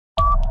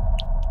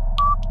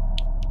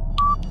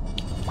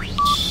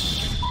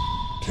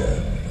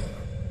10,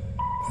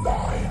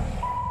 9,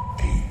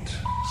 8,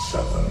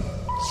 7,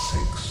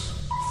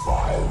 6,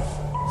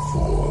 5,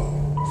 4,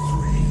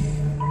 3,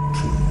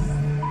 2,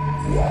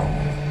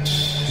 1,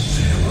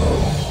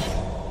 0.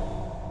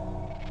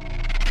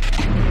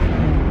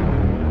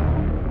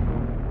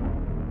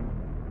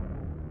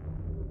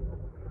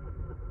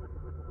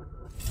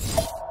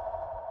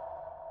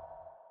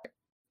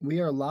 We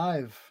are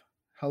live.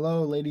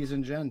 Hello, ladies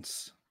and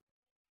gents.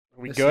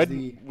 Are we This good? is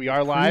the We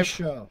are live?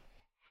 Pre-show.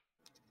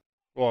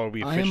 Well, are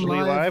we I am officially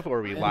live, or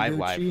are I we am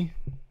live? Gucci.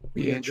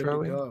 We We are good to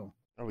introing? go.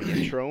 Are we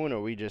introing, or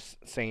are we just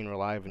saying we're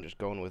live and just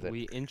going with it?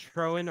 We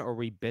introing or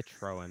we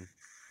bitroing?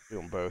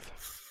 Doing both.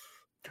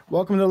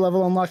 Welcome to the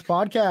Level Unlocked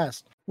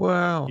podcast.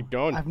 Wow. Keep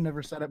going. I've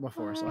never said it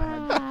before, so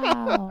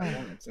I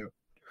wanted to.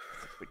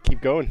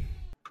 Keep going.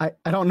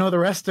 I don't know the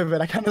rest of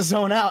it. I kind of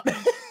zone out.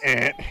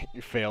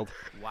 You failed.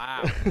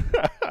 Wow. We've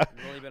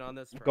only been on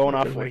this for Going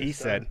off Good what way to he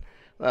start.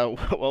 said.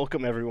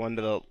 Welcome everyone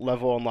to the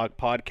Level Unlocked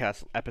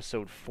podcast,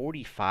 episode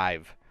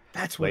 45.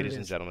 That's what Ladies it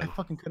and is. gentlemen. I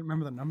fucking couldn't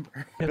remember the number.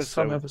 It's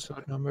some Episode-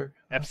 episode number.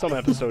 Some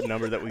episode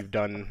number that we've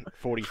done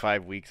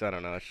 45 weeks. I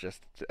don't know. It's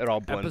just it all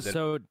blends in.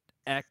 episode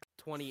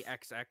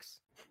X20XX.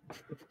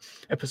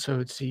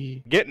 Episode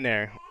C. Getting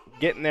there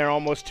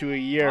almost to a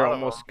year.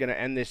 Almost gonna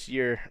end this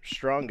year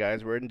strong,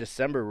 guys. We're in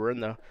December. We're in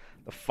the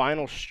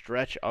final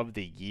stretch of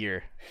the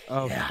year.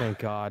 Oh, Yeah. thank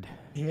God.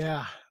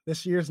 Yeah,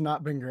 this year's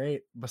not been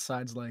great.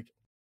 Besides, like,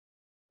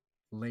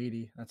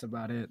 lady, that's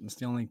about it. It's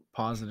the only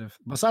positive.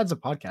 Besides the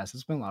podcast,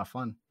 it's been a lot of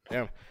fun.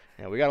 Yeah,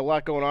 we got a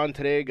lot going on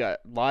today. Got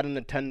a lot of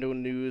Nintendo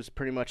news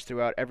pretty much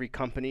throughout every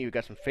company. We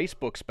got some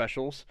Facebook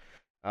specials,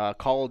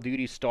 Call of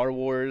Duty, Star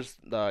Wars,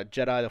 the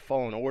Jedi: The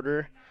Fallen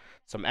Order,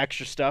 some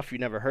extra stuff you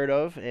never heard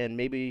of, and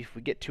maybe if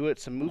we get to it,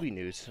 some movie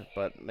news.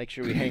 But make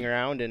sure we hang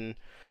around and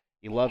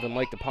you love and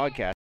like the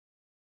podcast.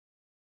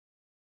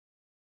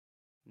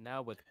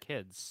 Now with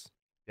kids.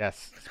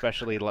 Yes,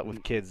 especially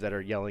with kids that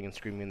are yelling and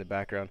screaming in the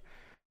background.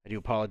 I do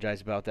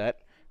apologize about that.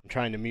 I'm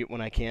trying to mute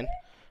when I can.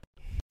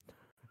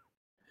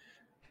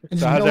 And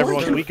So how's no one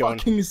everyone's can week going?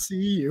 fucking see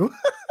you.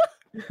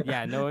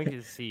 Yeah, no one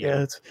can see you.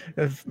 Yeah,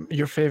 it's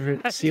your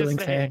favorite Just ceiling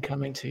saying. fan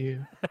coming to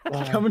you.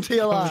 live. Coming to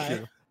you Coming live.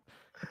 you.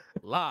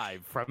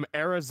 Live from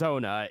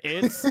Arizona,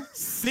 it's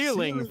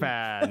Ceiling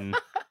Fan.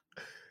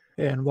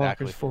 Yeah, and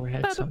Walker's Exactly.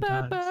 forehead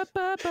sometimes.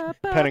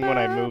 Depending when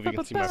I move, you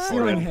can see my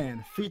Ceiling forehead.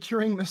 Hand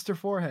featuring Mr.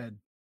 Forehead.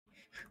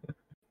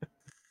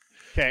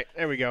 Okay,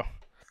 there we go.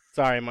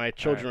 Sorry, my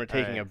children were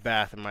taking a alright.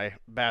 bath, and my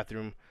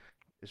bathroom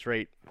is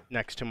right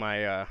next to my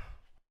Yeah,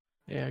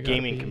 gotta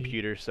gaming be,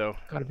 computer, so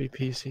Gotta be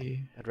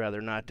PC. I'd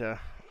rather not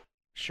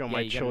show Yeah, my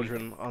you gotta be-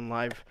 children on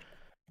live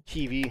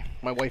TV.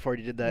 My wife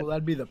already did that. Well,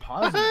 that'd be the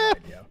positive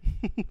idea.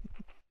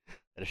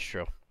 That is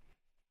true.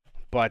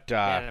 But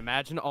Yeah, and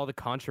imagine all the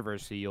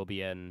controversy you'll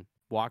be in.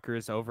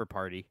 Walker's over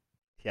party.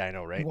 yeah, I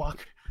know, right?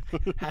 Walk.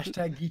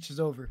 Hashtag Geach is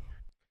over.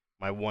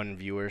 My one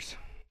viewers,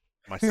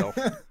 myself.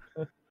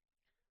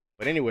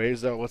 But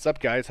anyways, what's up,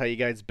 guys? How you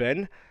guys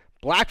been?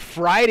 Black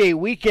Friday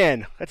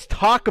weekend. Let's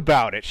talk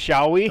about it,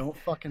 shall we? Don't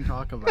fucking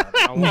talk about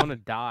it. I want to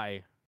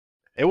die.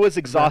 It was Rather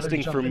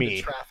exhausting jump for into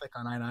me. Traffic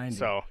on I-90.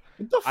 So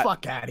Get the I-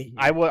 fuck out of here.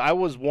 I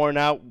was worn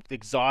out,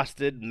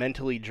 exhausted,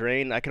 mentally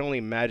drained. I can only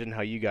imagine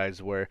how you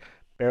guys were.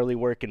 Barely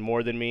working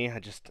more than me. I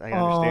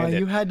Oh, understand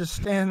you it. had to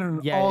stand in an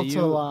Yeah, Alta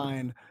you-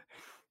 line.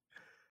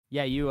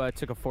 Yeah, you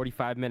took a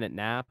 45-minute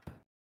nap.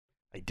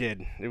 I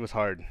did. It was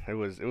hard. It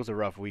was a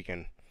rough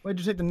weekend. Where'd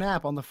you take the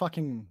nap? On the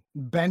fucking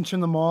bench in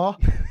the mall?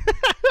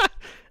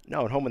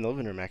 No, at home in the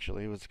living room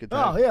actually. It was a good Oh,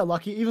 time. yeah,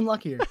 lucky. Even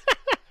luckier.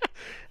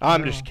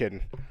 I'm Oh. just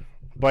kidding.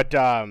 But so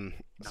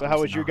how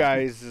it's was your not.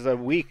 guys'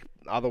 week?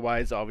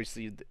 Otherwise,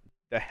 obviously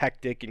the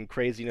hectic and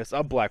craziness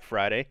of Black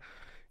Friday.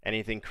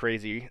 Anything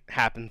crazy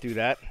happened through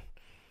that?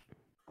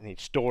 Any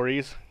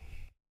stories?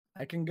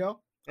 I can go?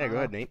 Yeah, go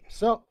ahead, Nate.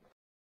 So,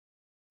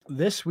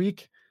 this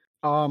week,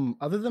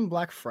 other than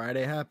Black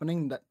Friday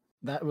happening,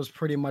 that was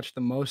pretty much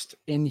the most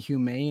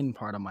inhumane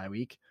part of my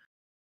week.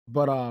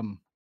 But,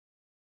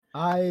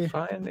 I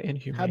Fine,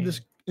 inhumane. had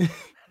this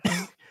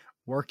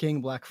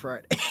working Black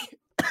Friday.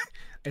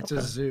 It's a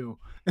Okay. zoo.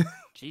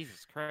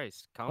 Jesus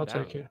Christ, calm I'll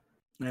down. take it.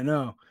 I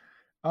know.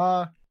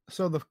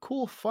 So the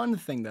cool, fun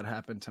thing that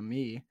happened to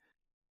me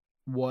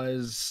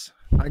was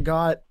I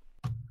got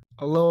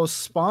a little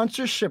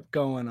sponsorship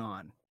going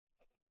on.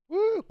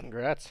 Woo!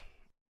 Congrats.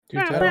 Dude,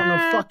 I don't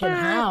know fucking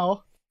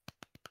how,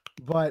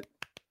 but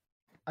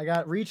I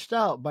got reached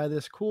out by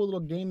this cool little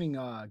gaming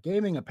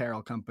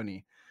apparel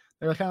company.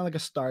 They're kind of like a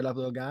startup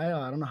little guy.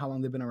 I don't know how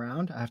long they've been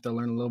around. I have to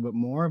learn a little bit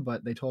more,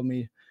 but they told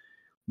me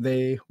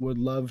they would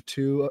love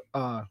to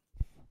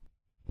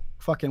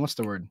fucking what's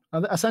the word?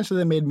 Essentially,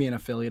 they made me an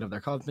affiliate of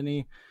their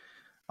company.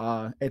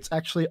 It's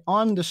actually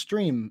on the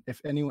stream. If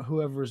anyone,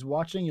 whoever is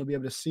watching, you'll be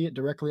able to see it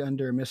directly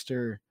under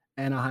Mr.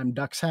 Anaheim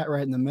Ducks hat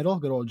right in the middle.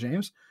 Good old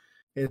James.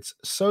 It's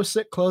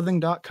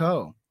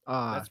sosickclothing.co.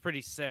 That's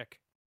pretty sick.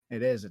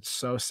 It is. It's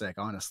so sick,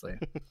 honestly.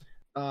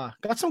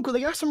 Got some cool.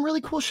 They got some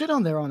really cool shit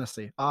on there,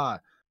 honestly.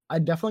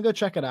 I'd definitely go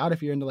check it out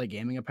if you're into like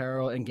gaming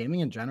apparel and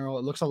gaming in general.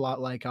 It looks a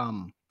lot like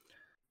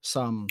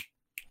some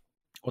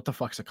what the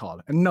fuck's it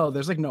called? And no,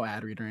 there's like no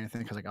ad read or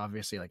anything because like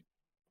obviously like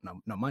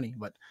no money,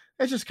 but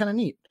it's just kind of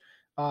neat.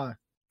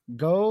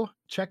 Go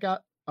check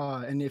out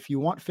and if you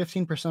want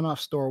 15% off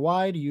store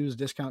wide, use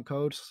discount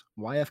codes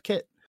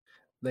YFKit.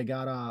 They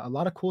got a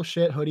lot of cool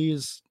shit,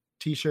 hoodies,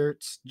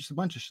 t-shirts, just a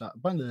bunch of stuff,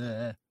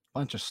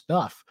 bunch of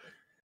stuff.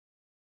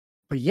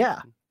 But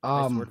yeah,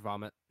 Nice word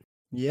vomit.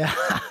 yeah,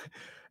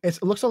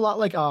 it looks a lot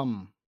like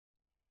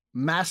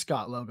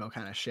mascot logo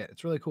kind of shit.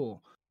 It's really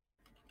cool.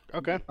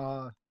 Okay.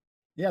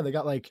 Yeah, they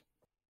got like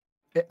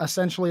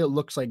essentially it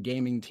looks like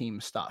gaming team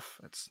stuff.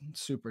 It's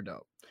super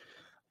dope.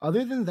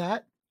 Other than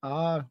that,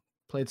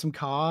 played some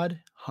COD,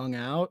 hung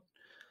out,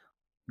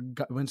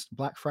 went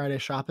Black Friday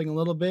shopping a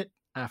little bit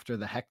after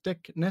the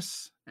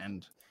hecticness,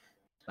 and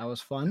that was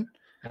fun.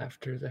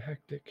 After the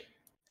hectic.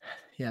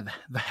 Yeah,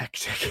 the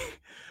hectic.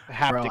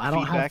 Haptic Bro, I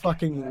don't have feedback.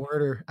 fucking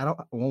worder. I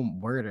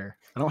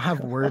don't have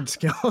word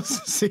skills.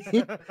 See,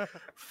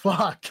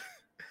 fuck.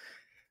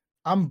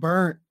 I'm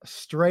burnt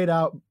straight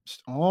out.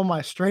 Oh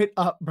my, straight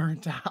up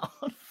burnt out.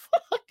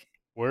 Fuck,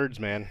 Words,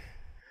 man.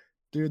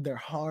 dude, they're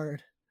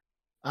hard.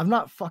 I've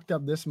not fucked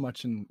up this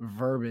much in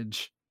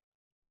verbiage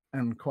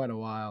in quite a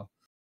while.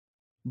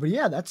 But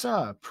yeah, that's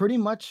pretty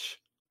much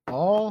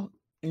all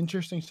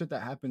interesting shit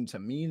that happened to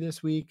me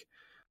this week.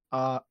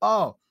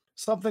 Oh,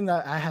 something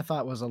that I had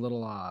thought was a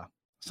little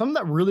something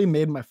that really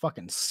made my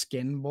fucking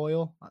skin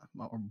boil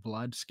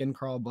or skin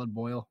crawl, blood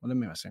boil. What did I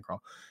mean by skin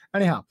crawl?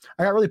 Anyhow,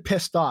 I got really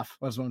pissed off,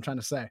 was what I'm trying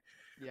to say.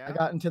 Yeah. I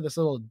got into this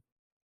little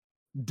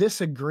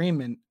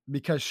disagreement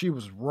because she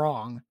was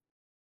wrong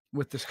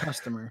with this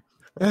customer.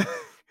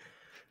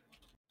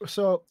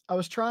 So I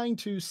was trying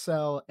to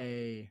sell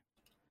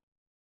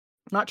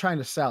not trying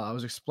to sell, I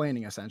was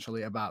explaining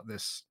essentially about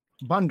this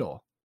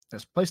bundle,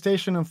 this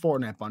PlayStation and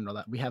Fortnite bundle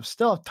that we have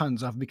still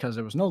tons of because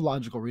there was no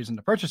logical reason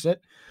to purchase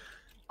it.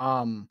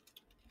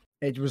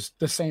 It was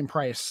the same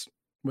price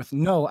with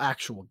no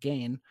actual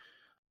gain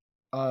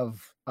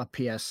of a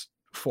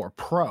PS4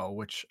 Pro,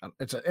 which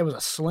it was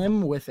a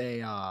slim with a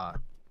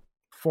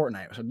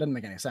Fortnite, so it doesn't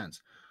make any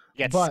sense.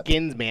 You got But-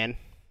 skins, man.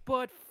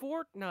 But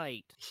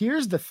Fortnite.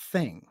 Here's the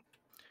thing.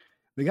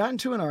 We got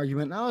into an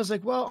argument, and I was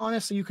like, well,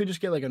 honestly, you could just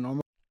get like a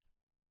normal,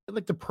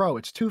 like the Pro.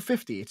 It's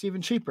 $250. It's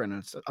even cheaper, and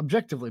it's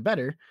objectively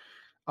better.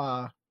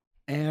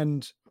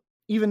 And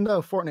even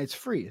though Fortnite's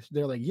free,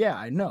 they're like, yeah,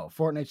 I know.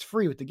 Fortnite's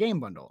free with the game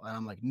bundle. And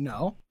I'm like,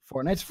 no,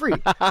 Fortnite's free.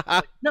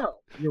 No,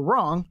 you're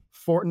wrong.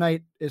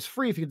 Fortnite is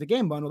free if you get the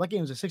game bundle. That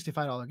game is a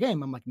 $65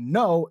 game. I'm like,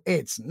 no,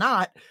 it's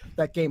not.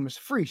 That game is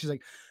free. She's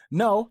like,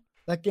 no,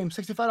 that game's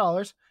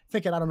 $65.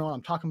 Thinking I don't know what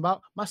I'm talking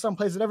about. My son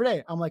plays it every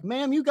day. I'm like,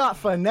 ma'am, you got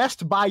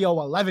finessed by your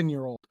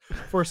 11-year-old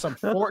for some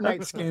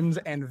Fortnite skins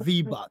and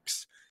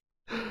V-Bucks.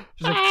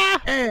 She's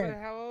like, But eh.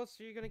 how else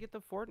are you gonna get the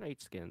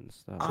Fortnite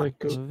skins? Though?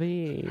 Like,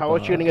 How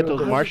else you gonna get those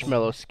I was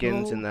marshmallow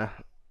skins so in the?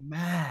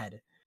 mad.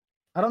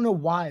 I don't know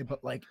why,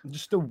 but like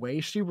just the way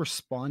she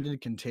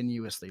responded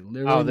continuously,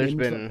 literally Oh, there's made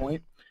me to been- the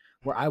point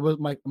where I was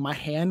my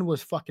hand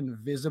was fucking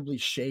visibly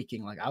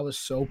shaking. Like I was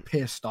so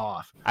pissed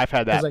off. I've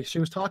had Because that. like she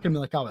was talking to me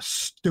like I was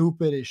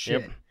stupid as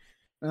shit. Yep.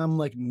 And I'm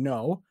like,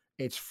 no,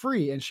 it's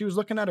free. And she was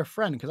looking at her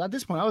friend because at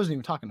this point I wasn't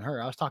even talking to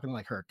her. I was talking to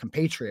like her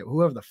compatriot,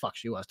 whoever the fuck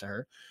she was to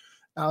her.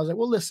 And I was like,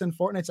 well, listen,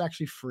 Fortnite's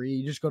actually free.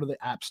 You just go to the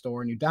app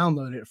store and you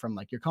download it from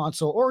like your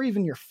console or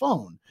even your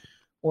phone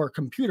or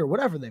computer,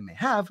 whatever they may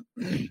have.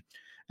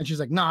 And she's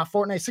like, nah,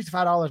 Fortnite's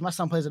 $65. My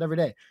son plays it every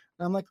day.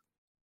 And I'm like,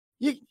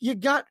 you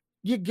got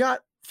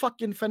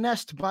fucking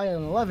finessed by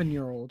an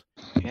 11-year-old.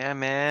 Yeah,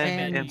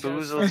 man. And-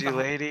 Bamboozled you,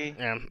 lady.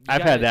 Yeah, You I've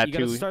gotta- had that you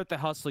gotta too. start the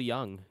hustle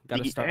young.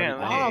 Gotta You- start. Yeah,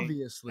 early. Hey.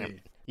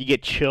 Obviously. You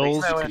get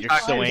chills that because when you're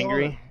talking so to-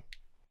 angry.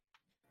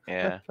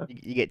 Yeah.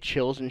 You get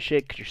chills and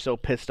shit because you're so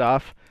pissed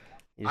off.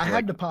 You're I just had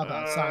like, to pop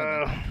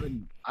outside. Like, "Ugh."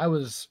 I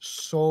was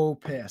so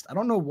pissed. I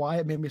don't know why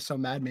it made me so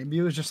mad. Maybe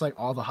it was just like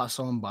all the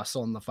hustle and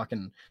bustle and the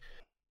fucking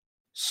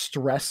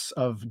stress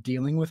of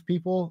dealing with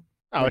people.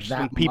 Oh, like it's just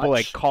when that people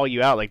like much. call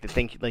you out, like they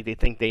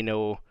think they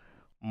know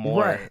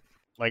more. Right.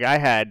 Like I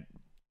had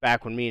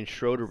back when me and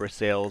Schroeder were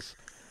sales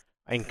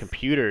in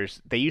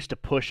computers, they used to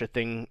push a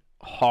thing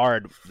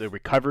hard, the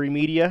recovery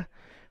media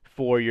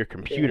for your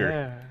computer.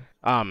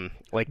 Yeah.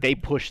 Like they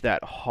pushed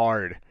that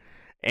hard.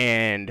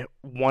 And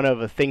one of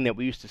the thing that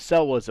we used to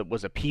sell was a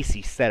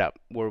PC setup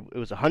where it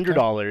was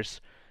 $100.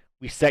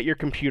 We set your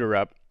computer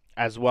up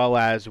as well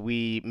as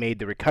we made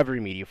the recovery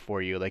media for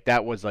you. Like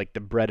that was like the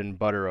bread and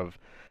butter of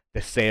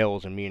the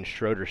sales, and me and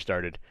Schroeder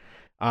started.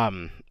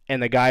 And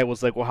the guy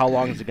was like, well, how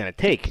long is it going to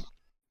take?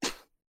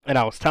 And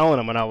I was telling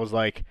him, and I was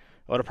like,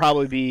 well, it'll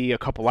probably be a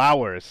couple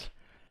hours.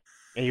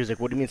 And he was like,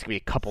 what do you mean it's going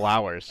to be a couple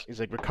hours? He's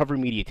like, recovery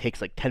media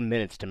takes like 10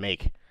 minutes to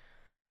make.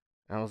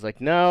 And I was like,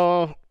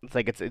 no. It's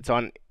like it's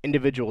on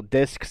individual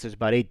discs. There's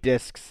about 8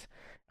 discs.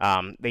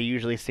 They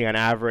usually say on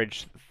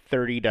average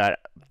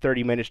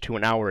 30 minutes to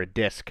an hour a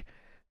disc.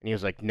 And he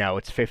was like, no,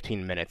 it's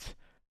 15 minutes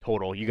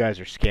total. You guys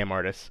are scam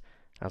artists.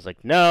 I was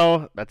like,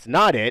 no, that's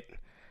not it.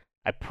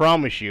 I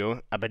promise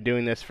you, I've been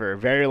doing this for a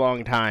very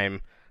long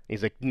time.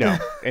 He's like, no,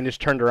 and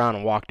just turned around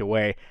and walked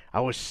away.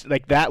 I was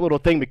like that little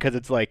thing because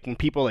it's like when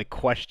people like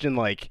question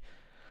like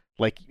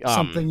Like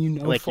Something you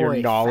know like for your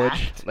a knowledge.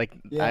 fact. Like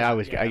Yeah, I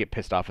yeah. get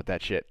pissed off at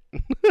that shit.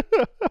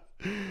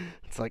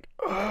 It's like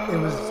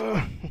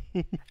was-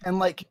 And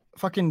like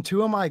fucking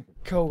two of my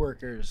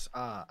coworkers,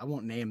 I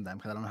won't name them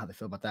because I don't know how they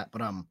feel about that,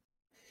 but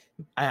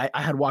I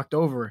had walked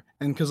over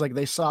and because like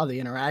they saw the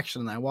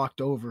interaction and I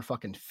walked over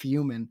fucking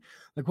fuming,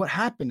 like what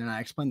happened? And I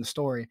explained the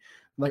story.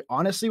 Like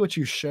honestly, what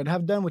you should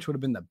have done, which would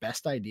have been the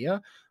best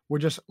idea,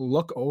 would just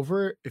look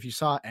over if you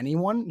saw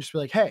anyone, just be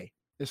like, hey,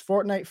 is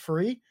Fortnite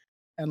free?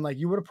 And like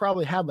you would have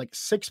probably had like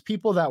 6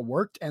 people that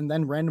worked and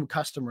then random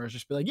customers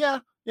just be like, yeah,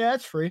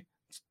 it's free.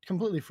 It's a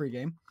completely free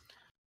game.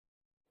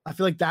 I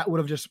feel like that would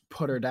have just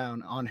put her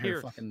down on her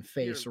Here, fucking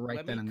face right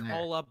let then me and there.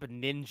 call up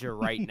Ninja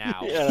right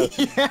now. Yeah.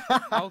 Yeah.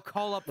 I'll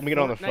call up Let me get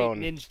on the Fortnite phone.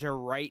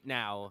 Ninja right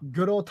now.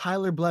 Good old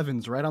Tyler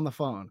Blevins right on the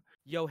phone.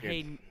 Yo,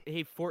 Dude.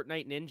 hey,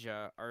 Fortnite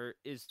Ninja,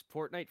 is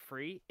Fortnite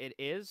free? It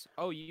is.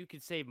 Oh, you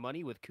could save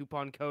money with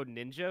coupon code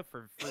Ninja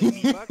for free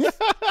V-Bucks.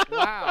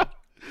 Wow.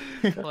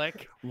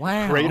 Click.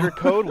 Wow. Creator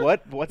code?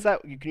 What's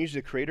that? You can use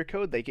the creator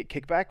code. They get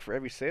kickback for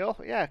every sale.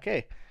 Yeah,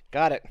 okay,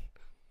 got it.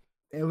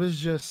 It was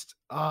just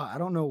I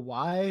don't know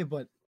why,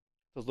 but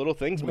Those little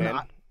things, When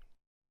man.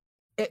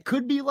 it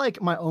could be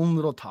like my own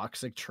little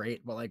toxic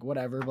trait, but like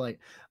whatever. But like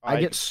I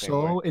get the same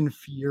so way.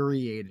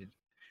 infuriated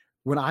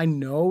when I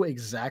know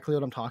exactly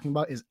what I'm talking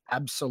about is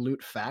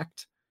absolute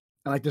fact.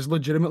 And like there's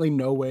legitimately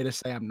no way to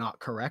say I'm not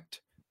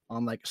correct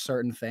on like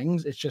certain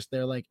things. It's just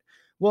they're like,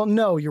 well,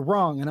 no, you're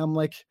wrong. And I'm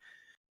like,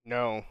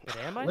 No. But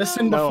am I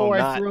listen not? No, before I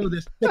not. throw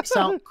this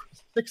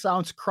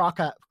 6-ounce crock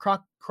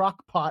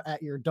pot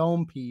at your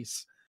dome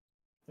piece.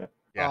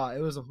 Yeah.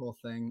 It was a whole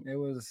thing. It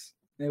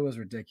was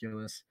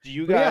ridiculous. Do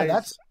you But yeah,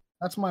 guys?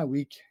 that's my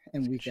week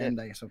and Shit.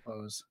 weekend, I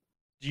suppose.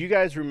 Do you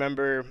guys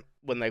remember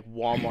when like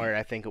Walmart?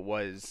 I think it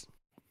was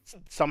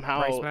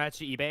somehow. Price match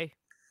eBay.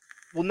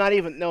 Well, not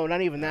even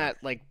that.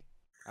 Like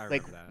I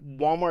like remember that.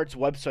 Walmart's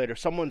website or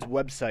someone's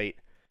website.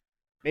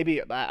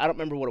 Maybe I don't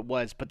remember what it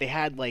was, but they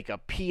had like a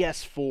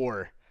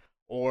PS4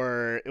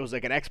 or it was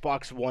like an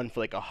Xbox One for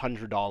like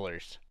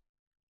 $100.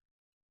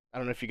 I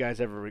don't know if you guys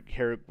ever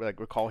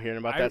recall hearing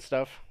about that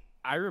stuff.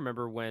 I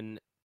remember when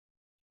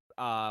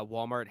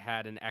Walmart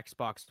had an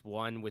Xbox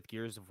One with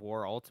Gears of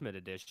War Ultimate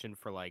Edition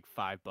for like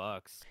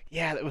 $5.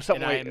 Yeah, it was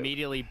something And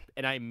like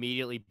I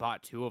immediately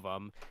bought 2 of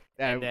them.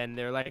 yeah, And then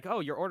they're like, "Oh,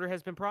 your order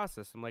has been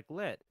processed." I'm like,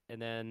 "Lit."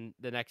 And then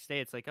the next day,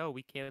 it's like, "Oh,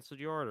 we canceled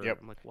your order." Yep.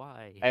 I'm like,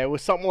 "Why?" it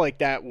was something like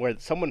that where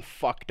someone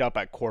fucked up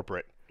at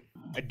corporate.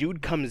 A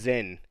dude comes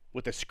in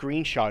with a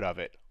screenshot of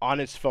it on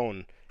his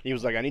phone. He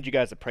was like, "I need you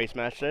guys to price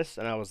match this,"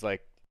 and I was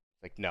like,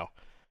 "No."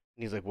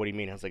 And he's like, "What do you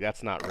mean?" I was like,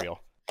 "That's not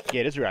real."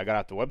 Yeah, it is real. I got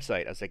off the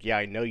website. I was like, "Yeah,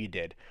 I know you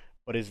did,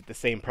 but is it the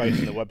same price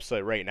on the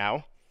website right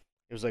now?"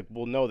 It was like,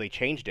 "Well, no, they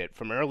changed it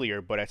from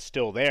earlier, but it's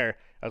still there."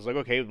 I was like,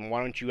 "Okay, then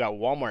why don't you at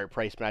Walmart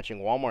price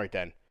matching Walmart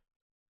then?"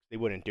 They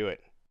wouldn't do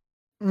it.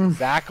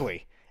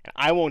 Exactly. And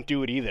I won't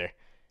do it either.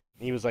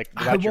 And he was like,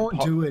 well, I that's your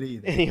won't do it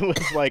either. And he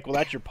was like, well,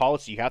 that's your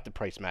policy. You have to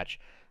price match.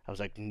 I was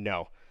like,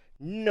 no.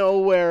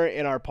 Nowhere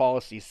in our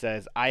policy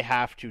says I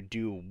have to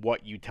do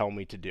what you tell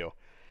me to do.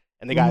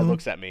 And the guy Mhm.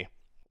 looks at me,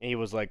 and he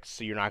was like,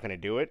 so you're not going to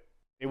do it?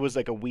 It was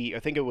like a Wii. I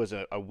think it was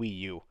a Wii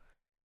U.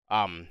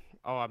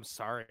 Oh, I'm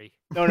sorry.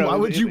 No, Why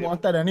would you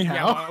want that Yeah,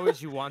 anyhow? why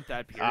would you want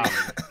that? Period.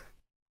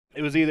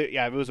 It was either,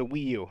 it was a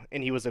Wii U.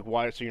 And he was like,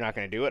 why? So you're not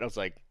going to do it? I was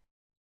like,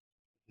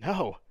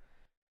 no.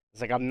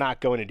 It's like, I'm not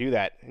going to do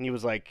that. And he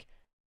was like,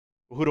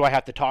 who do I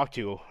have to talk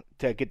to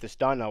get this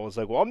done? I was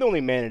like, well, I'm the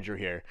only manager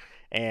here.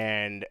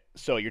 And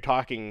so you're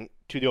talking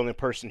to the only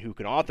person who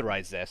can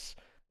authorize this.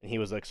 And he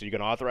was like, so you're going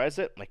to authorize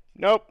it? I'm like,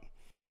 nope.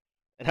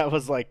 And I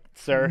was like,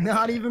 sir.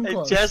 Not even I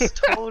close.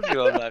 just told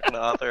you I'm not gonna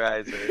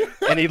authorize it.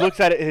 And he looks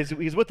at it,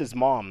 he's with his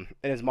mom.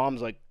 And his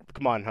mom's like,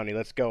 come on, honey,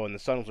 let's go. And the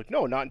son was like,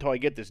 no, not until I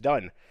get this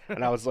done.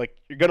 And I was like,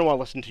 you're going to want to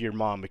listen to your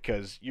mom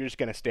because you're just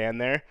going to stand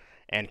there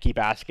and keep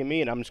asking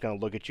me. And I'm just going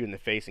to look at you in the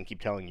face and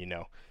keep telling you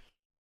no.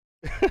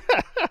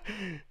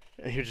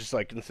 And he was just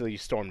like, until you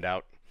stormed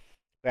out.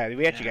 Yeah,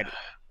 we actually got.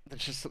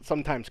 It's just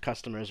sometimes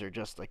customers are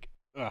just like,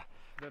 ugh.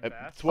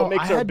 It's what Oh,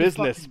 makes I our had to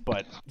business, fucking-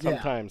 but Yeah.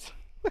 sometimes.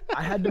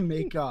 I had to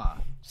make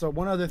so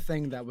one other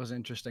thing that was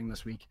interesting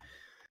this week.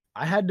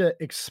 I had to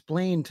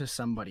explain to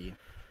somebody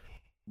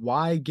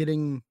why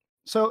getting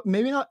so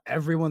maybe not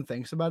everyone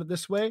thinks about it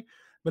this way,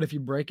 but if you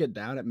break it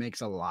down, it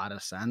makes a lot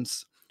of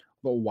sense.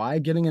 But why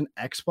getting an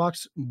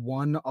Xbox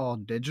One all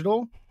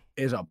digital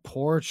is a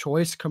poor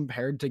choice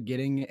compared to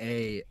getting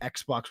a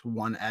Xbox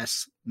One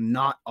S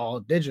not all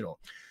digital.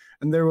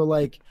 And they were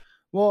like,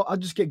 well, I'll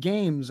just get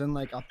games and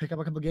like I'll pick up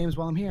a couple games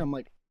while I'm here. I'm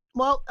like,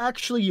 well,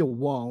 actually you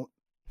won't.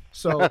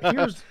 So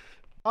here's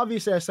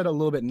obviously I said it a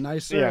little bit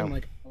nicer Yeah. and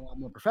like a lot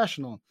more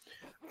professional.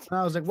 And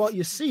I was like, well,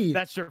 you see,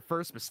 That's your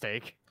first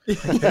mistake.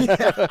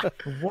 yeah,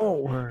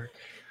 Won't work.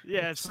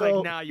 Yeah, it's So-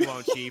 like, now you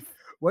won't, Chief.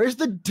 where's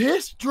the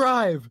disc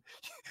drive?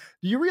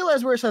 Do you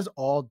realize where it says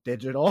all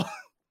digital?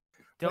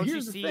 Don't you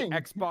here's the see thing.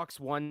 Xbox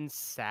One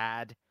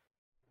sad?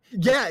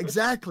 Yeah,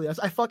 exactly.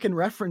 I fucking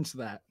referenced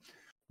that.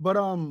 But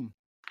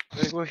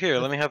Like, well, here,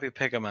 let me help you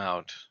pick them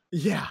out.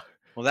 yeah.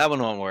 Well, that one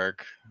won't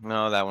work.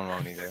 No, that one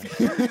won't either.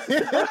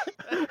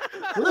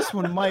 Well, this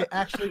one might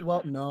actually.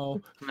 Well,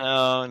 no,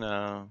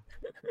 No.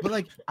 but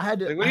like I had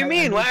to. Like, what do I you had to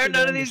mean? make Why sure are that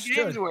none I of these games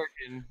understood.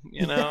 working?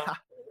 You know, Yeah.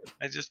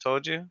 I just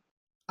told you.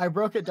 I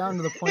broke it down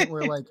to the point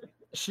where like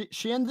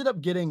she ended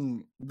up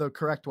getting the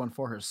correct one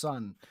for her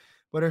son,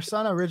 but her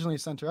son originally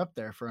sent her up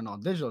there for an all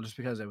digital just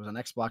because it was an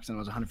Xbox and it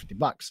was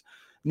 $150,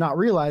 not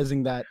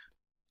realizing that.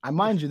 I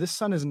mind you, this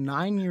son is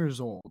 9 years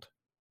old.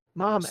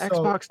 Mom, So-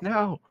 Xbox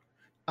now.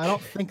 I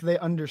don't think they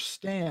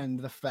understand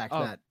the fact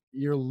Oh. that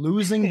you're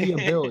losing the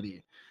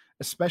ability,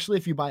 especially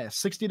if you buy a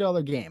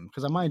 $60 game.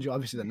 Because I mind you,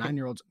 obviously the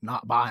 9-year-old's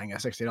not buying a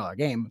 $60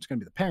 game. It's going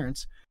to be the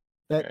parents.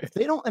 That Right. if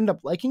they don't end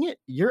up liking it,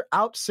 you're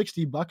out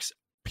 $60.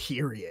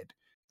 Period.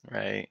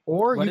 Right.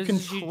 Or What you can.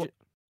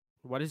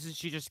 doesn't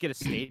she just get a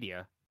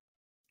Stadia?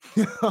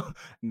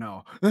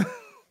 No.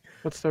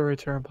 What's the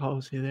return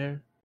policy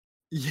there?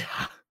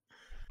 Yeah.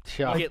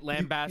 Yeah. Get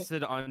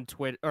lambasted on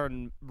Twitter or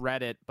on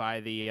Reddit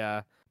by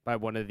the by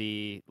one of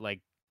the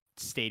like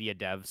Stadia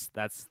devs.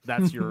 That's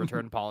your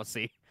return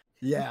policy.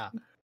 Yeah.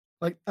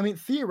 Like, I mean,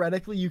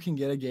 theoretically, you can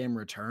get a game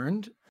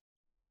returned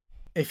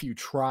if you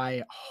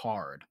try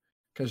hard.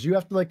 Because you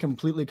have to like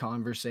completely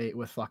conversate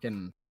with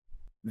fucking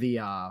the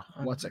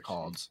what's it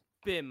called?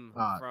 BIM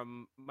Uh,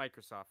 from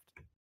Microsoft.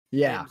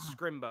 Yeah. BIM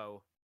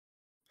Scrimbo.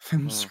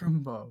 Fim Mm.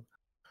 Scrimbo.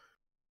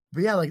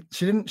 But yeah, like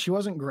she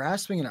wasn't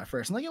grasping it at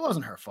first. And like it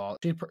wasn't her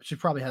fault. She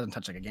probably hasn't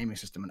touched like a gaming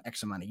system in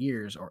X amount of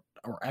years or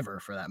ever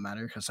for that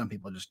matter, because some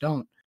people just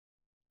don't.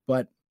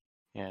 But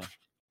Yeah.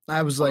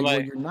 I was Well, like, well,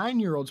 my- your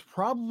 9-year-old's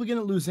probably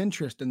gonna lose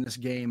interest in this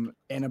game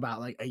in about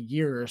like a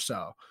year or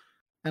so.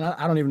 And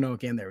I don't even know what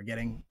game they were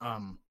getting.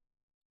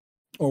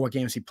 Or what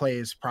games he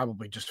plays,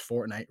 probably just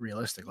Fortnite,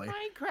 realistically.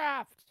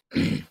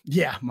 Minecraft.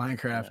 Yeah,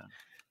 Minecraft. Yeah.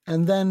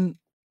 And then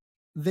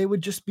they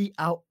would just be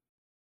out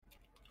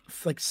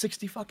like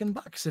 60 fucking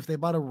bucks if they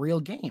bought a real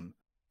game.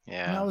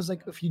 And I Yeah. was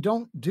like, if you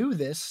don't do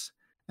this,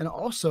 and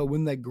also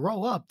when they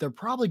grow up, they're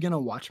probably gonna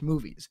watch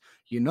movies.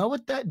 You know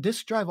what that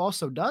disc drive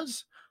also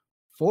does?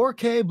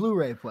 4K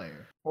Blu-ray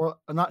player, or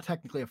not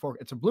technically a 4K,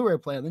 it's a Blu-ray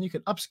player. Then you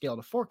can upscale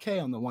to 4K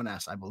on the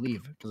 1S, I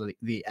believe, because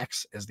the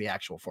X is the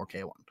actual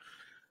 4K one.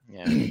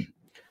 Yeah.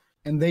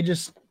 And they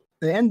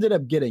ended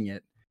up getting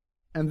it,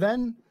 and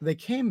then they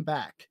came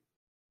back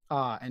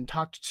and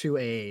talked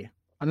to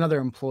another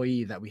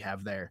employee that we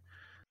have there,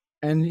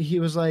 and he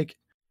was like,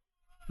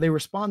 they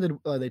responded,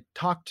 they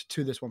talked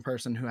to this one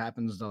person who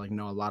happens to like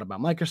know a lot about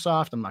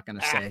Microsoft. I'm not going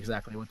to say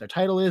exactly what their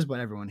title is, but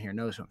everyone here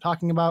knows who I'm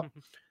talking about.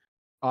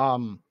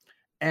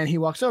 And he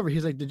walks over,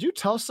 he's like, did you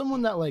tell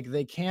someone that like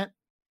they can't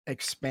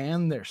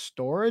expand their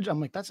storage? I'm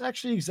like, that's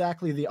actually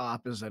exactly the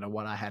opposite of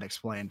what I had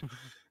explained.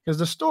 Because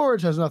the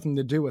storage has nothing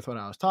to do with what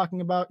I was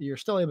talking about. You're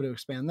still able to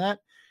expand that.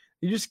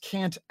 You just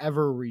can't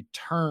ever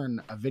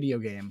return a video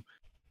game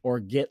or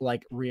get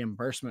like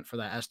reimbursement for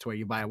that as to where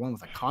you buy one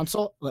with a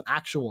console, an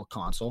actual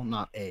console,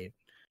 not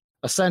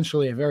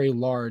essentially a very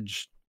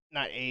large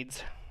Not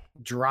AIDS.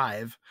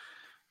 drive.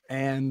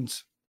 And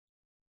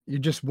you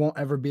just won't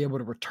ever be able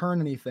to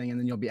return anything. And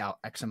then you'll be out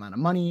X amount of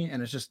money.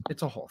 And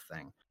it's a whole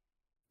thing.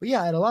 But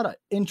yeah, I had a lot of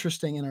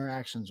interesting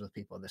interactions with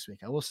people this week.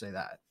 I will say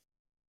that.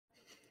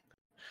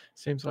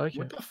 Seems like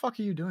What it. the fuck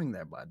are you doing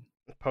there, bud?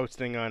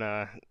 Posting on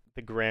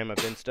the gram of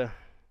Insta.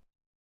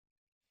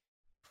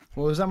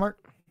 What was that, Mark?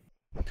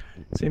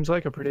 Seems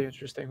like a pretty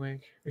interesting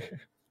week.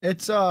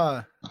 It's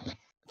a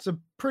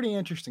pretty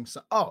interesting.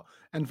 Oh,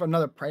 and for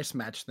another price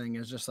match thing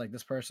is just like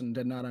this person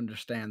did not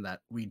understand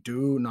that we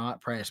do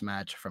not price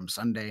match from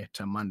Sunday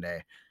to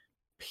Monday,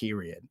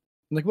 period.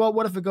 I'm like, well,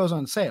 what if it goes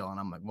on sale? And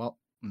I'm like, well,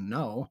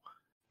 no,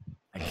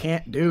 I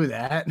can't do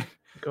that.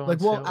 Go on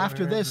Like, well, sale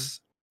after wherever. this,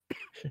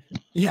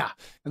 yeah.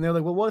 And they're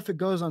like, well, what if it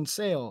goes on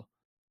sale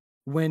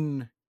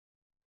when,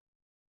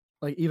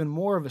 like, even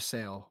more of a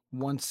sale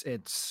once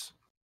it's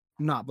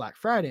not Black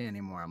Friday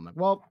anymore? I'm like,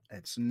 well,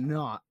 it's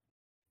not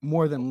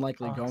more than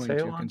likely On going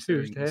sale to, on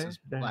considering this Tuesday? is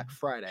Black Damn.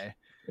 Friday.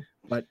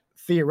 But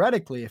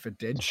theoretically, if it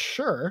did,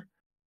 sure.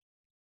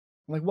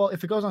 I'm like, well,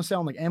 if it goes on sale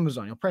on like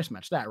Amazon, you'll price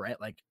match that, right?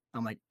 Like,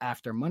 I'm like,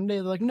 after Monday,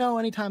 they're like, no,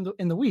 anytime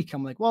in the week.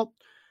 I'm like, well,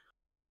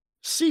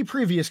 see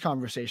previous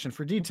conversation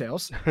for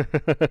details,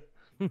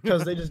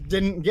 because they just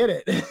didn't get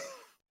it.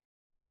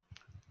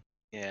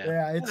 Yeah.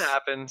 Yeah, It it's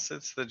happens.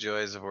 It's the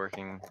joys of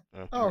working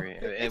oh, with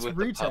it's the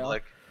retail.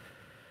 public.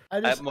 I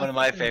One of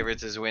my fucking-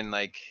 favorites is when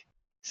like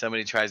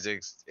somebody tries to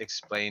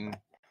explain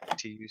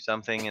to you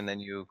something and then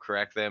you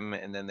correct them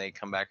and then they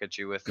come back at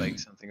you with like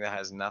something that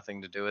has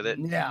nothing to do with it.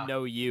 Yeah.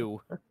 Know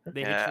you.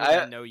 They Yeah, hit you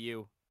I- and know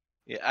you.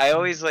 Yeah, I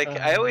always I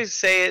Uh, always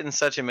say it in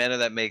such a manner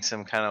that makes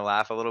them kind of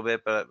laugh a little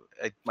bit, but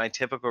my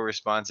typical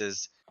response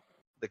is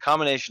the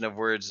combination of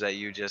words that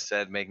you just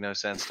said make no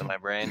sense to my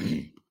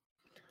brain.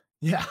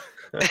 Yeah.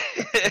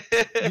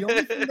 The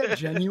only thing that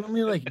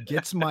genuinely like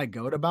gets my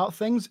goat about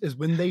things is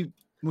when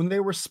they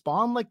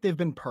respond like they've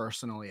been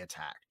personally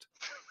attacked.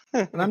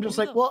 And I'm just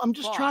Who like, the well, I'm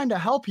just fuck? trying to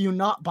help you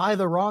not buy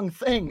the wrong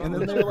thing. And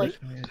then they're like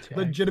Personally attacked.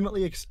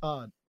 legitimately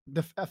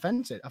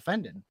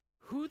offended.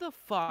 Who the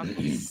fuck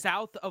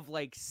south of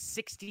like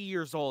 60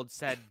 years old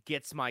said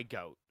gets my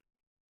goat?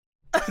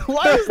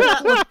 Why is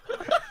that?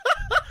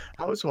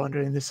 I was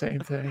wondering the same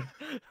thing.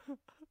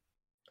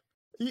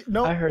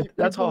 No, I heard-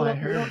 that's all I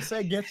You don't heard.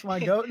 say "gets my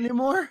goat"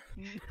 anymore.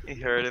 He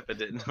heard it but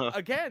didn't know.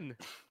 Again,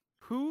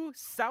 who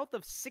south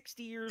of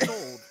 60 years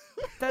old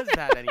says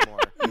that anymore?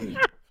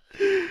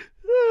 I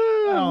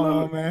don't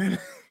know, man.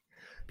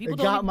 People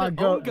got don't my even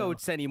goat own now.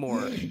 goats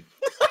anymore.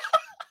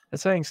 That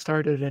saying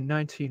started in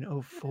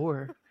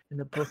 1904 in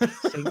the book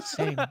Saint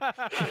Sing.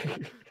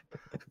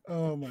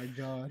 Oh my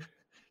god.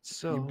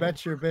 So, You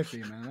bet your biffy,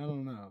 man. I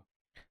don't know.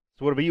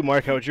 So what about you,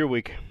 Mark? How was your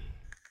week?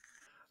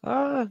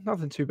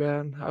 nothing too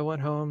bad. I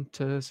went home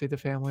to see the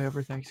family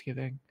over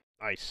Thanksgiving.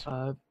 Nice.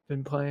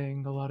 Been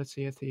playing a lot of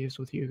Sea of Thieves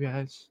with you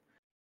guys.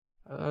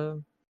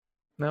 Now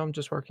I'm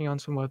just working on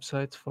some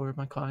websites for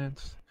my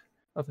clients.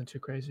 Nothing too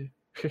crazy.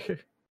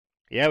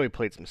 Yeah, we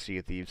played some Sea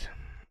of Thieves.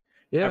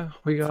 Yeah,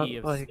 we got Sea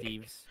of like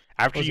Steves.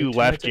 After Was it you 2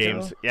 left, nights ago?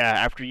 James. Yeah,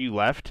 after you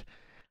left.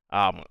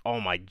 Oh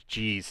my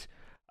jeez.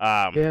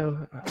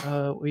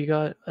 we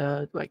got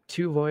like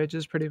 2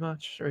 voyages pretty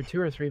much, or 2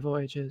 or 3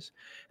 voyages,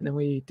 and then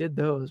we did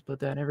those. But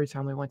then every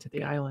time we went to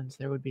the islands,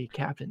 there would be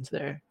captains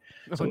there.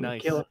 So Oh, we'd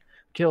nice.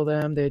 kill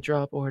them. They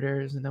drop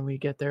orders, and then we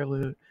get their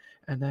loot,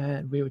 and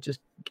then we would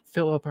just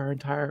fill up our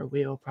entire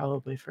wheel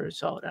probably for a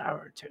solid hour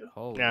or 2.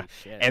 Holy Yeah,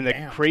 shit. And the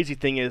Damn. crazy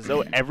thing is,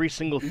 though, every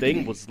single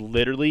thing was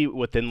literally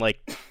within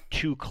like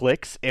 2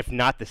 clicks, if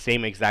not the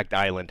same exact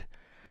island.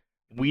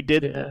 We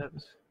did Yeah,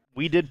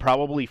 we did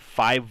probably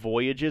 5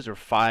 voyages or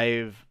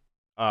 5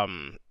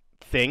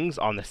 things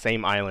on the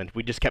same island.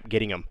 We just kept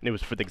getting them. It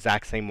was for the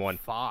exact same one.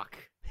 Fuck.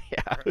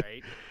 Yeah.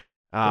 Right.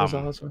 that was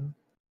Um, awesome.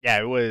 yeah,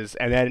 it was.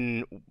 And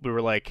then we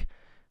were like,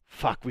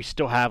 "Fuck, we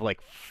still have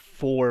like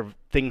 4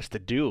 things to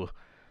do."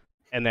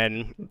 And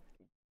then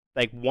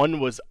like one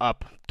was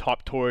up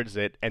top towards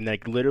it, and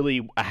like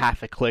literally a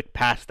half a click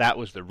past that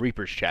was the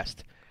Reaper's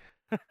chest.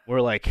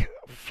 We're like,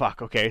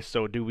 "Fuck, okay,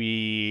 so do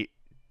we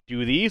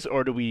do these,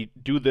 or do we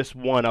do this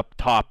one up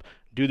top,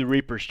 do the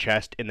Reaper's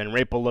chest, and then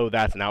right below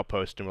that's an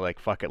outpost?" And we're like,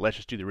 "Fuck it, let's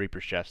just do the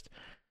Reaper's chest."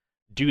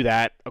 Do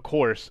that. Of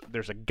course,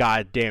 there's a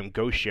goddamn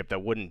ghost ship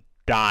that wouldn't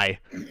die.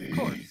 Of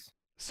course.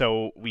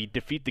 So we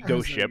defeat the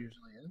ghost As there ship.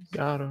 usually is.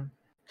 Got him.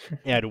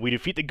 Yeah, we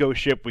defeat the ghost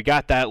ship. We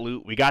got that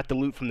loot. We got the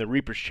loot from the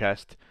Reaper's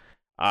chest.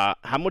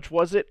 How much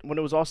was it when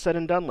it was all said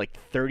and done? Like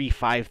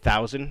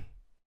 35,000.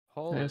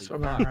 Holy Yeah,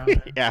 somewhere fuck. around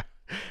there. Yeah,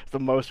 it's the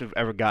most we've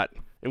ever got.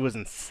 It was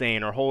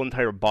insane. Our whole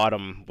entire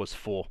bottom was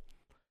full,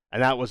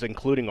 and that was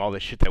including all the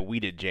shit that we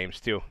did, James,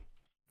 too.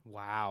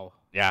 Wow.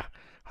 Yeah,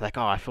 I was like,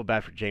 oh, I feel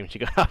bad for James. He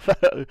got off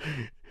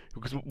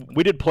because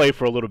we did play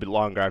for a little bit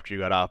longer after you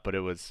got off, but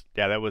it was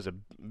that was a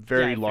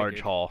very I large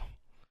figured. haul.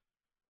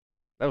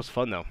 That was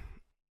fun though,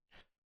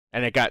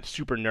 and it got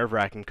super nerve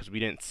wracking because we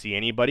didn't see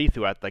anybody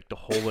throughout like the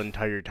whole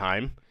entire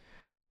time.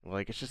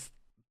 Like it's just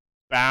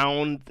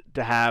bound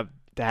to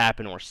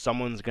happen, or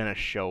someone's gonna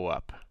show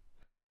up,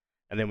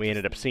 and then we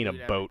ended up seeing a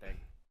Loot boat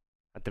everything.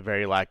 at the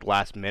very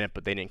last minute,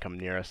 but they didn't come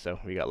near us, so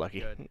we got lucky.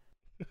 Good.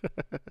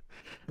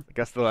 I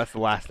guess that's the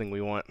last thing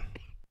we want.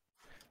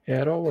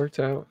 Yeah, it all worked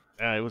out.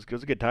 Yeah, it was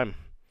a good time.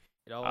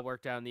 It all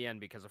worked out in the end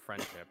because of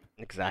friendship.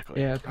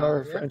 Exactly. Yeah, power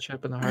of yeah.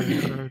 friendship and the heart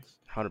of cards.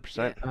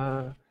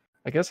 100%.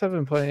 I guess I've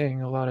been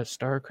playing a lot of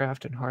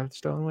StarCraft and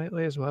Hearthstone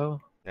lately as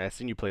well. Yeah, I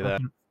seen you play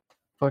that.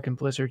 Fucking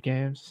Blizzard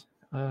games.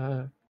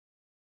 I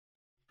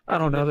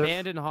don't know. Been they're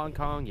banned in Hong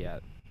Kong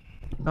yet?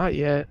 Not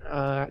yet.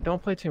 I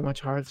don't play too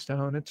much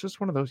Hearthstone. It's just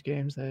one of those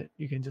games that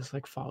you can just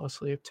like fall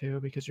asleep to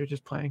because you're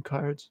just playing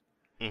cards.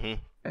 hmm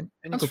And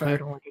you That's can play it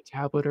fair. on like a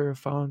tablet or a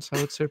phone, so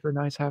it's super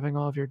nice having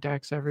all of your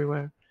decks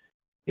everywhere.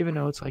 Even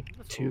though it's like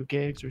That's 2 cool.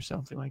 gigs or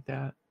something like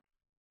that.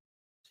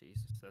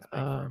 Jesus, that's big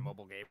for a Um,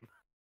 mobile game.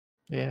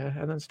 Yeah,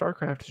 and then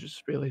StarCraft is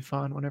just really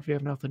fun whenever you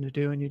have nothing to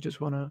do and you just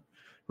want to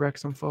wreck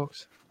some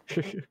folks.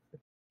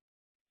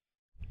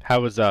 How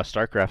was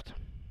StarCraft?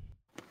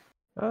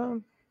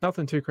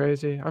 Nothing too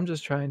crazy. I'm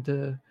just trying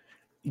to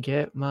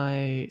get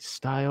my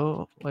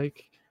style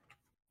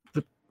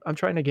I'm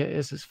trying to get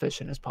as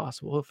efficient as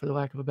possible, for the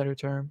lack of a better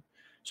term.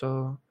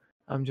 So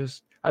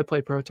I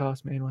play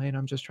Protoss mainly, and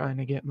I'm just trying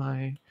to get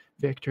my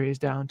victories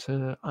down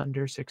to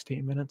under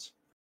 16 minutes.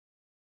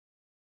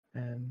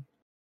 And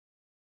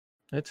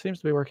it seems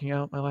to be working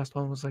out. My last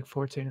one was like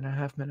 14 and a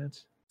half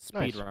minutes.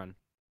 Nice. Speed run.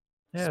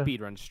 Yeah,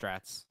 Speed run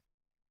strats.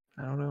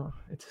 I don't know.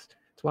 It's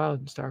wild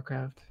in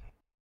StarCraft.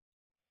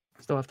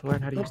 Still have to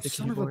learn how to Oh, use the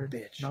son of a keyboard,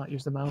 bitch. not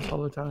use the mouse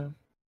all the time.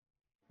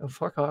 Oh,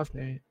 fuck off,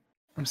 Nate.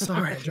 I'm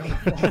sorry. I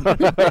dropped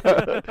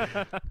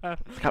the phone.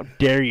 How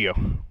dare you?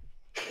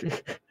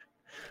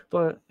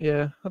 But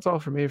yeah, that's all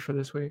for me for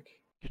this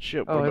week. Good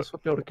shit. Oh, What I about- also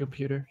built a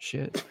computer.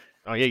 Shit.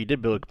 oh yeah, you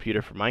did build a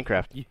computer for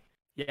Minecraft.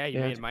 Yeah, you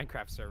Yeah, made a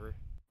Minecraft server.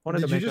 Wanted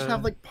Did to you make just a-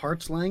 have like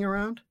parts laying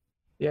around?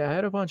 Yeah, I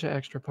had a bunch of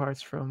extra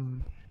parts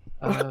from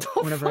What the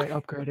whenever I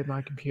fuck? upgraded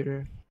my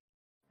computer.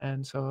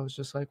 And so I was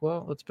just like,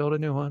 well, let's build a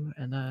new one.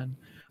 And then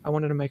I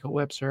wanted to make a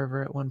web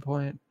server at one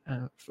point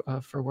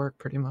for work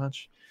pretty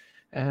much.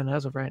 And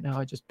as of right now,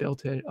 I just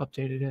built it,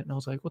 updated it, and I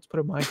was like, let's put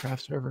a Minecraft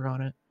server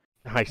on it.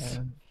 Nice.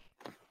 And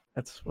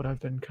that's what I've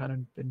been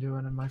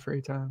doing in my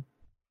free time.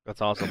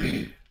 That's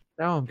awesome.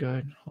 Now I'm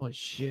good. Holy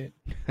shit.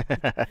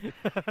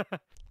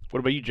 What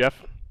about you,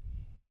 Jeff?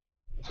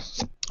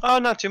 Oh,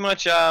 not too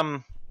much.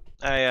 I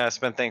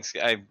spent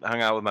I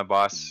hung out with my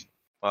boss.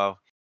 Well,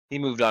 he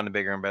moved on to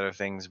bigger and better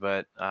things,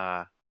 but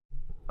my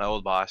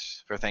old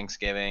boss for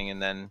Thanksgiving,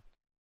 and then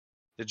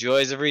the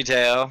joys of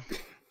retail.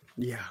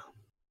 Yeah.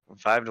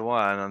 5 to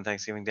 1 on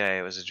Thanksgiving Day.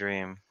 It was a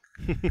dream.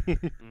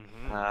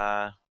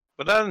 Mhm.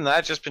 But other than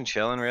that, just been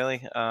chilling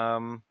really.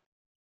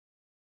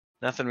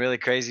 Nothing really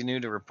crazy new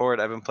to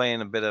report. I've been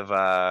playing a bit of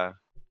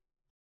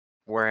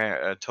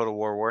Total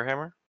War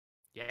Warhammer.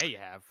 Yeah, you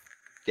have.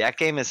 That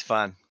game is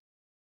fun.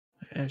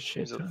 Yeah,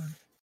 shit There's a- ton.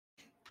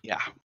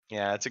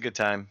 Yeah, it's a good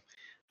time.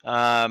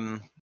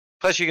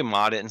 Plus you can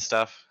mod it and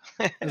stuff.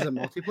 Is it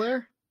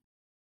multiplayer?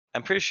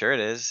 I'm pretty sure it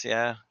is. Yeah,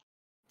 Yeah,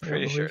 I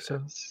pretty sure believe it so.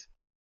 is.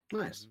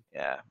 Nice.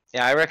 Yeah,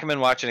 I recommend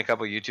watching a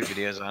couple YouTube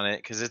videos on it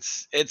because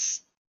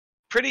it's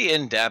pretty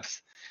in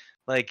depth.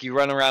 Like you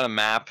run around a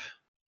map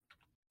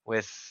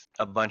with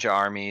a bunch of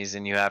armies,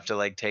 and you have to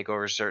like take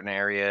over certain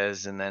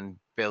areas, and then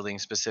building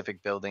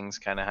specific buildings.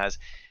 Kind of has.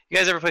 You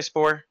guys ever play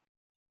Spore?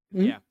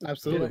 Mhm, Yeah.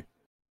 absolutely.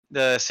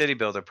 The city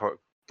builder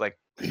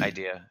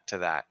idea to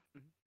that.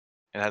 Mhm.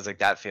 It has like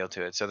that feel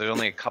to it. So there's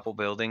only a couple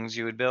buildings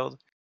you would build,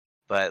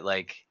 but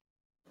like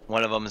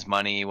one of them is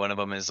money, one of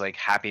them is like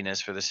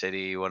happiness for the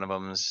city, one of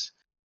them's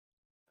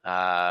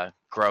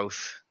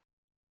growth,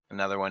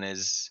 another one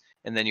is,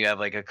 and then you have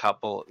like a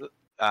couple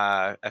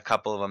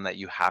of them that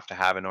you have to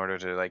have in order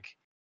to like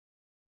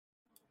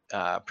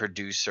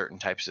produce certain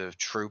types of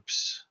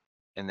troops.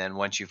 And then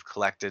once you've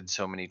collected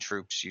so many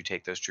troops, you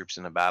take those troops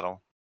into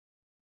battle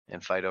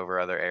and fight over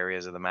other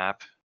areas of the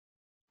map.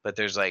 But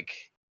there's like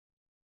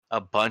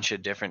a bunch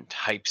of different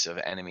types of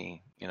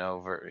enemy,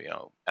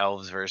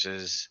 elves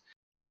versus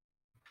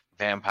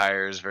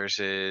vampires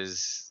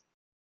versus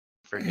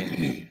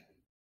freaking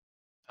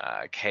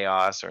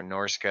chaos or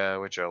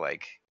Norska, which are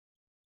like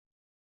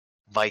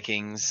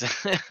Vikings.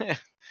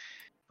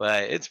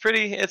 But it's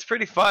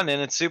pretty fun,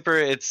 and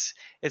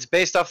it's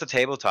based off the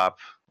tabletop,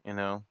 you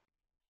know.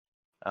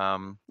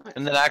 And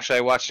then actually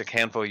I watched a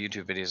handful of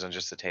YouTube videos on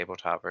just the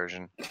tabletop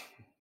version.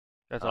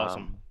 That's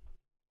awesome.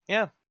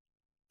 Yeah.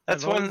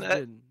 That's I've always one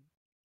been-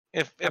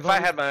 if I've I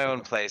always- had my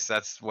own place,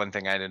 that's one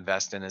thing I'd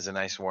invest in is a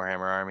nice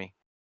Warhammer army.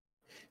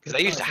 Because I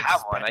used to It's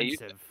have one.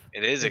 It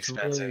is It's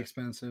expensive. really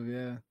expensive,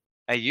 yeah.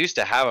 I used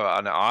to have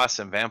an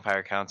awesome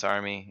Vampire Counts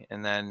army,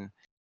 and then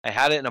I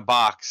had it in a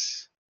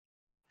box.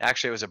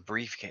 Actually, it was a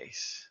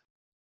briefcase,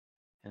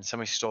 and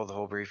somebody stole the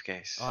whole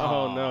briefcase.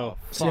 Oh, no.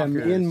 So yeah,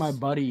 me and my fuckers.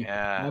 buddy,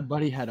 Yeah. my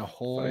buddy had a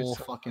whole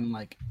so- fucking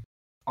like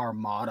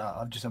armada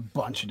of just a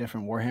bunch of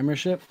different Warhammer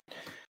ship,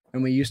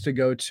 and we used to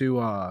go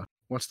to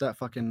what's that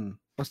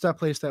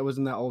place that was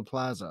in that old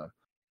plaza?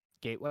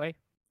 Gateway.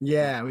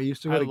 Yeah, we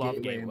used to go I to love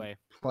Gateway, Gateway.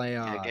 and play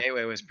Yeah,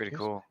 Gateway was pretty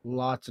cool.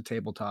 lots of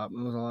tabletop. It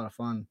was a lot of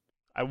fun.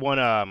 I won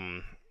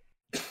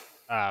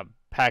a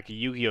pack of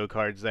Yu-Gi-Oh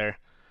cards there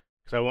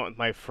because I went with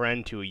my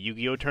friend to a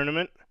Yu-Gi-Oh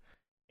tournament,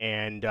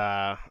 and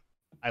I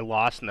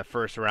lost in the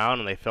first round,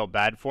 and they felt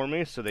bad for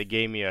me, so they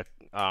gave me a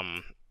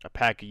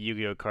pack of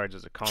Yu-Gi-Oh cards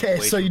as a consolation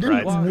Okay, so you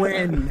prize. didn't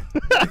win.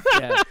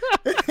 Yeah.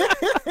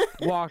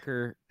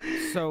 Walker.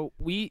 So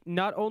we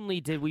not only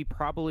did we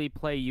probably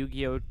play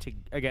Yu-Gi-Oh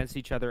against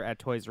each other at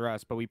Toys R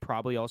Us, but we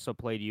probably also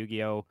played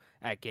Yu-Gi-Oh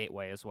at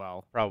Gateway as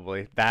well.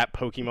 Probably that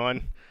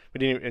Pokemon. We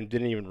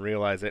didn't even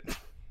realize it.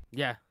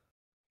 Yeah.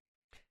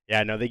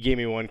 Yeah, no, they gave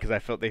me one because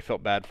they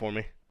felt bad for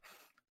me.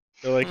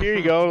 They're like, here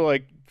you go,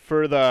 like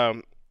for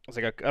the. It's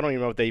like I don't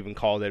even know what they even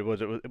called it.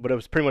 But it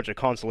was pretty much a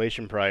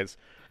consolation prize.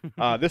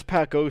 This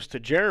pack goes to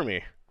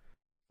Jeremy.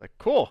 Like,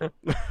 cool.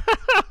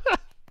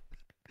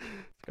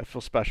 I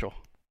feel special.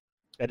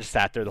 I just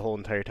sat there the whole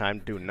entire time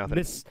doing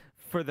nothing.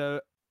 For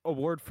the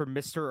award for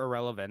Mr.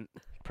 Irrelevant.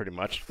 Pretty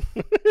much.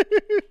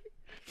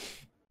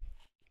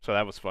 So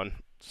that was fun.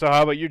 So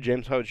how about you,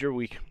 James? How was your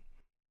week?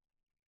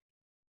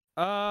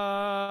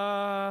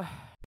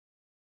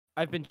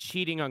 I've been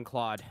cheating on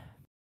Claude.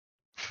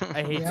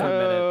 I hate to Yeah.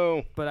 admit it,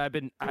 Oh, but I've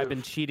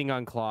been cheating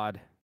on Claude.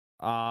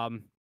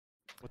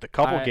 with a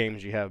couple I-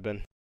 games you have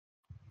been.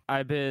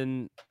 I've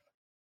been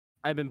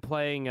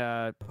playing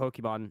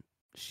Pokemon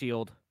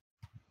Shield.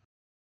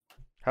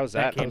 How's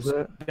that? game's How's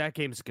that? that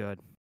game's good.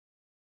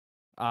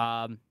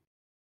 So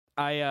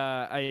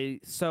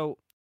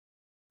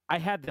I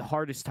had the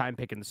hardest time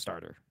picking the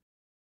starter.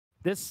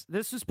 This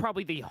was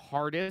probably the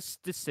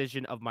hardest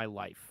decision of my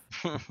life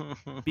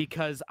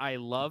because I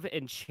love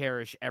and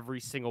cherish every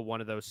single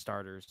one of those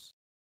starters.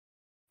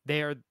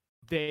 I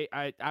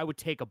would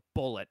take a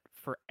bullet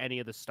for any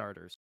of the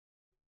starters.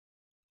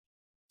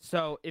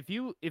 So if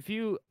you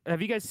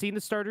have you guys seen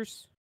the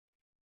starters?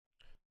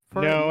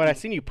 For- No, and I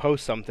seen you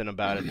post something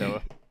about it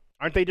though.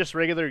 Aren't they just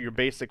regular your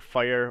basic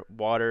fire,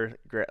 water,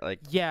 like?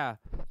 Yeah,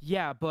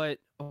 but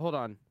hold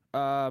on.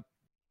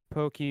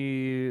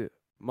 Pokemon.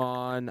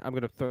 I'm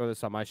gonna throw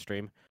this on my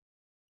stream.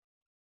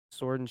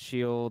 Sword and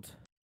Shield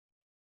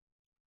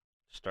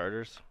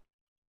Starters.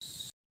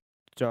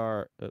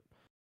 starters.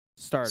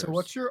 So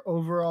what's your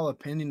overall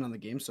opinion on the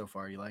game so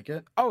far? You like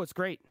it? Oh, it's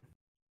great.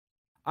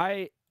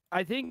 I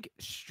I think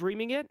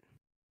streaming it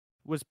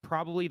was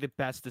probably the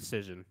best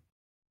decision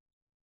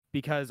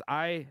because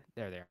there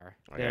they are.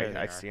 There Okay, they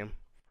I are. see him.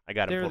 I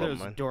got him They're pulled up those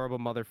mine. adorable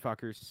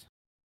motherfuckers.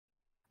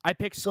 I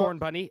picked So- Scorn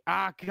Bunny.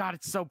 Ah, God,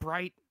 it's so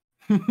bright.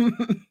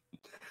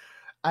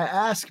 I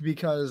ask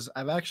because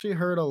I've actually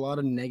heard a lot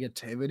of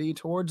negativity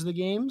towards the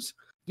games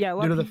Yeah, a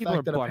lot due to of the people are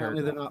fact that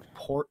apparently butthurt. they're not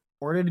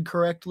ported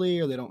correctly,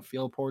 or they don't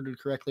feel ported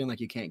correctly, and like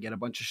you can't get a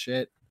bunch of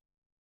shit.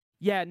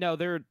 Yeah, no,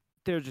 they're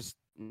just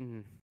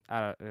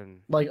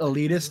Like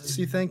elitists,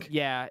 you think?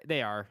 yeah,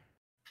 they are.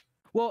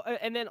 Well,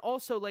 and then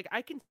also like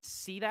I can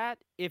see that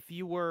if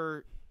you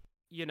were,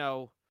 you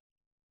know,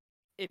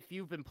 if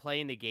you've been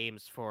playing the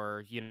games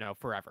for,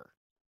 forever.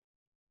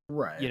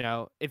 Right. You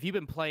know, if you've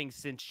been playing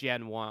since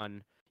Gen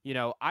 1,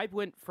 I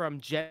went from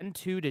Gen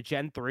 2 to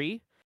Gen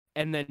 3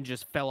 and then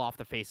just fell off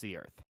the face of the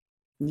earth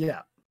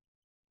Yeah.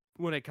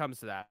 when it comes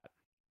to that.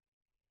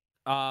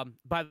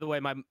 By the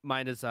way,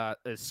 mine is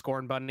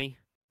Scorn Bunny.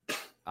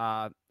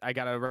 I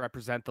got to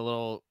represent the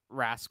little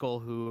rascal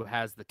who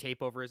has the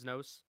tape over his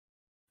nose.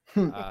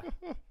 I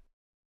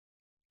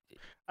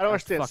don't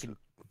understand. Fucking...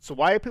 So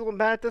why are people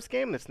mad at this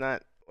game? It's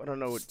not. I don't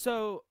know.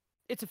 So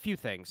it's a few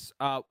things.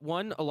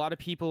 One, a lot of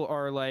people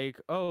are like,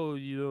 "Oh,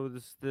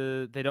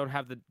 they don't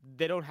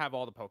have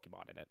all the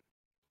Pokemon in it."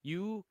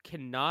 You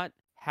cannot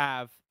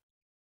have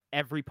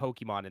every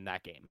Pokemon in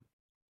that game.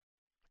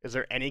 Is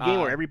there any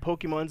game where every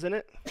Pokemon's in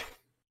it?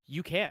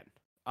 You can,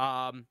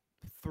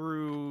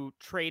 through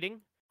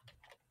trading.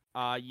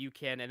 You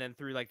can, and then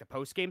through like the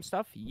post game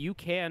stuff, you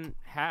can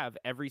have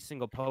every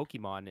single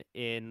Pokemon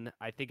in.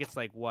 I think it's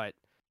like what,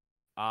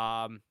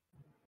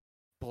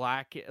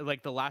 Black,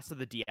 like the last of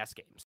the DS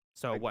games.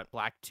 So Like- what,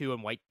 Black 2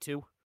 and White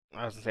 2?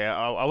 I was gonna say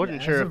I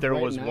wasn't Yeah, sure as if of there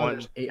right was now, one.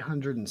 there's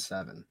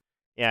 807.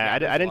 Yeah, Yeah, I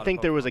there's a didn't lot of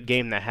think there was a Pokemon.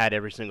 game that had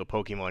every single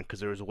Pokemon because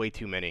there was way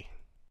too many.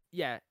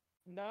 Yeah,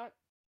 not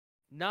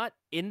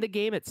in the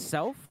game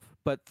itself,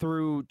 but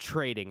through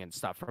trading and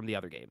stuff from the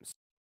other games.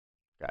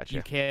 Gotcha.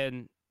 You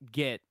can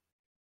get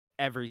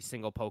every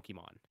single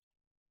Pokemon.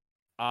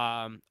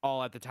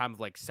 All at the time of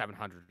like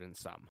 700 and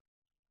some.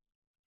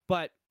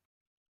 But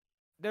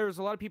there's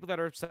a lot of people that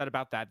are upset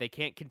about that. They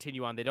can't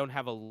continue on. They don't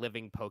have a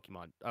living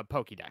Pokemon,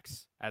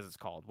 Pokédex, as it's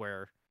called,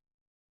 where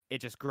it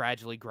just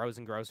gradually grows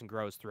and grows and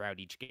grows throughout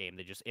each game.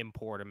 They just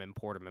import them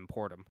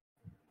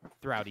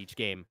throughout each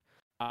game.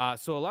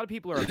 So a lot of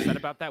people are upset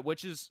about that,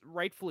 which is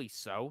rightfully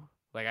so.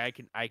 Like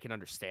I can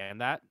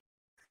understand that.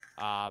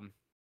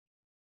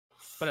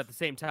 But at the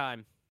same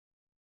time,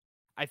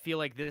 I feel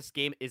like this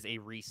game is a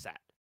reset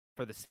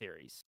for the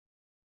series.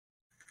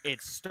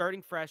 It's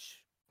starting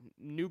fresh,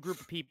 new group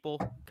of people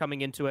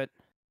coming into it.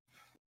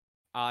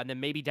 And then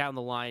maybe down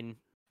the line,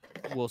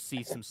 we'll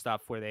see some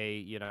stuff where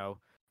they,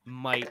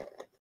 might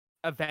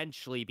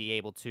eventually be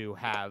able to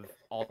have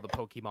all the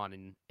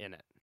Pokemon in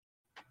it.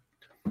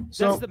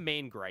 So That's the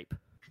main gripe.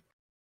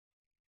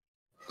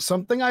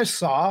 something I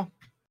saw,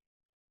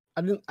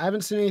 I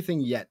haven't seen anything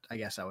yet, I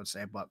guess I would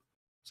say, but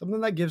something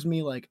that gives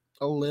me like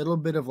a little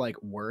bit of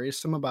like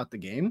worrisome about the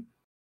game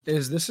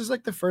is this is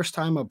like the first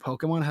time a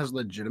Pokemon has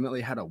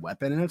legitimately had a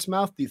weapon in its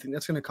mouth. Do you think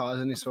that's going to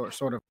cause any sort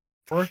of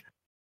like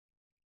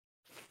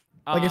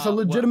it's a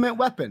What- legitimate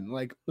weapon?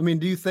 Like, I mean,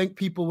 do you think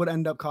people would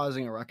end up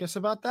causing a ruckus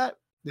about that?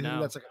 Do you think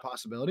No. that's like a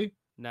possibility?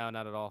 No,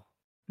 not at all.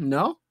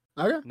 No.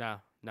 Okay. No,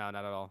 not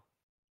at all.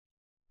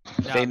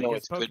 They No, know because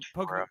it's good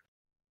for 'em.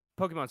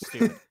 Pokemon's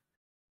stupid.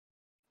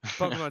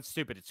 Pokemon's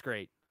stupid. It's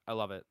great. I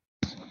love it.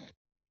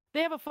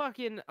 They have a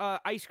fucking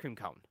ice cream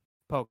cone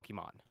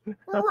Pokemon.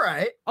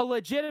 Right. A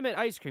legitimate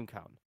ice cream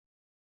cone.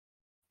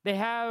 They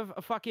have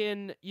a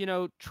fucking,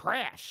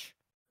 trash.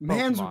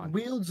 Man's Pokemon.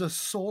 wields a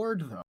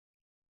sword though.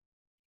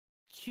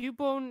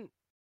 Cubone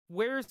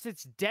wears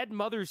its dead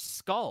mother's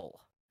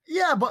skull.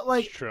 Yeah, but It's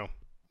like true.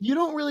 you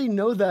don't really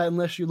know that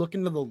unless you look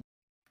into the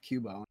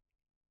Cubone.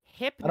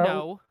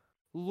 Hypno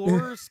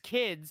lures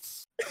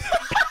kids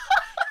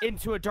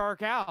into a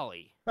dark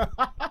alley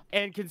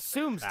and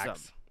consumes them.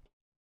 Facts.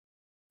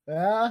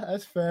 Yeah,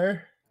 that's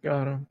fair.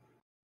 Got him.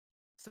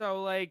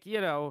 So, like,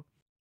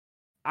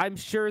 I'm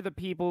sure the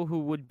people who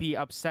would be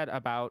upset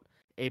about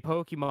a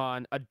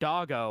Pokemon, a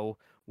doggo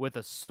with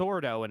a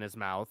Swordo in his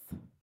mouth,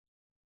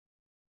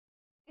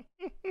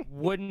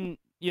 wouldn't,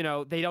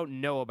 they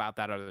don't know about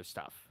that other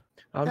stuff.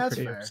 I'm That's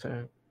pretty fair.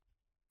 upset.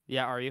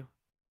 Yeah, are you?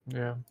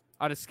 Yeah.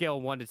 On a scale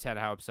of 1 to 10,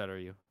 how upset are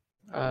you?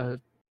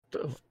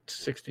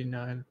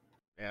 69.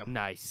 Yeah.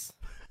 Nice.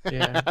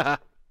 Yeah.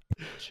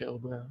 Chill,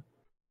 bro.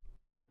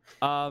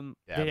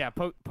 Yeah,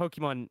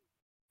 Pokemon,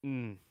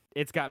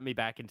 it's got me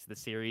back into the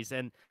series,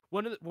 and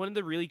one of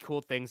the really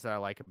cool things that I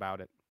like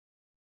about it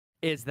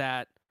is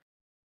that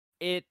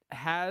it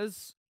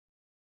has.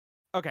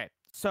 Okay,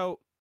 so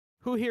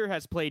who here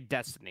has played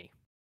Destiny?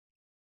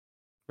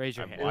 Raise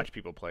your I've hand. watched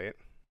people play it.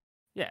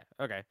 Yeah.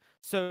 Okay.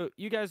 So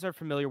you guys are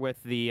familiar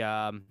with the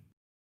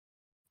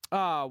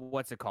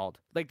what's it called?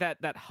 Like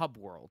that hub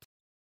world.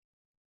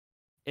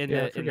 In Yeah,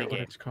 I the forget what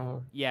game. it's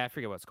called. Yeah, I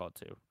forget what it's called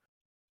too.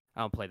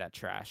 I don't play that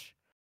trash.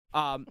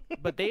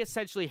 But they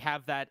essentially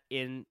have that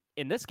in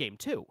this game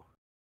too,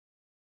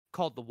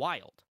 called the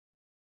Wild.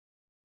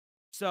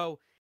 So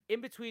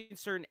in between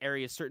certain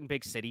areas, certain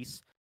big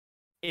cities,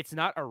 it's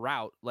not a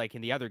route like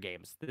in the other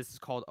games. This is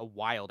called a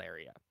wild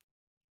area,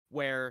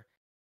 where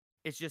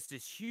it's just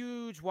this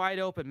huge, wide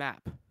open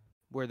map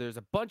where there's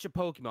a bunch of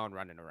Pokemon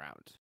running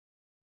around.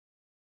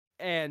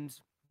 And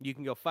you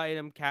can go fight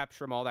them,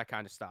 capture them, all that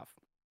kind of stuff.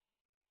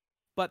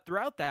 But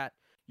throughout that,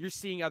 you're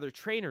seeing other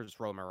trainers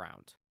roam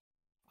around,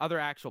 other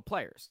actual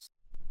players.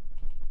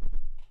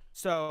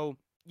 So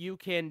you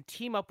can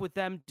team up with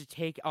them to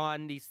take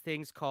on these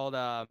things called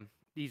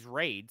these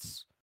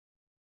raids,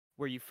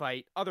 where you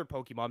fight other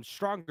Pokemon,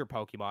 stronger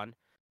Pokemon,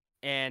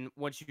 and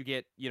once you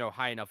get,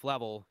 high enough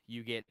level,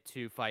 you get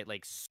to fight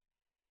like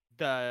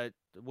like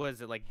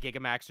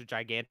Gigamax or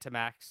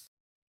Gigantamax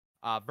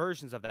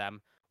versions of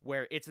them,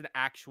 where it's an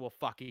actual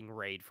fucking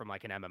raid from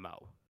like an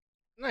MMO.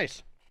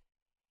 Nice.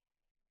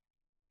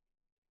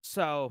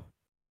 So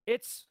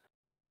that's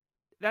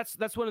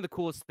one of the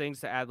coolest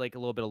things to add like a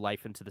little bit of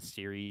life into the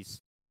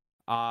series.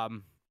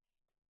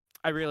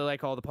 I really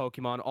like all the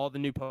Pokemon. All the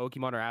new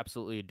Pokemon are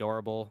absolutely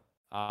adorable.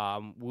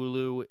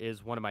 Wooloo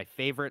is one of my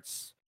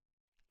favorites.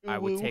 I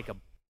would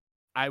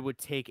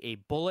take a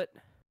bullet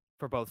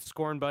for both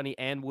Scorn Bunny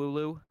and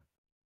Wooloo.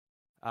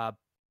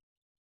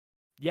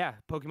 Yeah,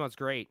 Pokemon's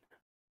great.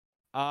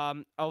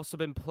 Also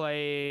been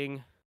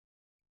playing.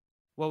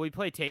 Well, we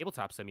played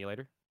Tabletop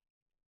Simulator.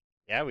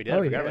 Yeah, we did. I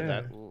forgot about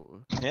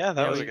that. Yeah,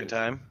 that was a good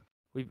time.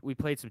 We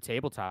played some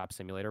Tabletop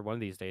Simulator. One of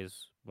these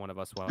days, one of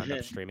us will end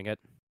up streaming it.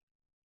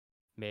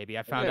 Maybe.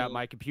 I found out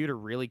my computer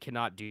really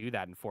cannot do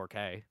that in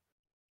 4K.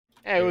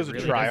 Yeah, it was a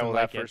really trial, doesn't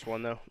that like it. first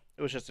one, though.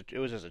 It was just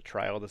a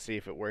trial to see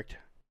if it worked.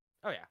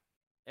 Oh yeah,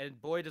 and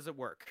boy does it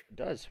work. It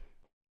does.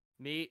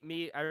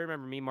 I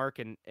remember me, Mark,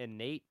 and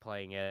Nate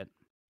playing it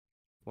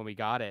when we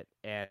got it,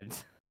 and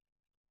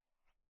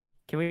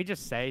can we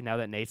just say, now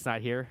that Nate's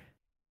not here,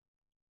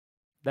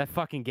 that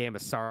fucking game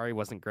of Sorry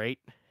wasn't great.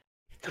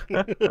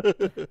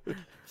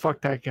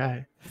 Fuck that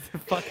guy.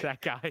 Fuck that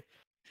guy.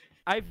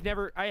 I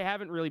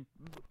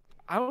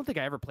don't think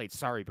I ever played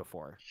Sorry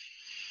before.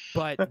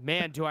 But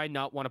man, do I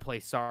not want to play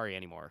Sorry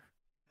anymore.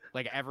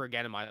 Like ever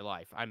again in my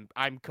life.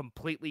 I'm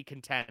completely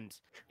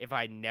content if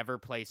I never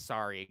play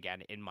Sorry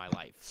again in my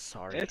life.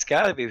 Sorry. It's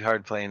gotta be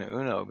hard playing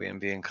Uno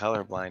being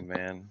colorblind,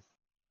 man.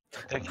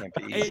 That can't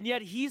be easy. And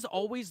yet he's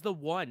always the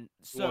one.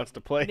 Who So wants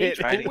to play Nate's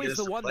it? Trying to get always us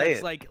the to one play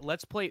that's it. like,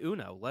 let's play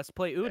Uno. Let's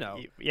play Uno.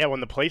 Yeah,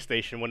 when the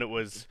PlayStation, when it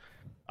was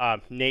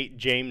Nate,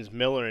 James,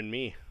 Miller, and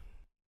me.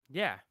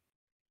 Yeah.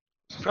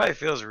 Probably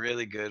feels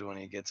really good when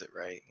he gets it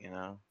right, you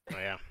know? Oh,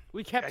 yeah.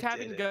 We kept I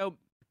having to did it. go.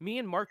 Me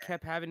and Mark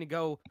kept having to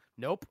go.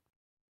 Nope.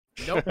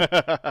 Nope.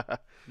 Oh,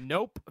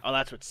 Nope.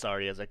 that's what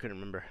Sorry is. I couldn't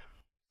remember.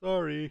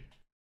 Sorry.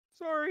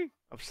 Sorry.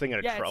 I'm singing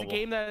of Yeah, trouble. it's a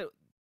game that.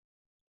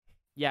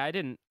 Yeah, I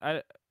didn't.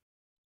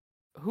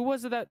 Who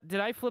was it that did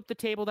I flip the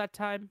table that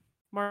time,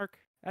 Mark?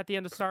 At the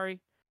end of Sorry,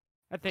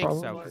 I think so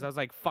Probably. because I was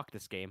like, "Fuck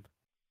this game."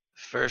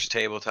 First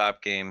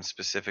tabletop game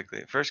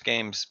specifically. First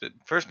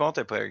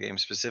multiplayer game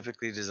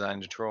specifically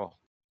designed to troll.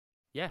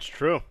 Yeah, It's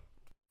true.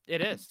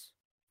 it is.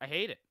 I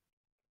hate it.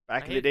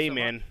 Back I in the hate it day, so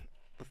man,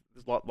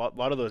 there's a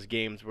lot of those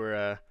games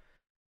were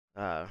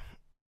they're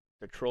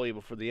trolly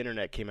before the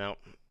internet came out.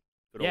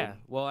 Good Yeah.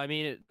 Well, I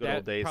mean, good old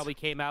that days. probably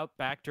came out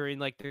back during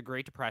like the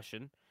Great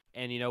Depression,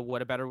 and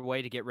what a better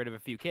way to get rid of a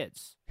few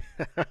kids?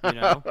 old. You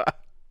know?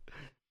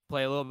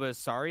 Play a little bit of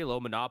Sorry, a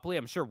little Monopoly.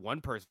 I'm sure one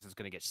person's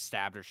gonna get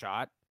stabbed or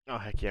shot. Oh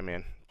heck yeah,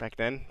 man! Back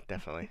then,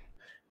 definitely.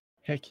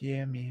 Heck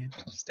yeah, man.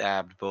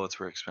 Stabbed, bullets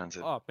were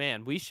expensive. Oh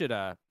man, we should.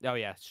 Oh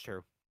yeah, it's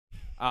true.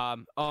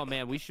 Oh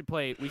man, we should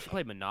play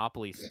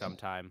Monopoly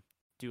sometime.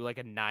 Do like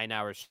a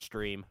 9-hour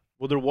stream.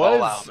 Well, there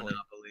All out was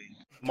Monopoly.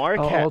 Mark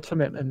Oh, had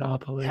Ultimate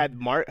Monopoly.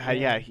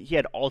 yeah, he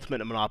had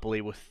Ultimate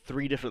Monopoly with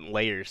 3 different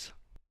layers.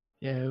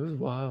 Yeah, it was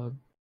wild.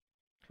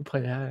 Who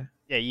played that?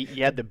 Yeah,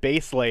 you had the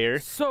base layer,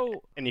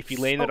 So and if you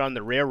landed so- on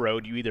the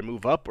railroad, you either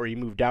move up or you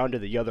move down to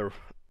the other.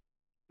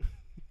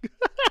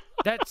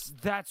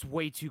 that's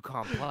way too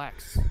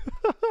complex.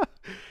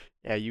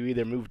 Yeah, you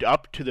either moved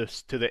up to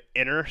the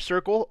inner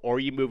circle or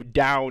you moved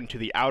down to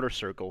the outer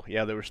circle.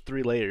 Yeah, there was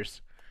 3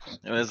 layers.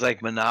 It was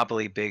like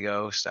Monopoly Big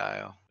O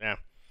style.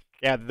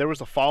 Yeah, there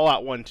was a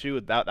Fallout one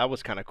too. That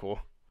was kind of cool.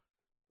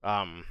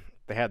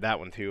 They had that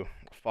one too.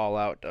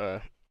 Fallout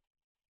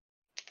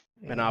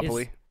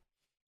Monopoly.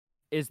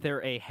 Is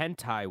there a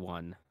hentai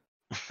one?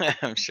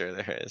 I'm sure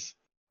there is.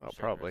 Oh, Sure,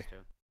 probably.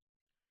 there's two.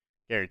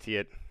 Guarantee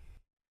it.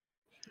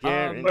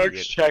 Mark's Guarantee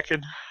it.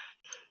 checking.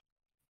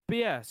 But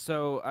yeah,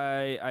 so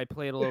I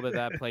played a little bit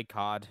of that, played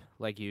COD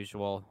like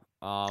usual.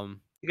 You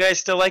guys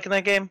still liking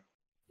that game?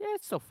 Yeah,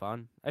 it's still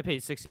fun. I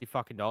paid $60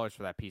 fucking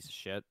for that piece of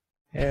shit.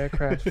 Yeah, it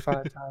crashed 5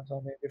 times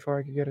on me before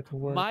I could get it to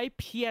work. My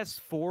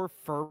PS4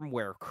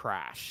 firmware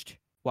crashed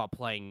while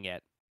playing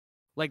it.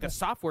 Like the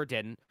software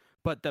didn't,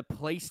 but the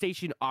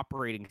PlayStation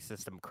operating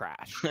system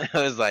crashed.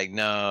 I was like,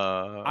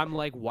 no. I'm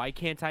like, why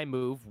can't I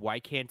move? Why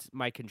can't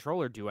my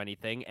controller do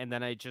anything? And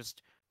then it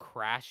just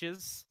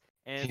crashes,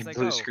 and it's Hit like,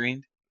 blue oh,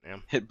 screen. Yeah.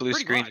 Hit blue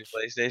Pretty screen much. to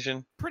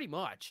PlayStation. pretty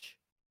much.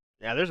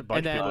 Yeah, there's a bunch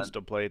And of people then- that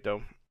still play it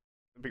though.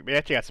 We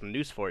actually got some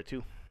news for it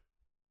too.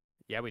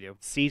 Yeah, we do.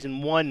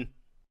 Season 1.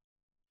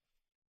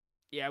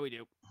 Yeah, we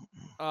do.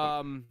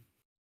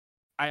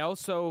 I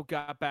also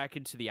got back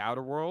into the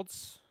Outer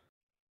Worlds,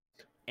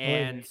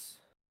 and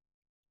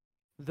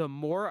the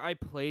more I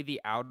play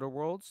the Outer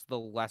Worlds, the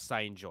less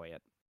I enjoy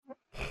it.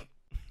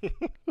 It's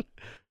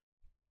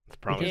It's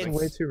promising.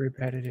 way too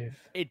repetitive.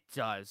 It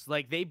does.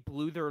 Like, they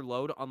blew their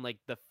load on, like,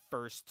 the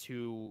first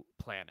 2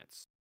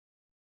 planets,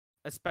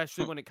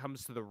 especially when it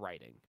comes to the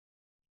writing.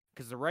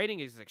 Because the writing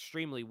is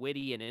extremely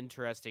witty and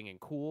interesting and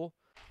cool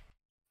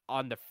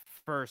on the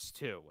first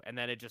 2, and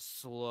then it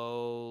just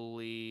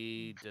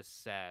slowly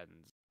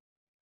descends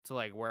to,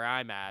 like, where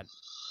I'm at,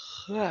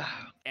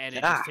 and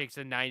it just takes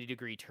a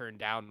 90-degree turn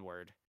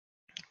downward.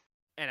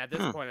 And at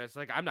this point, it's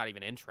like, I'm not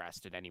even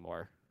interested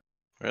anymore.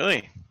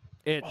 Really?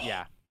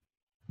 Yeah.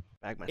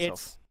 Bag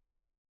myself.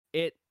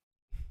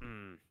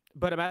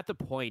 But I'm at the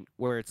point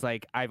where it's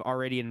like, I've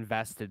already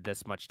invested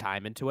this much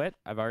time into it.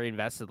 I've already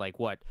invested, like,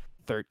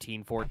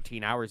 13,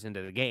 14 hours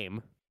into the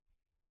game.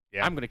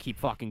 Yeah. I'm going to keep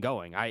fucking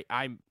going.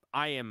 I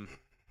am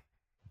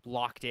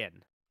locked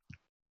in.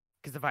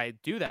 Because if I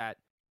do that,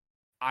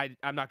 I'm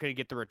not going to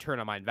get the return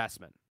on my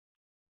investment.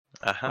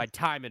 My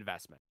time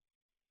investment.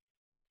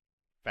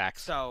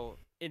 Facts. So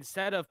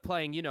instead of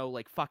playing,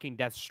 like fucking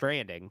Death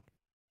Stranding,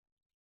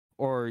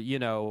 or,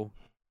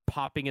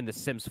 popping in The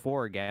Sims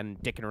 4 again,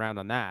 dicking around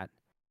on that,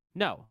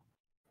 no.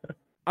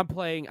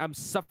 I'm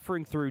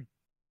suffering through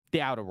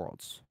the Outer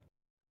Worlds.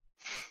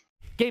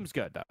 Game's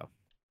good, though.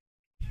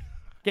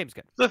 Game's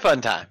good. It's a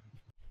fun time.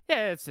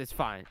 Yeah, it's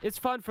fine. It's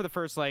fun for the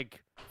first,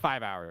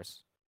 5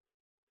 hours.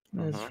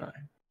 That's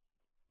fine.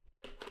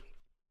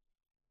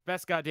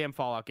 Best goddamn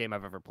Fallout game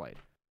I've ever played.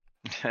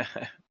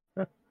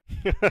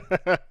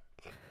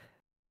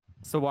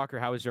 So, Walker,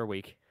 how was your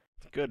week?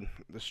 Good.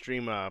 The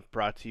stream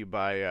brought to you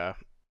by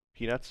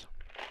Peanuts.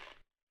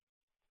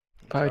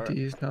 Buy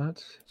these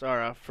nuts. It's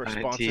our first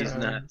sponsor. Tease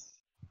nuts.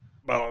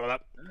 Blah, blah, blah.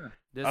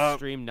 This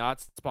stream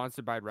not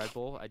sponsored by Red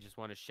Bull. I just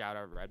want to shout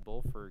out Red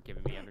Bull for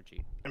giving me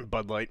energy. And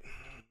Bud Light.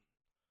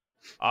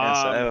 Yes,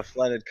 I have a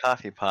flooded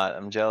coffee pot.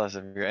 I'm jealous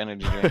of your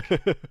energy drink.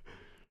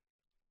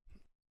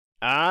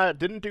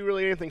 Didn't do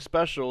really anything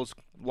special. It's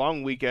a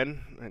long weekend.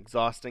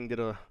 Exhausting.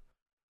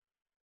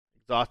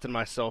 Exhausted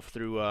myself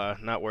through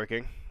not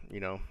working.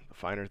 The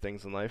finer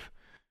things in life.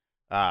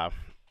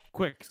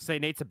 Quick, say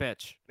Nate's a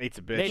bitch. Nate's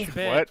a bitch. Nate's a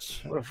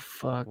bitch. What the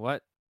fuck?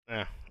 What?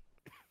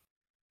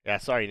 Yeah,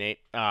 sorry, Nate.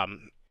 That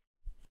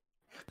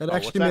what's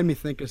actually that? made me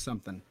think of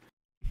something.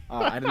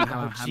 I didn't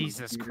have. Oh,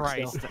 Jesus have a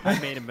Christ! still. I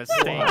made a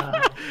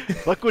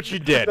mistake. Look what you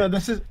did. No,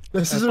 this is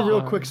a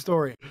real quick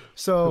story. Who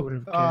So,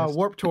 would've guessed?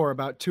 Warp Tour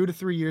about 2 to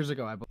 3 years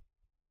ago, I believe.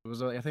 It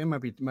was. I think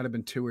it might have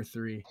been 2 or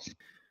 3.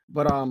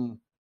 But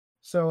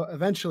so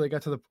eventually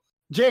got to the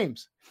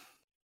James.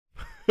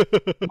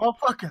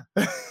 Motherfucker.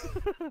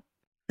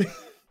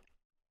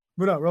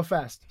 But no, real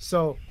fast.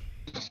 So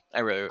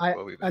I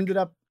will be back. ended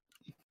up.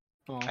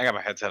 I got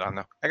my headset on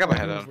though. I got my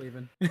head was on.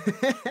 leaving.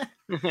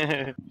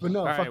 But no,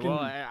 All right, fucking. well,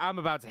 I'm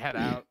about to head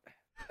out.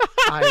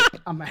 I'm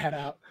gonna head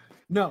out.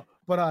 No,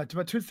 but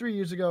about 2 to 3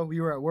 years ago, we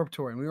were at Warp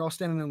Tour and we were all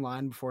standing in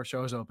line before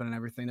shows open and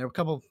everything. There were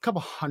a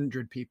couple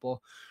hundred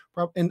people,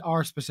 in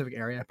our specific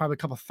area, probably a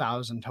couple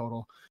thousand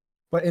total.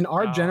 But in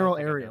our Oh, I general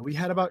think I know area, the we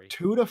had about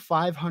story. 200 to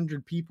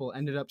 500 people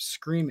ended up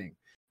screaming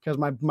because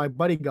my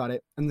buddy got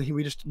it, and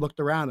we just looked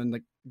around and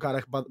got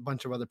a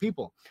bunch of other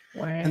people,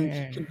 and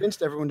he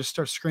convinced everyone to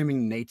start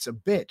screaming, "Nate's a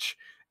bitch."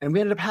 And we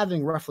ended up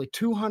having roughly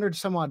 200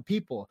 some odd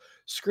people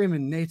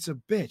screaming, "Nate's a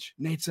bitch,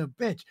 Nate's a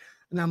bitch."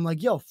 And I'm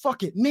like, yo,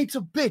 fuck it, Nate's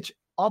a bitch.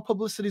 All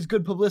publicity is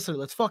good publicity.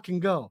 Let's fucking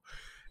go.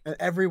 And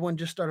everyone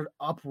just started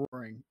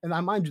uproaring. And I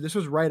mind you, this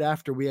was right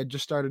after we had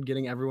just started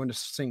getting everyone to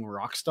sing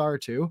Rockstar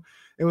too.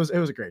 It was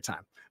a great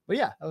time. But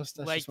yeah, that's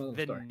Like just one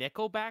the story.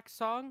 Nickelback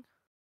song?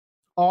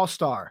 All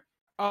Star.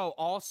 Oh,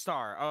 All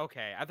Star.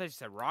 Okay, I thought you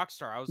said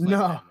Rockstar. I was like,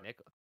 No.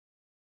 Nickel.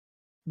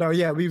 No,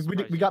 yeah, we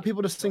surprised we you got didn't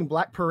people to sing go.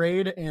 Black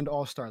Parade and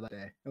All Star that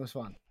day. It was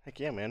fun. Heck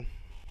yeah, man.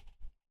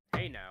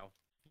 Hey, now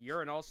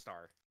you're an All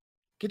Star.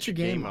 Get your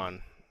game on.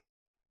 on.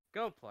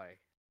 Go play.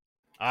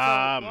 So,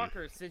 Um,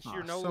 Walker, since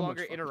you're Aw, no so much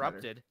longer fucking better.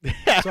 interrupted,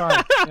 Sorry.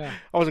 Yeah.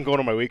 I wasn't going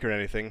on my week or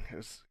anything. It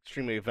was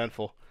extremely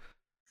eventful.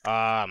 No,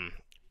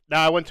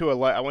 I went to a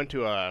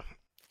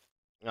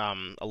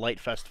light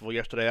festival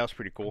yesterday. That was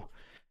pretty cool.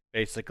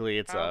 Basically,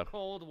 it's how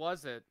cold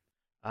was it?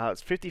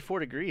 it's 54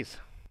 degrees.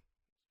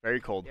 Very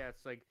cold. Yeah,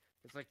 it's like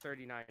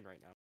 39 right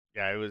now.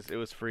 Yeah, it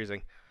was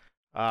freezing.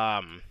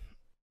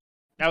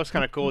 That was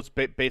kind of cool. It's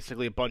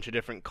basically a bunch of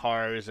different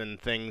cars and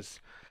things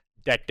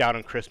decked out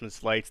on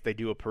Christmas lights. They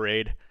do a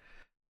parade.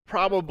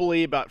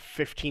 Probably about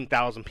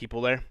 15,000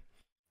 people there.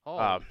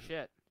 Holy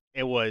shit!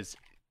 It was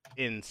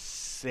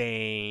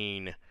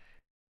insane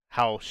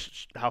how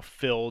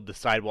filled the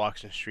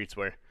sidewalks and streets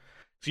were.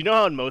 So you know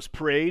how in most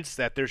parades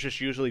that there's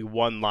just usually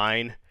one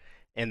line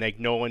and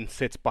no one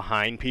sits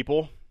behind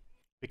people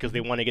because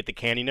they want to get the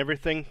candy and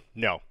everything?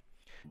 No.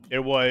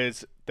 There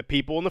was the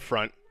people in the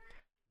front,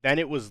 then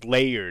it was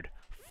layered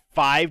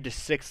 5 to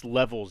 6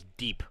 levels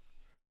deep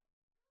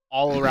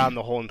all around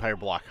the whole entire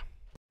block.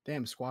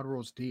 Damn, squad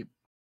rules deep.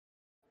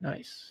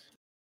 Nice.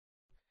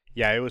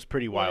 Yeah, it was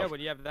pretty Well, yeah, wild.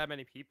 when you have that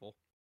many people.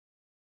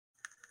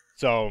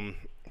 So,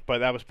 but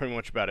that was pretty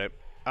much about it.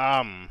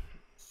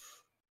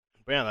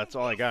 But yeah, that's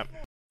all I got.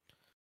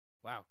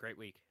 Wow, great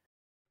week.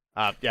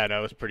 Yeah, no,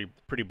 it was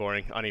pretty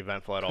boring,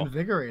 uneventful at all.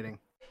 Invigorating.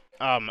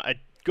 I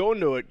go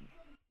into it.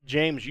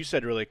 James, you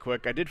said really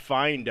quick. I did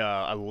find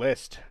a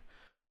list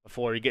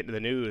before you get into the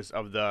news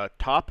of the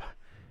top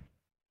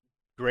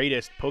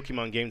greatest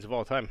Pokemon games of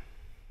all time.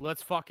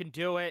 Let's fucking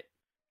do it.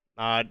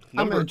 I'm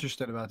Number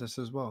interested about this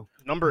as well.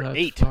 number Let's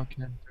 8,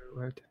 fucking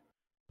do it.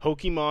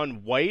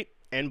 Pokemon White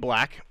and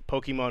Black,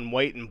 Pokemon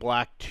White and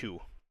Black 2.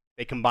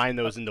 They combine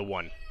those into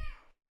one.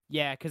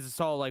 Yeah, because it's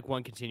all like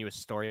one continuous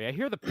story. I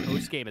hear the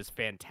post game is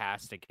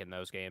fantastic in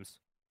those games.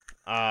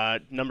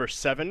 Number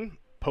 7,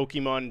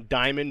 Pokemon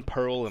Diamond,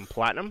 Pearl, and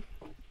Platinum.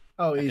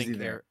 Oh, I easy didn't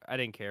there. care. I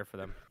didn't care for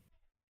them.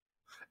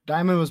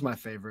 Diamond was my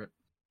favorite.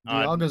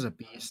 Uh, Dialga's a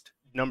beast.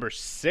 Number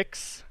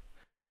 6,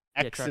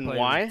 Yeah, X try and playing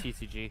Y. with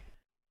TCG.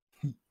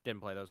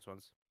 Didn't play those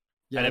ones.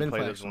 Yeah, I didn't play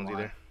X those and ones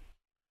Y.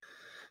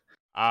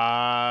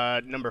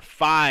 either. Number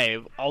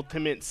 5,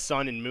 Ultimate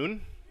Sun and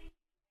Moon.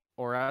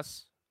 Or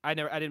us. I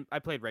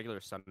played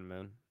regular Sun and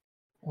Moon.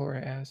 Or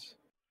ass.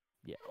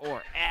 Yeah.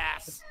 Or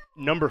ass.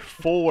 Number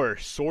 4,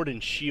 Sword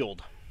and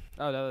Shield.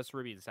 Oh no, that's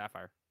Ruby and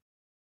Sapphire.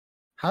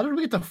 How did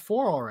we get to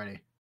 4 already?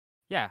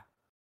 Yeah.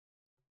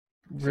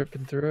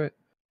 Ripping through it.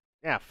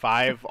 Yeah,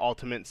 5,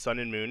 Ultimate Sun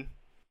and Moon.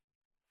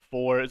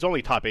 4, it's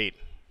only top 8.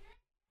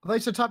 I thought you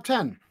said top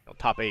 10. No,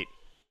 top 8.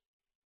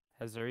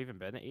 Has there even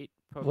been 8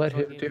 Pokemon Let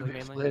him games, do like,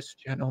 his mainly? list,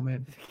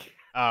 gentlemen.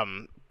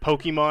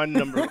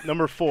 Pokemon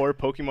number 4,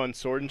 Pokemon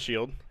Sword and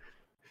Shield.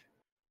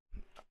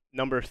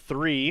 Number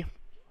 3,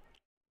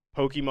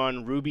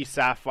 Pokemon Ruby,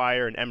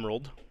 Sapphire, and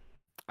Emerald.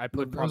 I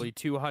put Those- probably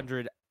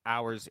 200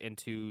 hours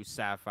into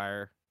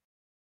Sapphire.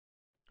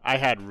 I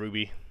had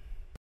Ruby.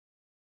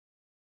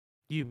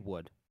 You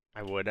would.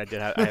 I would. I had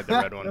the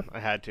red one. I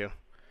had to.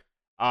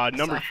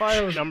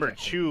 Sapphire was Number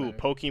actually 2, better.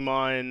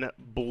 Pokemon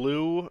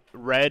Blue,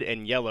 Red,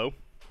 and Yellow.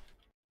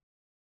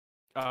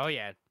 Oh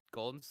yeah,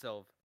 Gold and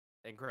Silver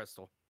and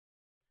Crystal.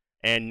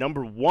 And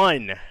number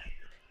 1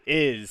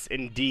 is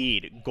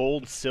indeed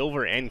Gold,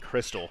 Silver, and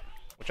Crystal,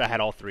 which I had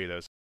all 3 of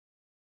those.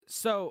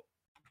 So,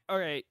 all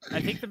right,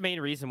 I think the main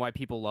reason why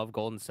people love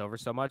Gold and Silver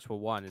so much, well,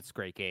 1, it's a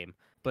great game.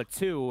 But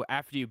 2,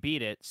 after you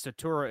beat it,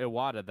 Satoru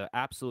Iwata, the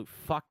absolute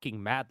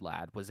fucking mad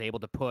lad, was able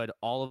to put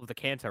all of the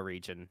Kanto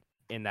region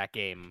in that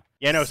game.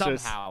 Yeah, no, so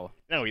somehow.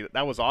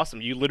 that was awesome.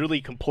 You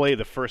literally can play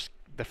the first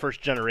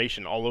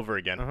generation all over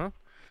again. Uh-huh.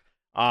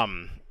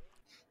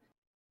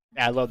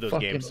 I love those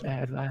Fucking games.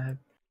 mad lad.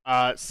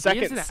 He is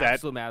Second an set.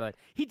 absolute mad lad.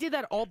 He did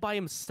that all by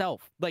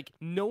himself. Like,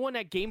 no one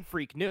at Game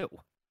Freak knew.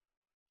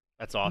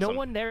 That's awesome. No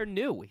one there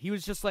knew. He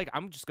was just like,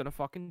 I'm just gonna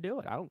fucking do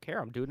it. I don't care.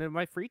 I'm doing it in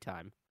my free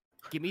time.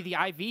 Give me the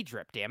IV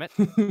drip, damn it.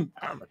 You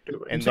I'ma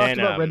do it. And talked then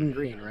about red and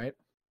green, right?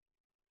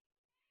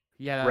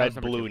 Yeah, that was red,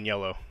 number blue, 2. and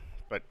yellow.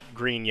 But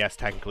green, yes,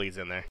 technically is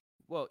in there.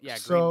 Well, yeah,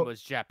 So- green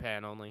was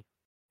Japan only.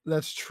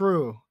 That's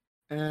true.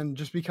 And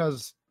just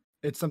because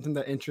it's something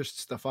that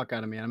interests the fuck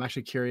out of me, and I'm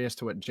actually curious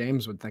to what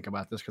James would think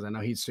about this because I know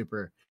he's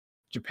super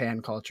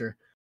Japan culture.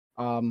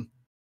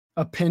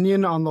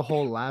 Opinion on the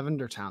whole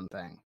Lavender Town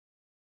thing.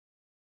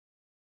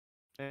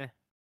 Eh,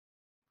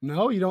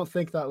 No, you don't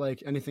think that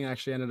like anything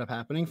actually ended up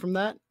happening from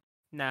that?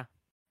 nah.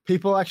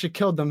 People actually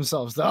killed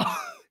themselves though.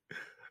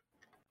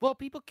 Well,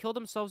 people kill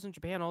themselves in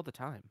Japan all the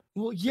time.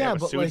 Well, Yeah, yeah, but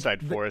but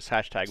Suicide like, Forest,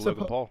 hashtag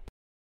Logan suppo- Paul.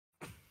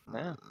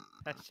 Yeah.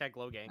 Hashtag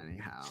low gang.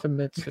 anyhow,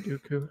 Submit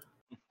Sudoku.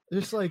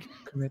 just like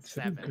Commit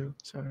Seven. Sudoku.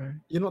 Sorry.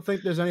 you don't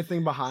think there's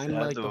anything behind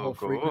like the whole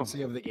Sudoku.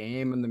 frequency of the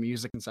game and the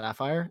music in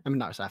Sapphire? I mean,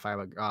 not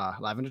Sapphire,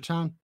 but Lavender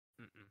Town.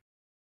 Mm-mm.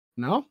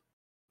 No.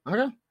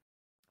 Okay.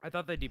 I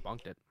thought they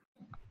debunked it.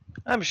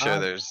 I'm sure Uh,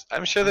 there's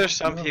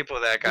some no. people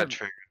that got Yeah.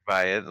 triggered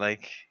by it.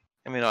 Like,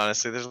 I mean,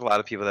 honestly, there's a lot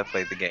of people that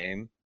played the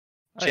game.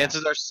 Oh, yeah.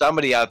 Chances are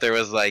somebody out there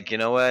was like, you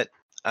know what?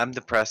 I'm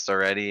depressed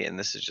already, and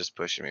this is just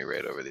pushing me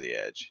right over the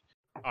edge.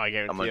 Oh, I I'm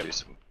guarantee gonna it. do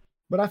some.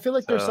 But I feel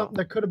like there's So-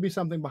 there could be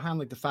something behind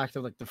like the fact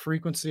of like the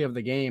frequency of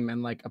the game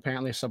and like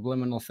apparently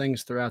subliminal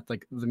things throughout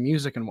like the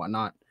music and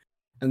whatnot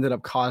ended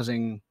up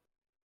causing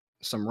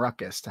some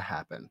ruckus to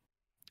happen.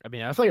 I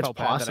mean, I feel like it's felt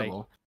bad that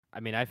possible.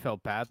 I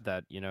felt bad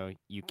that,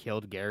 you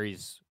killed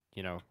Gary's,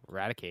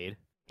 Raticade.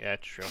 Yeah,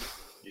 it's true.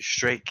 You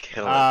straight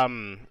kill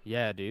it.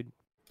 Yeah, dude.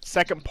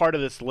 Second part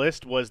of this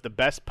list was the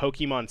best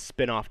Pokemon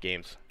spin-off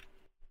games.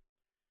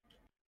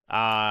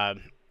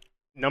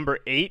 Number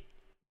 8,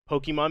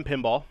 Pokemon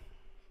Pinball.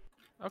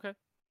 Okay.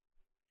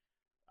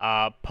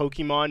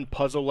 Pokemon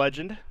Puzzle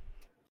Legend.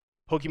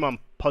 Pokemon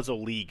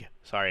Puzzle League,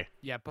 sorry,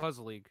 Yeah,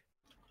 Puzzle League.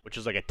 which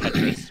is like a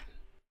Tetris.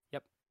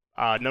 Yep.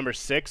 Number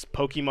 6,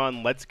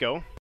 Pokemon Let's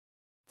Go.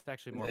 It's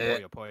actually more Eh.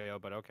 Puyo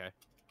Puyo, but okay.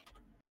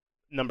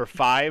 Number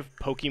 5,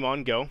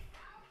 Pokemon Go.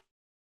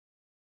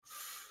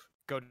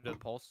 Go to the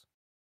Pulse.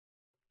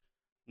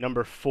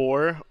 Number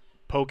 4,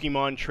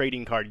 Pokemon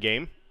Trading Card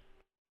Game,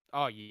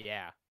 Oh,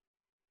 yeah.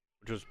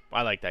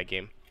 I like that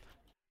game.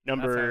 That's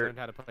how I Number learned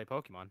how to play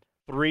Pokemon.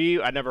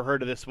 3, I never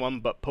heard of this one,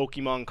 but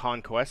Pokemon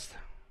Conquest.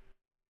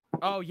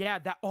 Oh yeah,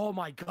 that. Oh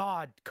my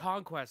God,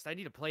 Conquest. I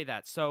need to play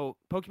that. So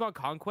Pokemon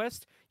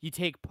Conquest, you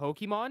take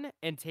Pokemon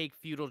and take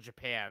feudal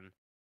Japan.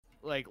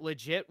 Like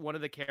legit, one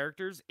of the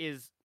characters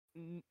is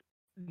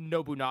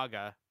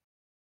Nobunaga,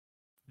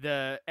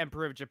 the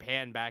Emperor of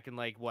Japan back in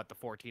like what the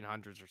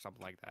 1400s or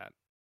something like that.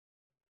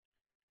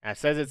 And it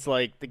says it's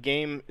like the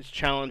game is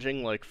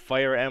challenging like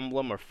Fire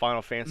Emblem or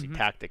Final Fantasy Mhm.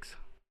 Tactics.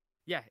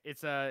 Yeah,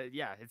 it's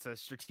a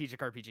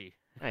strategic RPG.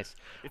 Nice.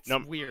 It's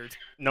Num- weird.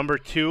 Number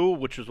 2,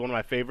 which was one of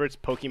my favorites,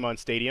 Pokemon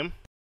Stadium.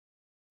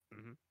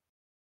 Mhm.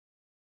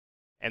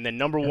 And then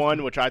number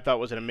 1, which I thought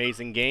was an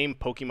amazing game,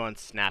 Pokemon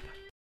Snap.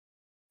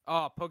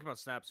 Oh, Pokemon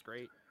Snap's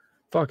great.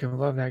 Fucking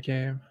love that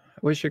game. I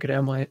wish you could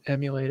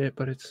emulate it,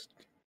 but it's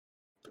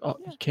Yeah.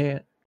 you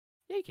can't.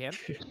 Yeah, you can.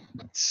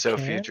 It's so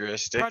Can?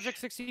 futuristic. Project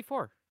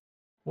 64.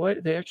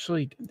 What they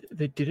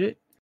did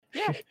it?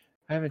 Yeah.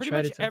 I haven't Pretty tried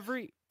much it.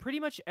 since-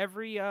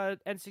 every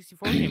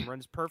N64 game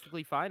runs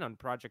perfectly fine on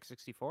Project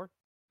 64.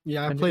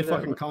 Yeah, I I knew played that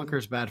fucking was-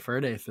 Conker's Bad Fur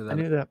Day through I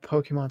that. knew that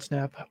Pokemon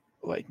Snap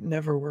like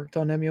never worked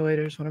on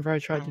emulators. Whenever I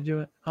tried to do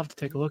it, I'll have to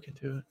take a look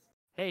into it.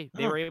 Hey,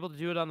 they Huh. were able to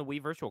do it on the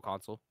Wii Virtual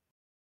Console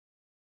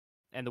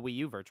and the Wii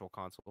U Virtual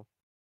Console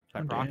by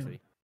Oh, damn.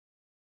 proxy.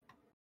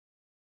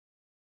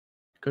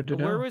 Good to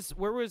But know.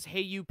 where was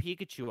Hey You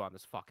Pikachu on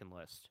this fucking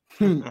list?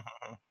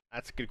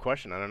 That's a good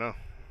question. I don't know.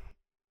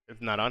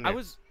 It's not on I here.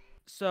 was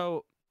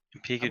so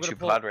Pikachu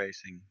pull- pod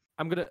racing.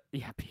 I'm gonna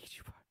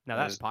Pikachu. Now It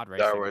that's was pod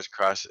racing. Star Wars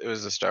cross. It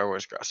was the Star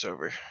Wars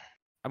crossover.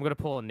 I'm gonna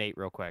pull a Nate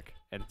real quick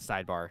and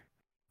sidebar.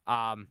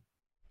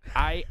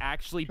 I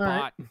actually All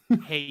bought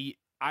right.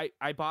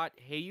 I bought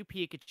Hey You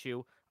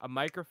Pikachu, a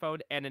microphone,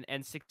 and an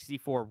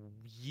N64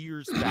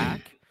 years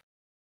back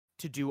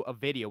to do a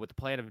video with the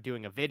plan of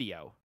doing a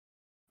video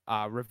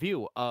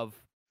review of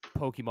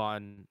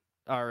Pokemon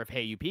or of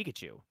Hey You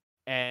Pikachu.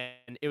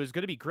 And it was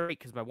gonna be great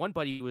because my one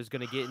buddy was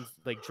gonna get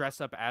like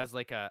dress up as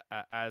like a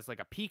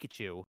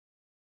Pikachu,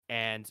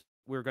 and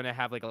we were gonna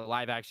have like a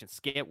live action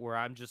skit where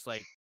I'm just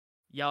like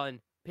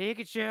yelling,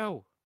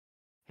 Pikachu,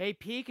 hey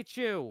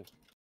Pikachu,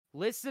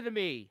 listen to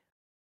me,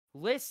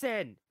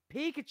 listen,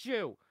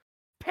 Pikachu,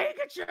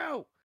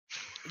 Pikachu,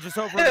 just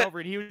over and over,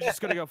 and he was just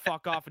gonna go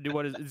fuck off and do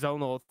his own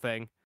little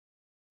thing.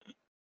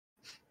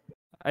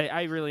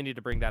 I really need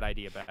to bring that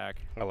idea back.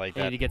 I like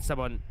I need that. to get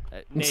someone.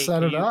 Nate, Set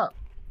can it you- up.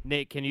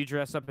 Nate, can you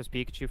dress up as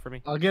Pikachu for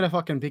me? I'll get a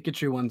fucking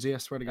Pikachu onesie. I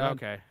swear to God.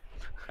 Okay.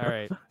 All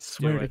right.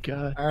 Swear to it.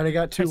 God. I already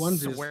got two I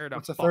onesies. swear to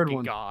What's the fucking third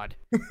one? God.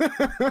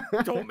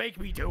 Don't make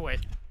me do it.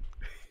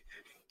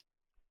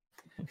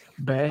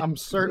 Bet. I'm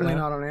certainly Yeah.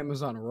 not on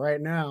Amazon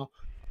right now.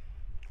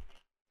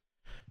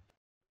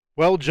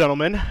 Well,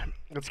 gentlemen,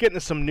 let's get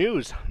into some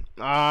news.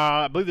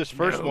 I believe this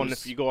first one, if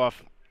News. you go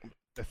off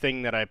the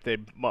thing that I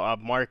did,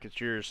 Mark, it's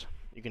yours.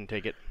 You can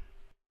take it.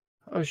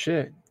 Oh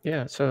shit!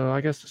 Yeah, so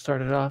I guess to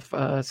start it off,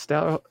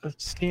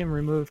 Steam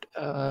removed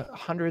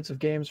hundreds of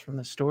games from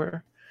the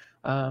store,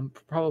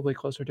 probably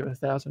closer to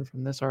 1,000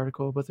 from this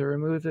article, but they're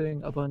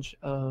removing a bunch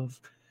of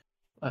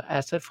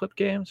asset flip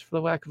games, for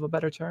the lack of a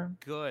better term.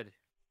 Good.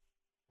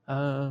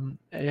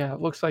 Yeah, it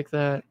looks like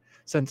that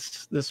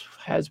since this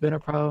has been a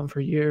problem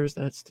for years,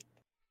 that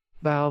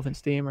Valve and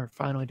Steam are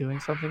finally doing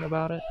something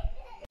about it.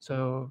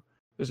 So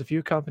there's a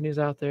few companies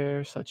out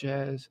there, such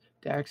as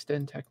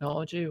Daxton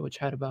Technology, which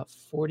had about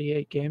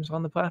 48 games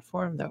on the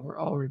platform that were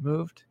all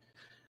removed.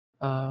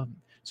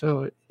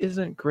 So it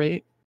isn't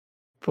great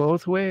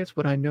both ways,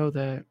 but I know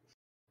that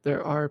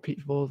there are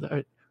people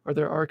that, or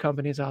there are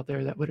companies out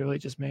there that literally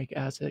just make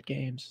asset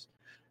games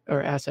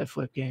or asset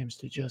flip games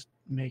to just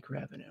make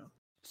revenue.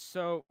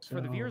 So,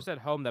 for the So- viewers at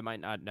home that might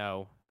not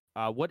know,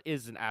 what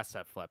is an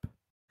asset flip,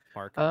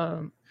 Mark?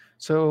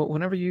 So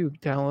whenever you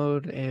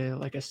download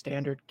a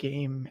standard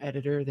game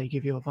editor, they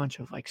give you a bunch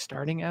of like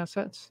starting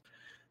assets.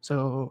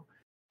 So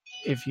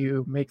if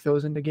you make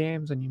those into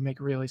games and you make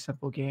really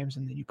simple games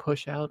and then you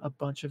push out a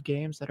bunch of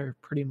games that are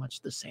pretty much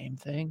the same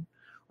thing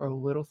or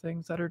little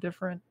things that are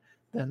different,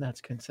 then that's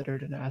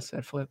considered an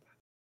asset flip.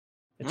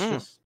 It's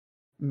just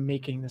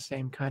making the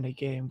same kind of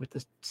game with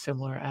the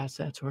similar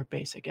assets or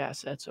basic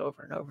assets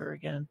over and over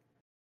again.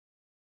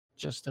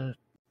 Just to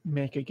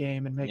make a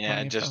game and make Yeah,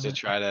 money just from to it.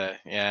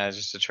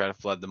 try to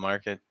flood the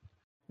market.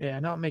 Yeah,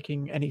 not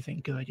making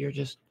anything good. You're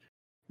just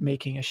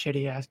making a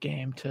shitty ass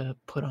game to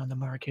put on the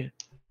market.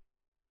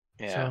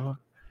 Yeah. So,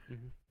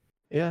 Mhm.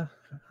 yeah,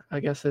 I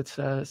guess it's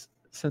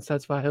since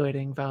that's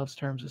violating Valve's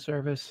terms of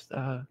service,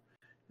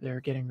 they're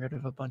getting rid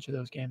of a bunch of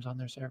those games on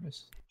their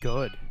service.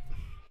 Good.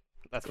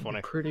 That's Could be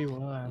funny. Pretty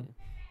wild.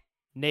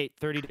 Nate,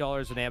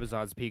 $30 on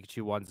Amazon's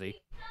Pikachu onesie.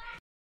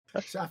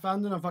 I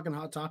found it on fucking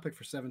Hot Topic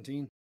for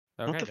 17.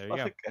 What Okay, the there you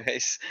go. fuck,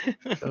 guys?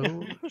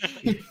 Oh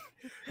shit!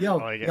 Yo,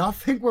 like it. y'all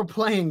think we're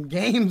playing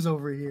games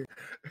over here?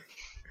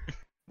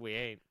 We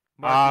ain't.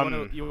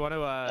 Mark, you want to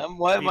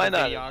Why be am I the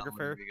not in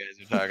videographer? what you guys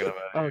are talking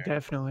about? Oh, here?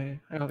 definitely.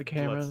 I got the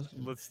cameras.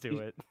 Let's do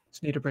it.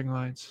 Just need to bring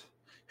lights.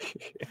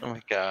 Oh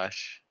my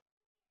gosh.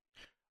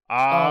 This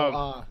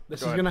go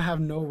is ahead. gonna have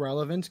no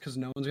relevance because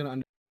no one's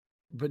gonna.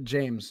 But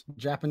James,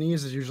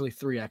 Japanese is usually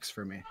 3x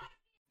for me.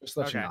 Just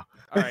let you Okay. know.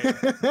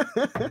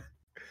 All right.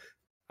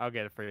 I'll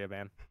get it for you,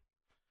 man.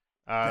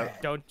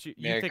 Don't you?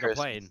 You Merry think Christmas.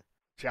 I'm playing?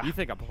 yeah. You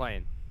think I'm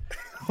playing?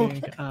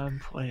 Think I'm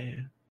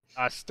playing.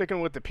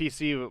 Sticking with the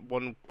PC,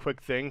 one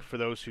quick thing for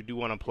those who do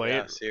want to play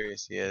Yeah, it.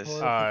 serious, he is.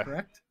 Politically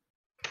correct?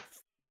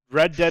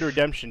 Red Dead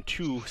Redemption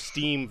 2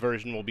 Steam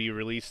version will be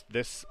released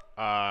this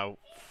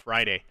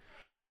Friday.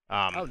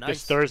 Oh, nice.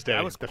 This Thursday,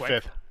 That was the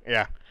quick. 5th.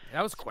 Yeah,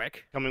 That was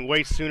quick. coming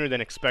way sooner than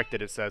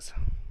expected, it says.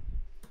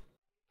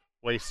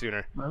 Way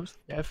sooner. Most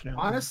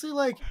definitely. Honestly,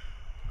 like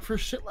for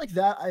shit like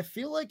that, I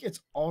feel like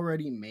it's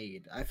already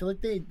made. I feel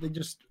like they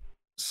just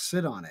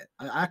sit on it.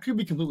 I could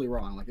be completely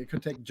wrong. Like it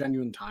could take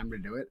genuine time to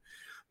do it,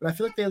 but I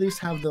feel like they at least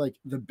have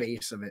the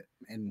base of it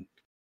in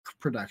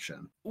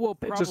production. Well,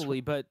 They just-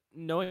 probably, but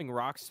knowing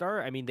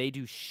Rockstar, I mean, they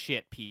do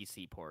shit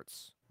PC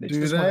ports. They Do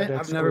just they? wanted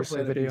I've never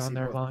played a exclusivity PC on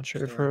their port, launcher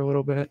so- for a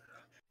little bit,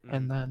 Mhm.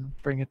 and then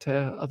bring it to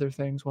other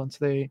things once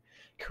they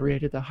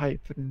created the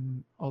hype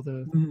and all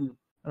the.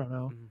 I don't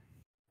know. Mhm.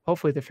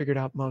 Hopefully, they figured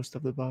out most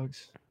of the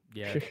bugs.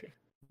 Yeah,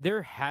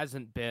 there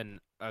hasn't been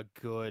a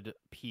good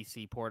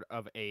PC port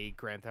of a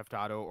Grand Theft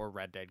Auto or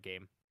Red Dead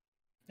game.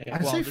 Yeah.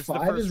 I'd Well, say this is the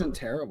 5 first isn't one.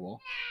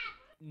 terrible.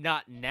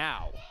 Not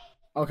now.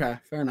 Okay,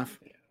 fair enough.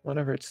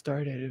 Whenever it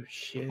started, it was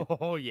shit.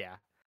 Oh yeah.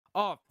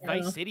 Oh, Fair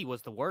Vice enough. City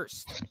was the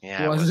worst.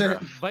 Yeah, Was it?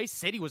 rough. Vice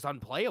City was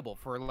unplayable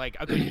for like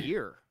a good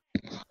year.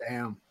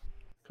 Damn.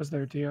 Because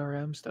their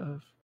DRM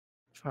stuff.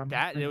 If I'm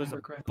That it was a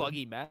remember correctly.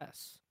 buggy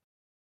mess.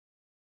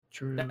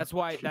 True. That's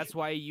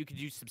why you could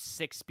do some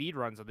sick speed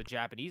runs on the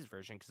Japanese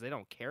version because they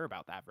don't care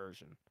about that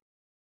version.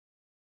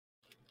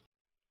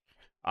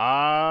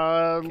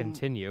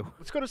 Continue.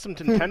 Let's go to some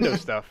Nintendo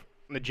stuff.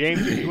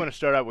 James, if you want to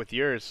start out with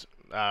yours,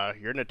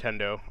 your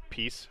Nintendo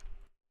piece.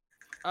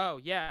 Oh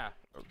yeah.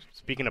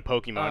 Speaking of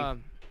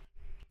Pokemon,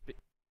 b-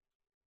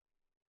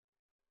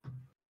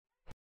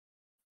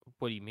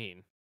 What do you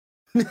mean?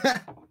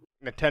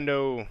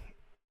 Nintendo,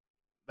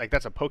 like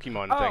that's a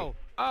Pokemon thing.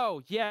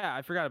 Oh yeah,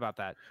 I forgot about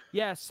that.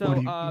 Yeah, so What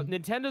do you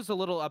mean? Nintendo's a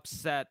little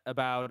upset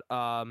about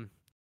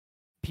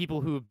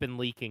people who have been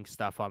leaking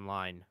stuff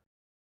online.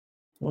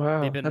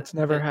 Wow, they've been- that's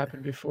never they-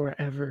 happened before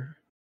ever.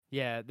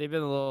 Yeah, they've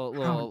been a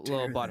little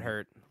dare they?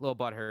 butthurt.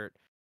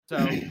 So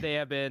they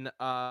have been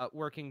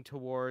working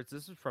towards.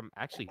 This is from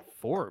actually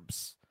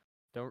Forbes.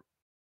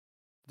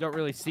 Don't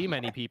really see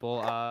many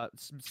people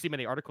see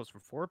many articles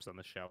from Forbes on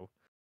the show.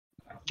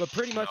 But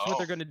pretty much what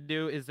they're going to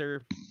do is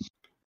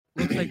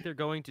looks like they're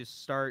going to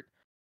start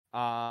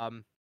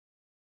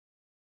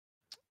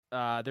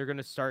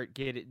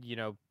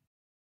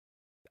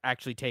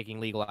actually taking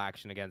legal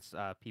action against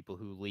people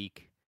who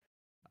leak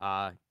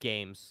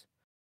games.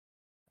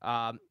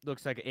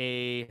 Looks like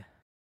a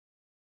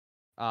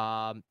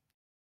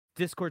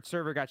Discord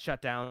server got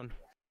shut down.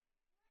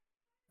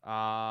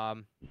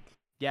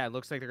 Yeah, it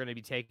looks like they're going to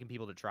be taking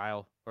people to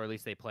trial, or at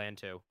least they plan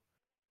to.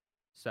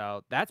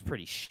 So that's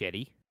pretty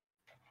shitty.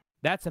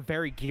 That's a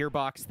very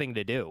Gearbox thing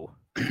to do.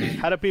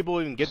 How do people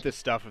even get this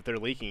stuff if they're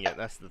leaking it?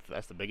 That's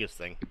the biggest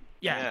thing.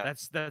 Yeah, Yeah.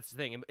 that's the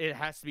thing. It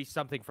has to be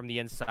something from the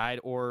inside,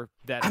 or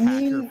that I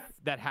hacker mean-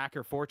 that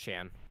hacker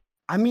 4chan.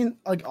 I mean,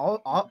 like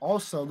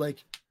also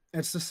like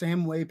it's the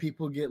same way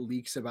people get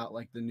leaks about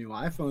like the new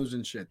iPhones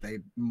and shit. They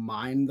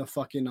mine the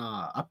fucking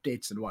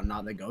updates and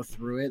whatnot. They go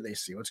through it, they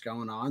see what's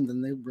going on,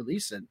 then they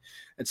release it.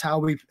 That's how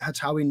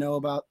we know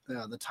about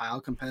the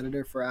Tile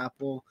competitor for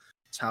Apple.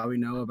 It's how we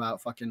know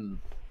about fucking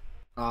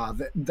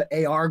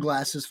the AR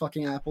glasses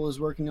fucking Apple is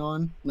working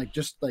on.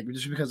 Just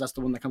because that's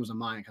the one that comes to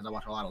mind because I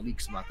watch a lot of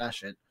leaks about that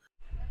shit.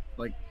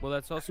 Like, Well,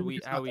 that's also think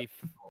it's not that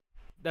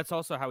that's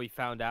also how we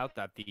found out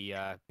that the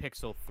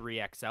Pixel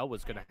 3 XL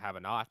was going to have a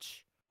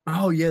notch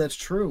oh yeah, that's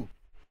true.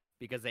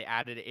 because they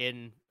added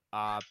in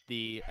and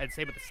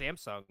same with the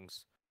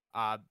Samsungs.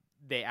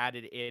 They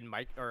added in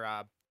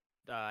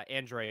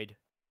Android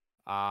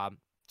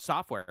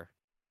software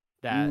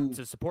that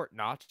to support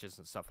notches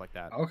and stuff like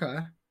that. Okay.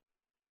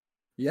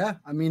 Yeah,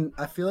 I mean,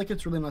 I feel like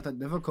it's really not that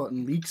difficult,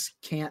 and leaks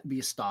can't be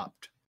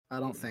stopped. I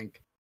don't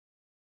think.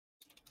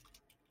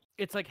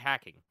 It's like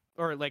hacking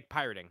or like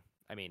pirating.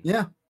 I mean,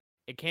 Yeah,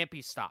 it can't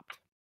be stopped.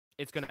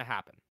 It's going to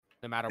happen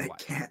no matter it what.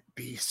 can't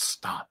be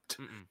stopped.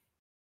 Mm-mm.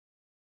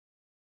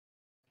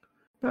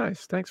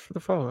 Nice. Thanks for the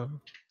follow.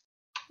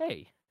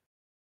 Hey,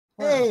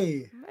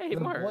 Hey, hey,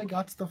 little Mark. boy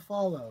got the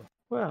follow.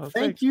 Wow. Thank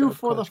thanks, you Dope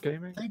for the Clutch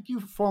gaming. thank you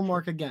for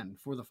Mark again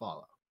for the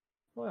follow.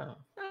 Wow.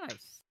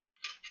 Nice.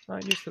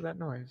 Not used to that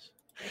noise.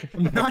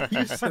 I'm not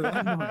used to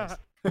that noise.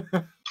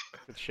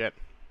 Good shit.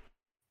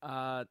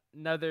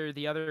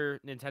 The other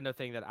Nintendo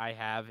thing that I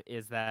have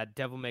is that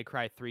Devil May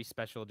Cry 3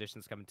 Special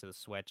Edition's coming to the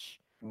Switch.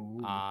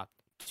 Ooh.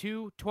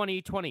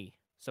 2020.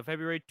 So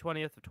February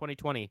 20th of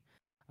 2020.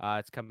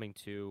 It's coming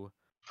to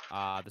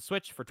the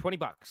Switch for $20.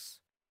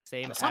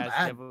 Same That's as not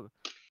bad.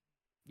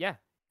 Yeah.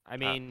 I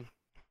mean,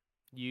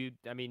 you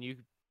could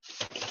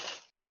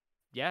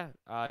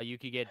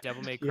get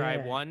Devil May Cry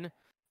Yeah. 1,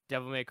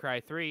 Devil May Cry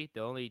 3,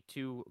 the only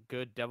two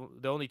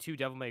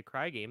Devil May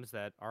Cry games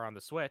that are on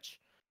the Switch,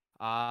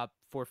 for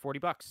 $40.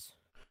 So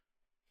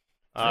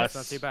that's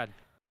not too bad.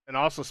 And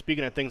also,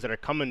 speaking of things that are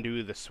coming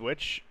to the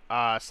Switch,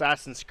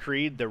 Assassin's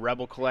Creed: The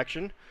Rebel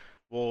Collection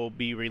will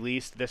be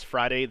released this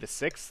Friday, the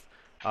 6th.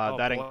 Oh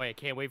that boy, I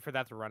can't wait for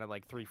that to run at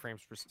like 3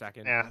 frames per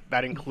second.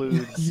 that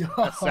includes Yo.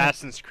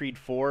 Assassin's Creed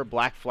 4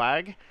 Black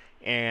Flag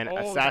and Oh,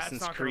 that's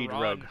Assassin's not gonna Creed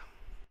run. Rogue.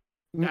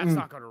 That's Mm-mm.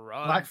 not gonna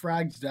run. Black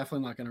Frag's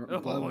definitely not gonna.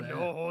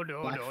 Oh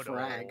no, Black no.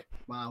 Frag.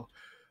 Wow,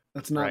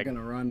 that's not Frag.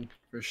 gonna run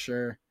for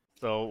sure.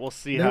 So we'll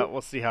see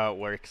Nope. how it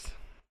works.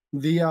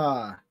 The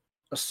a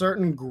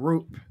certain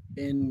group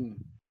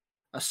in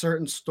a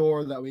certain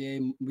store that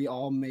we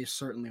all may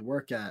certainly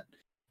work at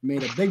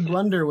made a big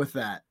blunder with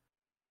that.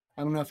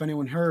 I don't know if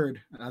anyone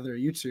heard, either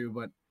you two,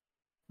 but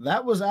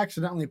that was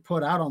accidentally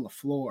put out on the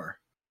floor.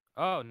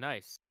 Oh,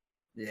 nice.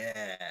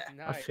 Yeah,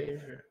 A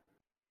favorite.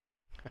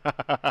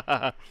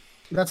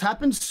 that's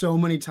happened so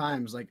many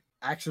times, like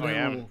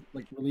accidental Oh,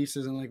 like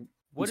releases and like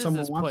What is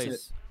someone this wants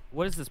place?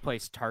 What is this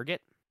place?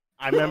 Target?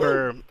 I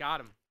remember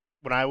Got him.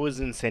 when I was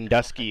in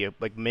Sandusky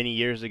like many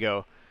years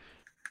ago,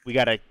 we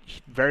got a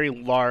very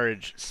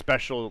large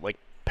special like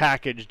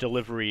package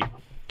delivery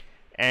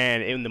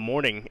and in the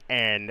morning,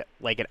 and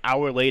like an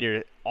hour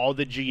later all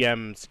the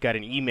GMs got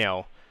an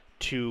email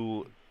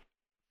to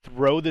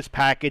throw this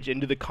package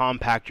into the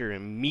compactor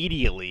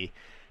immediately.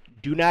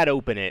 Do not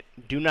open it.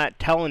 Do not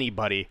tell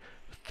anybody.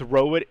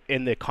 Throw it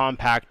in the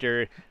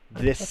compactor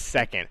this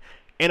second.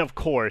 And of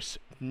course,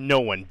 no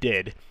one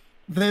did.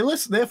 They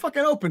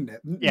fucking opened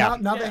it. Yeah.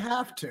 Now Yeah. they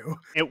have to.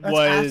 It That's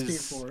asking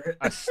was for it.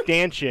 a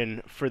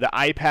stanchion for the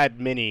iPad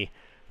Mini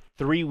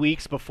 3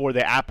 weeks before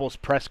the Apple's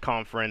press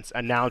conference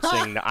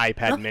announcing the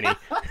iPad Mini.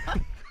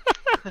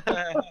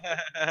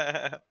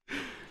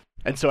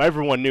 And so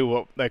everyone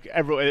knew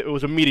it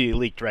was immediately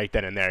leaked right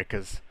then and there,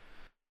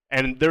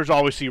 and there's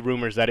obviously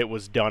rumors that it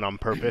was done on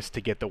purpose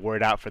to get the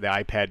word out for the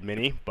iPad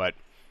Mini, but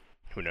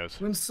who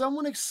knows? When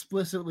someone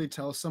explicitly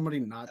tells somebody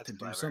not That's to do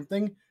clever.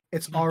 something,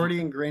 it's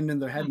already ingrained in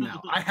their head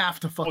now. I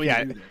have to fucking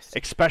yeah. do this.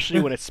 Especially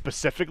when it's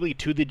specifically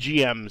to the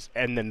GMs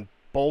and then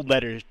bold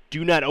letters,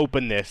 do not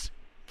open this,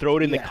 throw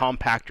it in the Yeah.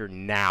 compactor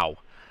now.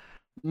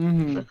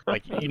 Mm-hmm.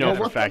 Like, you know Well,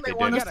 for a what fact they they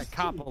want did. You us gotta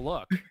cop a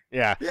look.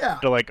 Yeah. Yeah.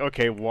 They're like,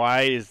 okay,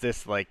 why is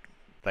this like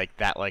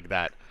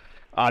that?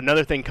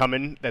 Another thing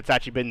coming that's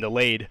actually been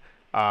delayed,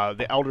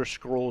 the Elder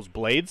Scrolls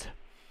Blades.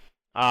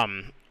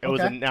 It was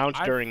Okay.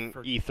 announced I during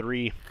forgot.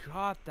 E3.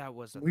 God, that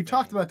was a We thing.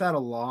 talked about that a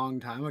long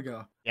time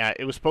ago. Yeah,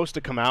 it was supposed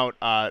to come out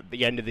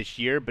the end of this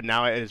year, but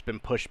now it has been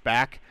pushed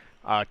back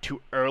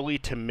to early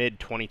to mid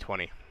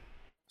 2020. I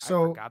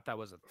So forgot that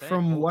was a thing.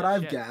 from what Holy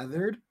I've shit.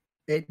 gathered,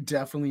 it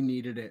definitely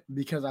needed it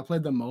because I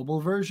played the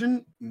mobile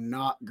version.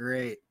 Not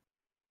great.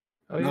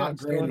 Oh yeah, Not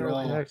it's great still in at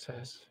early all.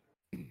 access.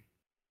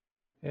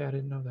 Yeah, I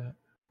didn't know that.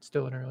 It's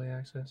still in early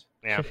access.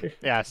 Yeah,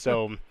 yeah.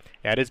 So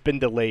yeah, it has been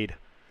delayed.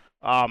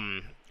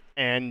 And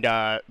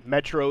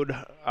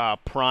Metroid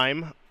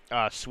Prime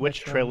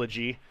Switch Metroid.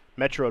 trilogy.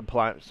 Metroid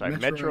Prime. Sorry,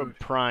 Metroid. Metroid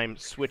Prime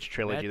Switch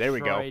trilogy. There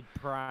we go. Metroid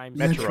Prime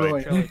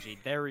Metroid. trilogy.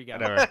 There we go.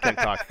 Whatever, I can't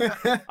talk.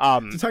 It's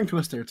Um, a tongue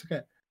twister. It's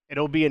okay.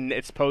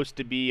 it's supposed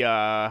to be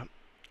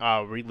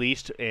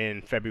released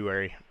in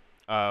February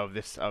of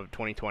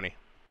 2020.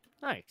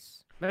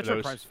 Nice. Metroid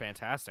those- Prime's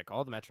fantastic.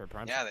 All the Metroid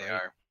Primes. Yeah, they great.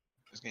 are.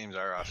 Those games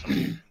are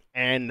awesome.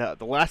 And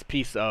the last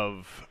piece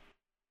of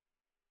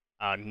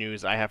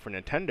news I have for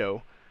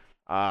Nintendo,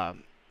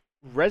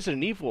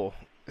 Resident Evil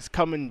is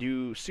coming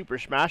to Super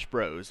Smash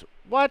Bros.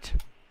 What?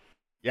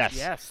 Yes,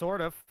 Yeah,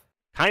 sort of.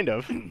 kind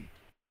of.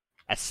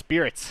 As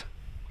spirits.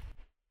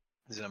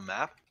 Is it a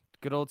map?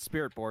 Good old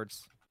spirit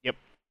boards.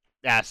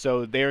 Yeah,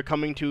 so they're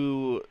coming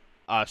to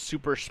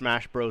Super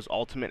Smash Bros.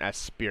 Ultimate as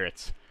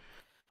spirits.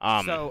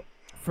 So,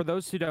 for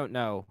those who don't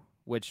know,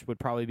 which would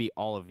probably be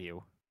all of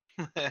you,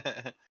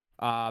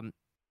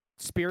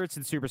 spirits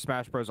in Super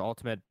Smash Bros.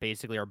 Ultimate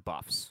basically are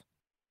buffs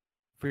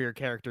for your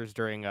characters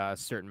during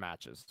certain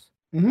matches.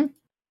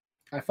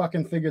 I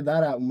fucking figured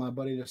that out when my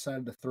buddy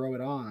decided to throw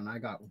it on, and I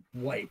got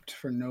wiped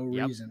for no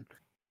Yep. reason.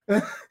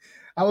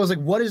 I was like,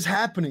 "What is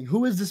happening?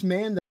 Who is this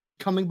man that's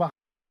coming behind?"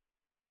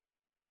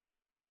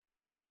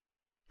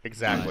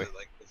 exactly.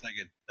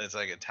 It's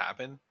like a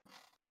tap-in.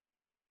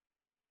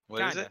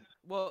 What is Kinda. it?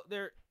 Well,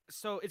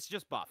 so it's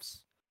just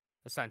buffs,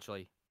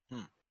 essentially.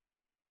 Hmm.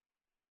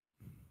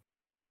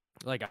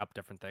 Like up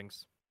different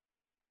things.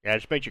 Yeah,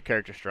 just make your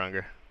character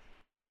stronger.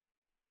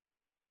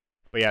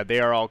 But yeah, they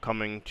are all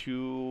coming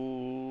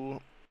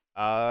to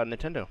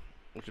Nintendo,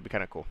 which would be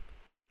kind of cool.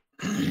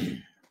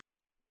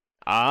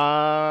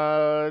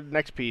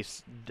 Next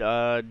piece,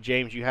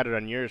 James, you had it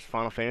on yours,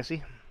 Final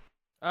Fantasy.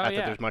 Oh Not that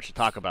yeah. there's much to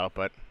talk about,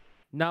 but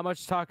Not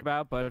much to talk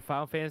about, but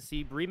Final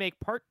Fantasy Remake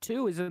Part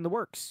 2 is in the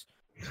works.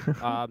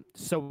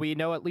 So we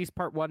know at least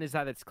Part 1 is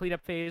at its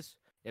cleanup phase.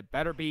 It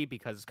better be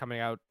because it's coming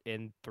out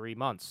in 3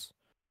 months.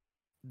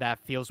 That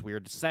feels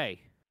weird to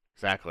say.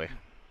 exactly.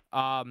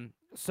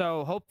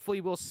 So hopefully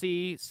we'll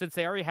see, since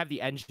they already have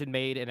the engine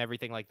made and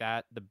everything like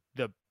that,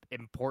 the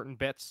important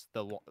bits,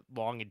 the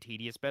long and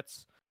tedious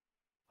bits.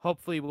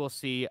 Hopefully we'll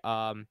see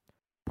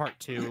Part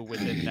 2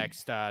 within the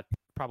next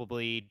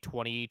probably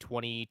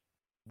 2020,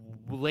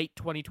 late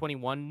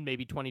 2021,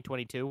 maybe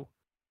 2022.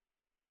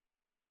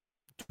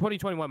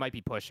 2021 might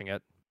be pushing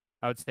it.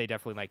 I would say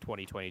definitely like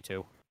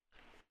 2022.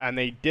 And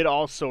they did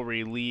also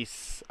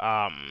release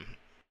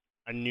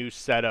a new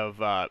set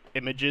of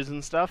images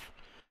and stuff.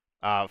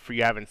 For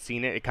you haven't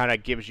seen it, it kind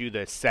of gives you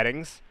the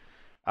settings.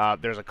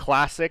 There's a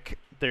classic,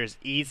 there's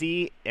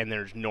easy, and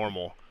there's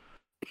normal.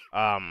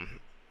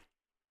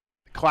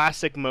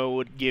 Classic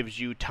mode gives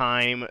you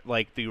time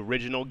like the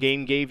original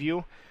game gave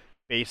you,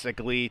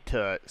 basically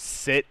to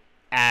sit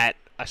at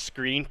a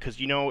screen, because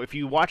if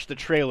you watch the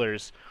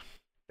trailers,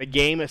 the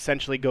game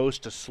essentially goes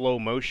to slow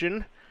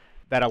motion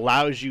that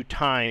allows you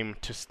time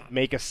to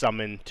make a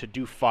summon, to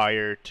do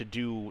fire, to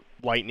do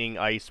lightning,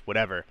 ice,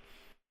 whatever.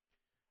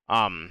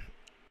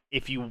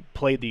 If you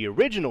play the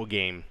original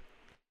game,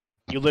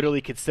 you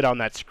literally could sit on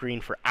that screen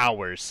for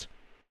hours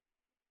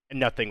and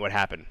nothing would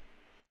happen.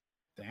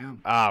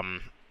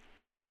 Damn.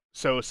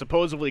 So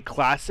supposedly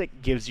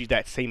Classic gives you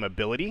that same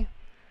ability,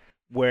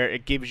 where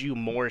it gives you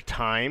more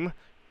time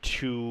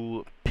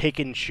to pick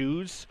and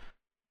choose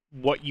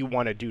what you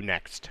want to do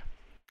next.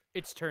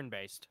 It's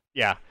turn-based.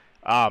 Yeah.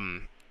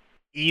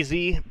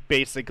 Easy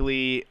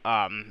basically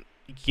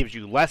gives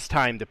you less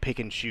time to pick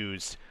and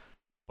choose,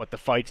 but the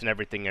fights and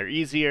everything are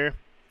easier.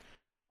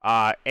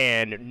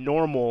 And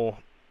normal,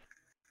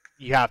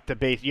 you have to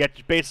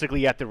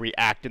basically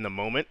react in the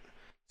moment,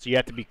 so you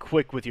have to be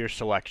quick with your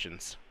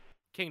selections.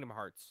 Kingdom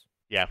Hearts.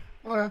 Yeah.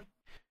 Okay.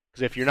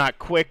 Because if you're not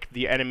quick,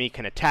 the enemy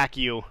can attack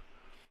you,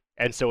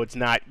 and so it's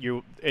not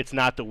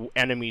the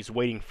enemies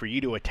waiting for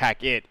you to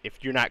attack it.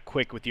 If you're not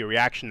quick with your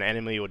reaction, the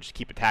enemy will just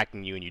keep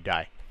attacking you and you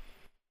die.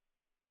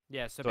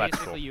 Yeah, so that's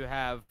basically cool. you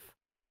have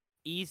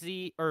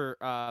easy or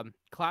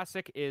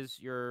classic is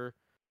your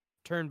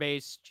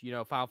turn-based,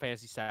 Final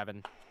Fantasy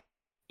VII.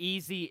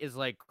 Easy is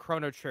like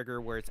Chrono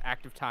Trigger, where it's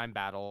active time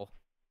battle,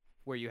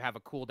 where you have a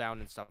cooldown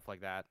and stuff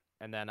like that.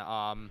 And then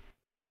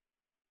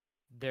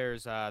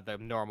there's the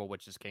normal,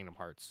 which is Kingdom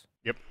Hearts.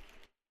 Yep.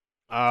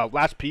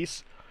 Last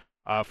piece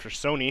for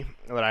Sony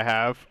that I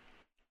have,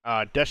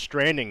 Death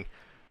Stranding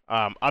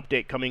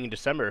update coming in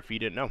December, if you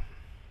didn't know.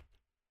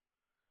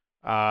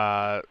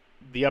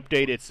 The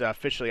update, it's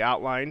officially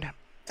outlined.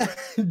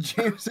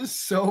 James is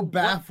so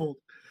baffled.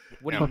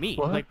 What do you mean?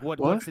 What? Like, What?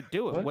 what's it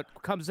doing? What?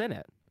 What comes in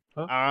it?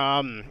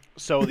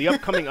 So the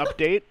upcoming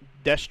update,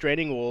 Death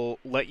Stranding, will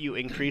let you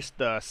increase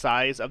the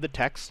size of the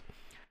text.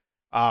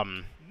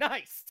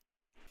 Nice.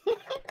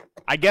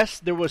 I guess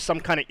there was some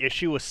kind of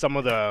issue with some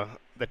of the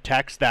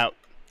text that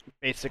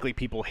basically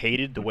people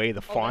hated the way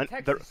the font.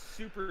 The text is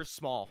super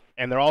small.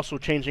 And they're also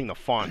changing the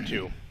font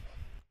too,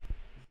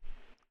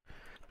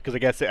 because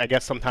I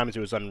guess sometimes it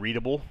was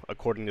unreadable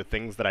according to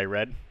things that I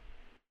read.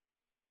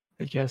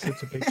 I guess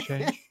it's a big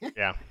change.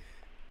 Yeah.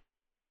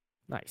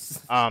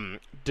 Nice.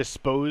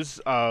 Dispose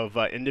of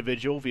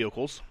individual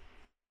vehicles.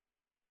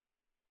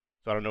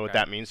 So I don't know what Okay.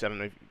 that means. I don't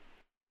know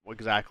what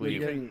exactly.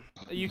 You're getting-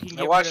 You can.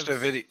 I watched a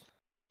video.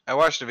 I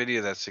watched a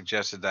video that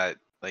suggested that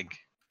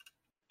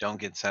don't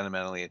get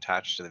sentimentally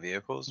attached to the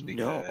vehicles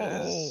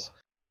because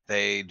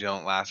they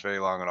don't last very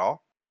long at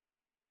all.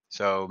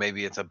 So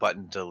maybe it's a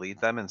button to delete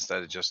them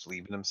instead of just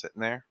leaving them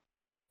sitting there.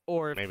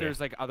 Or if Maybe.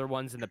 there's other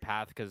ones in the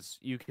path, because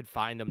you could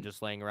find them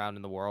just laying around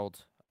in the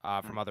world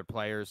from other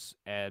players,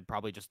 and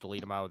probably just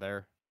delete them out of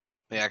there.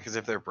 Yeah, because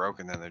if they're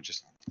broken, then they're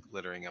just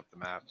littering up the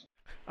map.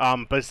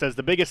 But it says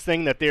the biggest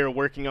thing that they're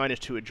working on is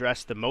to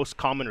address the most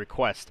common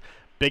request.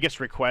 Biggest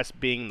request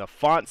being the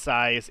font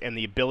size and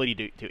the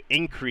ability to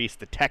increase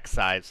the text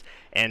size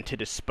and to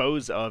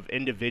dispose of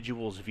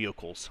individuals'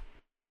 vehicles.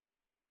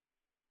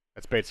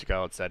 That's basically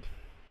all it said.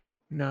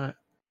 Not.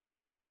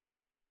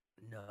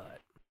 Nut.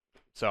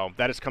 So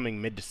that is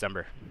coming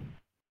mid-December.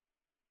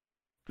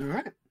 All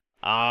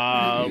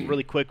right.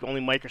 Really quick,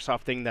 only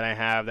Microsoft thing that I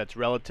have that's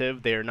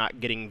relative. They are not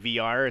getting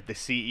VR. The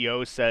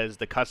CEO says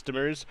the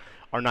customers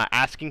are not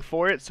asking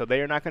for it, so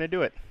they are not going to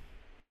do it.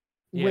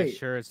 Yeah, Wait.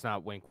 sure. It's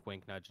not wink,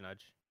 wink, nudge,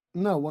 nudge.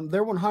 No,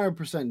 they're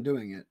 100%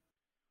 doing it.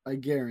 I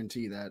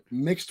guarantee that.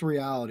 Mixed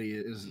reality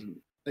is,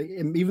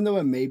 even though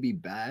it may be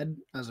bad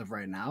as of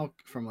right now,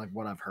 from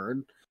what I've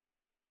heard,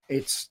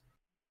 it's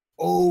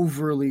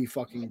overly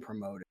fucking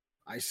promoted.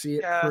 I see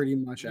it Yeah. pretty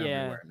much Yeah.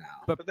 everywhere now.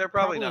 But they're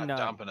probably, Probably not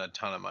not. dumping a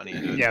ton of money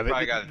into it. Yeah,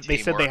 probably got a they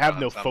team said they working have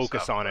on no some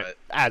focus stuff, on it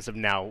but- as of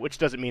now, which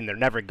doesn't mean they're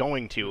never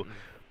going to.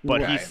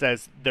 But he Right.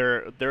 says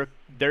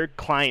their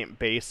client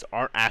base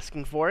aren't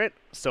asking for it,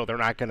 so they're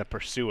not going to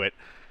pursue it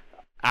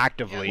Yeah,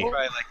 actively. they're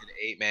probably an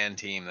 8-man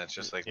team that's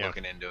just Yeah.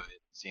 looking into it,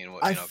 seeing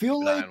what I you know, feel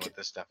keeping an eye on like- what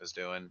this stuff is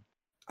doing.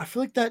 I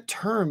feel like that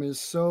term is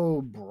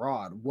so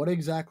broad. What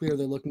exactly are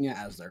they looking at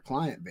as their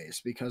client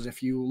base? Because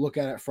if you look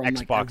at it from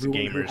Xbox everyone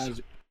who gamers.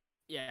 has,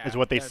 Yeah. Is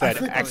what they that's said.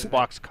 think- probably-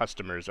 Xbox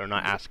customers are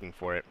not asking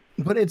for it.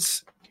 but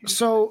it's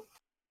so.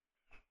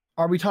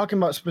 Are we talking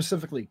about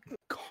specifically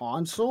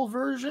console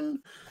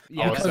version?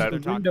 Yeah, Oh, that's so what because they're the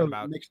talking Windows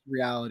about. mixed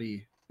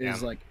reality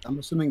is Yeah. I'm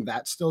assuming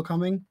that's still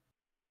coming.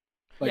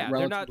 Yeah,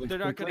 they're not relatively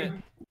gonna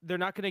quickly? they're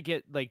not gonna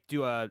get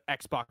do a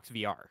Xbox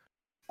VR.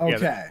 Okay.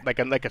 Yeah, like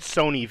a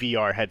Sony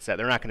VR headset.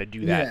 They're not going to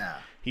do that.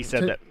 Yeah. He said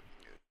To- that.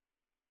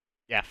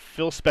 Yeah,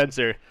 Phil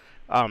Spencer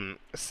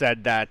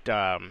said that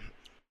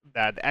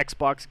that the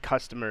Xbox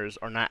customers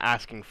are not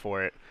asking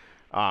for it.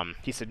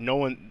 He said no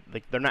one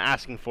they're not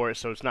asking for it,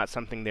 so it's not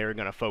something they're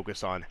going to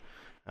focus on.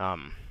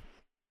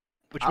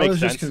 which I makes was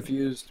sense. just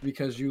confused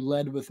because you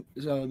led with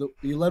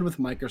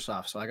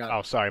Microsoft, so I got.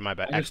 Oh, sorry, my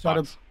bad. I just Xbox.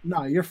 started.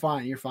 No, you're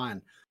fine. You're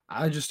fine.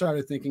 I just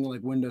started thinking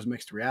like Windows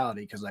mixed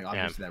reality because like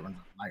obviously that runs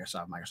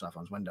Microsoft. Microsoft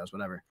owns Windows,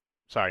 whatever.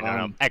 Sorry,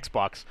 no,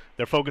 Xbox.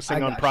 They're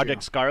focusing I on got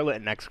Project you. Scarlet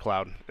and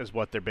XCloud is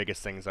what their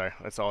biggest things are.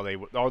 That's all they're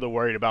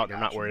worried about. They're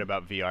not Gotcha. worried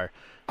about VR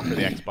for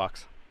the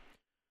Xbox.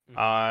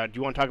 Do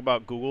you want to talk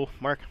about Google,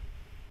 Mark?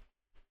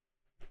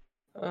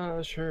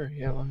 Sure.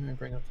 Yeah, let me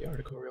bring up the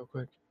article real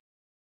quick.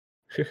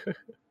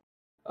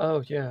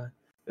 Oh, yeah.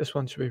 This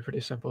one should be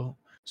pretty simple.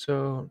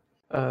 So,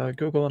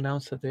 Google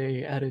announced that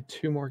they added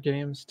 2 more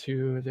games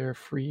to their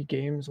free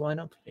games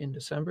lineup in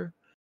December.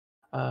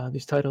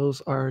 These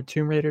titles are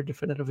Tomb Raider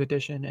Definitive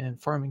Edition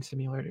and Farming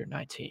Simulator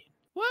 19.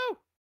 Woo!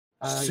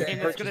 You Sick. can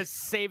And it's purchase- gonna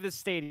save the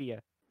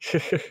Stadia.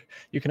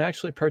 You can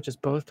actually purchase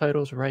both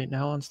titles right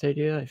now on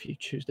Stadia if you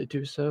choose to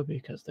do so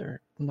because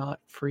they're not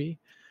free.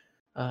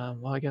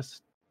 Well, I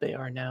guess they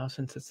are now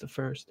since it's the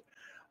first.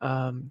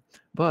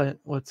 But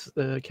what's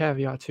the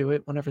caveat to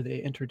it? Whenever they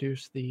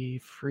introduce the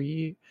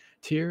free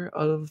tier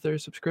of their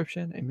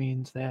subscription, it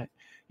means that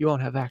you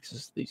won't have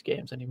access to these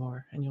games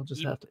anymore and you'll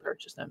just have to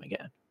purchase them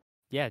again.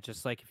 Yeah,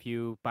 just like if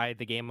you buy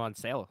the game on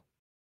sale.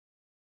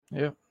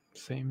 Yep,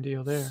 same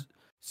deal there.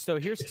 So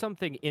here's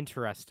something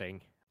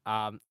interesting.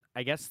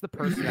 I guess the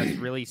person that's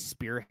really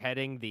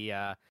spearheading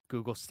the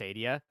Google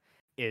Stadia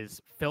is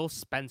Phil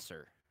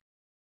Spencer.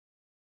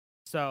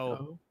 So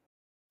Oh,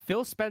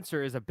 Phil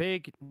Spencer is a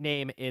big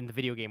name in the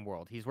video game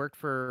world. He's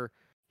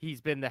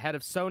been the head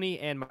of Sony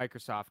and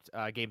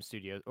Microsoft Game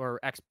Studios or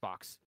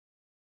Xbox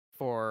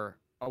for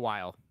a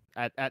while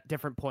at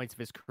different points of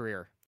his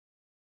career.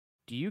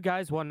 Do you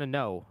guys want to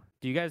know?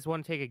 Do you guys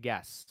want to take a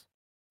guess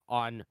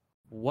on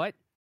what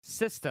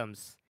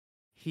systems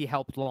he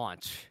helped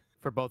launch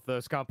for both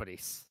those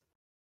companies?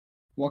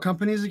 What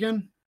companies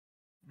again?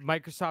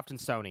 Microsoft and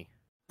Sony.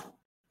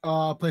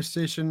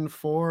 PlayStation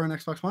 4 and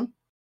Xbox One.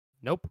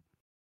 Nope.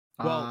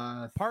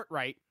 Well, part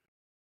right.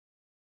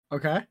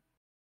 Okay.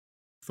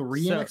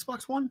 3 So- and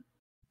Xbox One.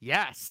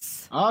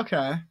 Yes.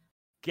 Okay.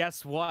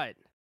 Guess what?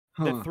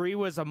 Huh. The 3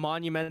 was a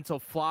monumental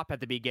flop at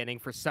the beginning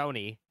for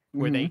Sony,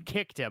 where they Mhm.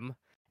 kicked him,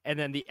 and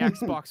then the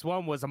Xbox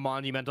One was a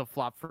monumental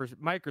flop for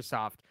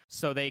Microsoft,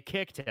 so they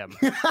kicked him.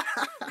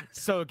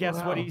 So guess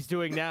what Wow. he's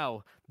doing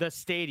now? The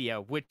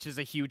Stadia, which is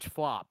a huge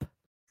flop.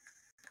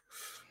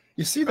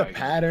 You see the Probably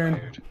pattern.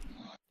 fired.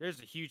 There's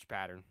a huge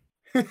pattern.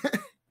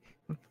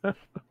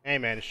 Hey,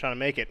 man, just trying to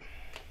make it.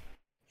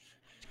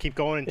 Just keep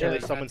going until Yeah.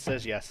 someone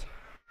says yes.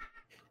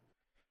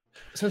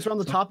 Since we're on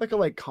the topic of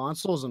like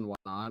consoles and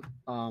whatnot,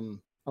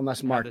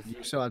 unless Mark, does-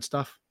 you still had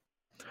stuff.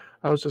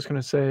 I was just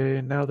gonna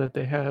say now that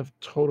they have a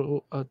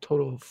total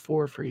of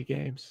 4 free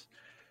games,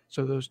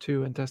 so those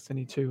 2 and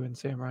Destiny 2 and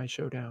Samurai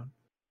Showdown.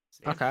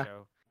 Okay.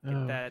 So get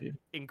Oh, that dude,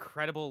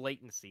 incredible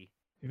latency.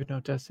 even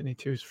though Destiny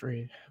 2 is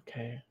free,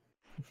 okay,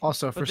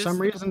 Also, But for this some is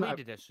the reason, complete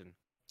edition.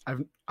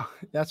 I've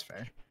that's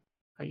fair.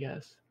 I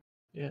guess.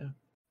 Yeah.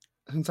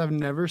 Since I've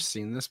never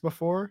seen this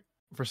before,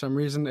 for some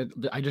reason,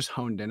 I just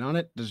honed in on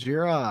it. Does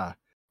your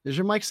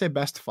mic say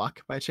 "best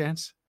fuck" by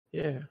chance?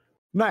 Yeah.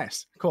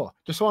 Nice, cool.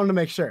 Just wanted to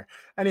make sure.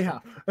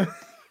 Anyhow,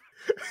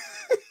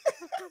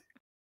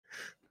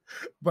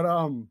 but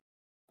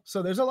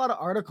so there's a lot of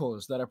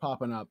articles that are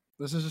popping up.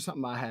 This is just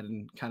something I had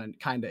in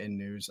kind of in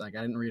news. Like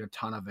I didn't read a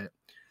ton of it,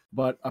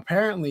 but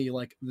apparently,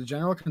 like the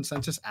general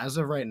consensus as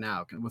of right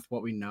now, with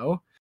what we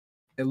know,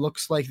 it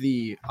looks like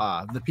the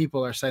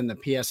people are saying the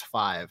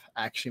PS5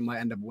 actually might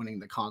end up winning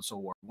the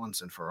console war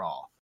once and for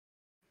all,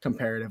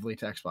 comparatively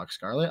to Xbox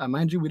Scarlet.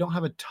 Mind you, we don't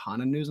have a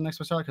ton of news on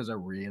Xbox Scarlet because they're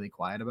really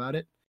quiet about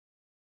it.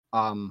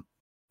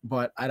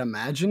 But I'd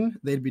imagine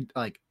they'd be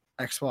like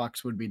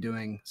Xbox would be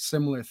doing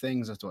similar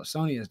things as to what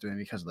Sony is doing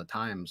because of the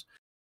times.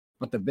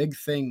 But the big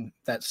thing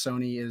that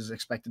Sony is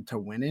expected to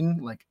win in,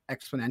 like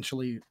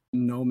exponentially,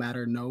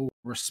 no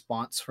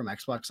response from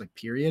Xbox, like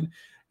period,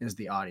 is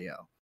the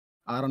audio.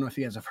 I don't know if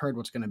you guys have heard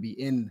what's going to be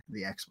in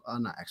the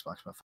not Xbox,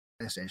 but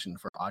PlayStation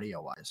for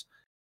audio wise.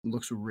 It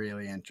looks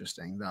really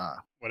interesting. The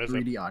What is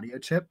it? 3D audio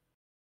chip.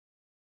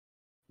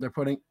 They're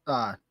putting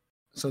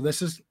so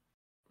this is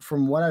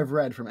from what I've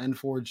read from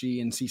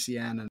N4G and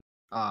CCN and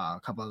a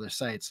couple other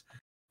sites.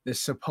 This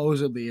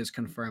supposedly is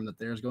confirmed that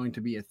there's going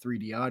to be a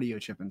 3D audio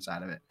chip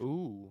inside of it.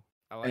 Ooh.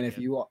 I like And it. if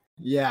you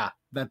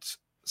that's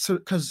so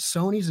because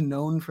Sony's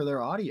known for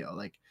their audio.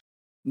 Like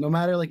no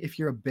matter like if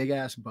you're a big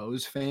ass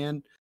Bose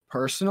fan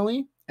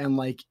personally, and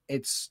like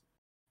it's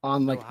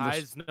on like no the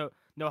highs,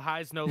 no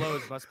highs, no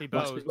lows. Must be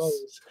must be Bose.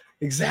 Bose.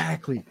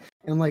 Exactly.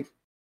 And like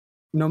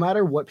no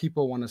matter what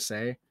people want to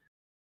say,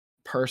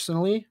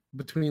 personally,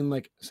 between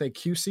like say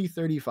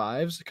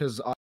QC35s,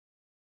 because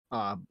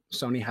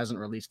Sony hasn't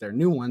released their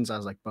new ones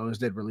as like Bose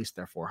did release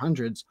their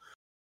 400s,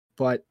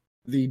 but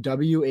the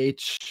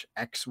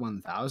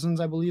WHX1000s,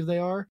 I believe they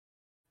are,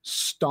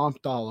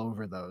 stomped all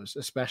over those,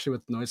 especially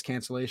with noise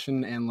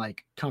cancellation and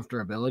like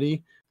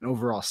comfortability and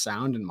overall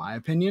sound, in my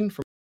opinion,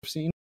 from what I've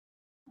seen,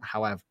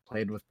 how I've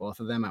played with both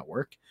of them at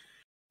work.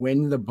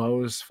 When the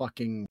Bose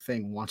fucking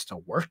thing wants to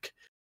work,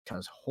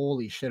 because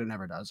holy shit, it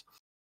never does.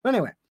 But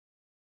anyway,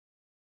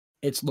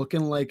 it's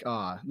looking like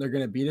they're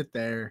gonna beat it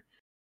there.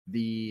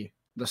 The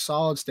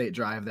solid state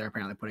drive they're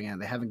apparently putting in.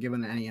 They haven't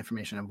given any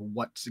information of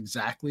what's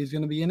exactly is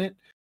gonna be in it,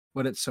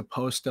 but it's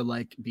supposed to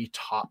like be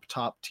top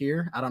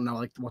tier. I don't know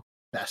like what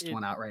the best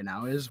one out right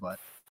now is, but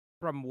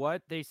From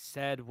what they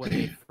said when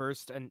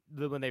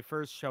they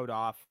first showed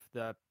off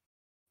the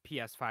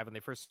PS5, when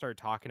they first started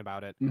talking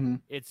about it,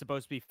 it's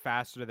supposed to be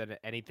faster than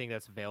anything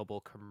that's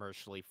available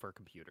commercially for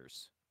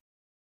computers.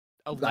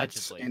 that's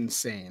Allegedly.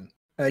 insane.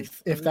 Like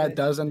if that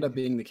does end up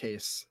being the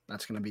case,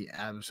 that's gonna be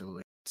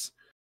absolutely nuts.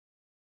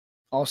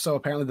 Also,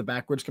 apparently the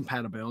backwards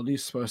compatibility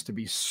is supposed to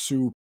be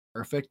super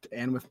perfect,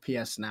 and with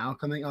PS Now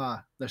coming,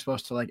 they're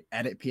supposed to like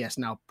edit PS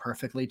Now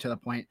perfectly to the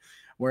point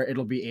where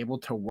it'll be able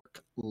to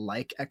work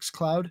like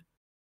xCloud.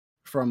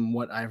 From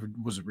what I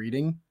was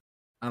reading,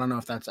 I don't know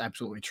if that's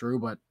absolutely true,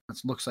 but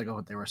it looks like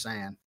what they were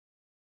saying.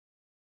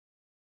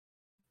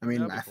 I mean,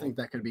 That'd be I think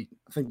that could be.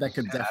 I think that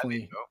could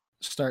definitely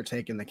start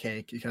taking the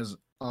cake because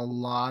a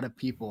lot of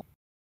people,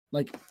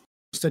 like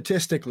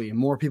statistically,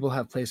 more people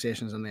have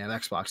PlayStations than they have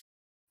Xbox.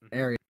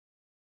 Area.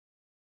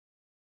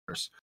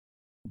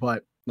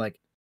 But like,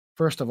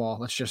 first of all,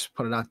 let's just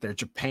put it out there.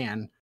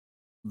 Japan,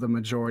 the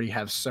majority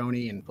have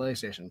Sony and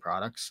PlayStation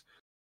products.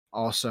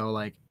 Also,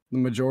 like the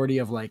majority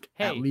of like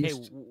at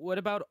least. What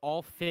about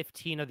all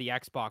 15 of the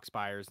Xbox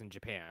buyers in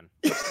Japan?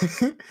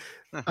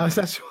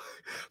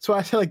 So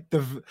I say like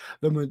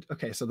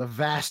okay, so the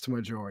vast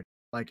majority,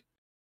 like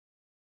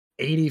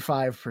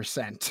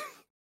 85%.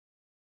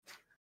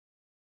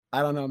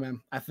 I don't know,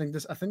 man. I think the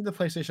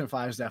PlayStation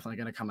 5 is definitely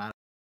going to come out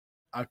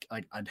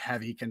like a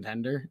heavy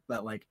contender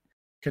that like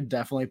could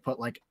definitely put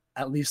like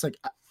at least like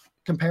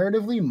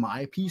comparatively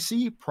my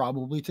PC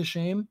probably to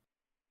shame.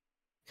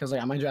 Because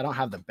like mind you, I don't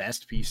have the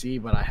best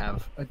PC, but I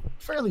have a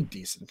fairly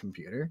decent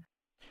computer.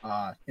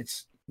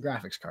 Its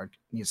graphics card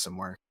needs some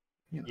work.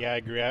 You know. Yeah, I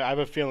agree. I have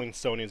a feeling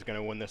Sony's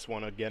gonna win this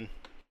one again.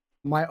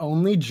 My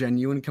only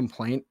genuine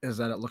complaint is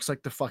that it looks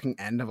like the fucking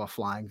end of a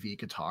Flying V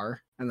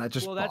guitar, and that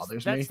just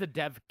bothers me. That's the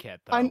dev kit,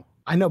 though.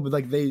 I know, but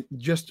like they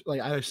just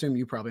like I assume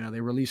you probably know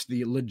they released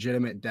the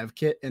legitimate dev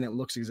kit, and it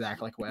looks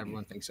exactly like what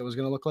everyone thinks it was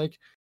gonna look like.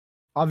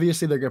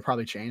 Obviously, they're gonna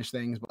probably change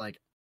things, but like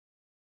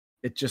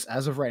it just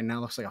as of right now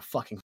looks like a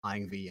fucking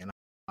Flying V, and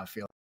I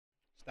feel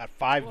it's that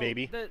 5,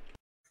 baby.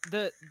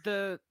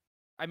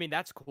 I mean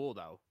that's cool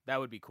though. That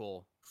would be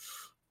cool.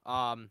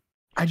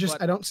 I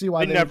don't see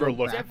why they never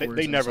look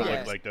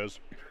look like those.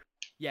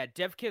 Yeah,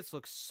 dev kits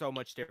look so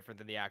much different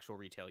than the actual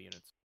retail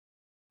units.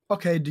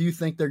 Okay, do you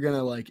think they're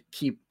gonna like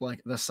keep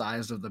like the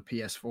size of the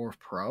PS4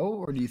 Pro,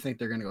 or do you think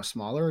they're gonna go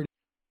smaller?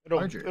 Or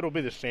larger? It'll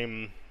be the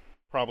same,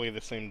 probably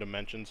the same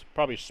dimensions,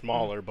 probably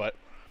smaller, but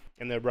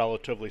in the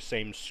relatively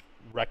same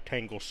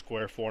rectangle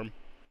square form.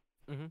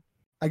 Mm-hmm.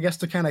 I guess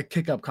to kind of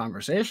kick up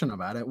conversation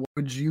about it, what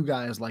would you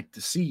guys like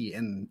to see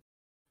in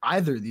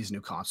either of these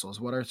new consoles?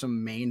 What are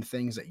some main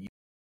things that you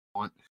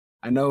want?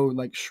 I know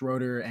like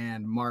Schroeder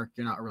and Mark,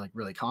 you're not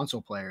really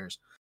console players,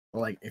 but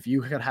like if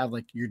you could have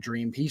like your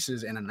dream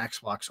pieces in an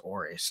Xbox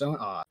or a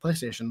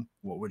PlayStation,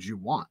 what would you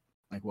want?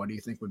 Like, what do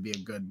you think would be a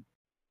good?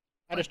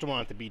 I just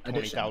want it to be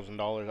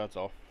 $20,000. That's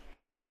all.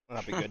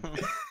 That'd be good.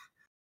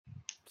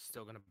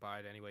 Still gonna buy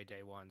it anyway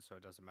day one, so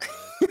it doesn't matter.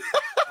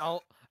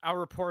 I'll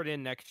report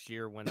in next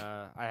year when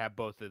I have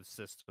both of the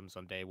systems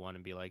on day one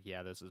and be like,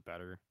 yeah, this is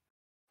better.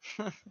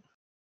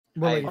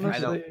 Well,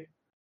 honestly,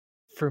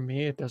 for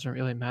me, it doesn't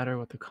really matter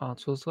what the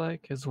console's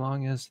like as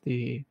long as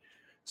the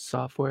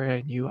software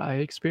and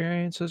UI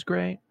experience is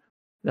great.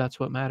 That's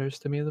what matters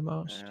to me the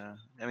most. Yeah,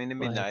 I mean,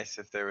 it'd be nice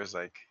if there was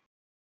like,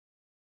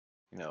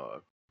 a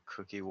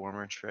cookie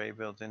warmer tray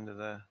built into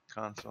the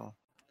console.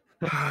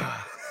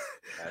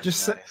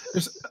 Just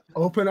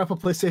open up a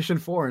PlayStation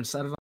 4 and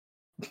set it up.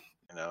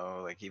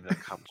 Like even a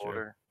cup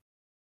holder.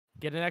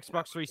 Get an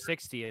Xbox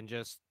 360 and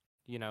just,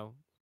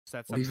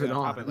 set Leave something it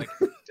on top on. of like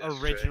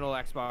original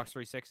Xbox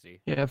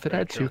 360. Yeah, if it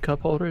had 2 cup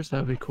holders,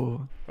 that would be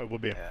cool. It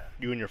would be. Yeah.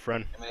 You and your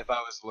friend. I mean, if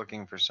I was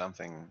looking for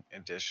something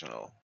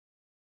additional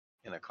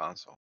in a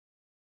console.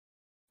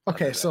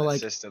 Okay, so like a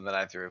system that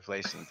I have to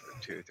replace in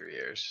for 2 or 3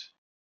 years.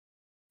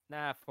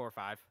 Nah, 4 or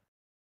 5.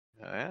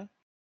 Oh yeah.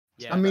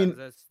 Yeah, I mean,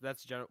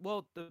 that's general.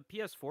 Well, the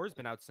PS4 has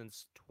been out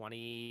since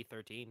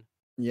 2013.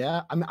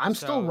 Yeah, I mean, I'm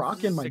still So,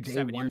 rocking my 6, day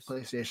 7 one years.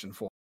 PlayStation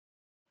 4.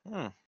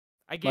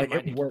 I gave mine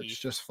it to works Keith,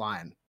 just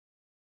fine.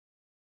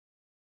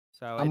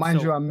 So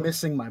Mind you, I'm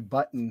missing my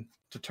button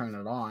to turn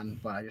it on,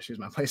 but I just use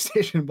my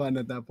PlayStation button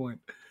at that point.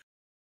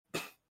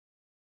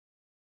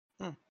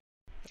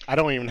 I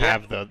don't even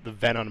have the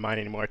vent on mine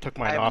anymore. I took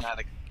mine off.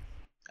 I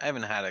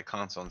haven't had a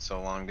console in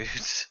so long,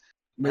 dudes.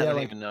 But I yeah,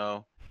 don't even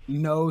know.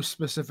 No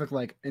specific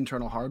like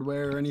internal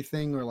hardware or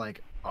anything, or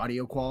like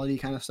audio quality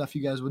kind of stuff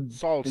you guys would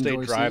solid state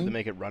enjoy drive seeing? to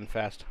make it run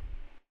fast.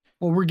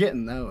 Well, we're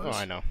getting those. Oh,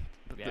 I know.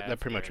 Yeah, That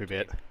pretty much would be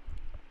it.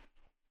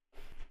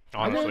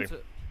 guaranteed. Honestly.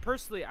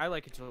 Personally, I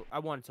want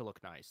it to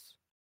look nice.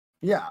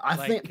 Yeah, I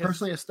Like, think 'cause-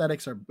 personally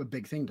aesthetics are a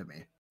big thing to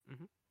me.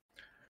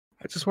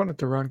 I just want it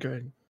to run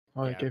good.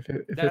 Like Yeah, if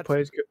it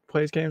that's-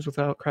 plays games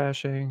without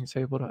crashing, it's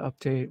able to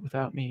update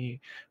without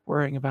me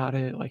worrying about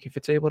it. Like if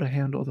it's able to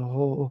handle the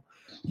whole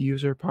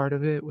user part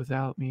of it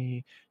without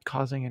me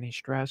causing any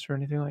stress or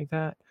anything like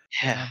that,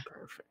 then Yeah. I'm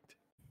perfect.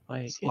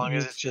 Like As it long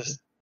as needs it just to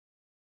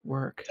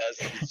work.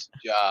 does its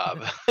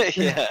job.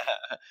 Yeah.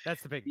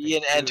 That's the big Be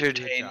an thing. Do a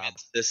job. entertainment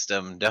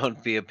system.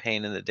 Don't be a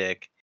pain in the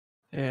dick.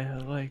 Yeah,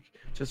 like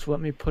just let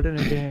me put in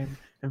a game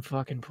and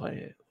fucking play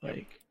it.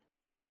 Like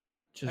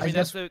just I mean,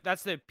 guess-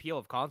 that's the appeal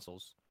of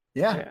consoles.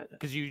 Yeah. yeah,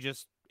 Because you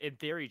just, in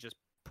theory, just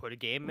put a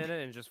game in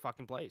it and it just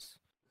fucking plays.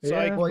 So,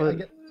 yeah, well, I but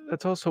get-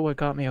 that's also what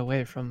got me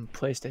away from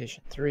PlayStation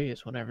 3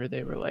 is whenever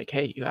they were like,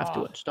 hey, you have to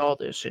Oh. install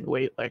this and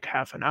wait like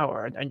half an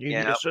hour, and then you need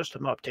Yep. a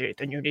system update,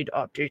 then you need to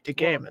update the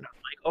game. And I'm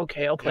like,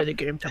 okay, I'll play the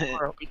game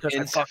tomorrow because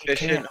I fucking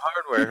Insufficient can.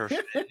 hardware,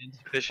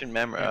 insufficient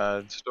memory, You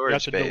have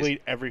storage to space.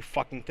 delete every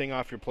fucking thing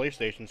off your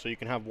PlayStation so you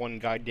can have one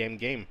goddamn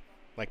game,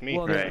 like me.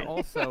 Well, Right. then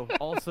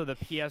also the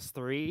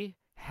PS3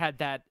 had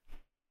that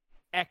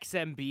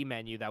XMB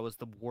menu that was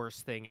the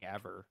worst thing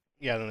ever.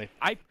 Yeah, then they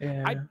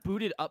Yeah. I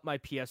booted up my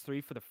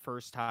PS3 for the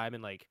first time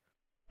in like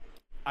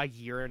a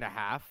year and a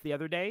half the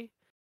other day,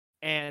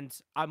 and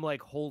I'm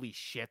like, holy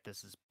shit,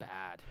 this is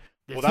bad.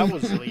 This Well, that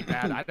is was- really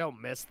bad. I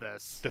don't miss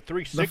this. the the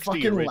 360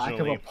 fucking lack of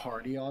a originally.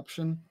 party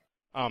option.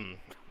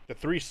 The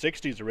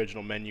 360's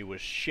original menu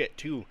was shit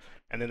too,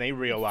 and then they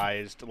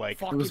realized like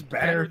Fucking was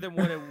better better. than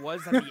what it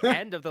was at the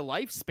end of the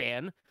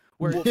lifespan,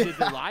 where it did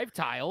the live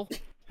tile.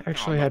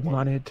 Actually no, had but-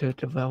 money to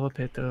develop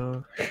it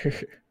though.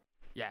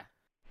 Yeah.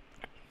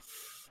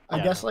 I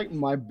Yeah. guess like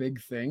my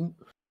big thing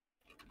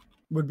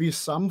would be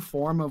some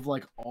form of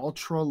like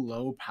ultra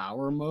low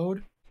power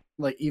mode,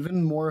 like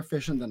even more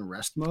efficient than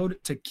rest mode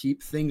to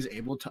keep things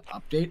able to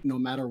update no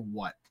matter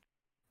what.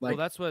 Like,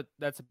 Well,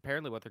 that's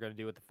apparently what they're going to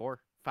do with the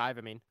 5.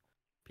 I mean,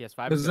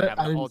 PS5 is is going it- to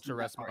I have an didn't see ultra that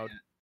rest part mode. yet.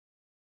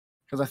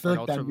 Because I feel Or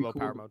like an that'd be ultra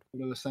cool low power mode.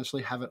 to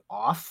essentially have it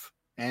off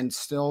and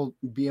still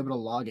be able to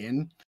log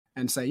in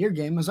and say your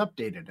game is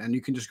updated, and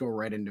you can just go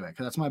right into it.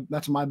 Because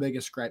that's my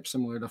biggest gripe,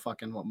 similar to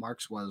fucking what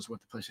Mark's was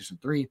with the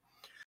PlayStation 3,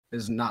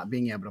 is not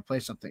being able to play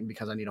something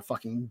because I need a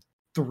fucking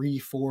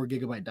 3-4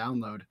 gigabyte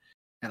download,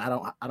 and I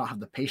don't have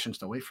the patience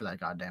to wait for that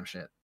goddamn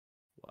shit.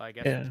 Well, I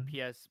guess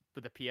Yeah.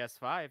 with the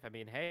PS5, I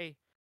mean, hey,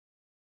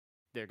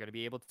 they're going to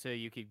be able to.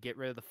 You could get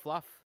rid of the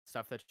fluff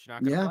stuff that you're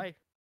not going to Yeah. play,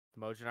 the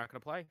modes you're not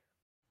going to play.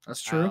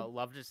 That's true. I'll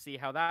love to see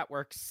how that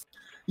works.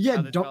 Yeah,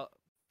 How the don't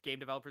game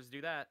developers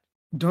do that.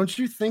 don't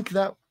you think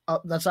that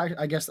that's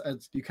I guess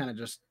as you kind of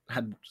just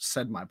had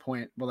said my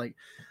point, but like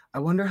I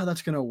wonder how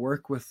that's gonna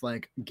work with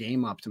like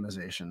game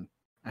optimization.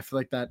 I feel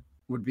like that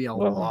would be a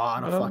Well,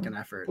 lot of fucking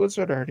effort.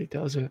 Blizzard already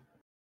does it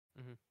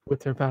Mhm.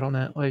 with their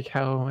BattleNet. Like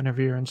how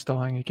whenever you're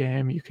installing a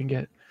game, you can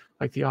get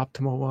like the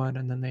optimal one,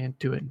 and then they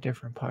do it in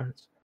different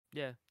parts.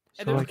 Yeah. So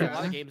And there's like a okay.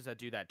 lot of games that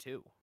do that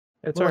too.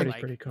 it's Well, already like-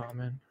 pretty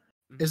common.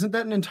 Isn't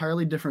that an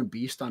entirely different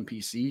beast on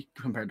PC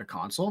compared to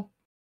console?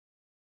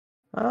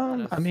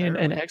 I mean,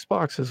 an necessarily.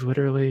 Xbox is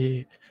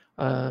literally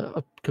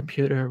a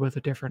computer with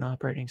a different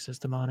operating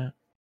system on it.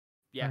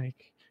 Yeah.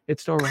 Like it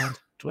still runs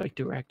like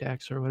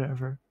DirectX or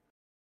whatever.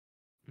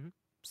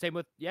 Same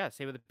with the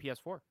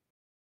PS4.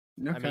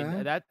 Okay.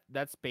 I mean,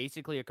 that's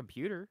basically a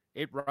computer.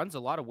 It runs a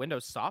lot of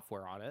Windows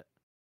software on it.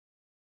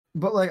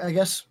 But like I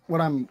guess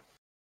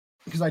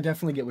because I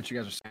definitely get what you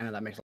guys are saying, and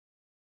that makes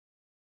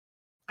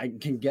I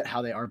can get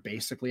how they are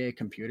basically a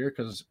computer,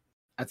 because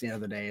at the end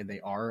of the day they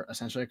are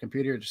essentially a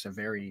computer, just a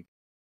very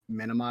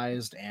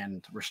minimized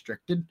and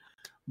restricted.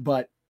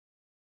 But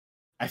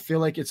I feel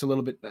like it's a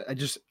little bit I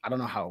don't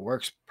know how it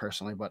works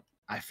personally, but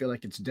I feel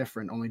like it's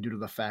different only due to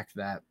the fact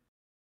that,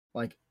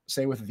 like,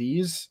 say with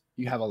these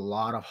you have a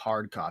lot of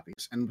hard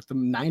copies, and with the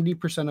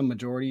 90% of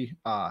majority,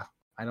 I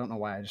don't know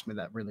why I just made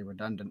that really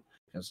redundant,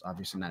 because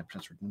obviously 90%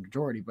 is the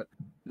majority, but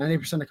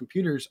 90% of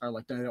computers are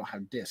like, they don't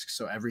have discs,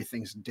 so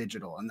everything's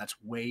digital, and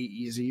that's way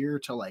easier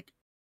to like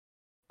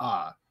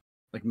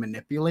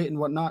manipulate and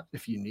whatnot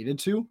if you needed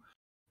to.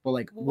 But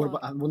like, what Well-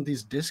 about, wouldn't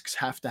these discs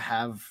have to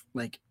have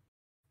like,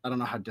 I don't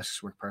know how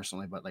discs work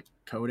personally, but like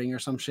coding or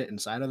some shit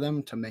inside of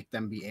them to make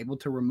them be able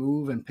to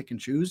remove and pick and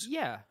choose?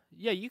 Yeah,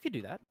 you could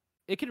do that.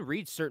 It can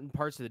read certain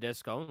parts of the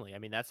disc only. I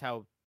mean, that's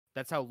how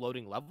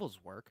loading levels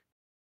work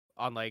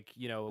on like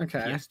Okay.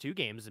 PS2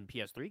 games and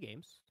PS3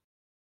 games.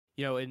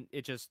 And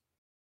it just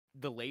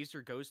the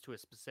laser goes to a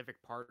specific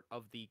part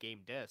of the game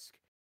disc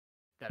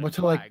that But it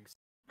to, like, flags.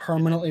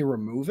 Permanently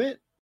remove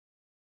it?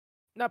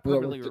 Not well,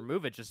 permanently with the-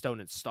 remove it, just don't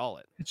install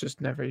it. It's just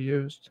never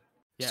used.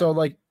 Yeah. So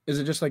like, is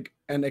it just like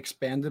an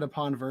expanded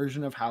upon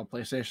version of how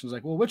PlayStation's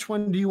like, well, which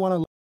one do you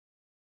want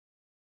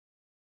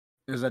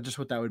to? Is that just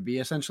what that would be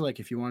essentially? Like,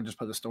 if you want to just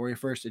put the story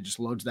first, it just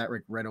loads that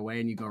right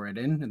away, and you go right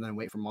in, and then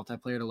wait for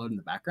multiplayer to load in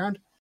the background.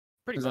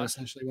 Pretty Is that much.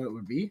 essentially what it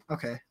would be?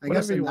 Okay, I Whatever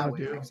guess in you that wanna way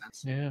it do. makes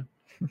sense. Yeah.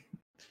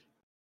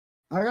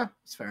 Okay,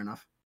 that's fair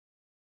enough.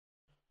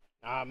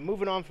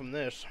 moving on from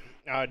this,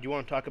 do you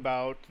want to talk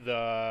about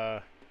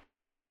the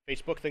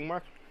Facebook thing,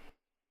 Mark?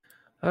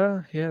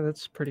 Yeah,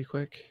 that's pretty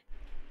quick.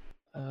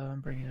 I'm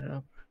bringing it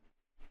up.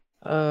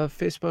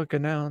 Facebook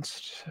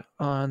announced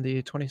on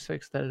the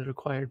 26th that it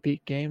acquired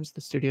Beat Games,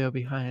 the studio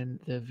behind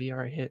the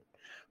VR hit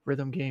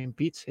rhythm game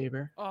Beat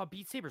Saber. Oh,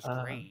 Beat Saber's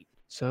Uh, great.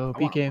 So I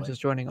Beat wanna Games play. is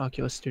joining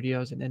Oculus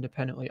Studios, an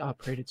independently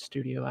operated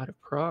studio out of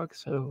Prague.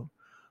 So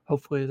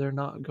hopefully they're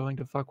not going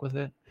to fuck with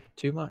it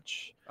too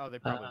much. Oh, they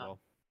probably Uh, will.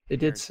 They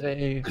did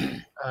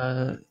Guaranteed.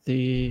 say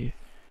the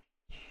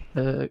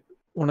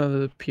one of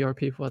the PR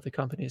people at the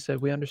company said,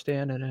 "We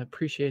understand and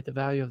appreciate the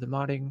value of the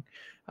modding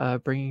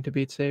bringing to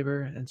Beat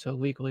Saber, and so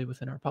legally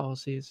within our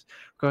policies,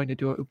 we're going to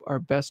do our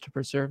best to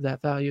preserve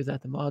that value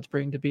that the mods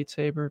bring to Beat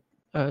Saber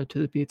to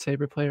the Beat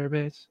Saber player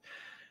base."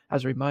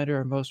 As a reminder,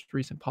 our most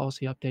recent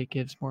policy update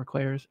gives more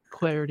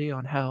clarity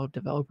on how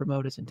developer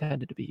mode is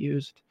intended to be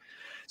used,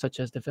 such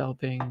as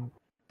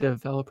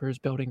developers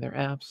building their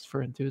apps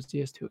for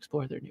enthusiasts to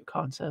explore their new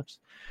concepts.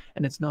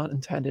 And it's not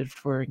intended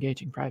for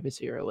engaging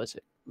privacy or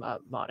illicit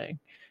modding,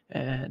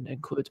 and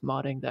includes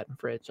modding that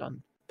infringe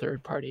on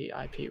third-party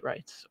IP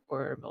rights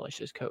or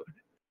malicious code.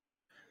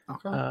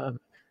 Okay.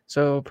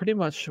 So pretty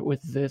much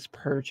with this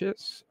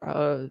purchase,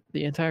 the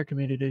entire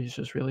community is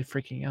just really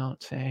freaking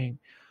out, saying,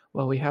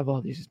 well, we have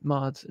all these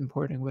mods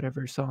importing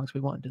whatever songs we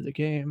want into the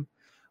game.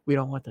 We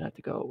don't want that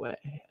to go away.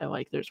 And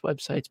like there's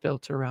websites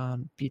built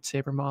around Beat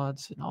Saber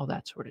mods and all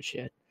that sort of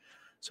shit.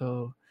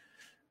 So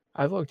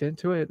I've looked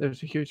into it.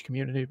 There's a huge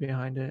community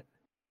behind it.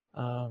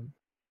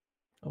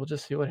 We'll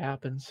just see what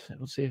happens.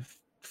 We'll see if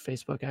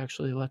Facebook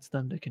actually lets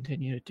them to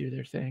continue to do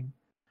their thing.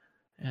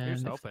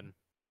 Here's And if hoping.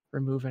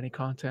 remove any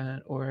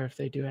content, or if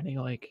they do any,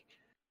 like,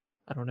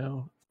 I don't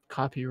know,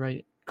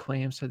 copyright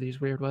claims to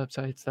these weird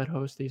websites that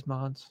host these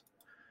mods.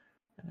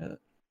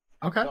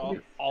 Okay.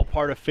 All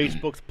part of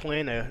Facebook's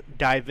plan to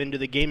dive into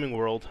the gaming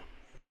world.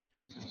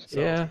 So,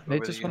 Yeah, take they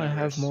over the just want to have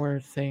universe. more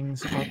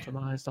things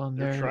optimized on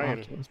They're their trying.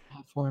 Oculus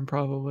platform,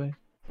 probably.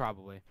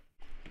 Probably.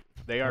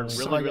 They are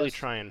So really, I really guess-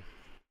 trying.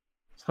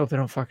 Let's hope they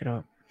don't fuck it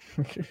up.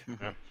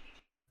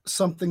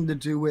 Something to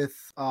do with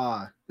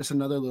just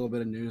another little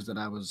bit of news that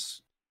I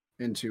was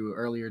into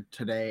earlier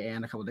today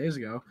and a couple days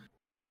ago.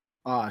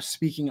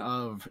 Speaking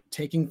of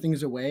taking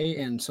things away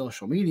in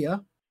social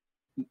media,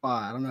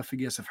 I don't know if you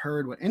guys have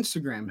heard what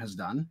Instagram has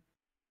done.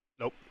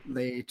 Nope.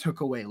 They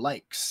took away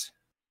likes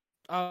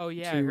Oh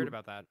yeah, I heard To-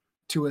 about that.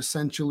 to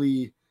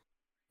essentially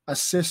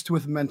assist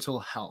with mental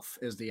health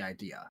is the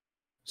idea.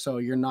 So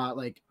you're not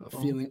like Oh.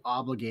 feeling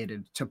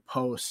obligated to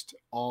post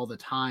all the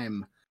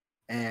time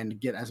and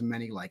get as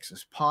many likes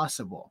as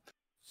possible.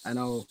 I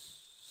know.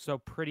 So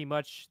pretty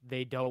much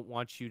they don't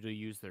want you to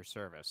use their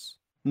service.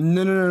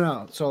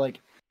 No. So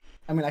like,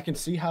 I mean, I can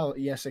see how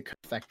yes, it could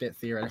affect it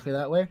theoretically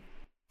that way,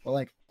 but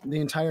like the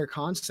entire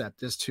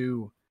concept is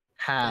to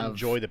have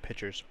Enjoy the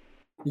pictures.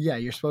 Yeah,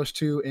 you're supposed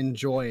to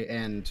enjoy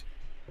and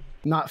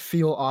not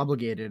feel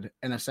obligated,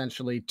 and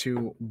essentially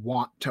to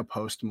want to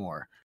post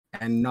more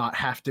and not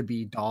have to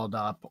be dolled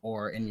up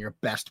or in your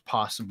best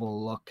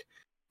possible look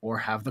or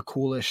have the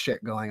coolest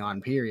shit going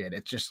on, period.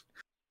 It's just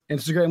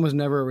Instagram was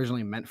never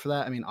originally meant for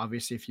that. I mean,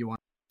 obviously if you want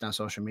on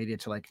social media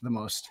to like the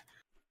most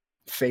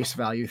face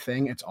value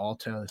thing, it's all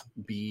to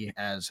be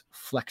as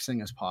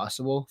flexing as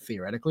possible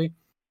theoretically.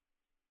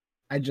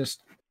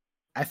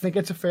 I think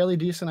it's a fairly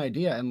decent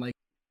idea, and like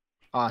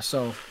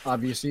so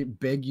obviously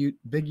big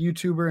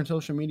YouTuber and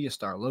social media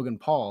star Logan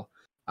Paul.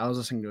 I was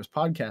listening to his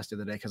podcast the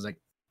other day because like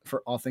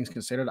for all things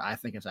considered, I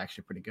think it's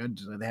actually pretty good.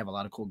 They have a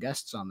lot of cool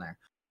guests on there.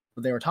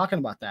 But they were talking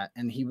about that,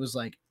 and he was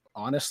like,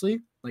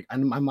 honestly, like I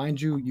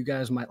mind you, you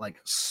guys might like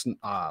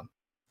snarl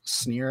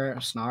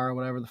or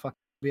whatever the fuck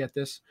be at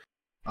this.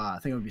 I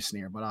think it would be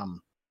sneer, but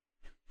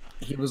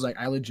he was like,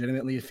 I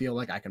legitimately feel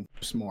like I can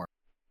post more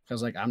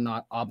because like I'm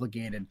not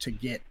obligated to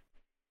get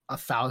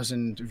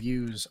 1,000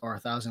 views or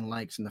 1,000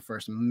 likes in the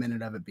first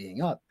minute of it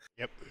being up.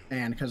 Yep.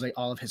 And because like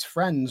all of his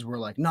friends were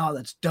like, no,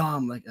 that's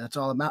dumb. Like that's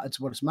all about. It's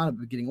what it's about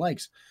getting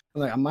likes.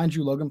 And, like mind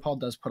you, Logan Paul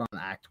does put on an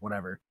act,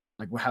 whatever.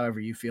 Like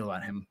however you feel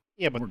about him.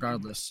 Yeah, but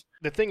regardless.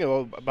 the thing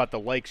about the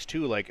likes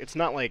too, like it's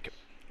not like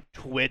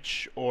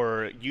Twitch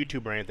or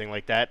YouTube or anything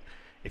like that.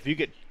 If you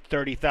get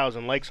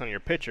 30,000 likes on your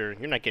picture,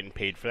 you're not getting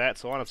paid for that.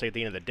 So honestly, at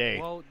the end of the day,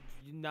 Well,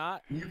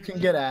 You can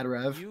get ad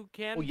rev. You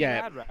can Well, get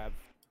yeah. ad rev.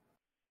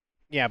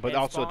 yeah, but and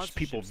also it's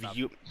people sponsorship stuff.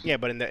 view. Yeah,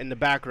 but in the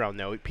background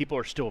though, people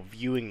are still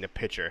viewing the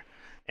picture,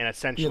 and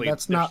essentially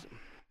that's there's- not-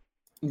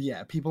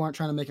 Yeah, people aren't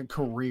trying to make a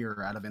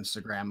career out of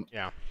Instagram.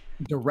 Yeah.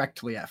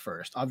 Directly at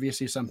first.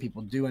 Obviously, some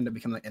people do end up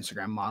becoming like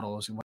Instagram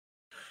models.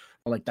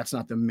 But like that's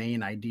not the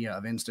main idea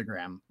of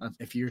Instagram.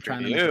 If you're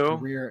trying to make a you.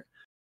 career,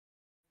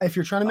 if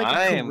you're trying to make a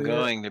I career, am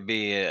going to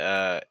be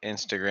a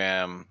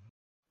Instagram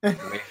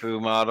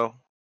waifu model.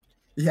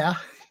 Yeah,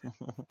 I Did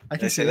can I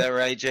see say that. that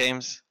right,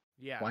 James?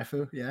 Yeah.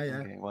 Waifu, yeah.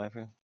 Okay,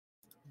 waifu.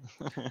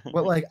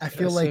 But like, I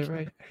feel Did I say like it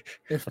right?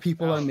 if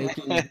people are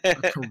making a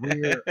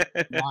career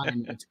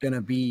line, it's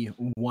gonna be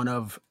one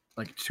of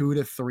like 2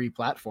 to 3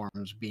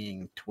 platforms,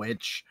 being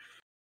Twitch,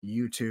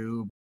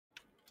 YouTube.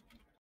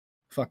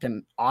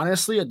 Fucking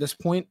honestly, at this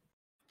point,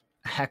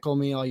 heckle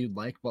me all you'd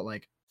like, but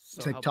like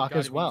So help me TikTok God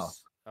as if you well.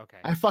 Okay.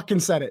 I fucking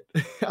said it.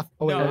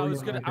 Oh, wait, no, what I were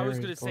was you gonna Very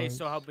say important.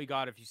 so help me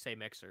God if you say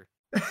Mixer.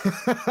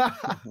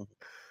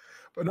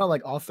 But no,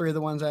 like all 3 of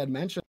the ones I had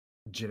mentioned,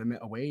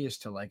 legitimate ways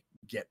to like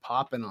get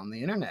popping on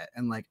the internet,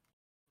 and like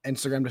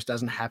Instagram just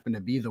doesn't happen to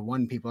be the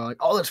one people are like,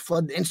 oh, let's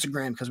flood the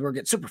Instagram because we're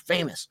getting super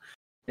famous.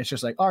 It's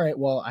just like, all right,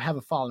 well, I have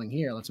a following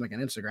here. Let's make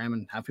an Instagram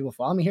and have people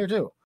follow me here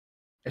too.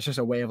 It's just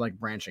a way of like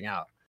branching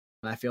out.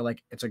 And I feel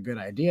like it's a good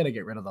idea to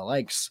get rid of the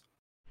likes.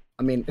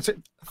 I mean,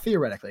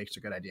 theoretically, it's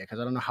a good idea because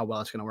I don't know how well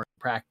it's going to work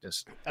in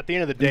practice. At the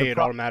end of the day, it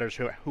all matters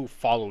who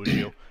follows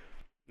you,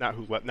 not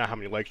how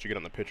many likes you get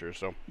on the picture.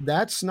 So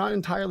that's not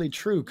entirely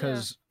true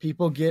because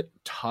people get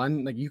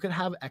like you could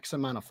have X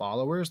amount of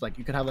followers. Like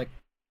you could have like,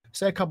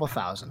 say a couple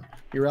thousand.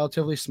 You're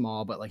relatively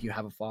small, but like you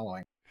have a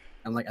following.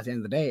 And like at the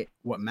end of the day,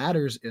 what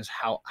matters is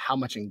how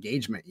much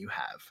engagement you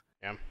have.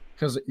 Yeah.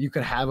 Because you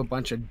could have a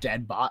bunch of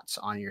dead bots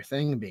on your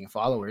thing being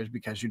followers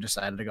because you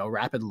decided to go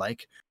rapid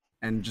like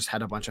and just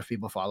had a bunch of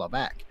people follow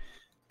back.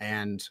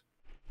 And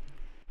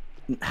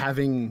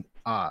having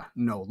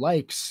no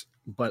likes,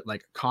 but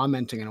like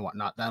commenting and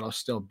whatnot, that'll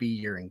still be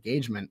your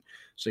engagement.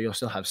 So you'll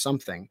still have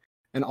something.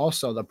 And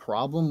also the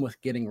problem with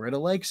getting rid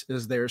of likes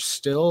is there's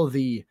still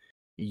the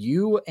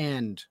you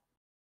and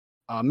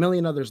a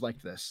million others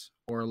like this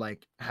or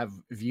like have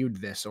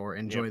viewed this or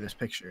enjoy this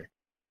picture.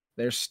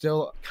 There's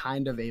still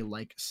kind of a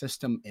like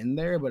system in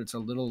there, but it's a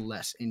little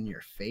less in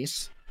your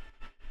face.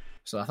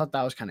 So I thought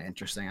that was kind of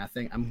interesting.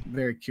 I'm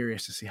very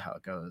curious to see how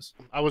it goes.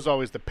 I was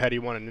always the petty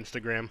one on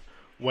Instagram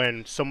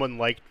when someone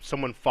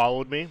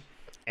followed me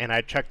and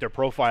I checked their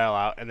profile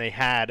out and they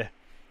had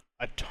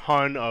a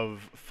ton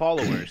of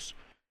followers,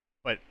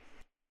 but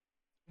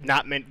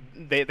not many.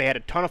 They had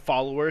a ton of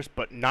followers,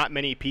 but not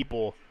many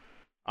people.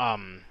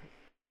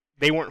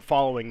 They weren't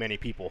following many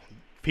people.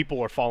 People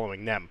were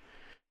following them.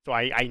 So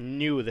I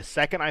knew the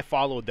second I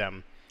followed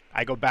them,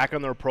 I go back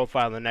on their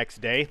profile the next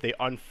day, they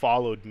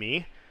unfollowed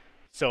me.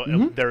 So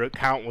their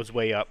account was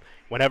way up.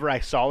 Whenever I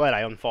saw that, I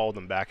unfollowed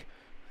them back.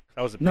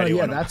 That was a petty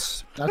one.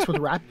 that's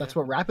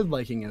what rapid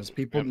liking is.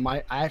 People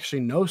I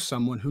actually know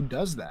someone who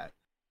does that.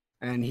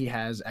 And he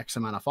has X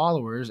amount of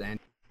followers and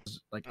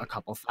like a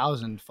couple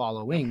thousand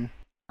following.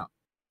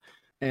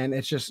 And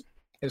it's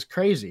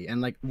crazy.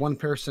 And like one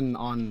person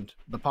on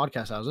the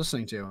podcast I was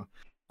listening to,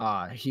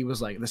 he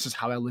was like, this is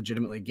how I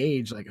legitimately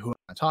gauge like who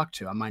I talk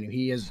to. Mind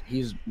you,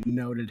 he's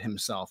noted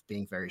himself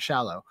being very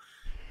shallow.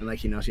 And like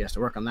he knows he has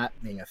to work on that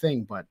being a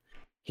thing. But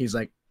he's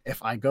like,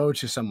 if I go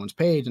to someone's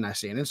page and I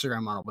see an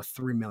Instagram model with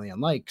 3 million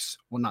likes,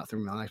 well, not 3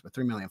 million likes, but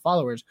 3 million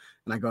followers,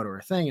 and I go to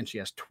her thing and she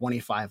has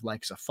 25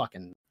 likes a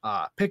fucking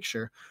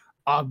picture,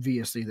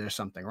 obviously there's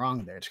something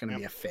wrong there. It's going to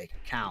be a fake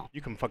account.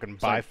 You can fucking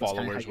buy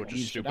followers, which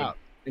is stupid.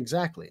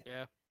 Exactly.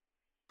 Yeah.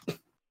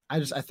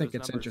 I think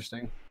it's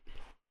interesting.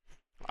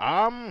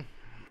 Moving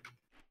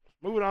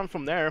on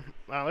from there,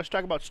 let's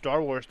talk about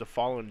Star Wars: The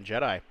Fallen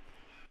Jedi.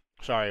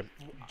 Sorry,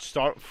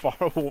 Star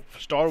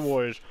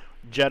Wars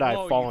Jedi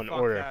Whoa, Fallen you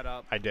fucked Order. that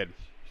up. I did.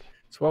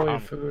 Swallow your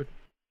food.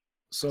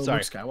 So Sorry.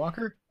 Luke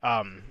Skywalker?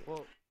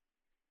 Well,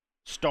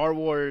 Star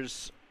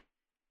Wars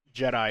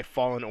Jedi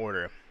Fallen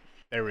Order.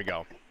 There we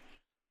go.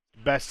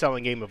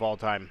 Best-selling game of all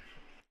time.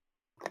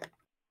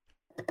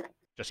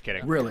 Just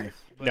kidding. Really?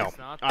 but No. it's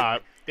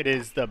not It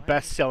is the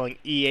best-selling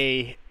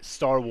EA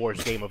Star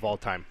Wars game of all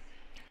time.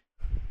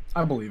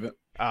 I believe it.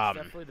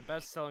 definitely the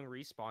best-selling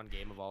Respawn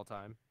game of all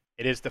time.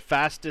 It is the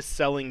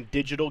fastest-selling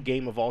digital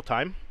game of all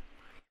time.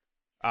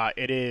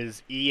 It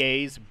is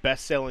EA's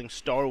best-selling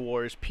Star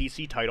Wars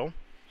PC title,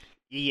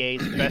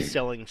 EA's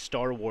best-selling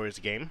Star Wars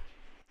game,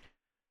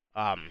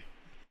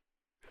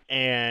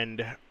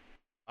 and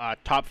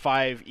top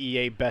 5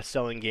 EA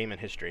best-selling game in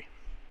history.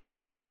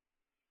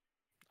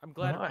 I'm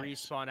glad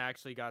Nice. Respawn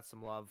actually got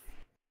some love.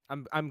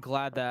 I'm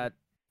glad that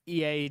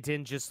EA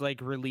didn't just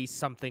like release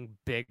something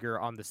bigger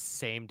on the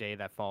same day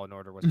that Fallen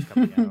Order was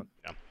coming out.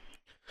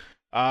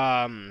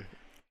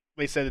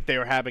 They said that they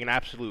were having an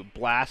absolute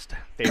blast.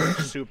 They were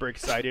super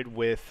excited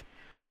with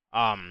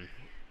the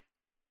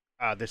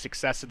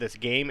success of this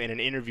game. In an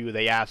interview,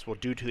 they asked, "Well,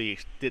 due to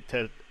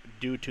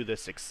the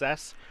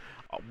success,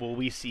 will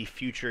we see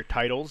future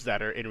titles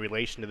that are in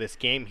relation to this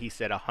game?" He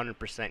said,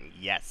 "100%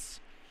 yes."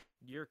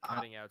 You're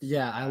cutting out.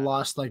 Yeah, so I bad.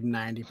 lost like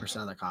 90%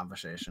 of the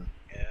conversation.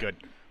 Good.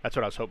 That's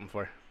what I was hoping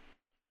for.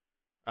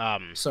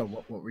 So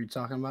what were you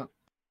talking about?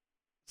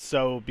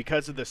 So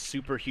because of the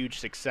super huge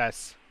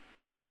success,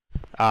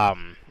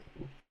 the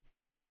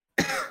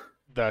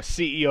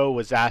CEO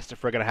was asked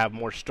if we're going to have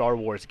more Star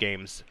Wars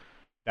games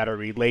that are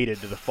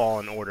related to the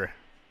Fallen Order.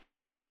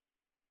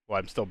 Well,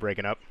 I'm still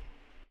breaking up.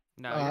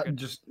 No, you're good.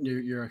 Just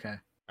you're okay.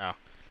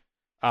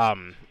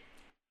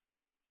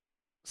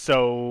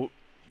 So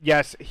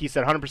yes, he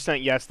said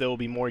 100% yes, there will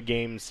be more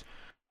games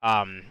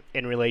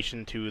in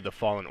relation to the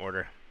Fallen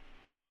Order.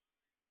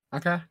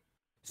 Okay.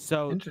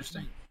 So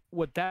Interesting.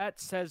 what that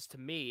says to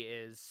me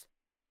is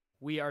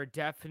we are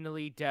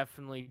definitely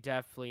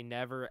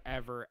never,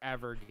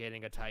 ever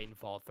getting a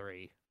Titanfall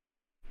 3.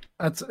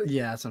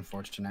 That's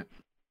unfortunate.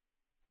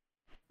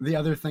 The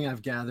other thing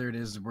I've gathered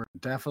is we're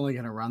definitely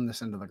gonna run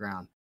this into the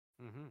ground.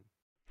 Mm-hmm.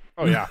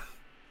 Oh yeah,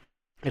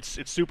 it's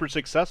super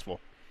successful.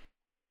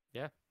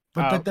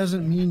 But Oh. that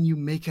doesn't mean you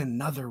make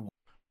another one.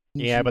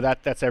 Yeah,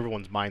 but that's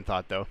everyone's mind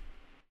thought though.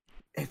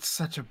 It's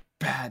such a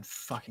bad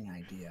fucking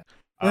idea.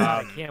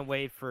 I can't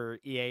wait for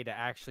EA to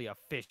actually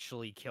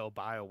officially kill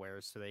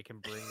BioWare so they can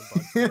bring a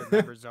bunch of their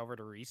members over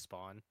to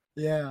Respawn.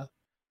 Yeah.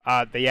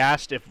 They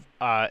asked if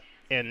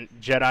in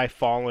Jedi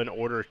Fallen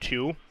Order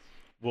 2,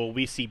 will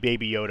we see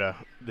Baby Yoda?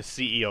 The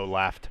CEO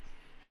laughed.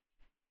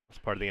 That's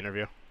part of the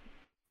interview.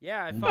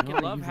 Yeah, I Not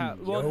fucking love how.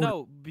 even Well, Yoda.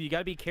 no, but you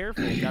gotta be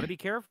careful. You gotta be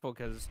careful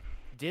because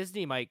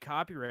Disney might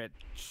copyright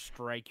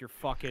strike your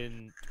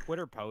fucking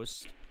Twitter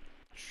post.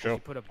 Sure. You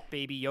put a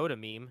Baby Yoda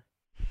meme.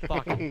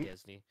 Fucking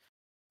Disney.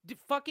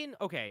 Fucking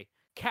okay.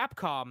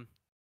 Capcom.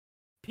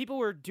 People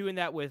were doing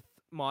that with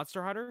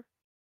Monster Hunter,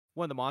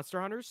 one of the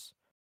Monster Hunters,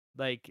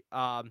 like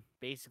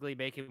basically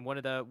making one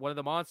of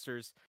the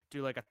monsters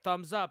do like a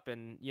thumbs up,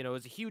 and it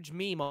was a huge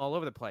meme all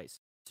over the place.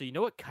 So you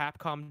know what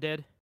Capcom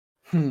did?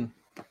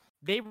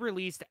 They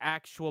released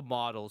actual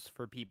models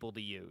for people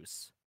to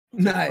use.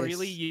 Nice.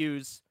 Freely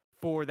use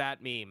for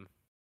that meme.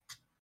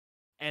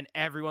 And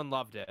everyone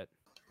loved it.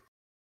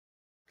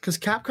 Because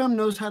Capcom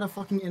knows how to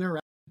fucking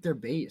interact with their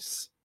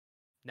base.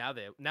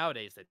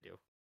 Nowadays they do.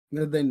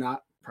 Did they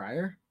not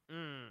prior?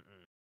 Mm-mm.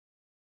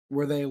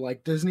 Were they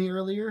like Disney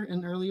earlier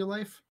in earlier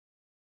life?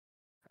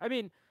 I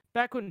mean,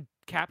 back when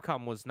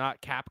Capcom was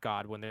not Cap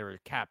God, when they were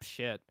Cap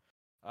shit,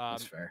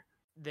 That's fair.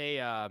 they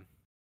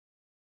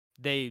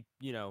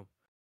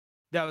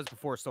that was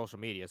before social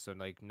media, so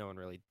like no one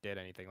really did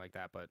anything like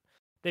that, but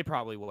they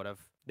probably would have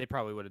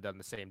done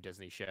the same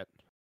Disney shit.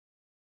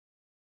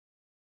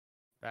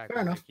 Back Fair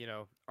when enough.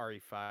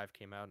 RE5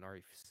 came out and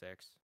RE6.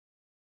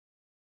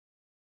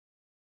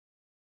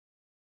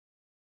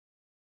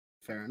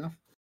 Fair enough.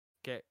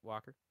 Okay,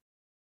 Walker.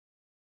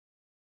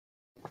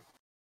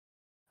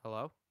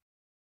 Hello?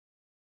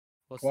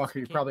 Wilson's Walker,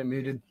 you're can't- probably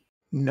muted.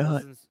 Nut.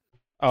 Wilson's-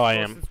 Oh, I am.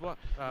 Wilson's what?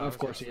 Oh, Of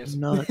course he is.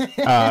 Nut.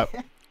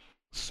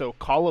 So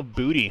Call of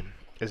Booty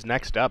is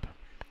next up.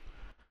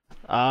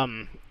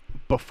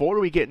 Before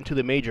we get into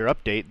the major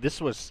update,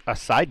 this was a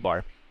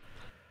sidebar.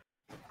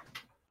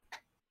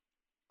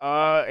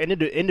 An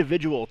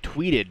individual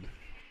tweeted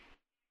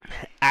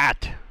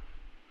at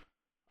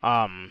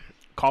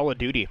Call of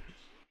Duty,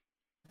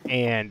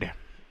 and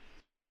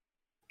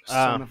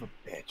Son of a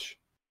bitch.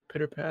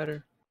 Pitter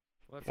patter.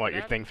 What's what,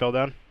 your that? thing fell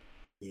down?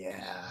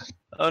 Yeah.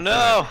 Oh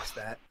no! Fix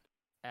that.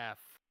 F.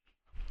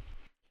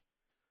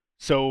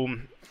 So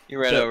You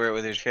ran So- over it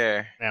with your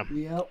chair.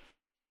 Yep.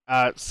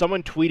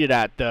 someone tweeted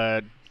at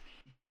the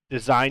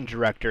design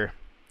director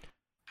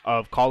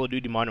of Call of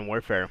Duty Modern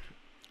Warfare.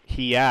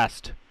 He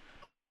asked,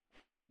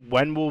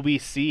 when will we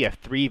see a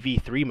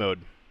 3v3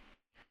 mode?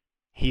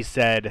 He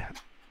said,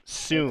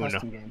 soon.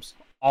 Custom games.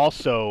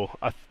 Also,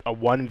 a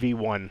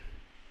 1v1.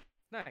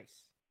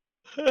 Nice.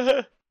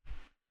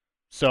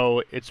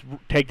 So it's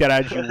take that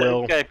as you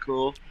will. Okay,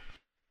 cool.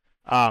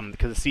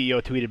 Because the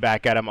CEO tweeted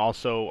back at him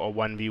also a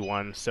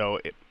 1v1. So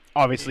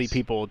obviously Jeez.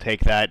 people will take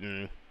that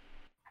and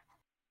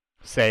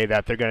say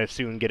that they're going to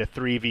soon get a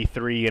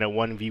 3v3 and a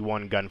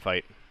 1v1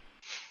 gunfight.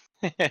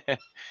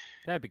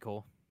 That'd be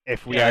cool.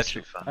 If we Yeah, that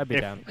actually, should be fun. I'd be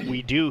if down.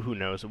 we do, who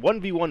knows?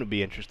 1v1 would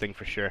be interesting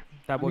for sure.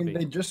 That I would mean,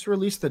 be. they just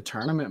released the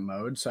tournament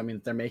mode, so I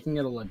mean, they're making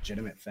it a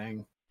legitimate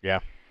thing.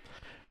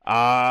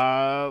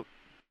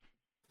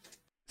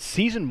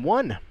 Season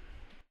 1.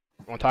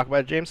 Want to talk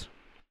about it, James?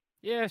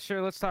 Yeah,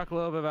 sure. Let's talk a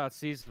little bit about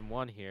season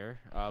 1 here.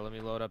 Let me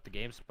load up the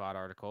GameSpot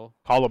article.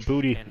 Call of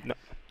Booty. And No,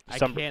 I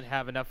some- can't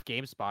have enough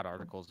GameSpot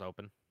articles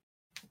open.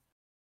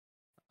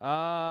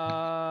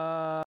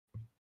 Uh,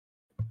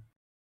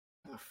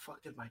 Oh,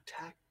 fuck did my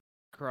tag?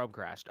 Chrome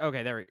crashed.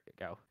 Okay, there we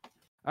go.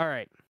 All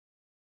right.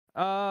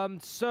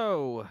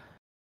 So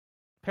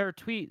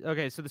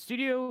Okay, so the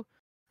studio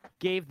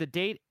gave the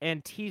date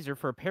and teaser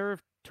for a pair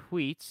of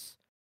tweets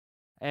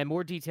and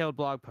more detailed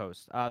blog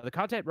posts. The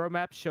content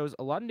roadmap shows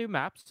a lot of new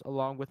maps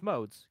along with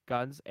modes,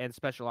 guns, and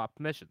special op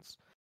missions.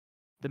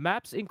 The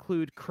maps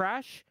include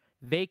Crash,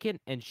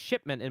 Vacant, and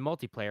Shipment in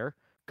multiplayer,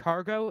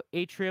 Cargo,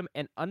 Atrium,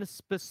 and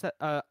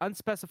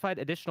unspecified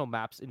additional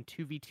maps in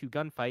 2v2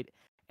 gunfight,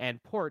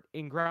 and Port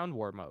in ground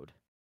war mode.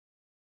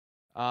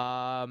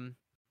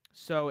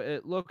 So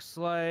it looks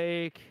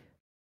like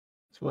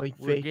So like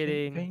We're vacant,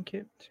 getting-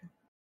 vacant.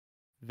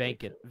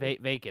 vacant.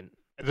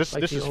 This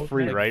Like this the is old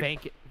free, man? right?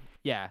 Vacant.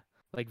 Yeah,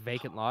 like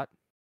vacant lot.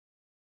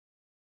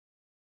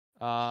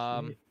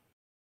 Sweet.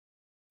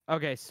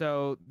 Okay,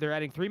 so they're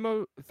adding three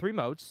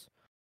modes: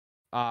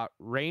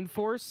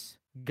 Rainforce,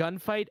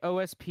 Gunfight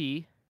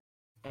OSP,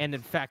 and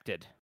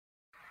Infected.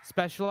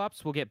 Special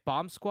ops will get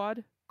Bomb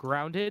Squad,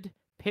 Grounded,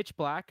 Pitch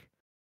Black,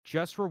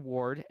 Just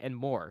Reward, and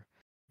more.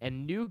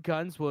 And new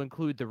guns will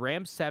include the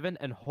Ram 7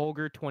 and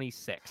Holger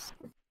 26.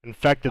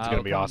 Infected's gonna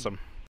I'll be come- awesome.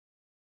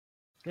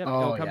 Yep,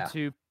 Oh, it'll come yeah.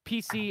 to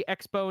PC,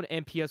 Xbone,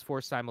 and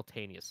PS4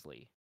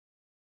 simultaneously.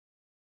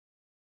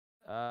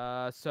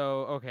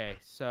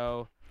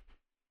 So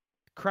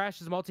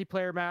Crash's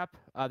multiplayer map,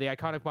 the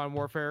iconic Modern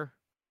Warfare,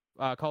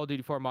 Call of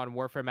Duty 4 Modern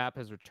Warfare map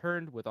has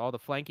returned with all the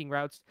flanking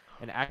routes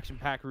and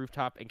action-packed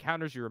rooftop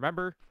encounters you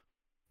remember.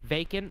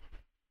 Vacant,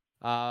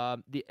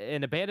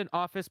 an abandoned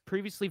office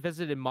previously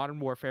visited in Modern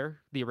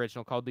Warfare, the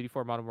original Call of Duty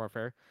 4 Modern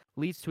Warfare,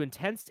 leads to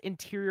intense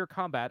interior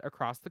combat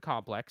across the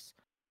complex.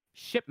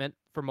 Shipment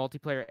for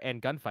multiplayer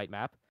and gunfight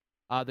map.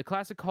 The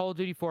classic Call of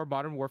Duty 4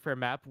 Modern Warfare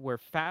map where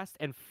fast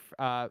and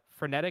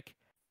frenetic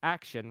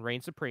action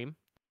reigns supreme.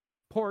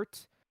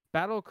 Port,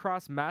 battle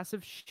across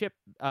massive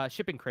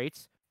shipping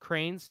crates,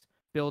 cranes,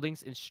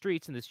 buildings, and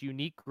streets in this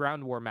unique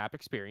ground war map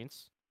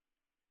experience.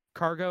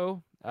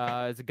 Cargo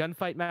is a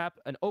gunfight map,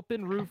 an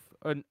open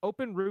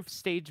roof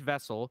stage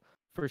vessel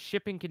for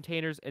shipping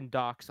containers and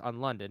docks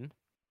on London.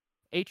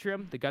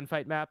 Atrium, the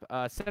gunfight map,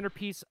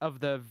 centerpiece of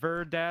the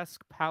Verdask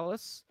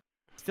Palace,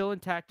 still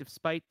intact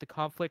despite the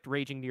conflict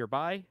raging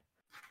nearby.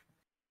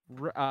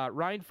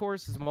 Rhine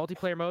Force is a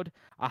multiplayer mode,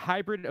 a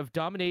hybrid of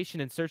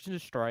domination and search and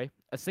destroy,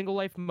 a single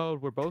life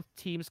mode where both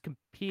teams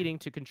competing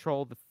to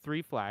control the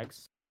 3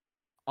 flags.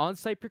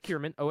 On-site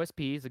procurement,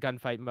 OSP, is a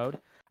gunfight mode,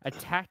 a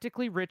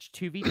tactically rich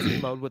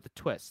 2v2 mode with a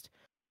twist.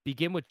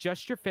 Begin with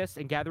just your fists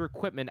and gather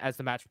equipment as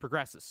the match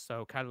progresses.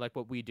 So kind of like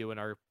what we do in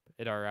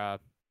our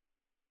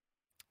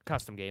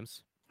custom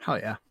games. Hell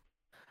yeah.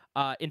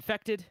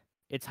 Infected,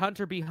 it's hunt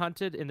or be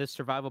hunted in this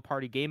survival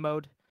party game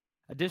mode.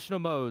 Additional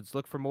modes,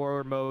 look for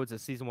more modes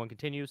as Season 1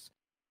 continues.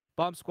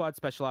 Bomb Squad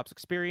Special Ops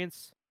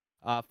Experience.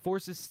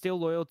 Forces still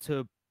loyal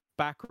to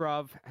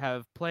Bakrov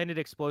have planted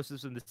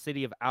explosives in the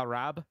city of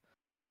Arab.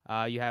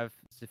 You have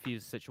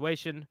defused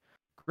situation.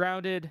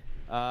 Grounded.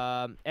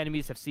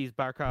 Enemies have seized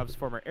Barkov's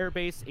former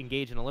airbase.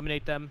 Engage and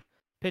eliminate them.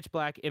 Pitch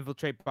Black.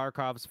 Infiltrate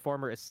Barkov's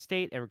former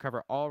estate and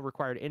recover all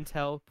required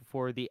intel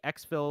before the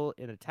exfil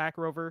in attack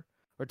rover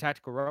or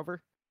tactical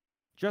rover.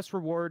 Just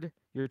reward.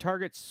 Your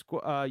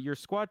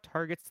squad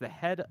targets the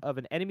head of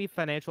an enemy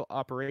financial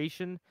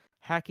operation,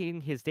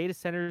 hacking his data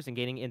centers and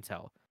gaining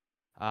intel.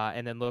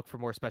 And then look for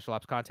more special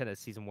ops content as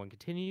Season 1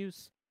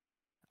 continues.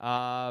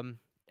 And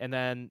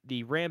then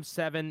the Ram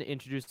 7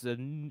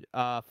 introduces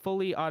a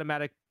fully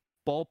automatic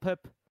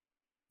bullpup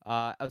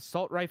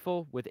assault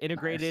rifle with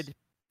integrated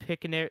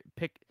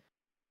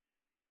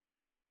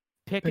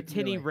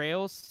Picatinny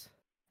rails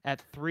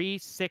at 3,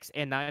 6,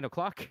 and 9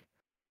 o'clock.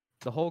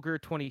 The Holger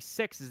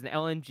 26 is an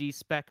LMG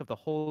spec of the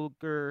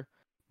Holger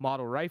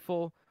model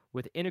rifle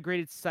with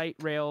integrated sight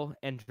rail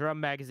and drum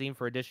magazine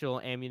for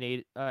additional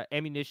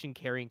ammunition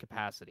carrying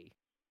capacity.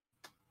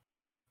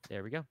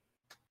 There we go.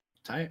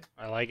 Tight.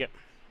 I like it.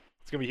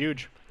 It's going to be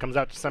huge. Comes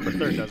out December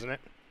 3rd, doesn't it?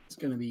 It's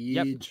gonna be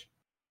Yep. huge.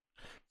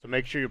 So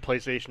make sure your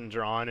PlayStations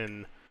are on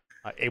and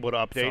able to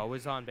update. It's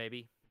always on,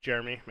 baby.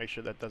 Jeremy, make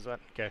sure that does that.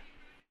 Okay.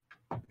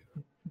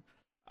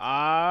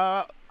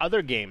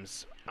 Other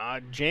games.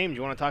 James,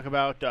 you want to talk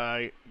about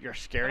your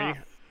scary? Oh,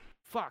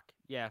 fuck.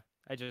 Yeah.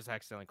 I just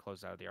accidentally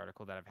closed out the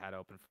article that I've had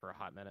open for a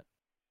hot minute.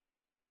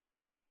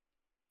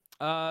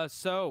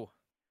 So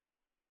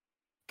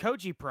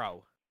Kojima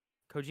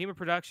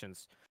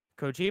Productions.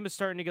 Kojima's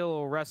starting to get a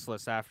little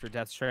restless after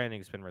Death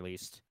Stranding's been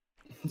released.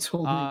 It's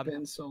only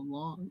been so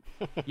long.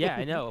 Yeah,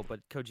 I know, but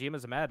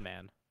Kojima's a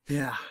madman.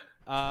 Yeah.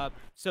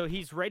 So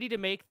he's ready to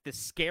make the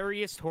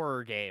scariest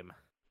horror game.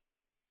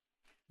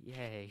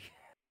 Yay.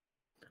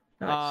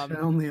 I can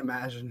only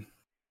imagine.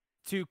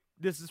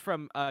 This is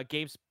from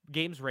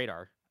Games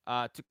Radar.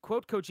 To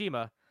quote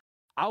Kojima,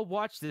 "I'll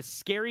watch the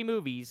scary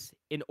movies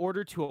in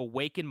order to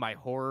awaken my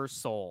horror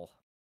soul."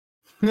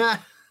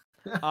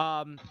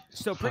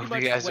 So pretty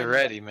much you guys are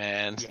ready,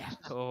 man. Yeah.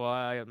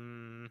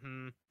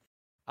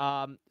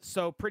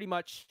 So pretty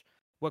much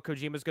what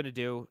Kojima's gonna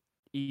do,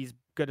 he's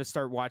gonna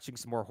start watching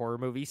some more horror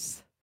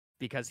movies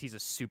because he's a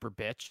super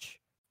bitch.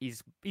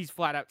 He's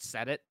flat out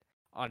said it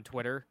on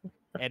Twitter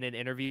and in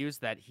interviews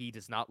that he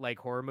does not like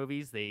horror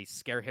movies. They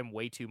scare him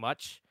way too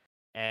much,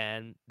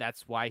 and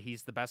that's why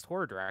he's the best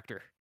horror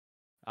director.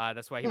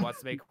 That's why he wants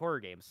to make horror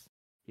games.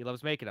 He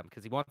loves making them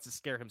because he wants to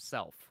scare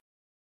himself.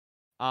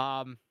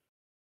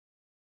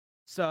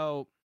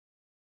 So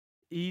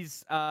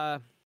he's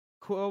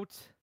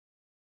quote,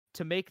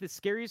 "To make the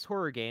scariest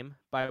horror game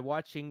by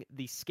watching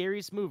the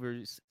scariest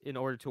movies in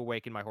order to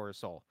awaken my horror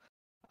soul."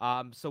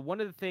 So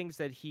one of the things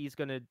that he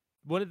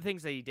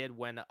did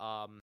when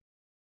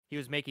he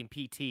was making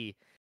PT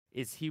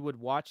is he would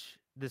watch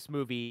this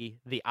movie,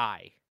 The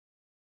Eye,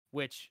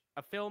 which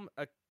a film,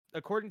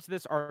 according to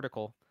this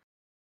article,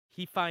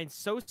 he finds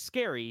so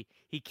scary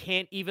he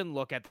can't even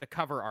look at the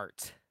cover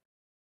art.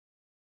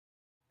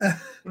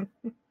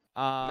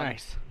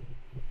 Nice.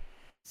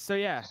 So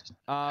yeah,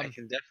 I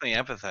can definitely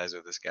empathize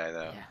with this guy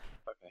though. yeah.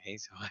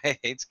 I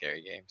hate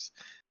scary games.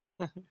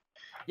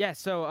 Yeah.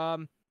 So I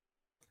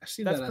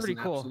see That's that as pretty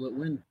an cool. absolute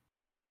win.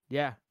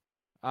 yeah.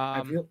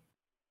 I feel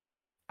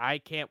I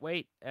can't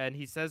wait. And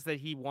he says that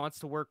he wants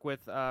to work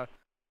with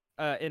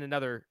in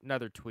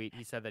another tweet,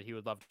 he said that he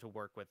would love to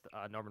work with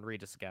Norman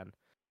Reedus again.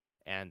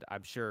 And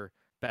I'm sure his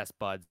best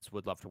bud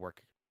would love to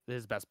work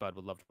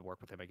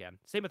with him again.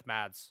 Same with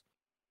Mads.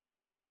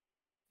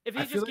 If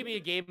I you feel just like- give me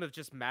a game of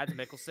just Mads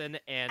Mikkelsen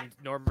and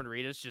Norman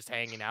Reedus just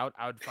hanging out,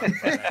 I would fucking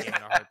play that game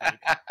in a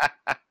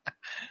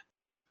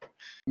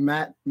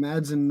heartbeat.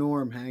 Mads and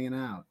Norm hanging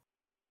out.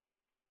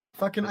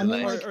 Fucking, I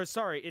mean, like, Or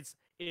sorry, it's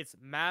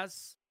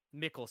Mads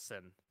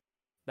Mikkelsen.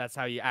 That's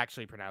how you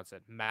actually pronounce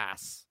it.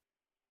 Mass.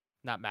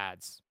 Not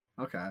Mads.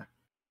 okay.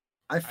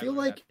 I feel learned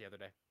like that the other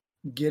day.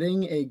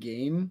 getting a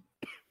game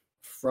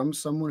from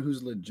someone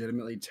who's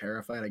legitimately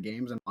terrified of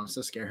games and wants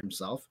to scare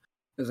himself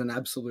is an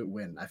absolute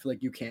win. I feel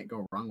like you can't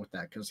go wrong with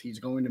that because he's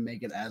going to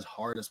make it as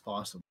hard as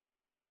possible.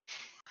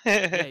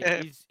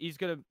 Yeah, he's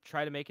gonna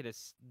try to make it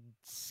as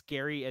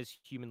scary as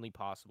humanly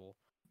possible.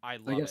 I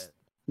love guess- it.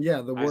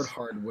 Yeah, the I word s-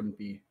 hard wouldn't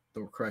be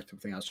the correct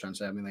thing I was trying to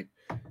say. I mean, like,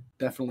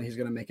 definitely he's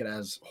going to make it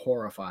as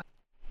horrifying.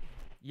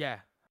 Yeah,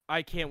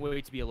 I can't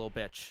wait to be a little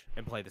bitch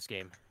and play this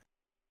game.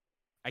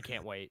 I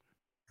can't wait.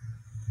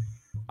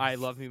 I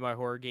love me my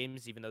horror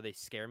games, even though they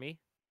scare me.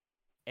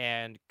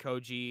 And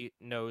Koji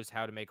knows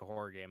how to make a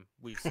horror game.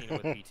 We've seen it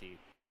with PT.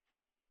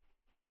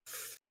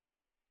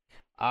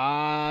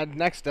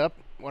 Next up,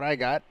 what I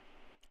got,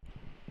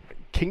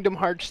 Kingdom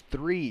Hearts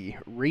 3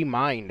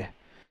 Remind.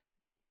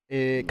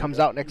 It comes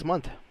out next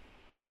month.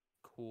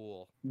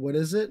 Cool. What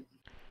is it?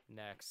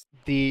 Next.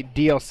 The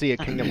DLC of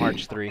Kingdom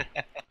Hearts 3.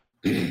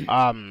 They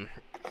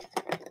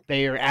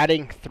are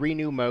adding 3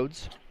 new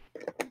modes.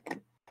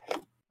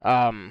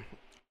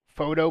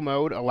 Photo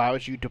mode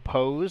allows you to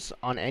pose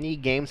on any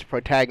game's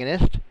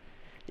protagonist,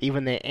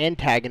 even the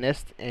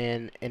antagonist,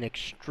 in an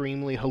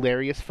extremely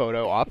hilarious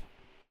photo op.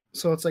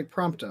 So it's like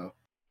Prompto.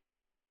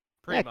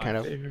 Pretty Yeah, kind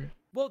much. of. Favorite.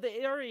 Well,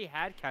 they already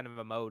had kind of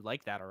a mode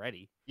like that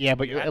already. Yeah,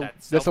 but You had that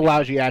this selfie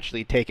allows mode. you to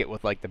actually take it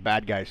with like the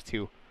bad guys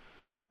too.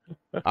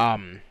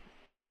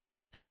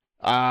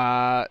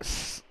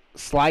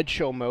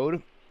 Slideshow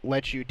mode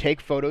lets you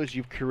take photos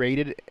you've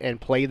created and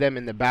play them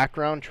in the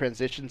background,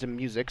 transitions, and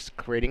musics,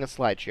 creating a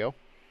slideshow.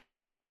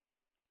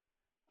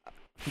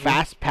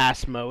 Fast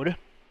pass mode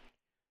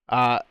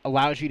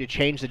allows you to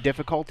change the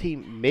difficulty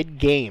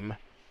mid-game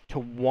to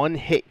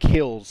one-hit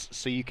kills,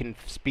 so you can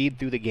speed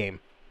through the game.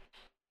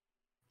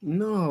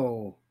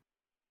 No.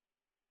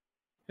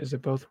 Is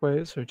it both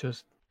ways or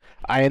just?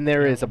 And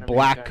there Yeah, is a whenever you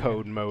black got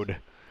code your- mode.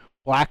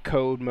 Black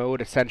code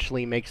mode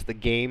essentially makes the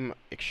game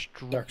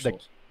Dark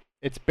Souls.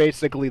 it's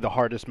basically the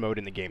hardest mode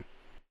in the game.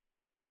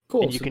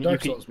 Cool. and you So can-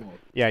 Dark you can- Souls mode.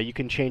 Yeah, you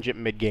can change it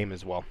mid-game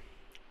as well.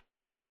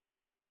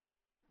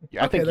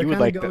 Yeah, I Okay, think they're you would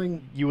kinda like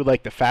going- you would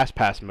like the fast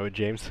pass mode,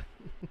 James.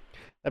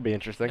 That'd be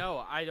interesting. No,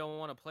 I don't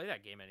want to play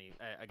that game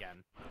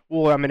again.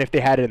 Well, I mean, if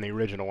they had it in the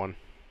original one.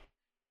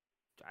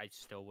 I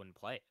still wouldn't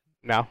play it.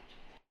 No?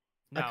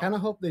 No. I kind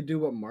of hope they do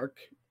what Mark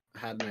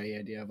had an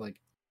idea of, like,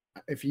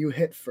 if you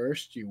hit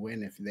first, you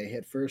win. If they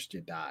hit first,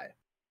 you die.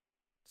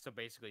 So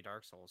basically,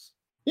 Dark Souls.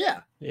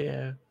 Yeah.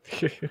 Yeah.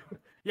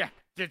 Yeah,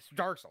 it's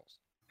Dark Souls.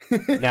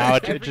 No,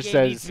 it Every just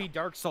game needs says to be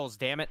Dark Souls.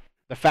 Damn it.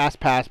 the fast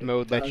pass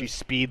mode lets you does.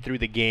 speed through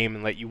the game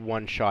and let you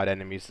one-shot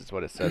enemies, is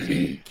what it says.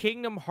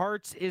 Kingdom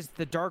Hearts is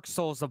the Dark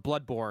Souls of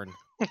Bloodborne.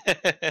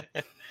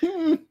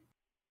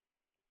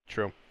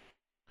 True.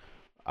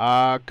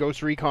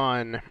 Ghost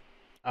Recon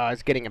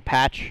is getting a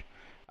patch.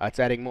 It's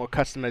adding more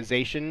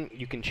customization.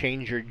 You can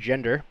change your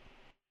gender.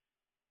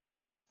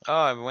 Oh,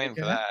 I've been waiting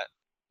for Okay. that.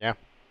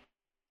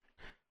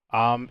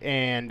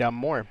 And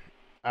more.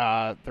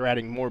 They're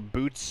adding more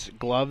boots,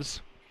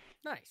 gloves.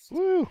 Nice.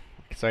 Woo!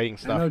 Exciting I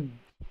stuff. know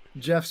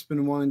Jeff's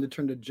been wanting to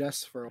turn to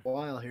Jess for a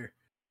while here.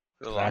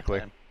 For a long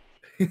Exactly.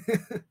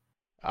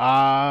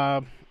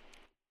 time.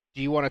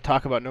 Do you want to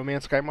talk about No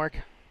Man's Sky, Mark?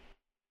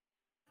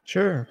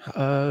 Sure.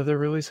 They're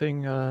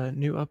releasing a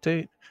new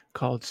update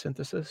called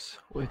Synthesis,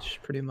 which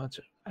pretty much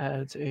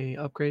adds a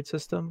upgrade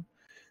system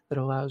that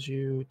allows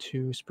you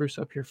to spruce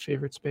up your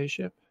favorite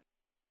spaceship.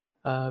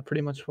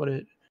 Pretty much what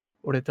it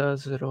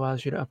does is it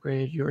allows you to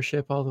upgrade your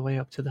ship all the way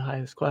up to the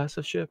highest class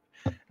of ship,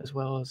 as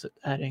well as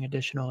adding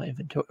additional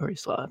inventory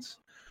slots.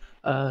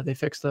 They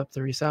fixed up the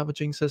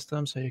resalvaging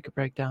system so you could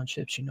break down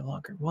ships you no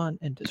longer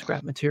want into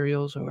scrap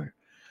materials or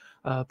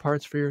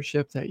parts for your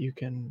ship that you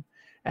can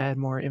add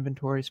more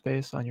inventory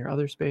space on your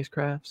other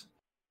spacecrafts.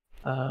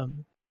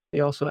 They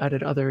also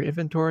added other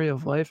inventory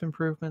of life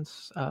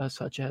improvements,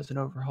 such as an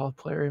overhauled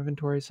player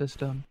inventory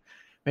system,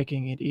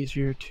 making it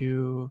easier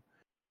to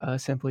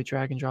simply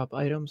drag and drop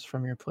items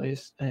from your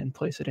place and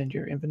place it into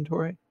your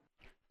inventory.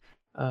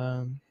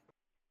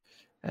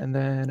 And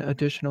then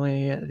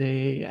additionally,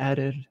 they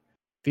added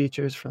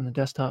features from the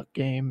desktop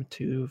game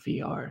to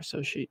VR,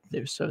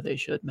 so they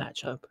should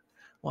match up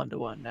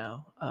 1-to-1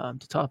 now.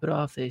 To top it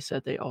off, they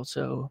said they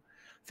also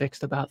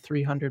fixed about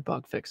 300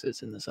 bug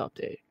fixes in this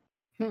update.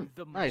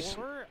 Nice.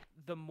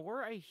 The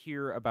more I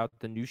hear about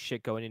the new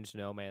shit going into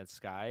No Man's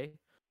Sky,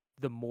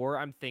 the more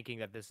I'm thinking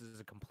that this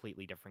is a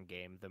completely different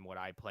game than what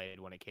I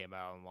played when it came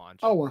out on launch.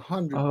 Oh,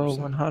 100%. Oh,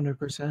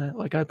 100%.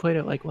 Like I played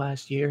it like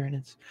last year, and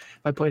if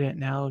I played it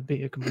now, it'd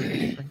be a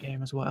completely different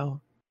game as well.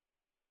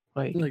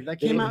 Like Like, that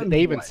came out in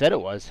They even what? said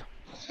it was.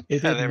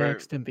 it Yeah, did they were-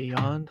 Next and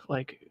Beyond,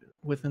 like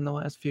within the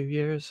last few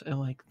years, and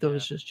like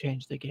those just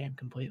changed the game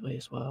completely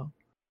as well.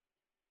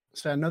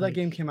 So I know that Like-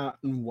 game came out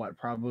in what,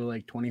 probably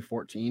like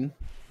 2014.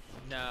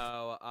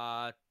 No,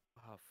 oh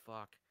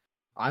fuck.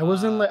 I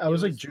was in like I it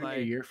was like was junior my-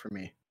 year for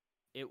me.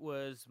 It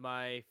was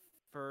my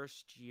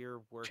first year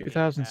working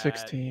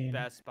 2016. at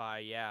Best Buy,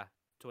 yeah.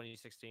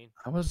 2016.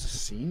 I was a Or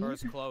senior.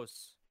 it's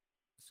close.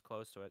 It's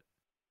close to it.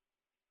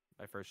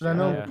 My first 'Cause I year.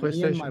 know yeah.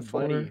 me and my PlayStation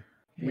 4, buddy,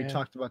 we yeah.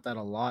 talked about that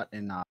a lot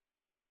in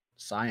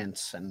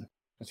science, and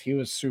 'cause he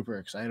was super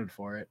excited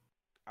for it.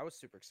 I was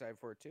super excited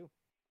for it too.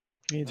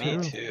 Me Me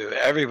too. too.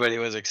 Everybody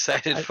was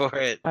excited for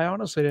it. I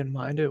honestly didn't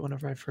mind it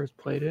whenever I first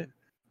played it.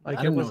 Like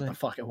I it didn't know what the wasn't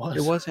fuck it was.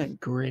 it wasn't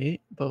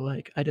great, but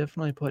like I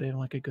definitely put in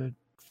like a good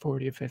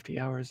 40 to 50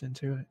 hours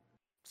into it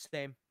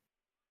Same.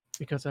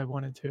 because I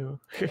wanted to.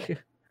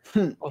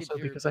 Also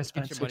your- because I get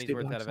spent your money's 60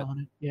 worth out bucks of it. on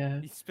it. Yeah.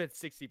 You spent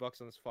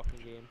 $60 on this fucking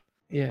game.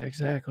 Yeah,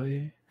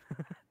 exactly.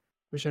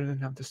 Wish I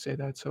didn't have to say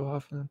that so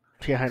often.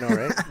 Yeah, I know,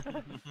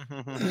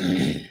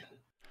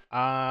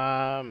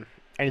 right?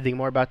 Anything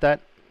more about that?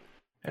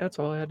 Yeah, that's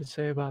all I had to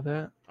say about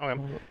that.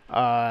 Okay.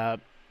 Well,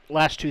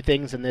 Last two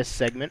things in this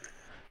segment.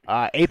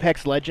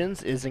 Apex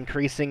Legends is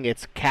increasing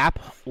its cap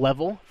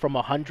level from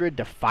 100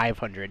 to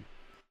 500.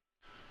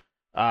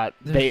 They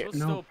There's People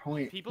no still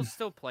point. people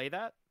still play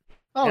that?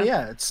 Oh Yeah.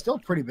 yeah, it's still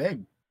pretty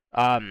big.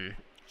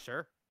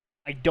 Sure.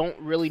 I don't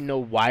really know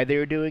why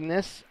they're doing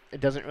this.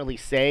 It doesn't really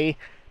say.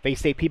 They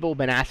say people have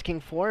been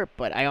asking for it,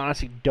 but I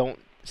honestly don't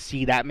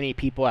see that many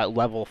people at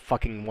level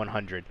fucking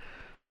 100.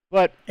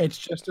 But It's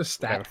just a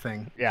stat Whatever.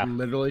 thing. Yeah.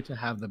 Literally to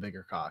have the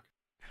bigger cock.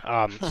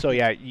 so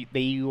yeah,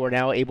 you are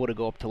now able to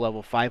go up to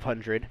level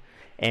 500,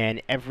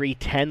 and every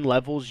 10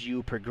 levels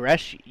you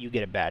progress, you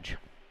get a badge.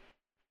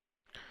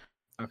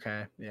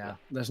 Okay, yeah.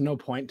 There's no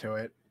point to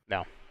it.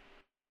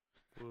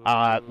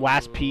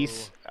 Last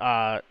piece,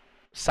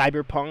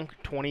 Cyberpunk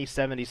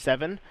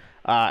 2077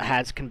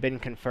 has been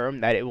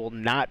confirmed that it will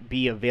not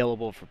be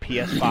available for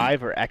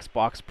PS5 or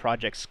Xbox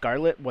Project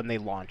Scarlet when they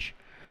launch.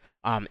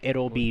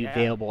 It'll be yeah.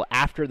 available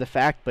after the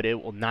fact, but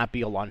it will not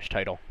be a launch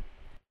title.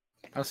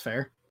 That's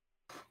fair.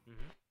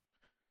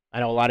 I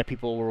know a lot of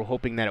people were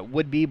hoping that it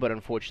would be, but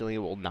unfortunately it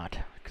will not,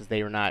 because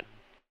they are not.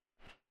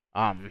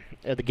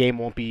 The game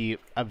won't be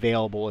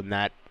available in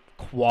that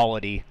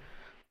quality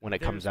when it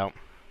comes out.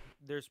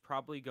 There's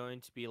probably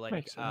going to be like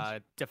Makes sense.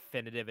 a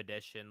definitive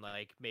edition,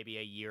 like maybe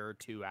a year or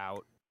two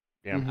out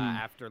Yeah. Mhm.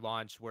 after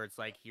launch, where it's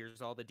like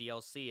here's all the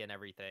DLC and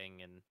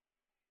everything and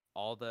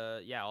all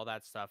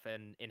that stuff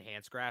and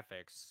enhanced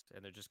graphics,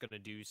 and they're just gonna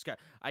do Sky.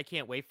 I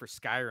can't wait for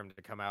Skyrim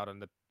to come out on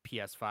the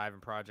PS5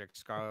 and Project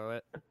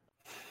Scarlet.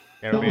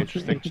 It'll be Oh,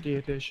 interesting. HD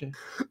edition.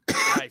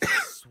 I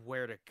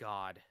swear to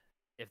God,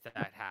 if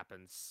that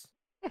happens,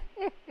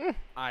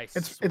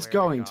 It's swear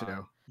going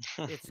God.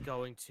 to. It's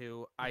going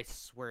to. I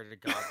swear to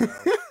God.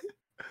 Though.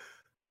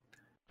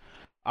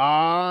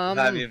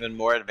 Have even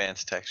more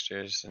advanced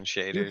textures and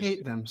You shaders.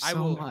 hate them I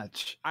so will-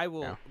 much. I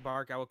will, Yeah.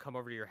 Mark. I will come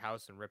over to your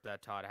house and rip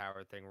that Todd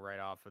Howard thing right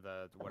off of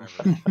the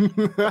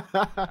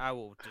whatever. I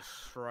will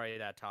destroy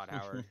that Todd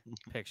Howard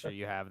picture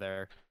you have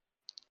there.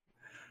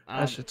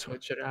 I should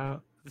switch it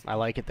out. I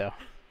like it though.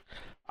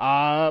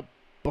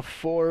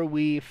 Before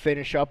we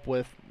finish up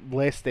with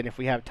list and if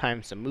we have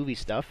time, some movie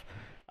stuff,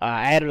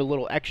 I added a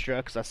little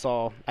extra because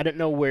I didn't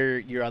know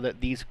where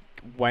these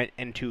went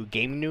into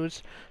gaming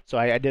news, so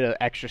I did an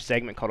extra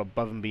segment called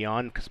Above and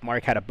Beyond because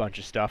Mark had a bunch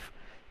of stuff,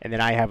 and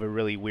then I have a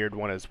really weird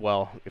one as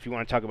well. If you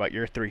want to talk about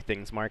your three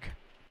things, Mark.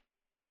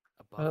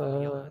 Above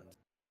and beyond.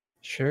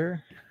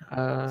 Sure.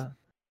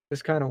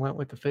 This kind of went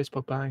with the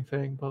Facebook buying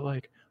thing, but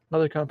like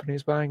another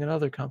company's buying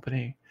another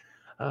company.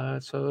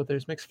 So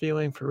there's mixed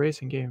feeling for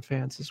racing game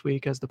fans this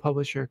week as the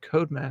publisher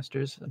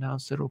Codemasters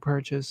announced it'll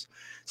purchase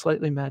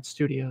Slightly Mad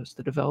Studios,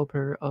 the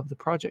developer of the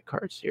Project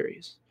Cars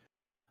series.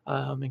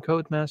 And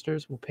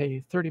Codemasters will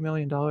pay $30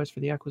 million for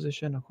the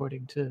acquisition,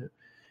 according to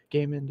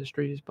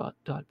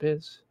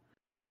GameIndustries.biz.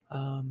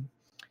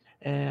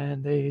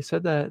 And they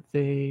said that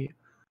they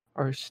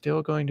are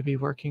still going to be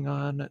working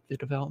on the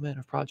development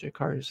of Project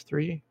Cars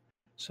 3,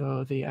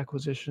 so the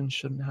acquisition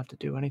shouldn't have to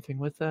do anything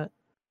with that.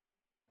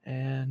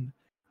 And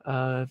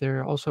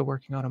they're also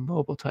working on a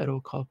mobile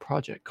title called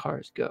Project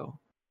Cars Go,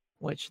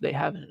 which they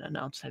haven't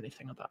announced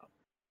anything about.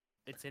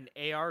 It's an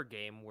AR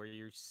game where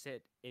you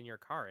sit in your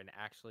car and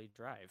actually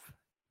drive.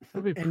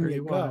 That'd be And pretty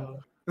you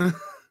wild. go.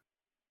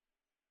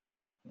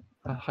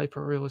 A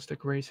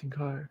hyper-realistic racing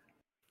car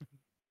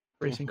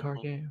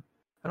game.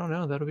 I don't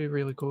know. That'll be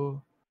really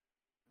cool.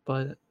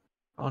 But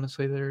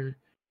honestly, they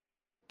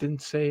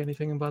didn't say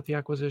anything about the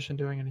acquisition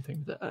doing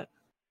anything to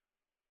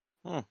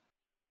that.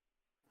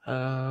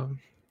 I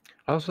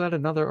also had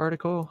another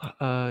article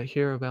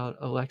here about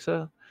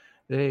Alexa.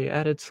 They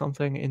added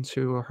something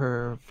into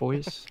her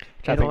voice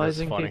Which I think is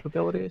analyzing funny.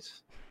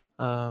 capabilities.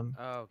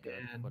 Oh, good.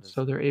 And What is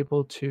so they're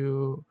able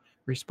to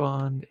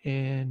respond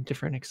in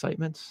different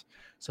excitements,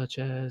 such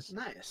as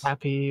Nice.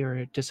 happy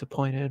or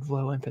disappointed,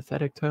 low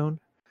empathetic tone.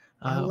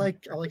 I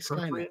like Skynet.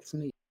 appropriate. It's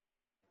neat.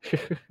 She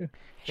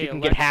Hey, can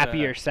get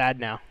happy Alexa. or sad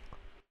now.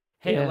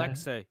 Hey Yeah.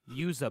 Alexa,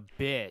 use a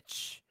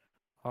bitch.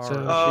 All So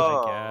right,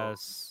 I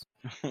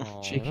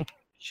guess.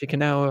 She can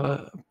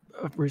now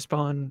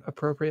respond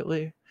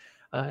appropriately.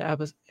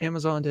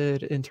 Amazon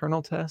did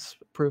internal tests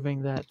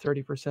proving that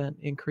 30%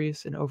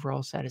 increase in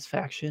overall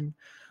satisfaction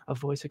of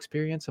voice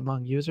experience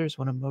among users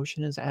when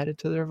emotion is added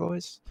to their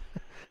voice.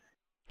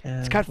 It's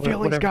And got feelings,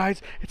 whatever-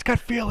 guys. It's got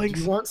If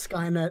feelings. you want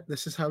Skynet,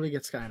 this is how we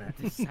get Skynet.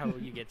 This is how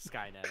you get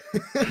Skynet.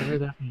 Whatever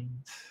that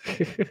means.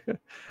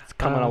 It's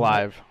coming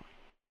alive.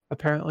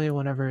 Apparently,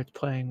 whenever it's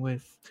playing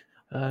with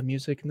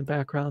music in the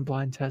background.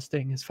 Blind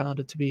testing has found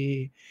it to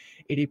be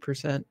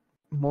 80%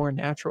 more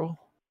natural.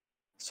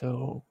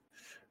 So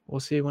we'll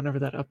see whenever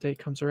that update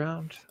comes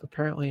around.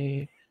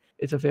 Apparently,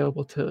 it's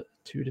available to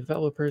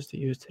developers to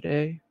use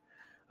today,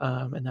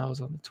 and that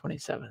was on the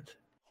 27th.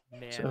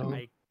 Man, So-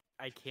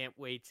 I can't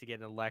wait to get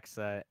an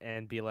Alexa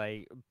and be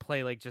like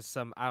play like just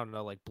some I don't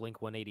know like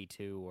Blink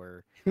 182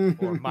 or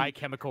My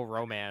Chemical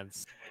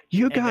Romance.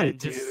 You And got then it,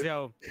 dude. just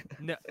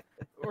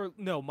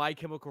no My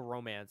Chemical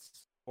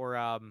Romance or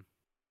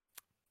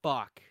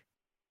fuck.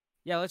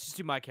 Yeah, let's just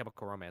do My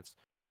Chemical Romance.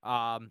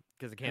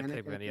 Because I can't Panic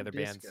think of at any the other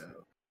bands.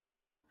 Disco.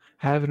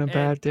 Having a And-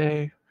 bad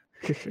day.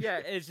 Yeah,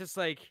 it's just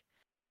like,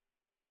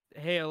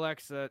 hey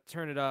Alexa,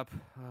 turn it up.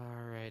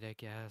 All right, I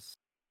guess.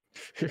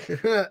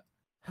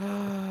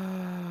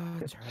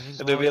 Turning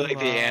It'll be like volume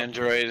the up.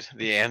 Android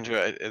Hey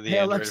Android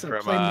Alexa,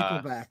 from play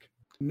Nickelback.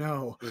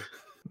 No.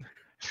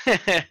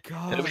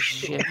 God, It'll be-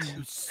 Shit.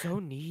 you're so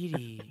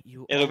needy.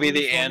 You It'll be the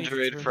always want me to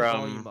Android turn the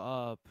from- volume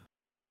up.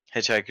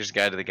 Hitchhiker's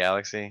Guide to the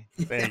Galaxy.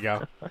 There you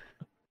go.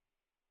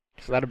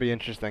 So that'll be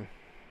interesting.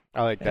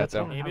 I like Yeah, that it's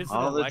though. only Name how- isn't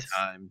All the Alexa.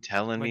 time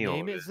telling My me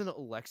name orders. isn't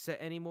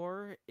Alexa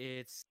anymore.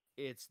 It's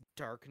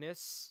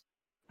darkness.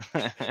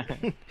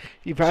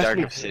 You've asked Dark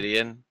me.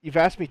 Obsidian. You've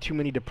asked me too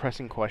many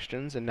depressing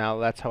questions, and now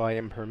that's how I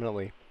am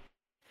permanently.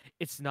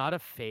 It's not a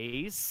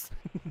phase.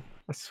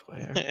 I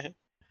swear.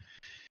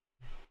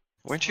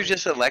 Weren't you like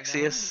just that.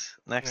 Alexius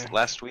Yeah.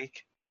 last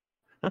week?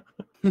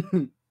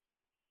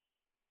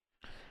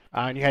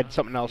 And you had Not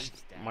something else,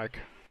 phased out. Mark.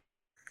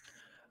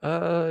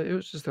 It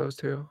was just those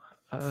two.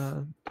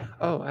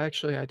 Oh,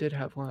 actually, I did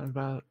have one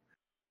about.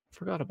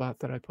 Forgot about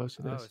that. I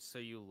posted Oh, this. so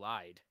you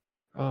lied.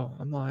 Oh,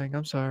 I'm lying.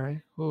 I'm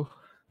sorry. Ooh.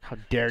 How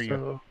dare you?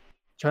 So,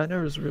 China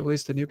has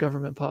released a new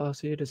government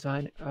policy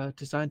designed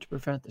to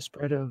prevent the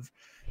spread of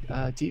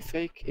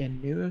deepfake in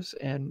news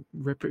and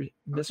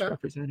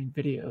misrepresenting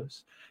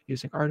videos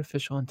using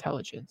artificial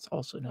intelligence,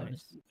 also known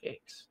as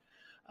deepfakes.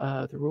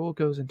 The rule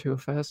goes into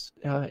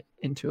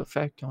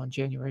effect on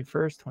January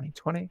 1st,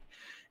 2020,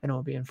 and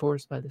will be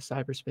enforced by the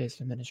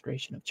Cyberspace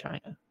Administration of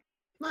China.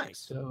 Nice.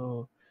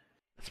 So,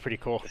 That's pretty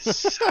cool.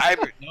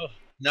 Cyber.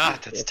 No,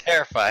 that's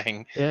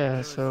terrifying. yeah,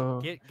 Those-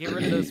 so get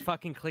rid of those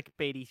fucking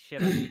clickbaity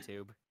shit on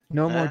YouTube.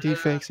 no more Ah.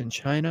 deepfakes in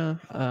China,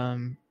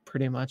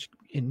 pretty much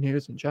in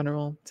news in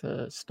general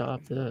to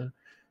stop the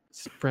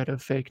spread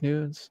of fake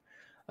news.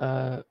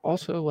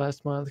 Also,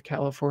 last month,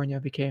 California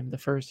became the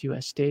first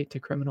U.S. state to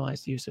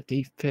criminalize the use of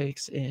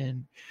deepfakes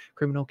in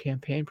criminal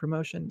campaign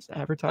promotions,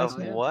 Of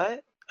advertising. yeah.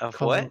 what? Of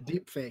Called what?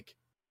 Deep fake.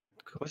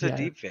 What's a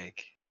deep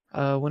fake?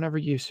 Whenever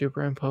you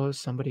superimpose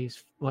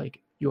somebody's like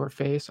your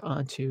face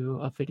onto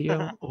a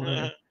video,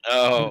 or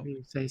Oh, whenever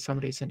you say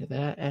somebody's into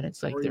that, and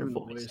it's like Or their even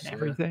voice voice, and yeah.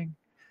 everything.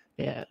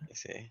 Yeah. I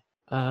see.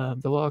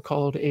 The law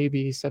called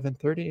AB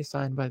 730,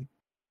 signed by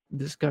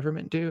this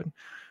government dude,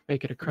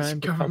 make it a This crime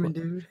to government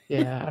publish. dude.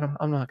 Yeah,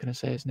 I'm not gonna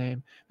say his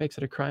name. Makes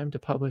it a crime to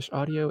publish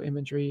audio,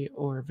 imagery,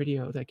 or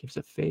video that gives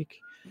a fake,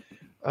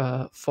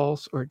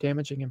 false, or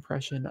damaging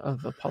impression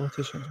of a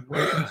politician's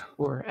words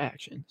or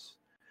actions.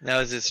 Now,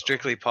 is it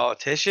strictly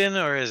politician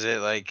or is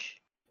it like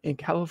In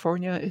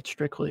California, it's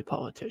strictly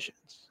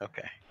politicians.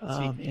 okay?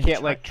 So you In can't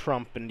Chi- like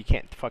Trump, and you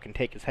can't fucking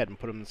take his head and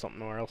put him in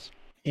somewhere else.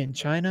 in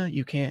China,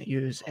 you can't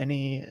use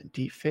any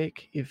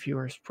deepfake if you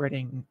are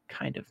spreading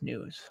kind of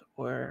news,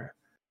 or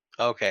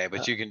Okay,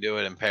 but you can do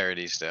it in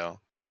parody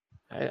still.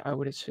 I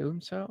would assume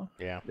so.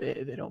 Yeah. They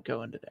don't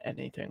go into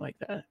anything like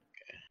that.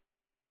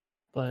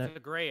 But It's a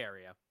gray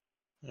area.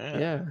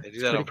 yeah, they do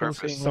it's that on pretty cool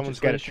purpose. seeing Someone's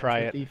gotta legislation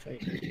try for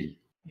it. deepfake.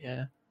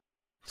 Yeah,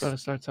 gotta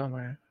start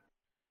somewhere.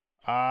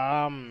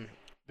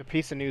 The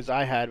piece of news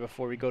I had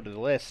before we go to the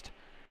list,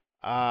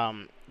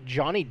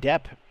 Johnny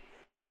Depp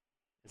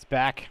is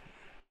back.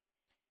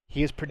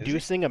 He is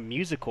producing a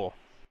musical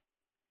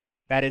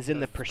that is in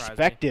the Doesn't surprise me.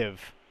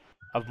 perspective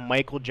of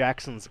Michael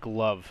Jackson's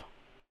glove.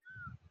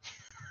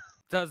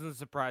 Doesn't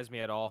surprise me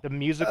at all. The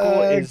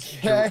musical is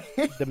Okay.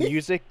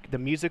 the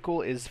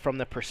musical is from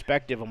the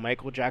perspective of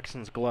Michael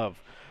Jackson's glove,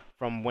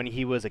 from when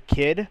he was a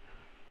kid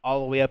all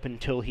the way up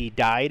until he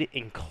died,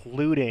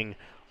 including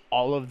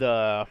all of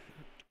the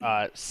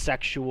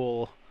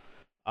sexual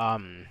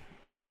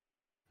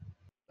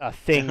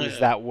things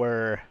that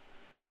were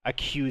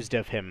accused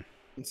of him.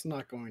 It's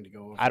not going to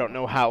go over. I don't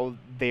know how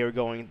they are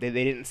going. They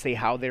didn't say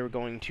how they were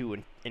going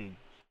to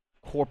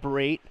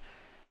incorporate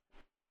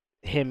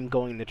him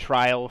going to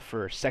trial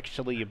for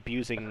sexually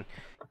abusing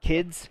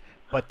kids,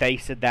 but they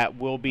said that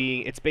will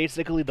be. It's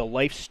basically the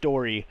life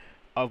story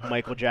of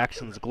Michael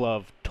Jackson's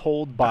glove,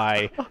 told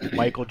by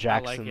Michael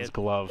Jackson's it.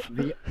 glove.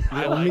 The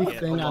I only like it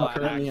thing a I'm lot,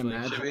 currently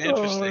actually. Should be imagining.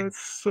 interesting.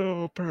 it's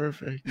so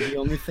perfect. The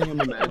only thing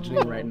I'm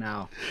imagining right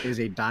now is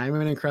a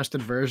diamond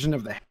encrusted version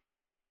of the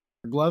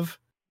glove,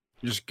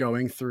 just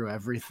going through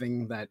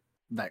everything that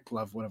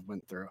glove would have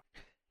went through.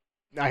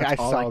 I That's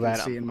all saw can that.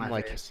 See in my I'm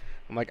like, face.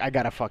 I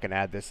gotta fucking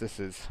add this. This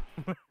is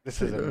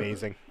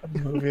amazing. A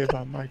movie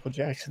about Michael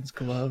Jackson's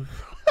glove.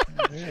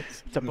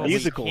 It's It's a But we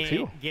musical can't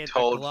too. Get the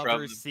Told Glover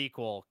from-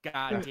 sequel.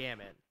 God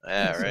damn it.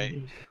 Yeah, a right.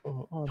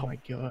 musical. Oh my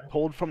god.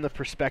 Told from the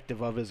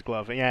perspective of his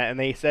glove. Yeah, and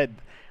they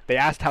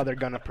asked how they're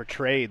gonna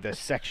portray the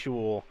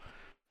sexual,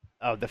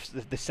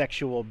 the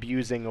sexual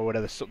abusing or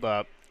whatever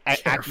the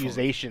Careful.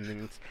 accusation,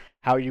 and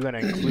how are you gonna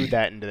include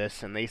that into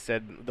this? And they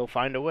said they'll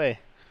find a way.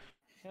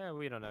 Yeah,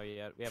 we don't know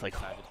yet. We It's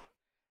haven't like,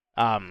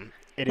 decided.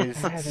 it is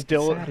I haven't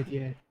still. decided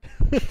yet.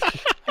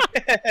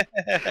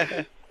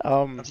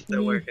 I'm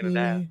still working it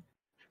out.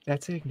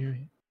 That's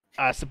ignorant.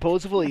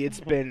 Supposedly it's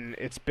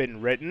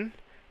been written.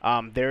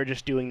 They're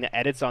just doing the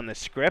edits on the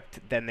script.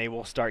 Then they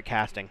will start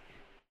casting.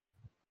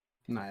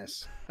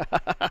 Nice.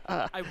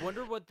 I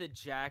wonder what the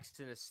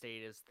Jackson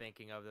estate is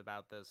thinking of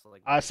about this.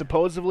 Like,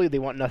 Supposedly they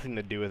want nothing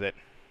to do with it.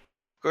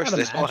 Of course, I'd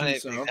they want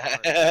imagine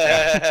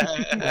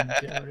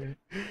it.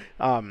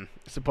 Yeah.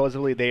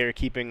 Supposedly they are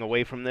keeping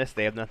away from this.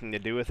 They have nothing to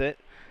do with it.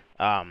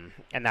 And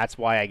that's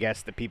why I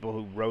guess the people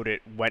who wrote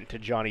it went to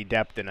Johnny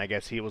Depp, and I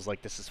guess he was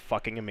like, "This is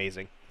fucking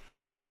amazing."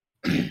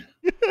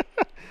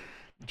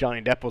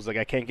 Johnny Depp was like,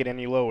 "I can't get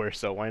any lower,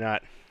 so why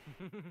not?"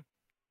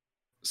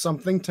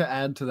 Something to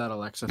add to that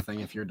Alexa thing,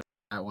 if you're done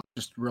with that one,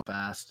 just real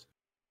fast.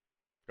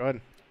 Go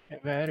ahead.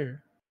 Get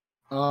better.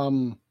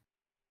 Do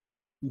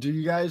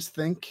you guys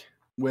think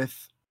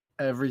with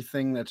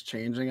everything that's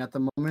changing at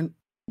the moment,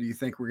 do you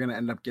think we're gonna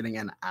end up getting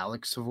an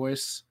Alex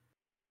voice?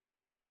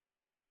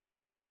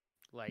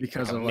 like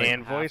Because of, like,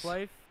 man voice?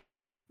 voice.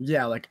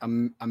 Yeah, like a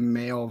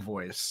male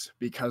voice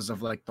because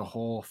of like the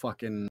whole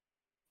fucking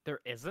There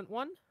isn't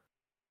one.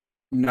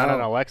 Not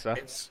on Alexa.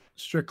 It's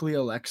strictly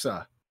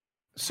Alexa.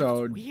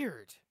 So That's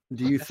weird.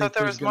 do you I think thought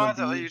there there's was gonna mods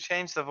that let be? you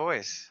change the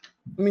voice.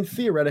 I mean,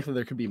 theoretically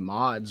there could be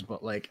mods,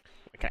 but like,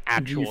 Like an do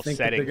actual you think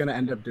that setting. they're gonna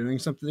end up doing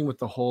something with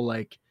the whole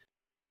like,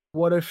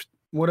 what if?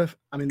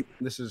 I mean,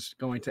 this is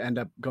going to end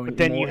up going But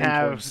then more you in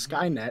have- towards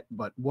Skynet.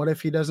 But what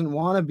if he doesn't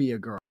want to be a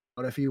girl?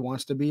 What if he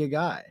wants to be a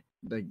guy?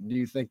 Like, do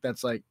you think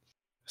that's like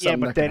Yeah, something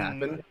but that could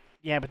then happen?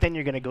 yeah, but then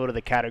you're gonna go to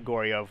the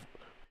category of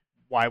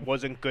why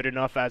wasn't good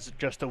enough as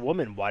just a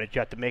woman? Why did you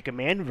have to make a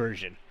man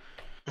version?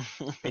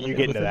 And you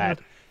get into that.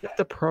 You have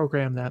to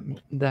program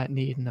that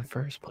need in the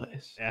first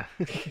place. Yeah.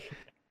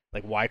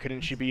 Like, why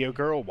couldn't she be a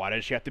girl? Why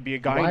does she have to be a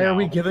guy Why now? are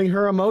we giving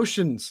her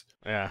emotions?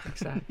 Yeah.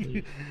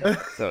 Exactly.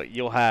 So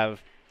you'll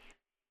have,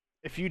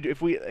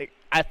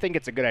 I think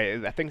it's a good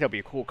idea. I think that'll be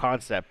a cool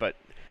concept, but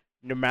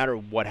no matter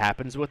what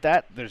happens with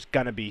that, there's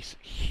gonna be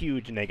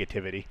huge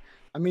negativity.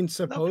 I mean,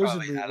 They'll probably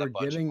supposedly add a we're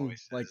bunch of getting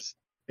voices. like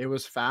it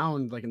was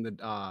found like in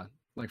the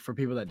like for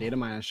people that data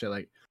mine and shit.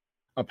 Like,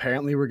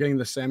 apparently we're getting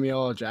the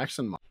Samuel L.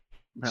 Jackson mod.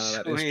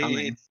 Apparently that is coming.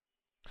 Sweet.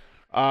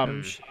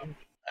 Oh, shit.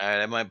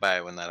 Alright, I might buy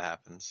it when that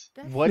happens.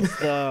 What's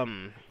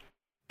the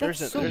That's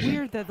there's a- so there's a-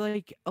 weird that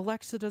like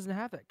Alexa doesn't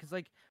have it. Cause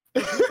like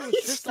for Google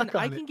He's Assistant,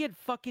 stuck I on can it. get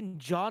fucking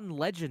John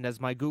Legend as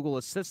my Google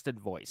Assistant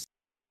voice.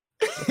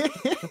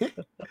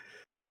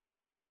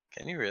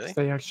 Can you really?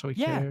 They actually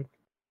Yeah. cared.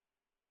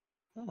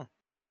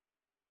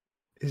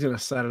 He's gonna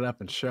set it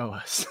up and show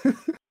us. We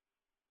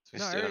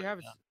No, I still already don't have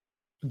it. know.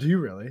 Do you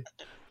really?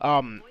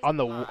 on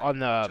the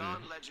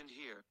John Legend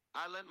here.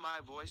 I lent my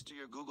voice to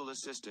your Google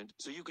Assistant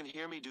so you can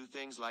hear me do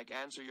things like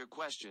answer your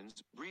questions,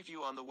 brief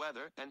you on the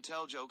weather, and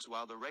tell jokes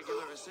while the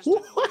regular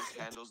assistant voice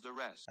handles the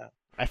rest.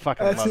 I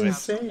fucking That's love Have it.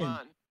 some insane.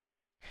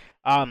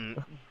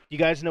 fun. You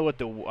guys know what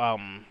the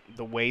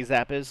Waze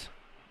app is?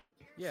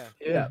 Yeah.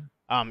 Yeah.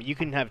 You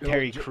can have Bill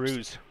Terry Jokes.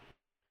 Crews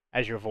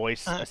as your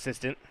voice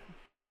assistant.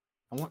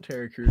 I want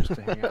Terry Crews to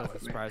hang out That would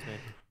with me. surprise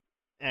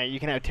me. You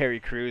can have Terry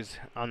Crews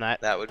on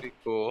that. That would be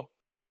cool.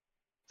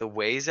 The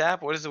Waze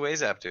app? What does the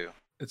Waze app do?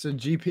 It's a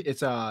GP.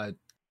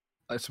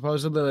 It's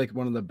supposedly like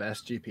one of the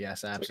best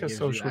GPS apps. It's It like a gives you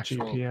social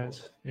actual-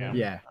 GPS. Yeah.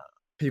 Yeah.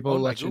 People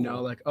Owned by let you know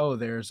Google. like, oh,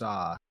 there's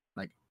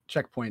like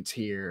checkpoints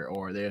here,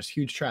 or there's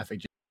huge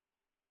traffic.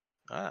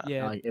 Ah,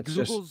 Yeah. Like, it's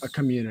Google's, just a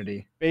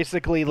community.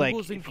 Basically, like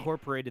Google's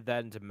incorporated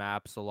that into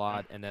Maps a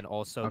lot, and then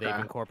also they've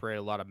Okay. incorporated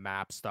a lot of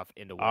map stuff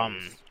into Um,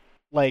 Waze.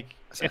 like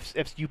So-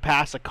 if you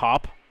pass a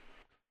cop,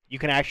 you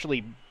can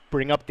actually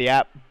bring up the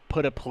app,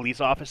 put a police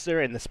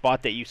officer in the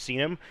spot that you've seen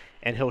him,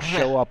 and he'll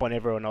show up on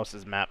everyone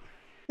else's map.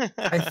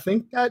 I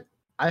think that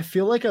I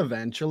feel like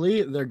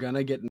eventually they're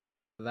gonna get into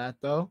that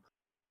though.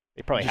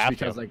 They probably just have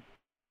because to. like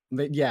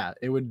that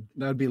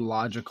would be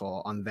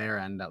logical on their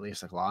end, at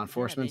least like law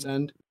enforcement's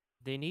end.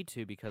 They need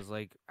to because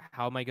like,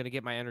 how am I gonna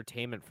get my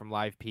entertainment from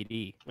live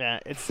PD? Yeah,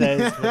 it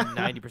says When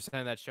 90%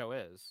 of that show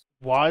is.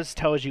 Waz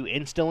tells you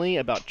instantly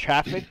about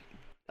traffic,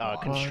 Waz.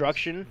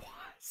 construction.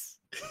 Was.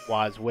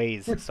 Waz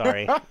Waze,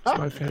 sorry, It's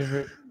my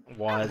favorite.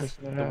 Waz,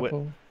 person at the,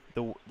 Apple.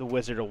 the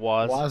Wizard of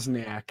Waz.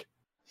 Wozniak,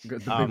 the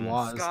big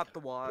Woz. Scott the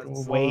Waz.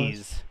 Old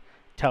Waze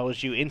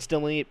tells you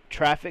instantly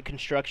traffic,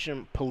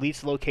 construction,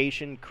 police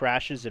location,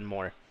 crashes, and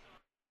more.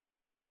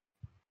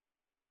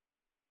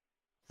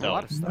 A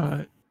lot of stuff.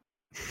 But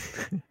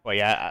Well,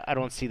 yeah, I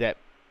don't see that.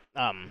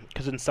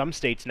 Because in some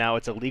states now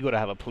it's illegal to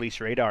have a police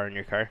radar in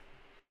your car.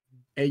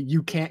 Hey,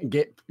 you can't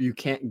get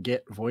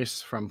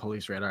voice from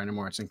police radar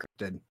anymore. It's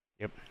encrypted.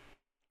 Yep.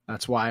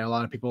 That's why a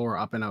lot of people were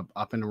up in a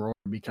roar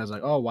because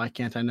like, oh, why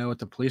can't I know what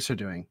the police are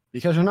doing?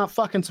 Because you're not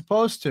fucking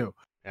supposed to.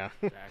 Yeah.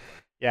 Exactly.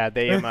 Yeah,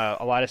 they a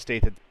lot of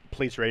states that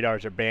police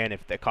radars are banned.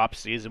 If the cop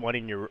sees one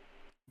in your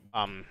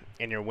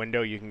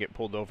window, you can get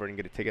pulled over and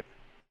get a ticket.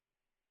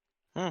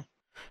 Yeah,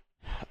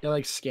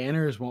 like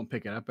scanners won't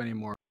pick it up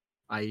anymore.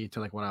 I.e. to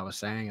like what I was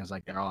saying is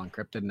like they're all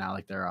encrypted now,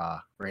 like their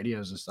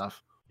radios and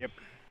stuff. Yep.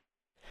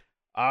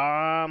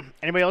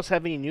 Anybody else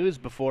have any news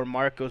before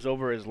Mark goes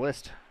over his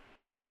list?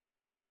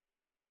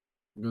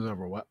 Goes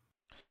over what?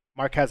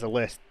 Mark has a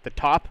list. The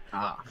top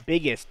Ah,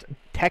 biggest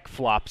tech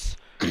flops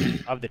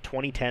of the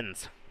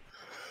 2010s.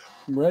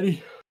 I'm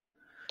ready.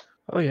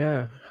 Oh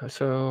yeah.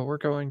 So we're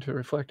going to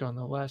reflect on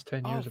the last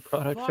 10 years of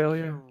product fuck,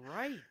 failure. You're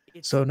right.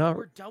 So now-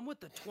 we're done with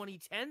the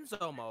 2010s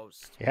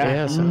almost.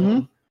 Yeah. So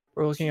Mhm.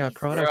 we're looking at Jesus.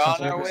 products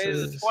We're and on our way to the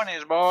services.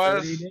 20s, 30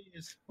 boys.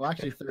 days. Well,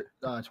 actually,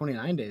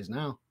 29 days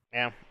now.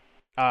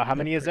 How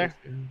many is there?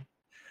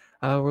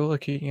 We're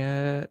looking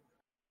at,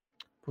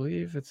 I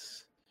believe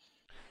it's.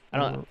 I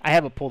don't. I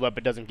have it pulled up.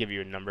 It doesn't give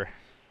you a number.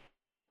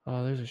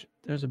 Oh,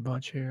 there's a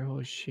bunch here.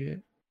 Holy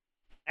shit!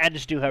 I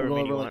just do however We'll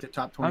go many you over like want. the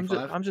top I'm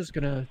 25. just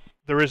gonna.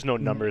 There is no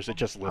numbers. It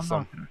just I'm lists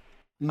not them.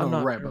 gonna, no, I'm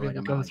not right, gonna but like really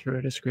I'm go not. through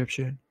a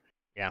description.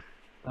 Yeah.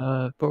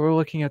 But we're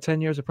looking at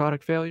 10 years of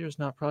product failures,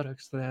 not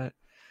products that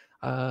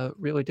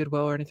really did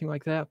well or anything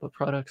like that, but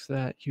products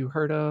that you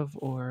heard of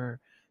or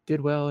did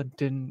well and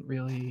didn't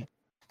really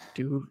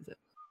do.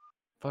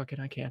 Fucking,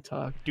 I can't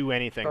talk. Do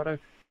anything.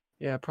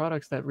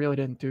 Products that really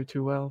didn't do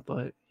too well,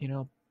 but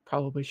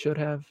probably should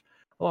have,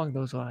 along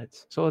those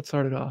lines. So let's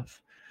start it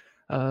off.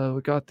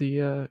 We got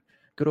the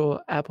good old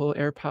Apple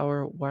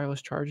AirPower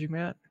wireless charging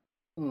mat.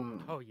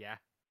 Oh yeah.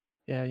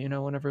 Yeah,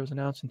 whenever it was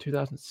announced in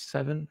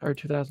 2007 or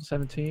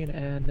 2017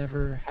 and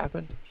never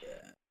happened.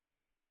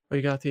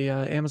 We got the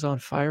Amazon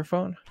Fire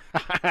phone.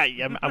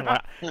 Yeah, I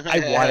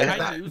wanted Hi,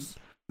 that- news.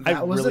 I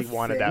That was a really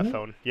wanted that thing?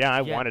 phone. Yeah,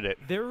 I Yeah, wanted it.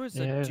 There was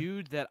Yeah. a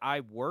dude that I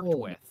worked Oh.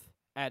 with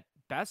at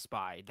Best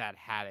Buy that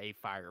had a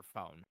Fire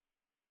phone.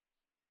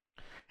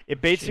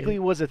 It basically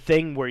was a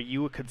thing where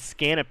you could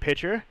scan a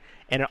picture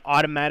and it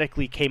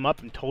automatically came up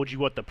and told you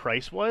what the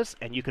price was,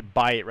 and you could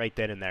buy it right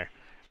then and there.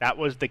 That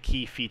was the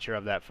key feature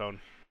of that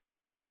phone.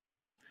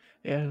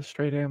 Yeah,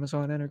 straight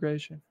Amazon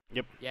integration.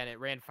 Yeah, and it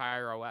ran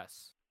Fire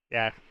OS,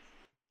 Yeah.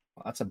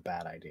 Well, that's a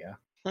bad idea.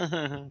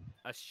 a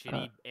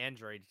shitty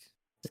Android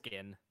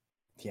skin.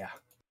 Yeah.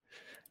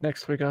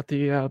 Next, we got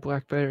the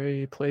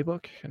BlackBerry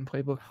Playbook and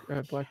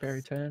BlackBerry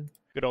Yes. 10.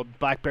 Good old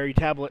BlackBerry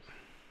tablet.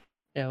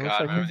 Yeah, it looks God,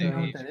 like remember it's the know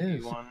a what that HP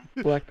is. one?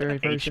 BlackBerry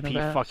version of HP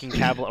apps. fucking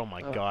tablet. Oh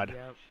my Oh. god.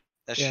 Yep.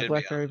 That Yeah, should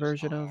BlackBerry be on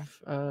this version wall.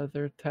 of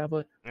their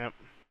tablet. Yep.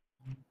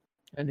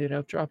 Ended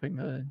up dropping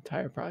the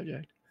entire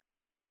project.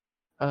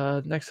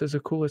 Next is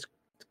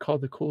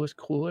called the Coolest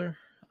Cooler.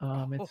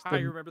 It's I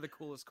the remember the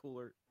coolest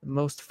cooler.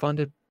 most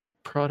funded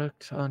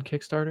product on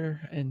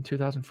Kickstarter in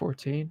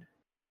 2014.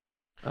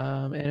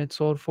 And it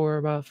sold for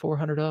about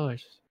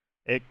 $400.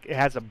 It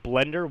has a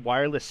blender,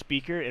 wireless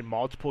speaker, and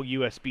multiple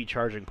USB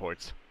charging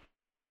ports.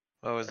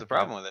 What was the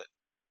problem with it?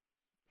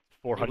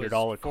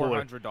 $400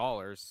 cooler.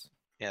 $400.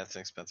 Yeah, it's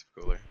an expensive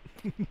cooler.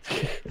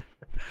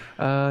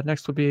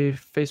 Next will be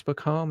Facebook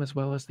Home, as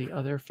well as the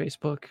other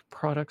Facebook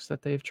products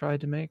that they've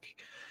tried to make,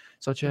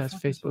 such The as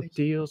fuck is Facebook Facebook?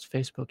 Deals,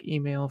 Facebook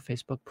Email,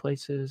 Facebook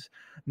Places,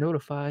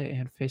 Notify,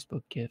 and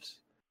Facebook Gifts.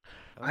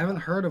 I haven't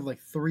heard of like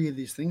 3 of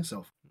these things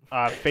so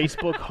far.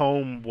 Facebook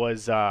Home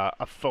was a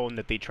phone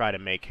that they try to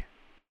make.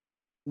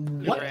 It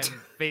ran What?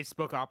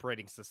 Facebook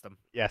operating system.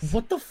 Yes.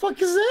 What the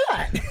fuck is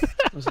that?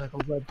 It was like a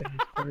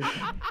web-based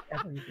version of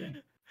everything.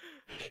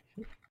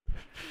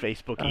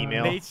 Facebook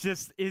email. Nate's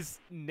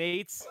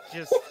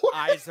just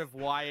eyes of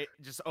wide,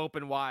 just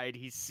open wide.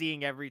 He's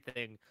seeing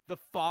everything. The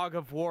fog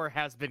of war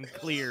has been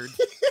cleared.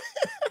 He's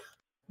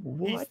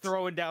What?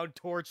 throwing down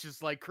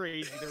torches like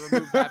crazy to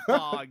remove that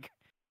fog.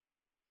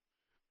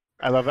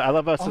 I love how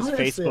it says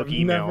Honestly, Facebook I've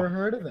email. never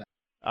heard of that.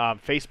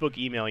 Facebook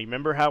email. You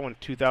remember how in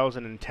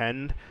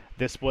 2010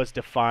 this was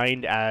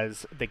defined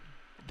as the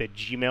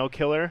Gmail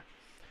killer?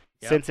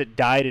 Yep. Since it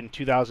died in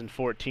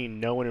 2014,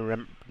 no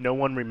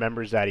one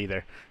remembers that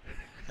either.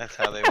 That's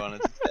how they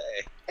wanted to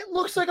say. It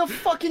looks like a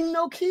fucking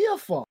Nokia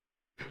phone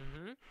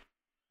hmm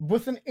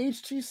with an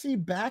HTC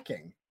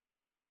backing.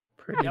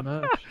 Pretty Yep.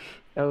 much.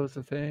 That was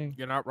the thing.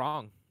 You're not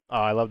wrong.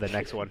 Oh, I love the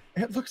next one.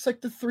 It looks like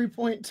the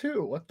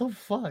 3.2. What the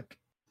fuck?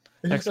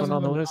 It Next just one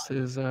on the doesn't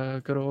list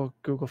is good old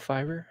Google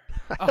Fiber.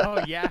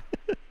 Oh yeah,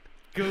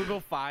 Google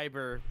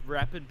Fiber,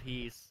 rep in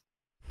peace.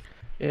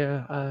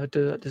 Yeah,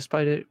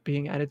 despite it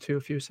being added to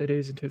a few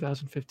cities in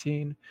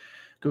 2015,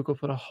 Google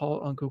put a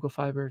halt on Google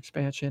Fiber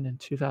expansion in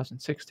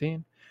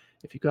 2016.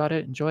 If you got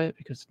it, enjoy it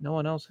because no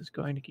one else is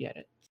going to get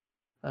it.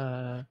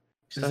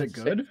 Is it the same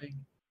good?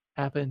 thing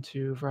happened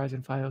to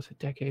Verizon Fios a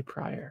decade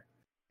prior.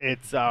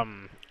 It's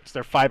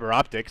their fiber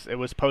optics. It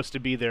was supposed to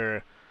be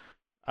their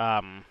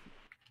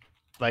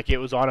like it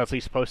was honestly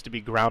supposed to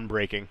be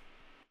groundbreaking.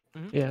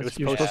 Yeah, It was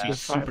you're supposed to be have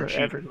super fiber cheap.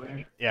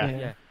 everywhere.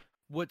 Yeah.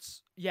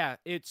 Yeah.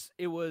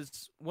 It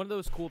was one of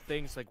those cool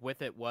things like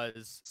with it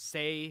was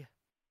say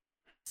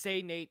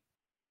Nate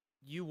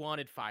you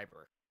wanted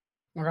fiber.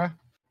 Okay.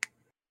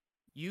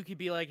 You could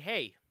be like,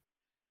 hey,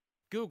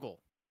 Google,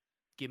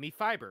 give me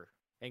fiber.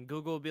 And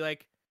Google would be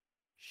like,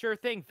 sure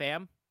thing,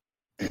 fam.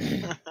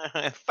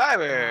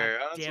 Fiber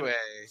God on its damn way.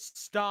 it.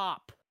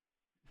 Stop.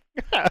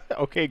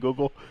 Okay,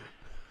 Google.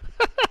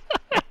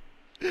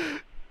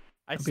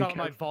 I Be saw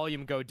my careful.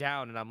 volume go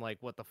down, and I'm like,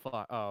 what the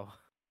fuck? Oh.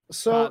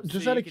 So So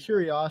just you out of could-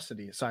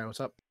 curiosity, sorry, what's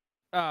up?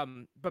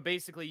 But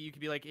basically, you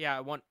could be like, yeah,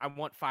 I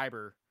want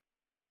fiber.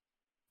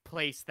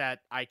 Place that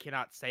I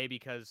cannot say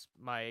because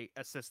my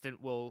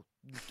assistant will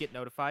get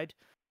notified.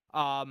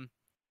 I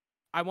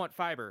want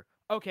fiber.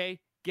 Okay,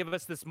 give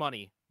us this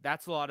money.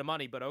 That's a lot of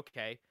money, but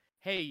okay.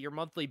 Hey, your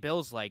monthly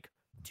bill's like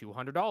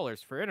 $200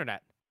 for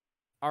internet.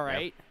 All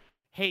right.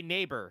 Hey,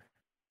 neighbor,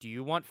 do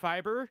you want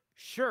fiber?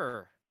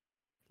 Sure.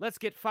 Let's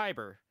get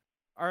fiber.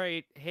 All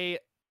right. Hey,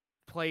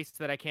 place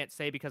that I can't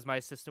say because my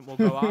assistant will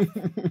go off.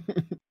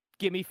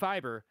 Give me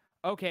fiber.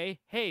 Okay.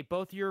 Hey,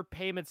 both your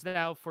payments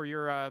now for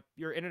your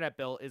internet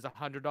bill is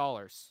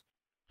 $100.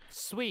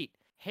 Sweet.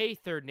 Hey,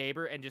 third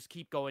neighbor, and just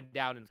keep going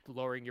down and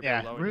lowering your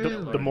Yeah, bill. Lowering your bill, really?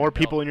 the lowering more your bill.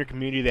 people in your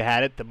community that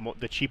had it,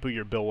 the cheaper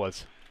your bill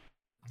was.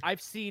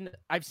 I've seen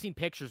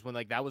pictures when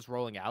like that was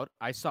rolling out.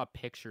 I saw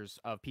pictures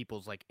of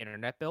people's like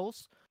internet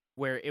bills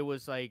where it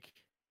was like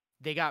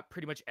they got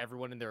pretty much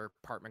everyone in their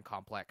apartment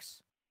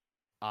complex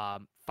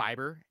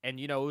fiber, and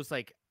it was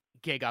like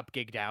gig up,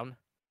 gig down,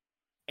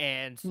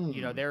 and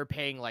they were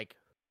paying like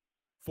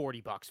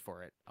 $40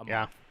 for it a month.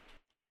 Yeah.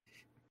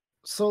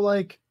 So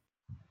like,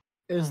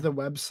 is the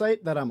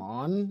website that I'm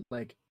on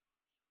like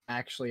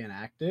actually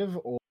inactive,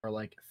 or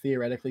like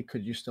theoretically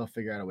could you still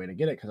figure out a way to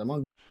get it? Because I'm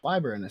on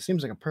Fiber and it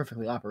seems like a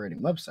perfectly operating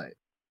website.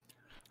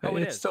 Oh,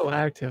 it It's is. still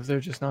active. They're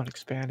just not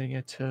expanding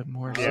it to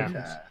more Yeah. cities.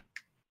 Okay.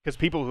 Because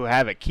people who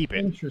have it keep it.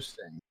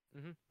 Interesting.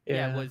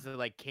 Yeah, was it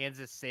like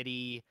Kansas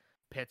City,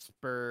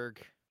 Pittsburgh?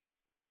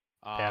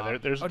 Yeah,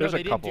 there's oh, there's no,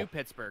 a they couple. didn't do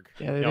Pittsburgh.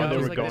 Yeah, No, That they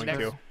was were like the going next-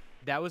 to.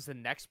 That was the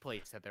next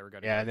place that they were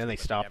going to. Yeah, and then they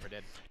but stopped. never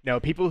did. No,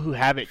 people who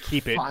have it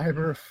keep it.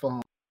 Fiber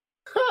phone.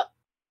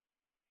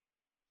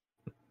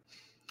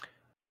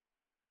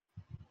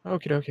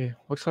 Okie dokie.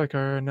 Looks like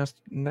our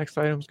next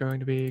item is going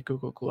to be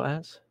Google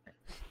Glass.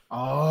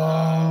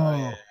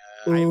 Oh.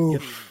 I've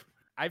Oof. seen,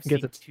 I've Get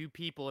seen the- 2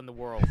 people in the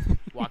world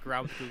walk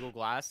around with Google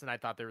Glass, and I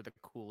thought they were the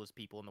coolest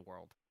people in the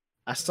world.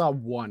 I saw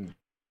one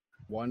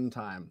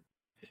time.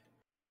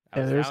 I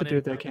Yeah, was there's a down in-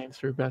 dude that came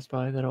through Best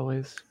Buy that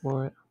always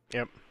wore it.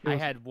 Yep. He I was-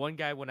 had one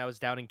guy when I was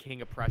down in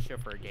King of Prussia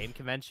for a game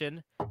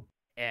convention,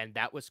 and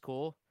that was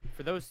cool.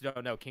 For those who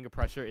don't know, King of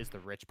Prussia is the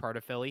rich part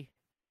of Philly.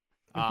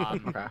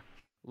 Okay.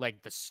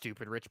 Like the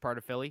stupid rich part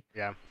of Philly.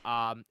 Yeah.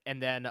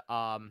 And then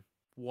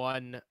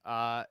one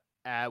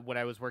when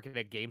I was working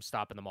at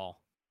GameStop in the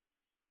mall.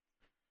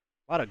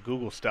 A lot of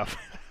Google stuff.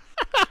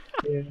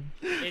 Yeah.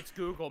 It's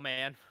Google,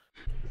 man.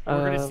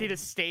 We're gonna Uh, see the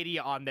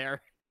Stadia on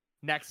there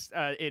next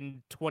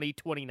in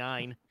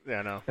 2029.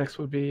 Yeah, no. Next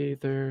would be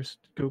there's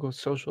Google's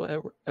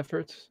social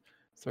efforts.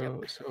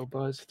 So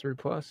Buzz 3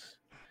 Plus.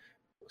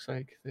 Looks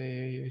like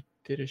they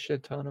did a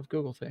shit ton of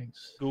Google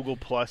things. Google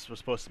Plus was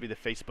supposed to be the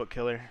Facebook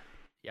killer.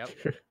 Yep.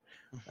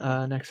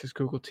 Next is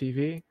Google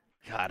TV.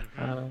 God,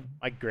 Um,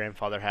 my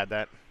grandfather had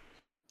that.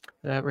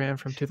 that ran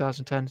from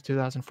 2010 to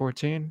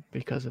 2014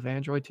 because of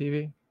Android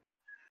TV.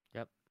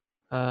 Yep.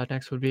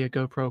 Next would be a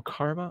GoPro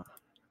Karma.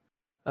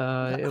 It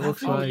That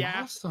looks thing Oh, was like,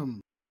 yeah. awesome.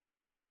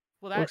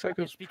 Well, Looks like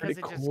it was it's because pretty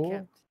it just cool,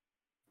 kept.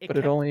 but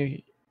it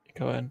only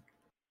go ahead.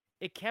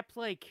 It kept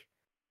like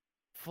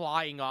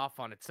flying off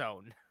on its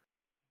own.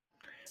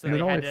 So And it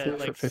they only had to flew for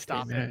like 15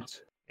 stop it.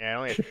 minutes. Yeah, I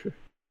only had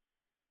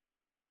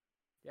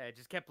Yeah, it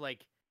just kept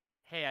like,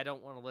 hey, I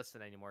don't want to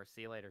listen anymore.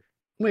 See you later.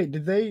 Wait,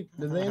 did they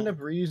end up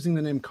reusing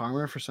the name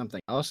Karma for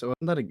something else? Isn't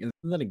that a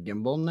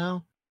gimbal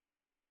now?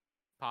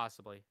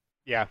 Possibly.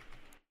 yeah,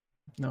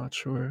 Not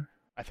sure.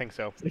 I think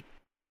so.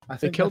 I They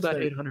think killed that's that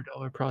their-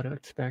 $800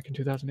 product back in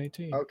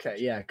 2018. Okay,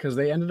 yeah, because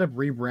they ended up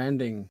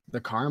rebranding the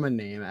Karma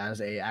name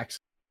as a Ax.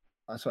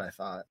 That's what I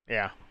thought.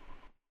 Yeah.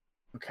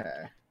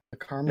 Okay, the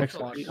Karma Next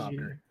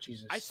quadcopter.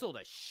 Jesus. I sold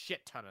a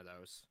shit ton of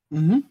those.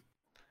 Mm-hmm.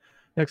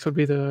 Next would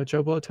be the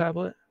Jobo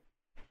tablet.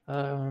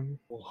 Um,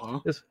 Uh-huh.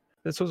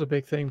 this was a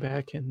big thing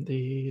back in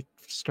the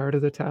start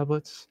of the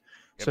tablets.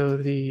 Yep. So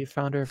the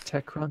founder of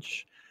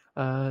TechCrunch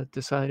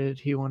decided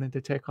he wanted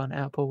to take on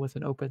Apple with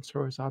an open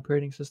source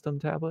operating system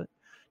tablet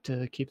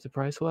to keep the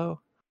price low.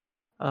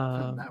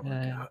 That worked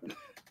and out.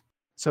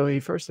 so he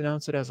first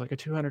announced it as like a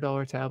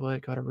 $200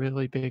 tablet, got a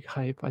really big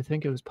hype. I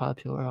think it was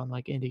popular on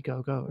like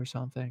Indiegogo or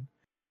something.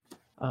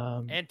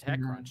 And then-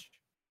 TechCrunch.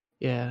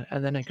 yeah,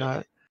 and then it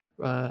got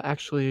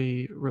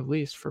actually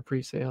released for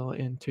pre-sale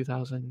in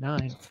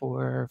 2009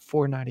 for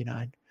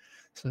 $499,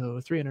 so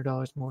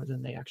 $300 more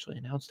than they actually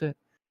announced it.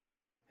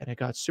 And it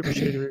got super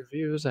shitty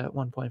reviews at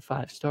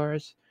 1.5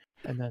 stars,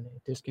 and then they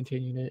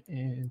discontinued it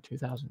in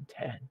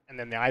 2010. And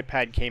then the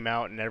iPad came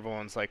out, and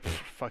everyone's like,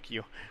 "Fuck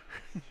you."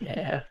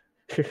 Yeah.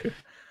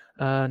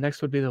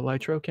 Next would be the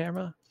Lytro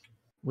camera,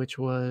 which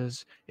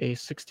was a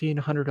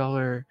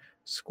 $1,600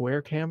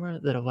 square camera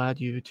that allowed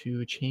you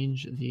to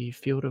change the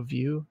field of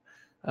view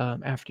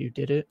after you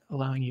did it,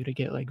 allowing you to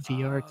get like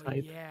VR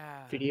type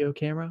yeah. video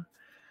camera.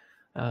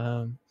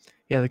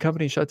 Yeah, the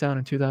company shut down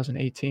in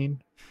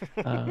 2018.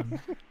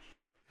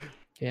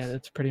 Yeah,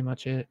 that's pretty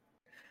much it.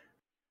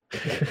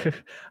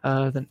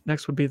 The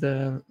next would be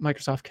the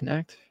Microsoft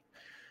Kinect.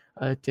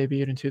 It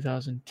debuted in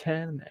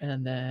 2010,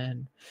 and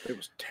then It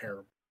was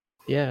terrible.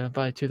 yeah,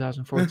 by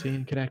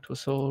 2014, Kinect was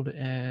sold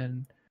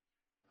and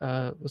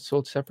was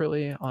sold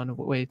separately on the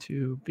way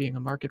to being a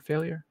market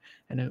failure,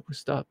 and it was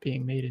stopped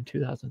being made in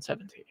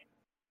 2017.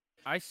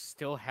 I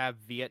still have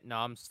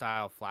Vietnam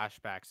style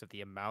flashbacks of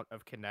the amount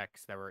of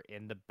Kinects that were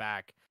in the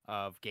back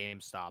of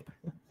GameStop.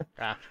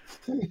 Ah,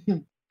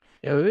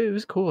 Yeah, it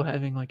was cool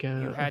having like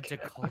You a, had a,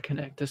 to a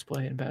Kinect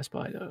display in Best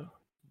Buy though.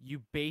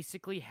 You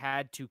basically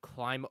had to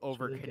climb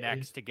over the Kinects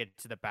days. to get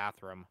to the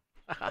bathroom.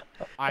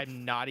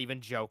 I'm not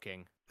even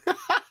joking.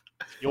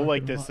 you'll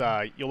like Fucking this.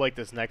 wild. You'll like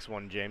this next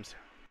one, James.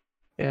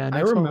 Yeah, I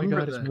next one we remember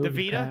got is that.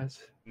 Movie Vita? Pass.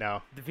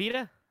 No. The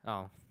Vita?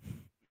 Oh.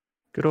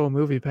 Good old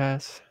Movie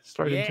Pass.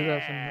 Started in Yeah.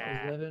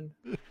 2011.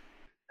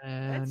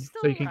 And That's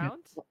still so you can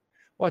around.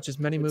 watch as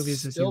many It's movies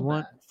as you still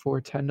want bad. for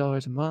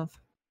 $10 a month.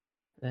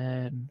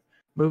 Then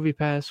Movie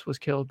Pass was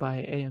killed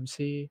by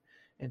AMC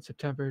in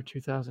September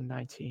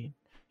 2019,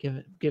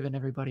 giving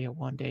everybody a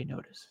 1-day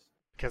notice.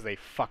 Because they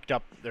fucked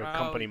up their Oh.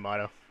 company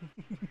motto.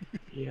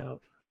 Yep.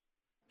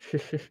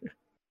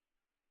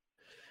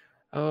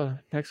 Oh,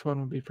 next one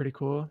would be pretty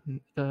cool.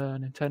 The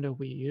Nintendo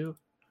Wii U.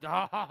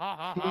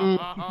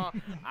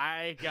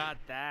 I got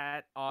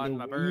that on The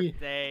my Wii.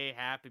 birthday.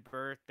 Happy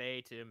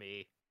birthday to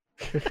me.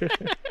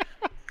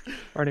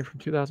 Running from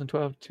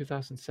 2012 to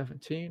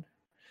 2017.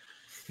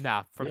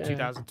 Nah, from Yeah.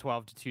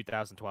 2012 to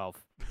 2012.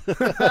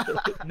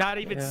 Not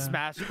even Yeah.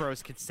 Smash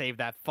Bros could save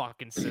that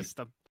fucking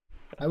system.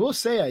 I will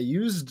say I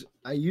used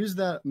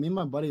that. Me and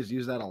my buddies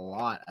used that a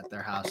lot at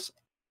their house,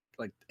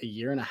 like a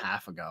year and a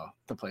half ago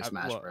to play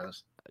Smash well,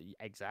 Bros.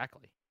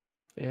 Exactly.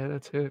 Yeah,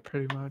 that's it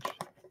pretty much.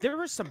 There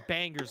were some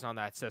bangers on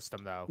that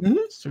system though,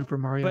 Super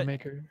Mario But-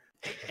 Maker.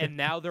 and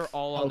now they're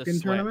all on the Pokken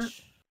Switch.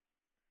 tournament?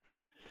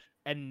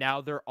 And now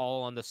they're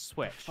all on the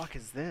Switch. Fuck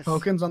is this?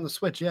 Poken's on the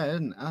Switch. Yeah,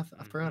 isn't it? I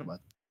forgot Mhm. about.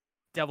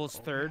 Devil's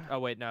Oh, Third. yeah. Oh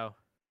wait, no.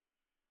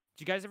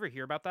 Did you guys ever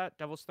hear about that?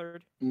 Devil's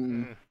Third? That.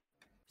 Mm.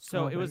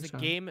 So I it was a think so.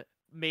 game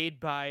made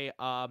by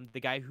the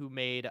guy who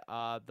made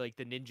like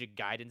the Ninja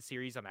Gaiden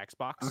series on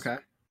Xbox. Okay.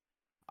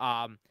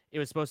 It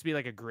was supposed to be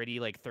like a gritty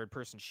like third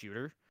person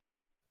shooter,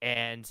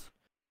 and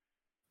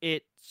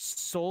it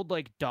sold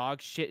like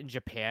dog shit in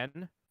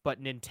Japan,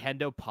 but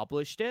Nintendo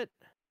published it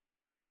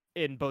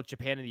in both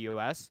Japan and the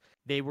US.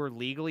 They were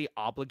legally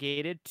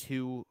obligated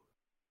to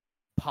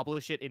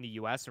publish it in the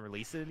US and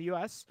release it in the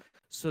US.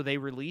 So they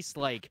released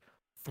like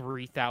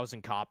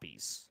 3,000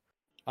 copies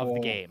of the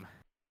Oh. game.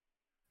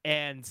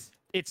 And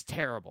it's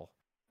terrible.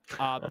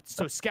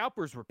 So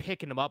scalpers were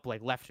picking them up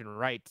like left and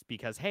right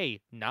because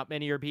hey, not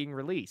many are being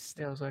released.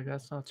 Yeah, I was like,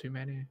 that's not too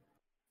many.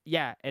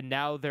 Yeah, and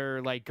now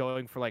they're like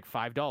going for like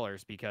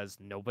 $5 because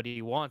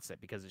nobody wants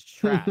it because it's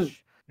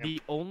trash. The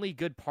only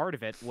good part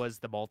of it was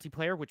the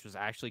multiplayer, which was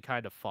actually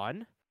kind of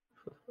fun.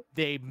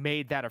 They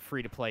made that a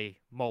free to play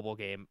mobile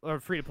game or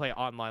free to play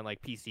online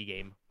like PC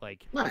game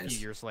like a few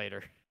Nice. years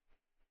later.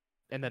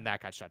 And then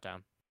that got shut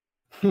down.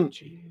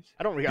 Jeez.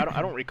 I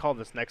don't recall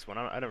this next one.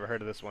 I never heard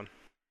of this one.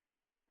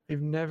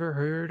 You've never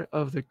heard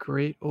of the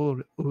great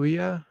old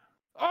Ouya?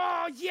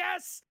 Oh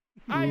yes!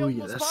 I Ooh, yeah,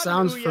 almost that bought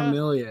sounds an Ouya.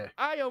 familiar.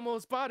 I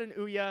almost bought an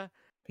Ouya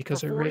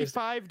Because for it raised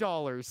 $45.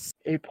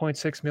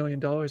 $8.6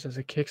 million as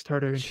a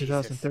Kickstarter in Jesus.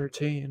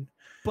 2013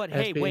 But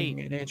as hey, being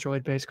wait. an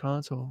Android-based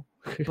console.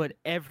 But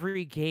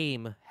every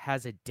game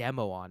has a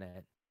demo on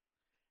it.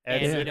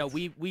 And And Yeah. you know,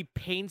 we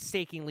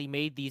painstakingly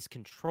made these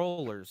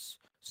controllers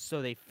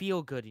so they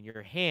feel good in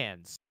your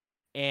hands.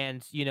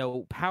 And, you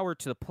know, power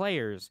to the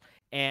players.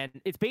 And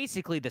it's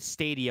basically the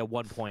Stadia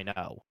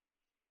 1.0.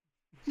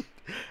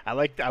 I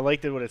liked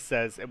it what it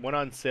says. It went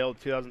on sale in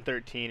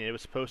 2013 and it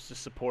was supposed to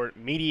support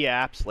media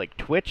apps like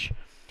Twitch,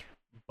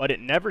 but it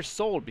never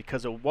sold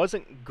because it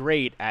wasn't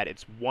great at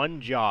its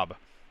one job,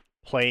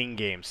 playing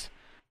games.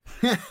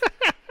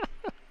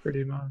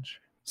 Pretty much.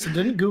 So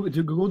didn't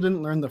Google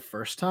didn't learn the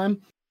first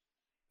time?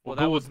 Well, Well,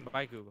 that Google- wasn't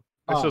by Google.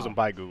 This Oh. wasn't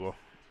by Google.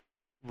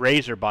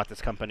 Razer bought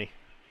this company.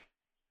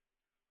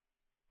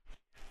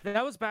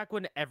 That was back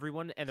when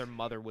everyone and their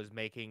mother was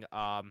making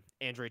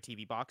Android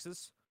TV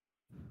boxes.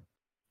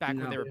 Back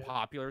when they No. were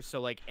popular.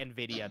 So like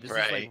Nvidia. This is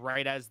Right. like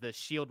right as the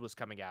Shield was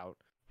coming out.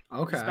 This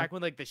Okay. is back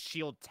when like the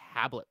Shield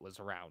tablet was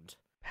around.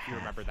 If you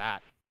remember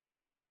that.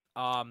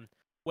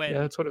 When Yeah,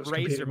 that's what it was Razer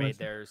competing made with.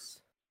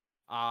 theirs,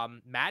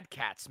 Mad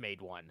Catz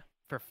made one,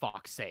 for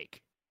fuck's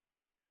sake.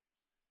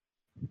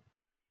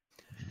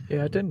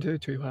 Yeah, it didn't do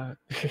too hot.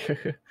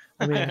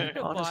 I mean, could've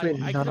honestly,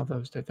 bought- I none could've- of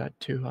those did that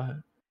too hot.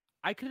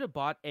 I could have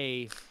bought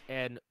an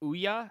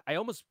Ouya. I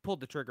almost pulled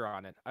the trigger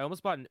on it. I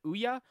almost bought an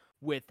Ouya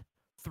with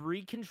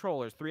 3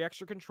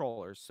 extra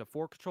controllers, so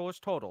 4 controllers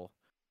total,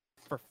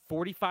 for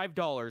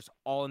 $45,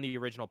 all in the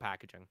original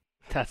packaging.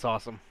 That's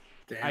awesome.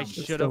 Damn. I Just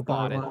should still have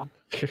buy bought it. one.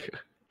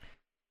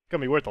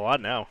 Gonna be worth a lot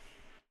now.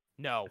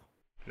 No,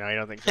 No, you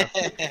don't think so?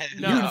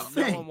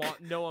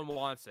 No one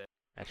wants it.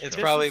 That's It's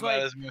true. probably is about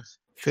like as much.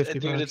 50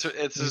 Dude, bucks,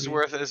 it's as maybe.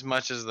 worth as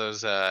much as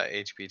those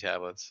HP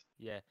tablets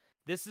Yeah,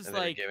 this is that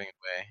they're like giving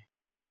away.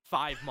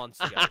 5 months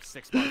ago,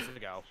 6 months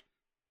ago.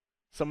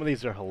 Some of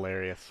these are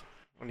hilarious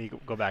when you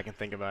go back and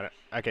think about it.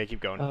 Okay,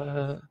 keep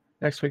going.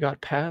 Next we got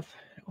Path.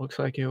 It looks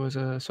like it was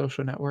a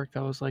social network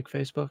that was like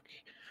Facebook,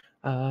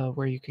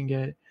 where you can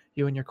get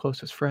you and your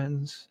closest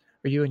friends,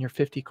 or you and your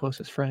 50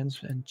 closest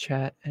friends, and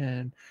chat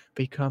and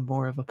become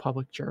more of a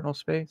public journal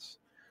space.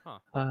 Huh.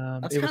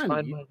 That's It was kinda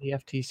fined neat. by the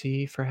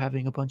FTC for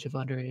having a bunch of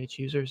underage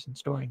users and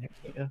storing their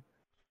data.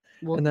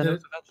 Well, And then it did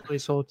was eventually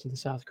sold to the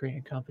South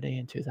Korean company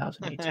in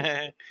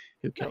 2018.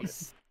 Who killed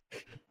Nice.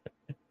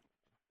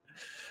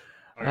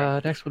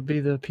 Okay. Next would be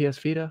the PS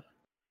Vita.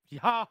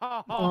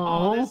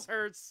 Oh, this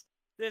hurts.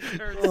 This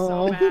hurts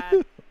so Aw.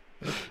 bad.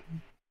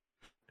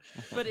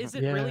 But is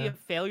it really Yeah. a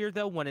failure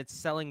though when it's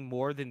selling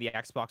more than the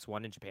Xbox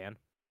One in Japan?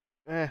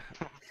 Eh,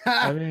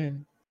 I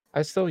mean,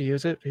 I still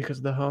use it because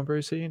of the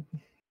homebrew scene.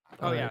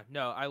 Oh but yeah,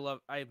 no,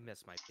 I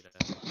miss my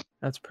Vita.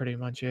 That's pretty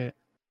much it.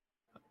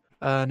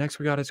 Next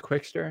we got is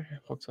Quickster.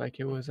 Looks like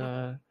it was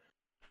a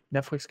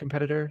Netflix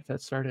competitor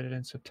that started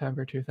in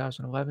September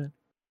 2011.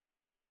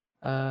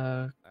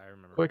 I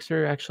remember.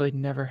 Quickster actually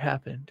never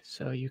happened,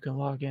 so you can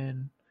log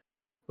in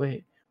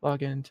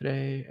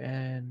today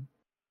and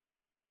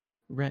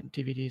rent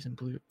DVDs and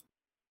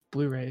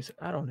Blu-rays.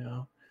 I don't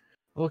know.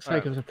 It looks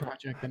like it was a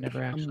project that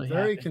never I'm actually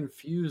very happened.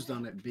 confused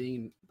on it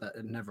being that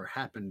it never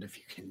happened if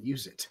you can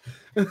use it.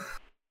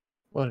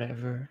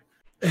 Whatever.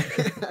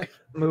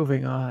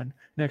 Moving on.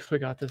 Next we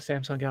got the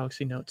Samsung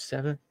Galaxy Note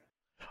 7.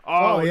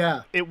 Oh,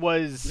 yeah, It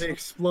was the The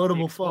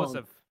explodable phone.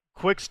 explosive.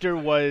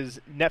 Quickster was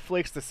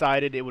Netflix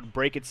decided it would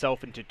break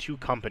itself into two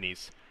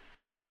companies.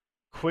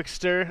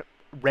 Quickster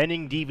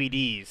renting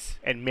DVDs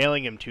and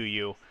mailing them to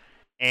you,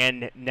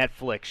 and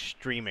Netflix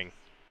streaming.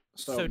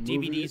 So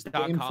movies,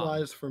 DVDs.com.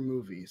 Gameflies for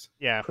movies.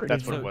 Yeah, Pretty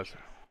that's what it much. was.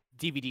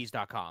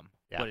 DVDs.com.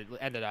 Yeah. What it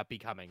ended up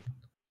becoming.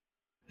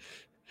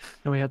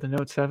 Then we had the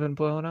Note 7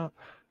 blowing up.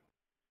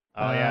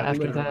 Oh yeah,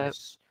 After Literally. that,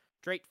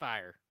 Straight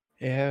fire.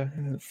 yeah,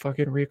 and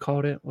fucking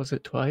recalled it. Was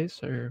it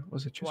twice or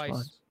was it just Twice.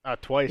 once?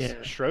 twice.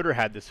 Yeah. Schroeder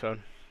had this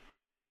phone.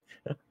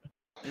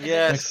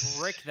 Yes.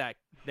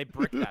 They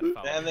bricked that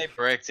phone. And they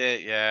bricked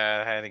it.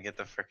 Yeah, I had to get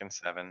the frickin'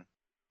 7.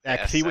 Yeah,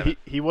 'cause S7.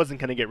 he wasn't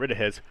gonna get rid of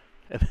his.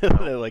 And then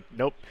they're like,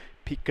 nope,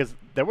 because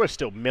there were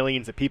still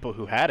millions of people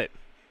who had it.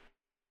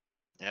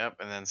 Yep,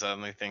 and then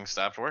suddenly things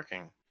stopped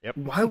working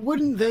Why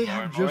wouldn't they More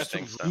have and more just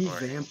things stop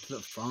working. revamped the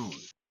phone?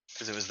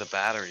 because it was the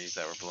batteries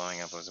that were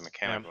blowing up. It was a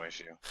mechanical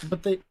issue.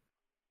 But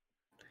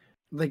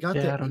they got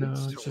Yeah, the I don't know.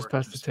 8s It's to just work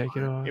best to take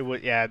it fine. off. It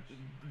was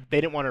they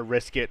didn't want to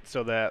risk it,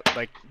 so that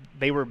like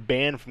they were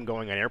banned from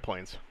going on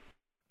airplanes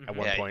at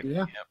one Yeah, point.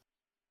 Yeah.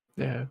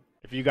 Yeah.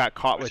 If you got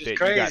caught Which with is it,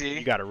 crazy.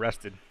 you got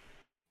arrested.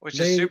 Which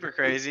They- is super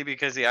crazy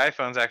because the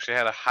iPhones actually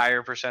had a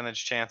higher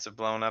percentage chance of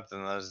blowing up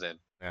than those did.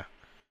 Yeah.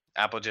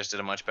 Apple just did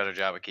a much better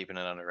job of keeping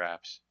it under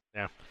wraps.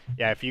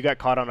 Yeah, if you got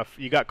caught on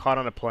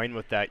a plane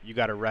with that, you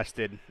got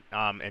arrested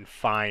and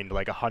fined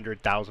like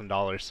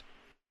 $100,000.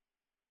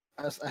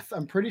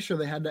 I'm pretty sure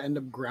they had to end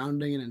up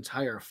grounding an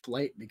entire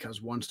flight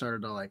because one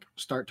started to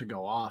start to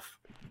go off.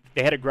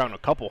 They had to ground a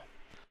couple.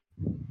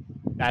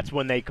 That's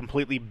when they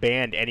completely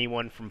banned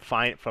anyone from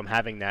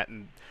having that,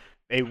 and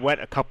they went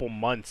a couple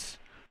months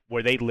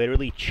where they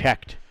literally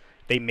checked.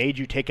 They made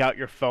you take out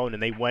your phone,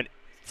 and they went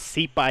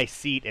seat by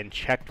seat and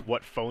checked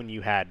what phone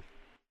you had.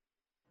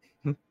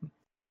 A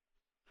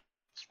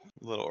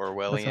little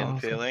Orwellian awesome.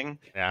 feeling.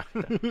 Yeah.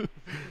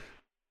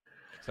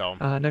 So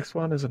Next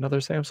one is another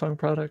Samsung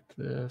product,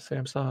 the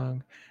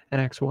Samsung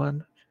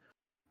NX1.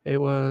 It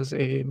was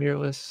a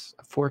mirrorless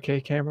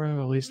 4K camera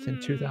released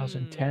in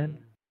 2010.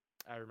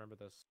 I remember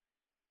this.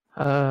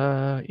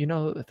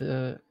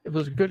 It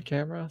was a good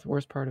camera. The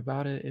worst part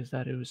about it is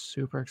that it was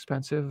super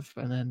expensive,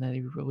 and then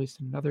they released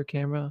another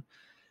camera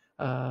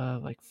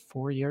like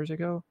 4 years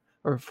ago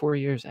or 4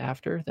 years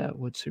after that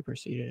would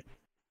supersede it.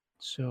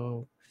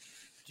 So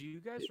Do you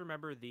guys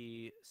remember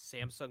the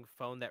Samsung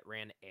phone that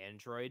ran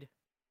Android?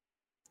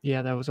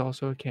 yeah, that was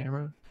also a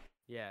camera.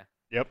 Yeah.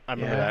 yep, I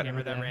remember Yeah. that.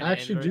 Remember that ran I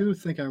actually Android? do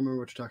think I remember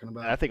what you're talking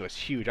about. I think it was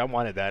huge. I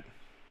wanted that.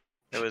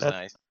 It was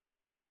nice.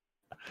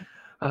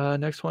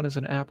 Next one is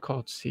an app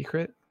called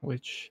Secret,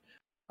 which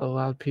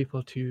allowed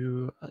people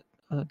to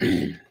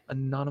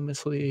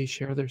anonymously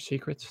share their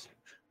secrets,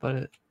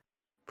 but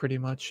pretty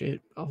much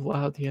it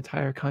allowed the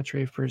entire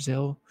country of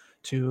Brazil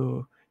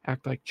to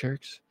act like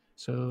jerks.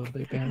 So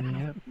they banned the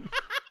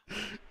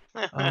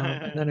app.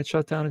 And then it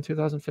shut down in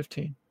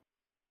 2015.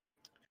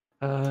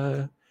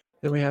 Then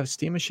we have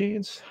Steam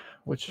Machines,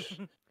 which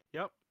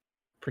Yep.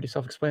 pretty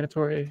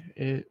self-explanatory.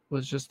 It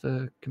was just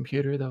a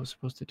computer that was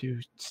supposed to do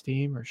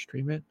Steam or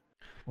stream it,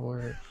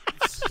 or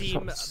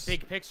Steam some-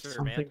 Big Picture,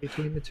 something man.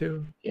 between the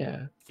two.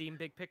 Yeah. Steam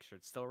Big Picture.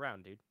 It's still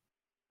around, dude.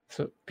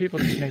 So people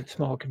just made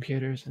small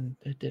computers, and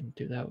it didn't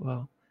do that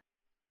well.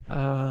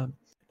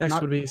 Next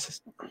Not- would be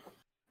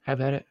have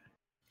at it.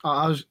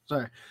 I was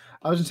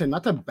gonna say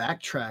not to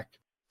backtrack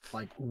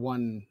like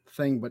one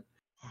thing, but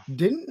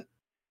didn't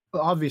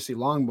obviously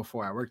long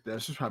before I worked there.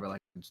 This was probably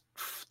like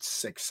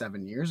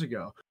 6-7 years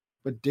ago.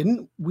 But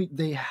didn't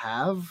they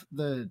have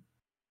the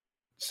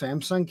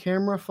Samsung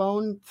camera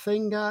phone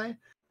thing guy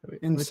We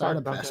inside talked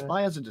of about Best that.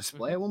 Buy as a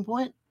display at one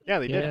point? Yeah,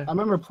 they did. Yeah. I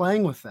remember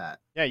playing with that.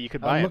 Yeah, you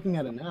could buy I'm it. looking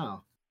at it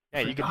now. Yeah,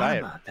 you could Forgot buy it.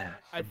 about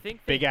that. I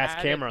think they Big ass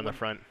had camera it on the when-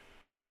 front.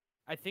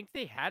 I think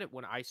they had it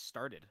when I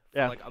started.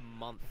 Yeah. For like a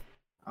month.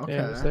 Okay.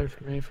 Yeah, it was there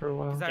for me for a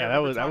while. 'Cause I Yeah, that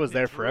remember was talking to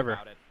there Drew forever.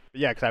 about it.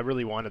 Yeah, because I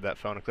really wanted that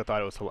phone because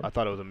I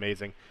thought it was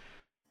amazing.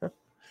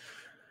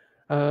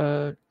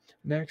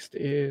 Next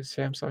is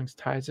Samsung's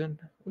Tizen,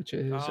 which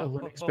is a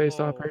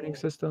Linux-based operating Oh.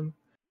 system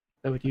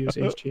that would use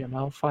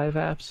HTML5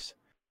 apps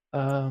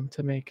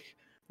to make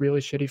really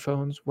shitty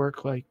phones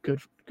work like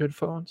good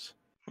phones.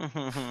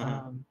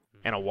 Um,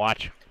 And a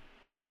watch.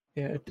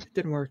 yeah, it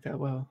didn't work that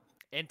well.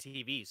 And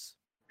TVs.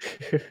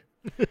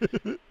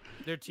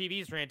 Their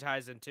TVs ran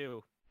Tizen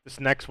too. This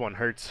next one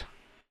hurts.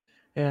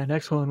 Yeah,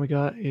 next one we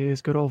got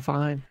is good old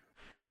Vine,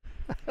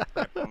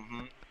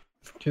 Mhm.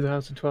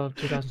 2012,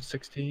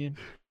 2016.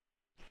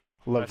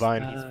 Love Rest in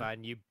Vine. peace,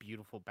 Vine, you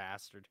beautiful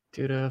bastard.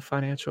 Due to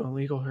financial and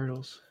legal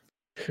hurdles.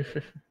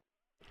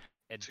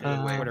 And a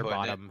good way of Twitter putting it.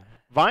 bottom.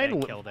 Vine,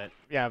 and killed it.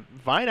 yeah,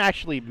 Vine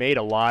actually made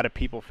a lot of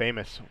people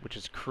famous, which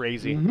is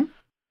crazy. Mhm.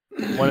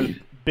 One of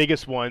the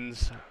biggest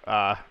ones,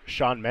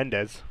 Shawn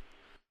Mendes.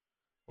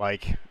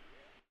 Like,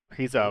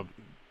 he's a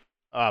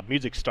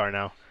music star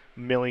now,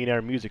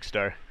 millionaire music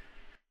star.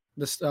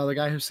 The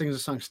guy who sings the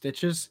song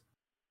Stitches.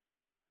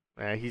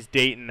 He's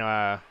dating.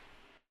 I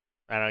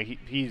don't know.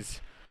 He's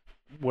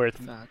worth.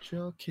 Without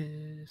your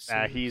kiss.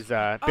 He's basic.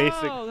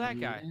 Oh, that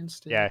guy.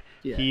 Yeah,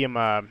 Yeah. he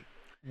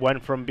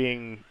went from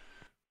being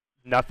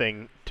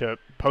nothing to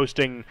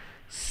posting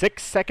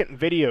 6-second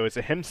videos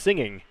of him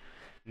singing.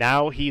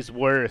 Now he's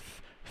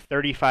worth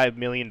 $35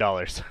 million.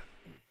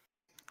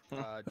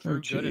 Oh,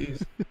 Drew Gooden.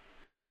 jeez.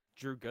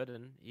 Drew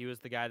Gooden. He was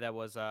the guy that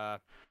was the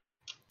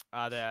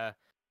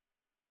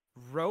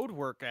road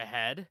work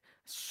ahead.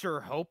 Sure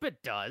hope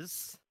it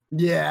does.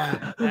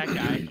 Yeah. That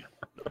guy.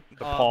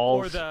 The Or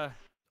Pauls.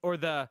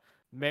 the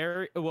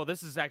Mary. Well,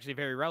 this is actually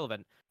very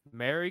relevant.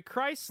 Merry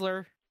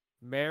Chrysler.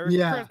 Merry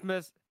Yeah.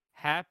 Christmas.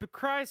 Happy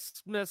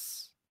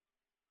Christmas.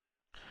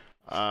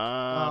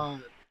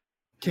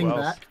 King who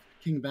else?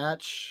 King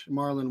Batch,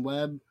 Marlon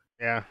Webb.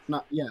 Yeah.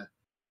 No,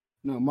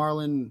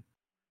 Marlon.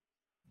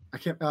 I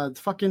can't.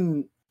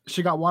 Fucking.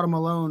 She got Water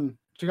Malone.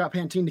 She got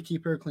Pantene to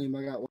keep her clean, but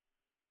I got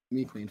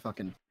me clean.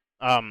 Fucking.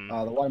 The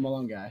Water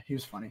Malone guy. He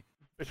was funny.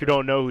 If you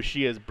don't know who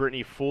she is,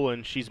 Brittany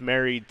Foolin, she's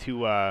married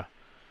to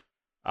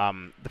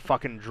the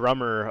fucking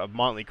drummer of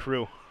Motley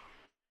Crue.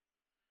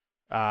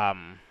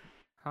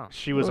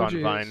 She was Oh, on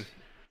jeez. Vine.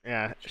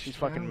 Yeah, she's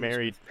fucking Flowers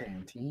married. with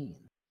Pantene.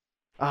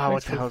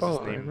 What Thanks the for hell's his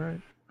following, name?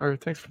 Right? Or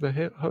thanks for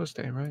the host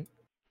name, right?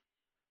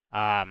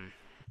 I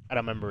don't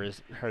remember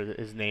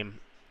his name.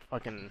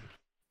 Fucking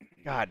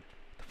God,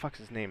 what the fuck's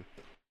his name?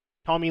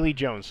 Tommy Lee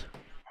Jones.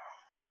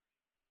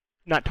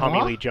 Not Tommy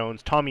Huh? Lee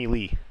Jones. Tommy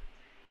Lee.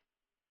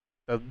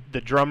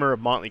 The drummer of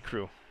Motley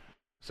Crue.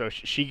 So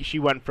she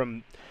went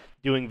from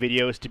doing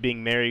videos to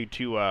being married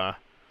to a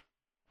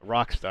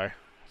rock star.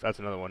 So that's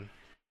another one.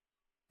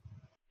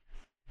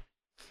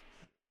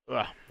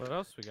 Ugh. What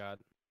else we got?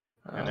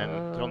 And then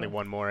there's only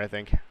one more, I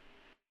think.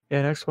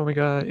 Yeah, next one we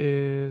got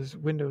is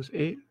Windows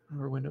 8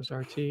 or Windows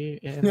RT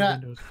and Yeah.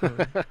 Windows Phone.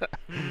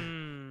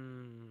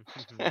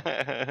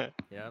 Yep.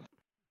 Yeah,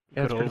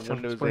 Good it's pretty old Windows 8.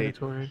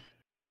 self-explanatory.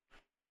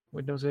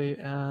 Windows 8,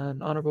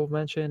 and honorable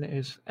mention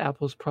is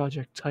Apple's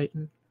Project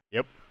Titan.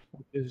 Yep.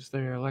 Which is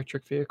their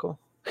electric vehicle,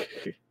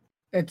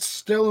 It's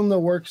still in the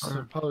works, Or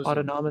supposedly.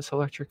 autonomous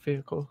electric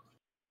vehicle.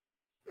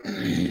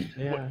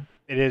 Yeah,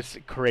 It is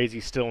crazy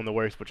still in the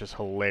works, which is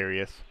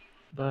hilarious.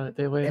 but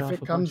they laid If off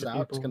it a comes bunch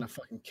out, of it's people. gonna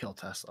fucking kill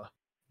Tesla.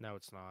 No,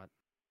 it's not.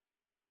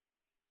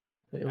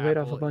 They laid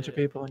off a Apple bunch of i-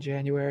 people in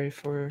January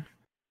for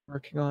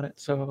working on it,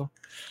 so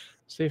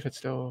see if it's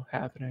still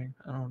happening.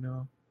 I don't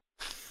know.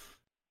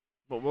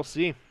 But we'll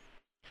see.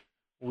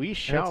 We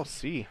shall it's-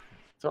 see.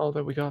 It's all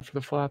that we got for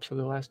the flops of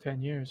the last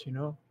 10 years, you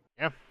know?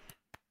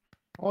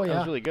 Oh That yeah.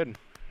 was really good.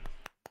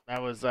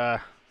 That was I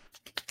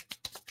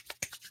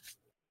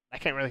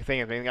can't really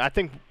think of anything. I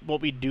think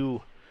what we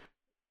do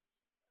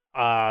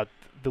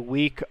the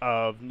week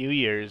of New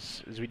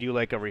Year's is we do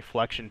like a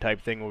reflection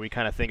type thing where we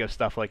kind of think of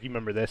stuff like you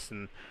remember this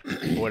and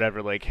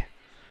whatever, like,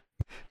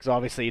 because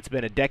obviously it's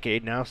been a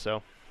decade now,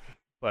 so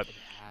but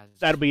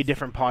that'll be a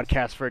different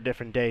podcast for a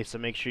different day, so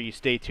make sure you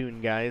stay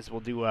tuned, guys.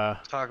 We'll do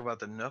Talk about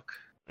the Nook.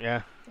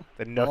 yeah,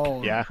 the Nook.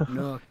 Oh, Yeah.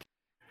 Nook.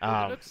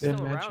 Nook's Didn't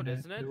still mention around, it.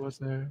 isn't it? It was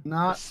there.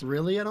 Not It's-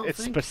 really. I don't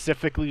It's think.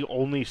 specifically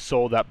only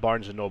sold at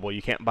Barnes and Noble.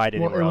 You can't buy it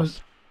Well, anywhere it else.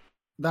 was-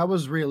 That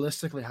was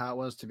realistically how it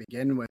was to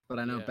begin with, but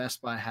I know Yeah.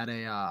 Best Buy had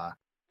Nook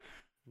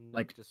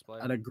like, display.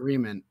 an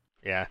agreement.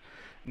 Yeah.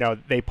 No,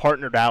 they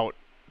partnered out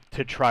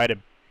to try to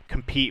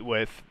compete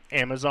with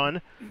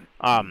Amazon,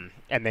 and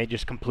they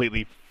just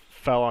completely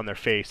fell on their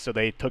face. So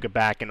they took it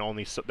back and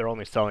they're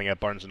only selling it at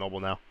Barnes and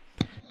Noble now.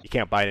 You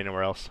can't buy it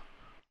anywhere else.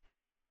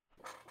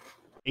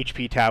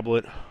 HP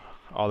tablet,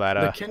 all that.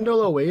 The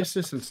Kindle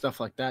Oasis and stuff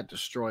like that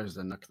destroys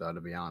the Nook, though.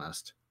 To be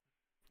honest,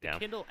 Yeah.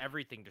 Kindle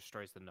everything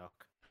destroys the Nook.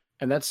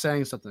 and that's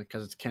saying something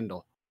because it's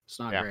Kindle. It's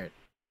not Yeah. great.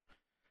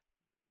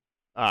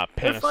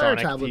 Their Fire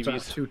Panasonic tablets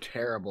aren't TVs, too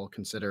terrible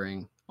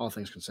considering all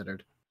things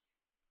considered.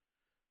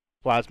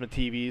 plasma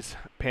TVs,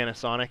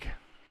 Panasonic.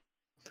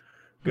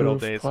 Good old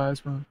Oof, days.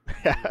 Plasma.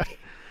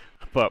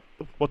 But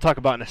we'll talk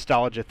about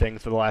nostalgia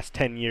things for the last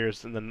 10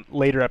 years in the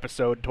later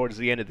episode towards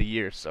the end of the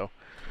year. So,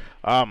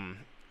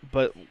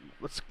 but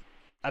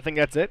I think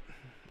that's it.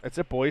 That's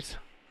it, boys.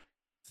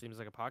 Seems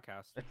like a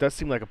podcast. It does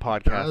seem like a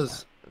podcast.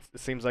 Does. It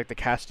seems like the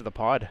cast of the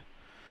pod.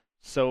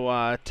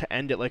 So to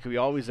end it like we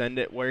always end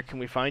it, where can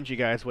we find you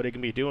guys? What are you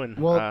gonna be doing?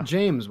 Well,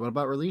 James, what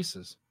about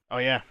releases? Oh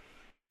yeah.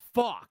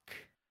 Fuck.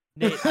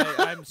 Nate,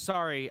 I'm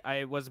sorry.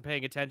 I wasn't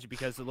paying attention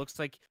because it looks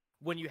like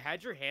when you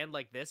had your hand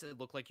like this, it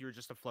looked like you were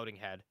just a floating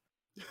head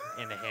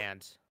in a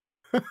hand.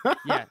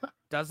 Yeah.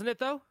 Doesn't it,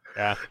 though?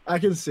 Yeah. I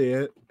can see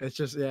it. It's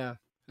just, yeah.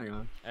 Hang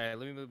on. All right,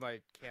 let me move my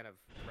can of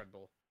Red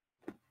Bull.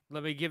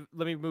 Let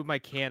me move my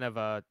can of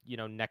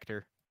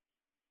nectar.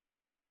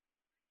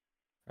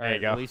 All There right,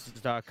 you go.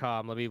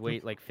 releases.com. Let me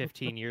wait like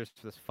 15 years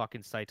for this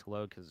fucking site to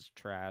load because it's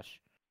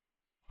trash.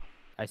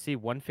 I see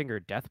One Finger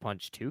Death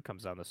Punch 2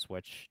 comes on the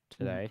Switch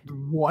today.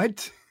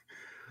 What?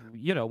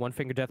 You know, One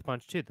Finger Death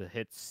Punch 2, the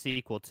hit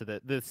sequel to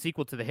the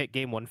sequel to the hit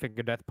game One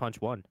Finger Death Punch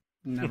 1.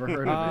 Never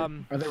heard of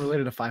it. Are they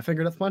related to Five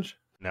Finger Death Punch?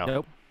 No.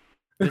 Nope.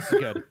 This is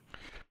good.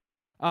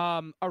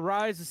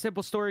 Arise, a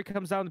simple story,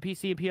 comes out on the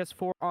PC and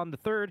PS4 on the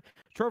 3rd.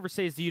 Trover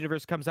Saves the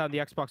Universe comes out on the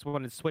Xbox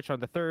One and Switch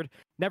on the 3rd.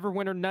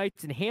 Neverwinter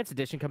Nights Enhanced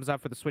Edition comes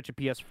out for the Switch and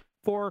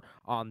PS4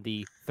 on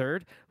the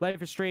 3rd.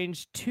 Life is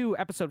Strange 2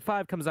 Episode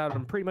 5 comes out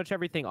on pretty much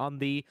everything on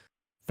the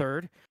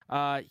 3rd.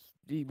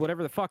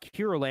 Whatever the fuck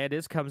Hero Land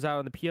is comes out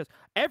on the PS.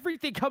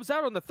 Everything comes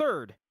out on the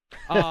 3rd.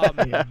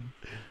 Yeah.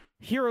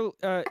 Hero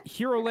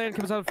Land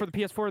comes out for the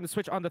PS4 and the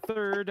Switch on the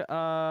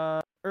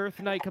 3rd.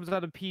 Earth Knight comes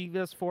out on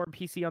PS4 and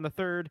PC on the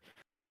 3rd.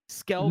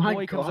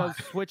 Skellboy comes out on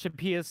Switch and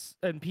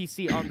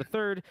PC on the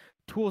 3rd.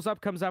 Tools Up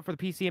comes out for the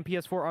PC and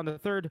PS4 on the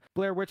 3rd.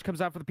 Blair Witch comes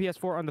out for the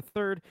PS4 on the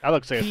 3rd. That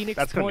looks like Phoenix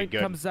that's gonna be Point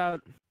good. comes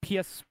out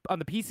on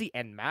the PC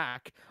and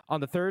Mac on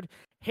the 3rd.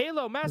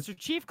 Halo Master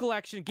Chief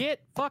Collection, get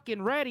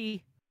fucking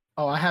ready.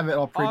 Oh, I have it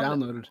all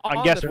pre-downloaded.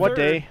 On guess the what 3rd.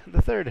 day?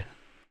 The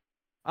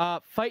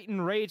 3rd. Fight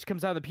and Rage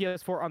comes out on the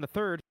PS4 on the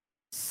 3rd.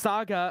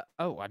 Saga,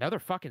 another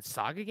fucking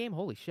Saga game?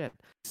 Holy shit.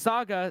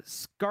 Saga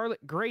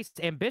Scarlet Grace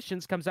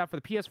Ambitions comes out for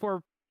the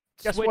PS4,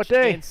 Guess Switch, what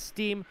day? and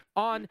Steam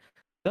on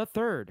the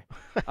 3rd.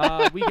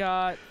 We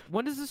got,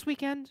 when is this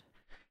weekend?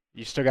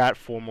 You still got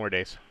 4 more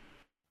days.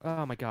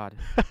 Oh my god.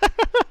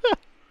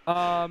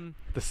 The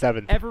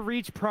 7th.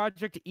 Everreach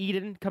Project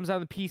Eden comes out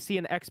on the PC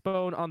and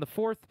Xbone on the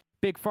 4th.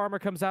 Big Pharma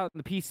comes out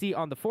on the PC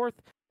on the 4th.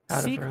 Out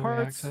of Seek early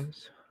Hearts.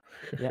 access.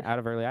 Yeah, out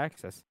of early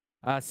access.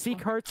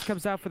 Seek Hearts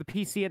comes out for the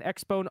PC and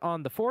Xbone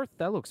on the 4th.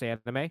 That looks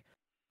anime.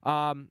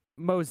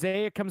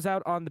 Mosaic comes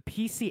out on the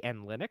PC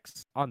and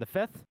Linux on the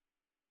 5th.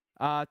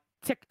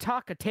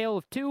 TikTok, A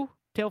Tale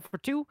for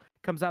Two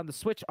comes out on the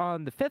Switch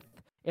on the 5th.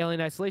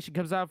 Alien Isolation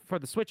comes out for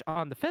the Switch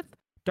on the 5th.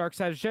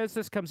 Darksiders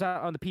Genesis comes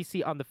out on the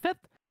PC on the 5th.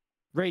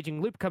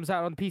 Raging Loop comes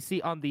out on the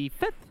PC on the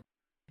 5th.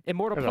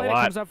 Immortal There's a Planet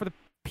lot. comes out for the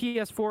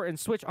PS4 and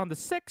Switch on the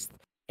 6th.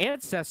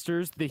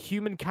 Ancestors, The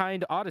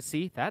Humankind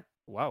Odyssey.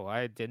 Wow,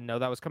 I didn't know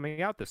that was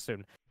coming out this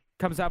soon.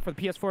 Comes out for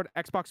the PS4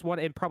 and Xbox One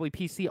and probably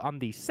PC on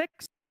the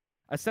 6th.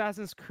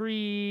 Assassin's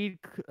Creed,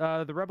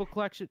 the Rebel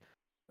Collection,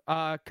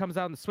 comes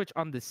out on the Switch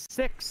on the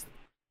 6th.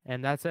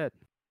 And that's it.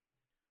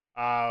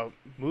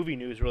 Movie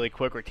news really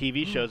quick, or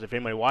TV shows if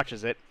anybody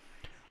watches it.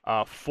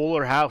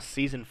 Fuller House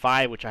season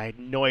 5, which I had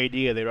no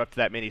idea they were up to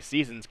that many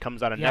seasons,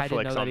 comes out on Yeah, I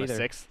didn't know Netflix that on the either.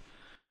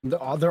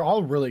 6th. They're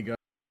all really good.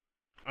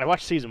 I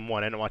watched season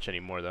 1. I didn't watch any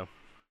more though.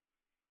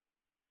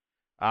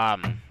 That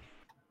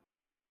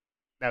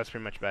was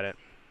pretty much about it.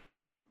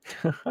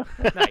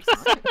 Nice.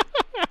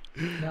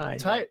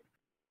 Nice. Tight.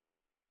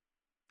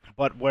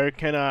 But where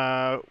can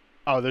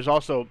there's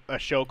also a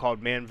show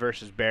called Man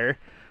vs. Bear,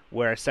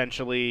 where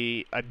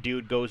essentially a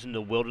dude goes into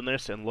the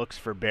wilderness and looks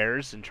for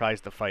bears and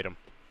tries to fight them.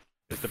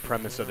 Is the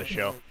premise of the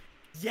show.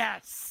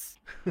 Yes!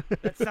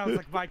 That sounds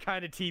like my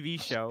kind of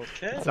TV show.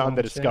 It's on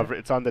the Oh, shit. Discovery.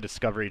 It's on the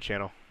Discovery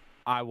Channel.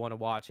 I want to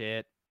watch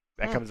it.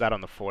 That comes out on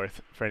the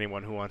 4th for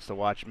anyone who wants to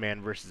watch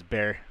Man vs.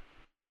 Bear.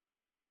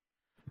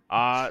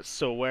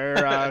 So where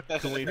can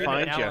we Stream it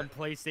find now you? on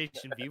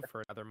PlayStation View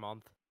for another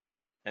month.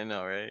 I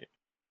know, right?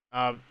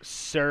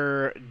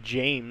 Sir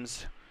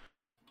James,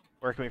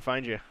 where can we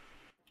find you?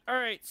 All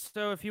right,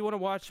 so if you want to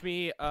watch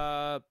me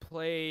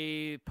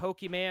play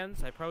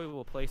Pokemans, I probably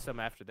will play some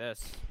after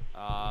this.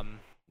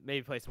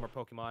 Maybe play some more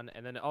Pokemon,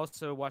 and then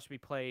also watch me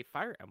play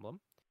Fire Emblem.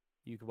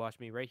 You can watch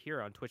me right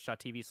here on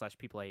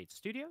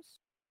twitch.tv/people8studios.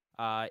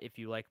 If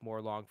you like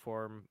more long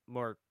form,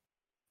 more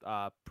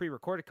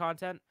pre-recorded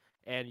content,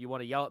 and you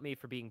want to yell at me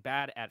for being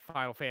bad at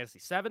Final Fantasy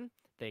VII,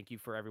 thank you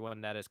for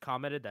everyone that has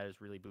commented. That is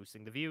really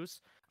boosting the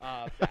views.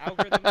 The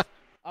algorithms.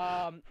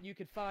 You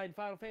can find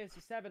Final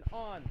Fantasy VII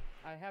on.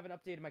 I haven't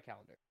updated my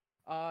calendar.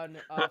 On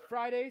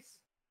Fridays,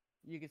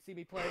 you can see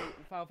me play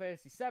Final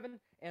Fantasy VII,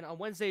 and on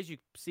Wednesdays you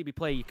see me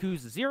play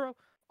Yakuza 0.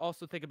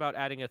 Also think about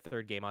adding a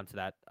third game onto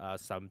that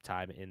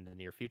sometime in the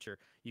near future.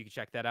 You can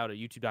check that out at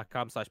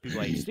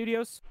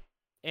youtube.com/PeopleIHStudios.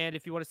 And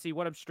if you want to see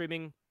what I'm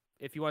streaming,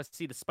 if you want to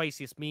see the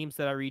spiciest memes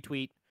that I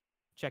retweet,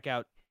 check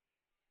out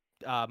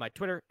my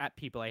Twitter at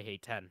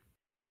PeopleIHate10.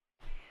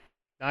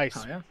 Nice.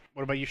 Oh, yeah.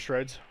 What about you,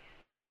 Shreds?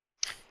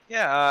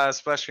 Yeah,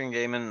 Splash Screen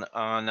Gaming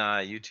on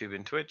YouTube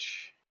and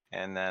Twitch,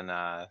 and then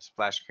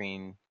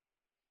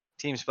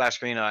Team Splash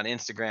Screen on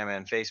Instagram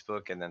and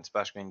Facebook, and then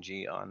Splash Screen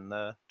G on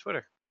the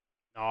Twitter.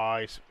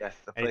 Nice. Yes,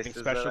 the Anything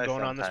places special that I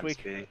going on this sometimes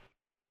week? be.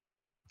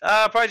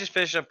 Probably just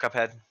finish up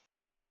Cuphead.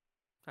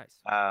 Nice.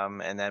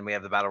 And then we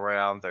have the Battle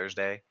Royale on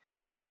Thursday,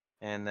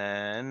 and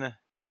then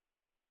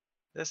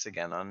this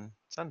again on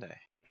Sunday.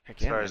 Heck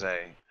As yeah, far man. as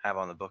I have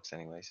on the books,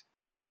 anyways.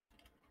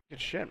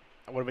 Good shit.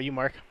 What about you,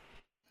 Mark?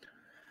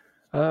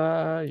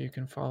 You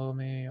can follow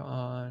me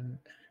on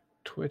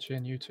Twitch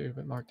and YouTube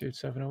at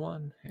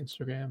MarkDude701.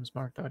 Instagram is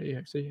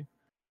mark.exe.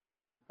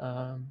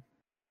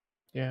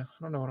 Yeah,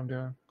 I don't know what I'm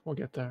doing. We'll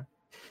get there.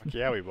 Heck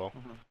yeah, we will.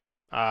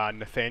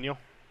 Nathaniel?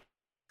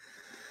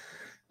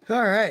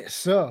 All right,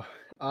 so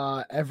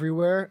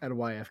everywhere at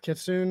YF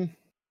Kitsune,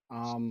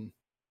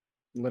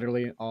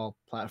 literally all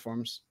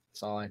platforms.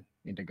 That's all I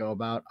need to go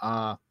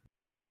about.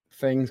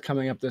 Things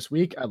coming up this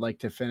week. I'd like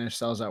to finish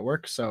Cells at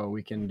Work so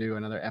we can do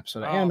another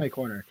episode of Anime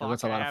Corner because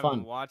that's a lot of I haven't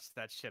fun. watched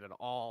that shit at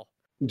all.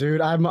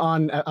 Dude, I'm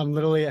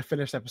literally I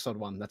finished episode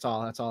 1. That's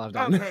all I've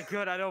done. Okay,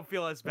 good. I don't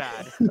feel as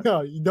bad.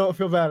 No, you don't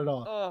feel bad at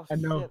all. Oh, I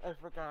know. shit, I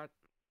forgot.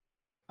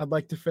 I'd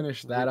like to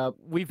finish that up.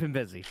 We've been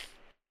busy.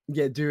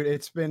 Yeah, dude,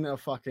 it's been a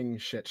fucking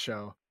shit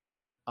show.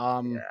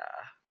 Yeah.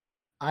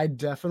 I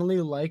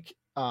definitely like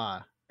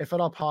if at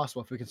all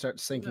possible, if we can start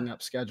syncing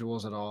up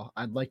schedules at all,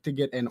 I'd like to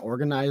get an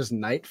organized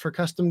night for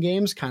custom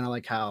games, kind of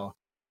like how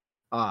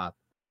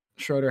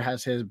Schroeder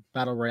has his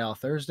Battle Royale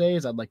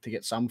Thursdays. I'd like to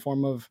get some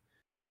form of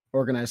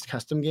organized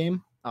custom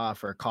game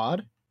for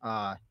COD.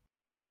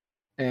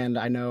 And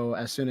I know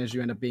as soon as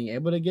you end up being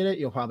able to get it,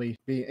 you'll probably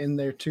be in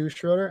there too,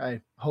 Schroeder.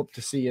 I hope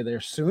to see you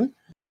there soon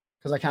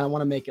because I kind of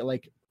want to make it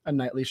like a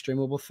nightly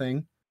streamable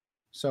thing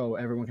so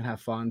everyone can have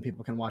fun.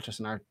 People can watch us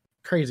in our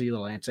crazy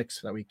little antics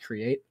that we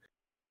create.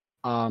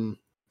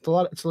 It's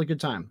a really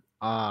good time.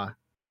 Other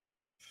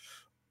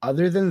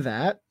than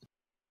that,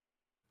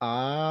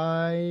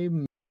 I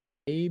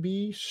may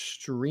be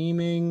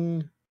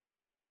streaming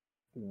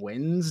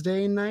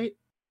Wednesday night.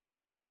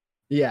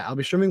 Yeah, I'll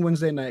be streaming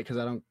Wednesday night because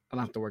I don't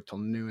have to work till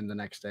noon the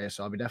next day.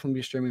 So I'll definitely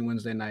be streaming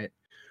Wednesday night.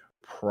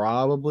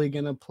 Probably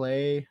gonna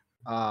play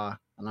and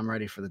I'm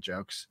ready for the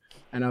jokes.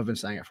 I know I've been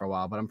saying it for a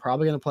while, but I'm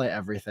probably gonna play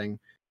everything.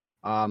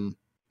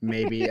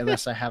 Maybe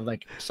unless I have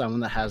like someone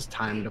that has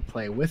time to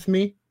play with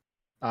me.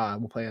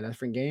 We'll play a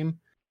different game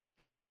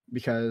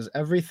because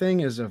everything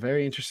is a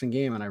very interesting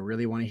game, and I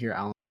really want to hear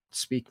Alan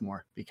speak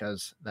more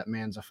because that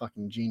man's a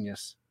fucking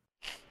genius,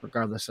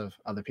 regardless of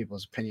other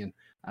people's opinion.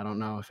 I don't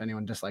know if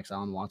anyone dislikes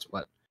Alan Watts,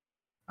 but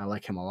I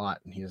like him a lot,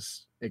 and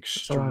he's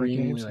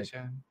extremely like.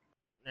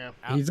 Yeah.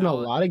 He's in a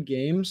lot of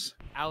games.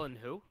 Alan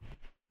who?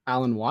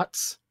 Alan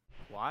Watts.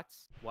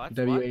 Watts? What?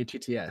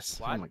 WATTS.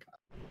 What? Oh my god.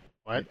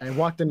 What? I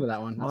walked into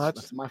that one. What?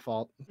 That's my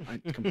fault.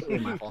 It's completely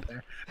my fault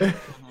there.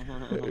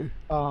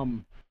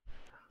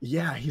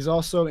 Yeah, he's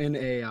also in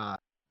a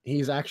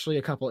he's actually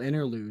a couple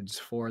interludes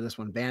for this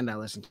one band I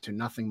listened to,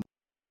 Nothing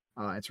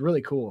More. It's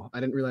really cool. I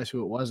didn't realize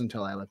who it was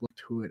until I like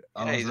looked who it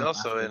Yeah, he's was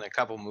also after. in a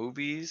couple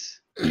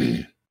movies.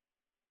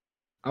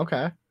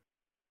 Okay.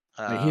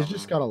 Like, he's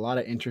just Um, got a lot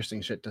of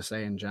interesting shit to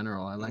say in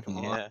general. I like him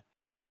a lot.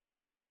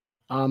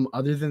 Yeah.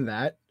 Other than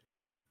that,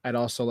 I'd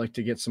also like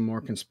to get some more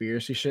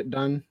conspiracy shit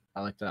done.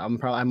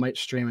 I might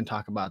stream and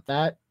talk about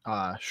that.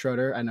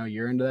 Schroeder, I know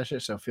you're into that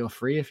shit, so feel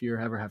free if you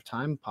ever have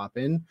time, pop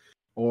in.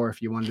 Or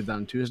if you want to do that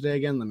on Tuesday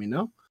again, let me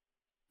know.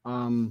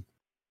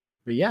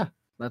 But yeah,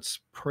 that's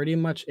pretty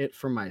much it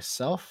for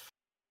myself.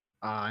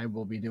 I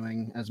will be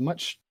doing as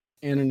much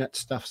internet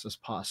stuff as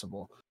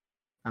possible.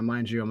 And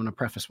mind you, I'm gonna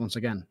preface once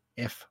again,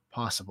 if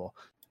possible.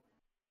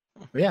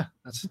 But yeah,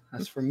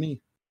 that's for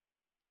me.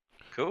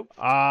 Cool.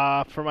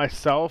 For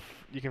myself,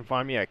 you can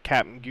find me at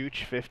Captain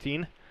Gooch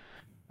 15.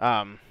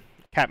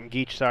 Captain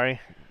Geach,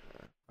 sorry.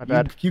 My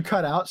bad. You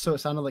cut out, so it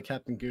sounded like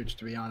Captain Gooch,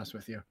 to be honest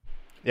with you.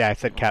 Yeah, I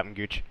said Captain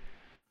Gooch.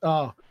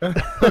 Oh,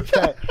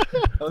 okay.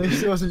 At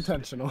least it was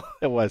intentional.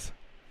 It was.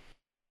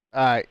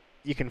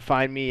 You can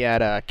find me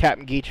at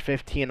Captain Geach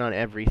 15 on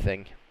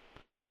everything.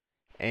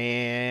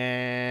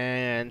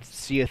 And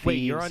Sea of Thieves. Wait,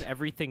 you're on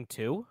everything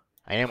too?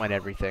 I am on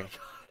everything.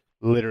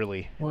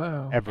 Literally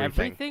Wow.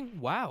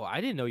 everything. Wow,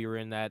 I didn't know you were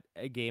in that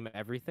game.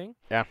 Everything.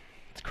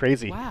 It's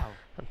crazy. Wow.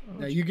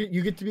 Yeah, you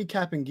get to be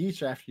Captain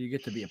Geach after you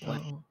get to be a player.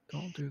 Oh,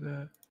 don't do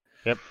that.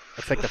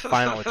 It's like the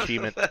final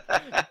achievement.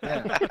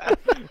 Yeah.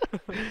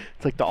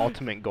 It's like the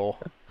ultimate goal.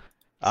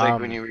 It's like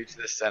when you reach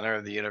the center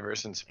of the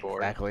universe in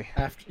sport. Exactly.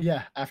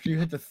 After you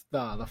hit the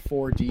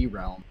 4D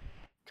realm,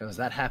 because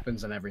that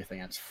happens in everything.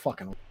 It's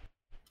fucking.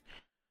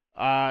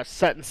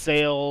 Setting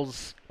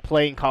sails,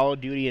 playing Call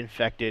of Duty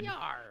Infected.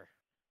 Yar.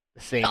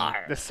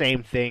 the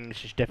same things,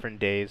 just different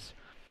days.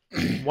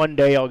 One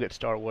day I'll get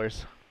Star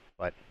Wars,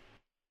 but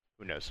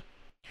who knows?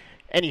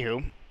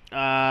 Anywho,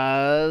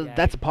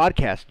 that's a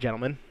podcast,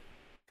 gentlemen.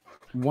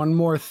 One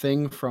more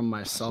thing from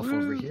myself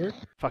over here.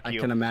 Fuck I you.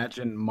 can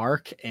imagine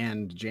Mark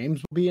and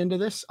James will be into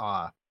this.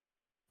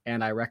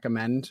 And I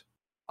recommend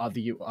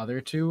the other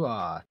two,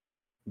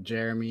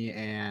 Jeremy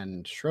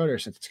and Schroeder,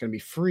 since it's gonna be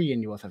free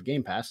and you both have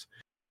Game Pass.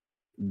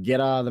 Get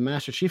the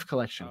Master Chief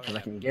Collection because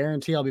I can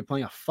guarantee I'll be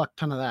playing a fuck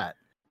ton of that.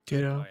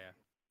 Ditto. Oh yeah.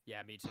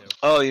 Yeah, me too.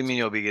 Oh, you mean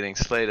you'll be getting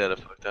slayed at a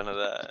fuck ton of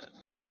that?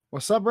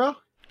 What's up, bro?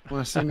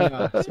 Want to see me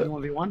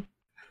 1v1?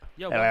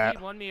 Yo,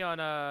 1v1 me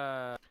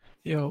on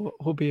Yo,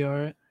 we'll be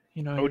alright.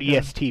 You know.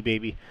 ODST,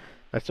 baby.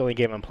 That's the only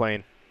game I'm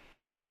playing.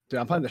 Dude,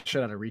 I'm playing the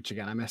shit out of Reach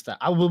again. I missed that.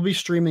 I will be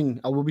streaming.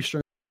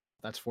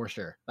 That's for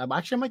sure.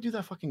 Actually, I might do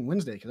that fucking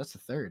Wednesday because that's the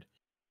 3rd.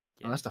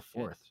 Yeah, Oh, that's the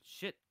shit. 4th.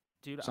 Shit,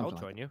 dude, Something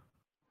I'll like join you.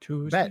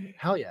 Tuesday. Bet.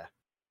 Hell yeah.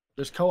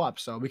 There's co-op,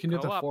 so we can do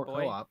the Co-op, 4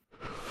 boy. co-op.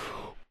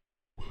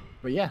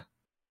 But yeah,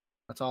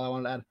 that's all I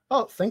wanted to add.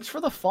 Oh, thanks for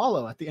the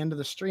follow at the end of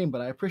the stream,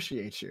 but I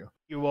appreciate you.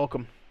 You're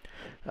welcome.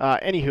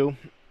 Anywho,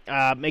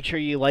 make sure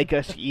you like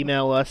us,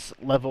 email us,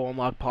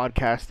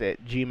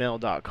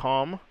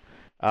 levelunlockpodcast@gmail.com.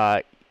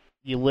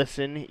 You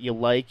listen, you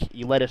like,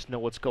 you let us know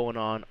what's going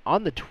on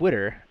the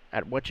Twitter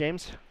at what,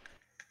 James?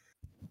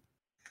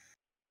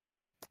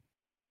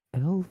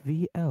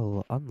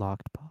 LVL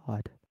Unlocked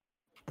Pod.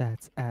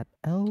 That's at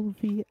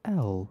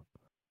LVL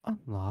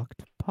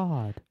Unlocked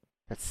Pod.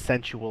 That's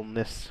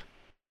sensualness.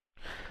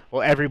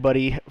 Well,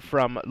 everybody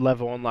from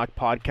Level Unlocked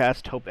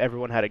Podcast, hope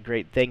everyone had a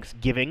great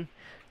Thanksgiving,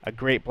 a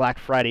great Black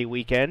Friday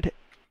weekend,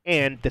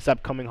 and this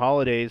upcoming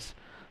holidays.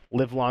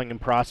 Live long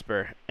and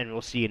prosper, and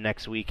we'll see you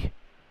next week.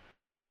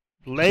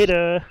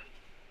 Later.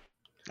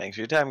 Thanks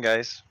for your time,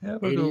 guys.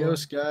 Have a good one.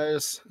 Adios,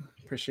 guys.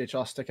 Appreciate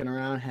y'all sticking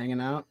around, hanging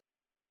out.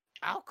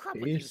 I'll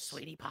crumble you, Peace.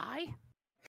 sweetie pie.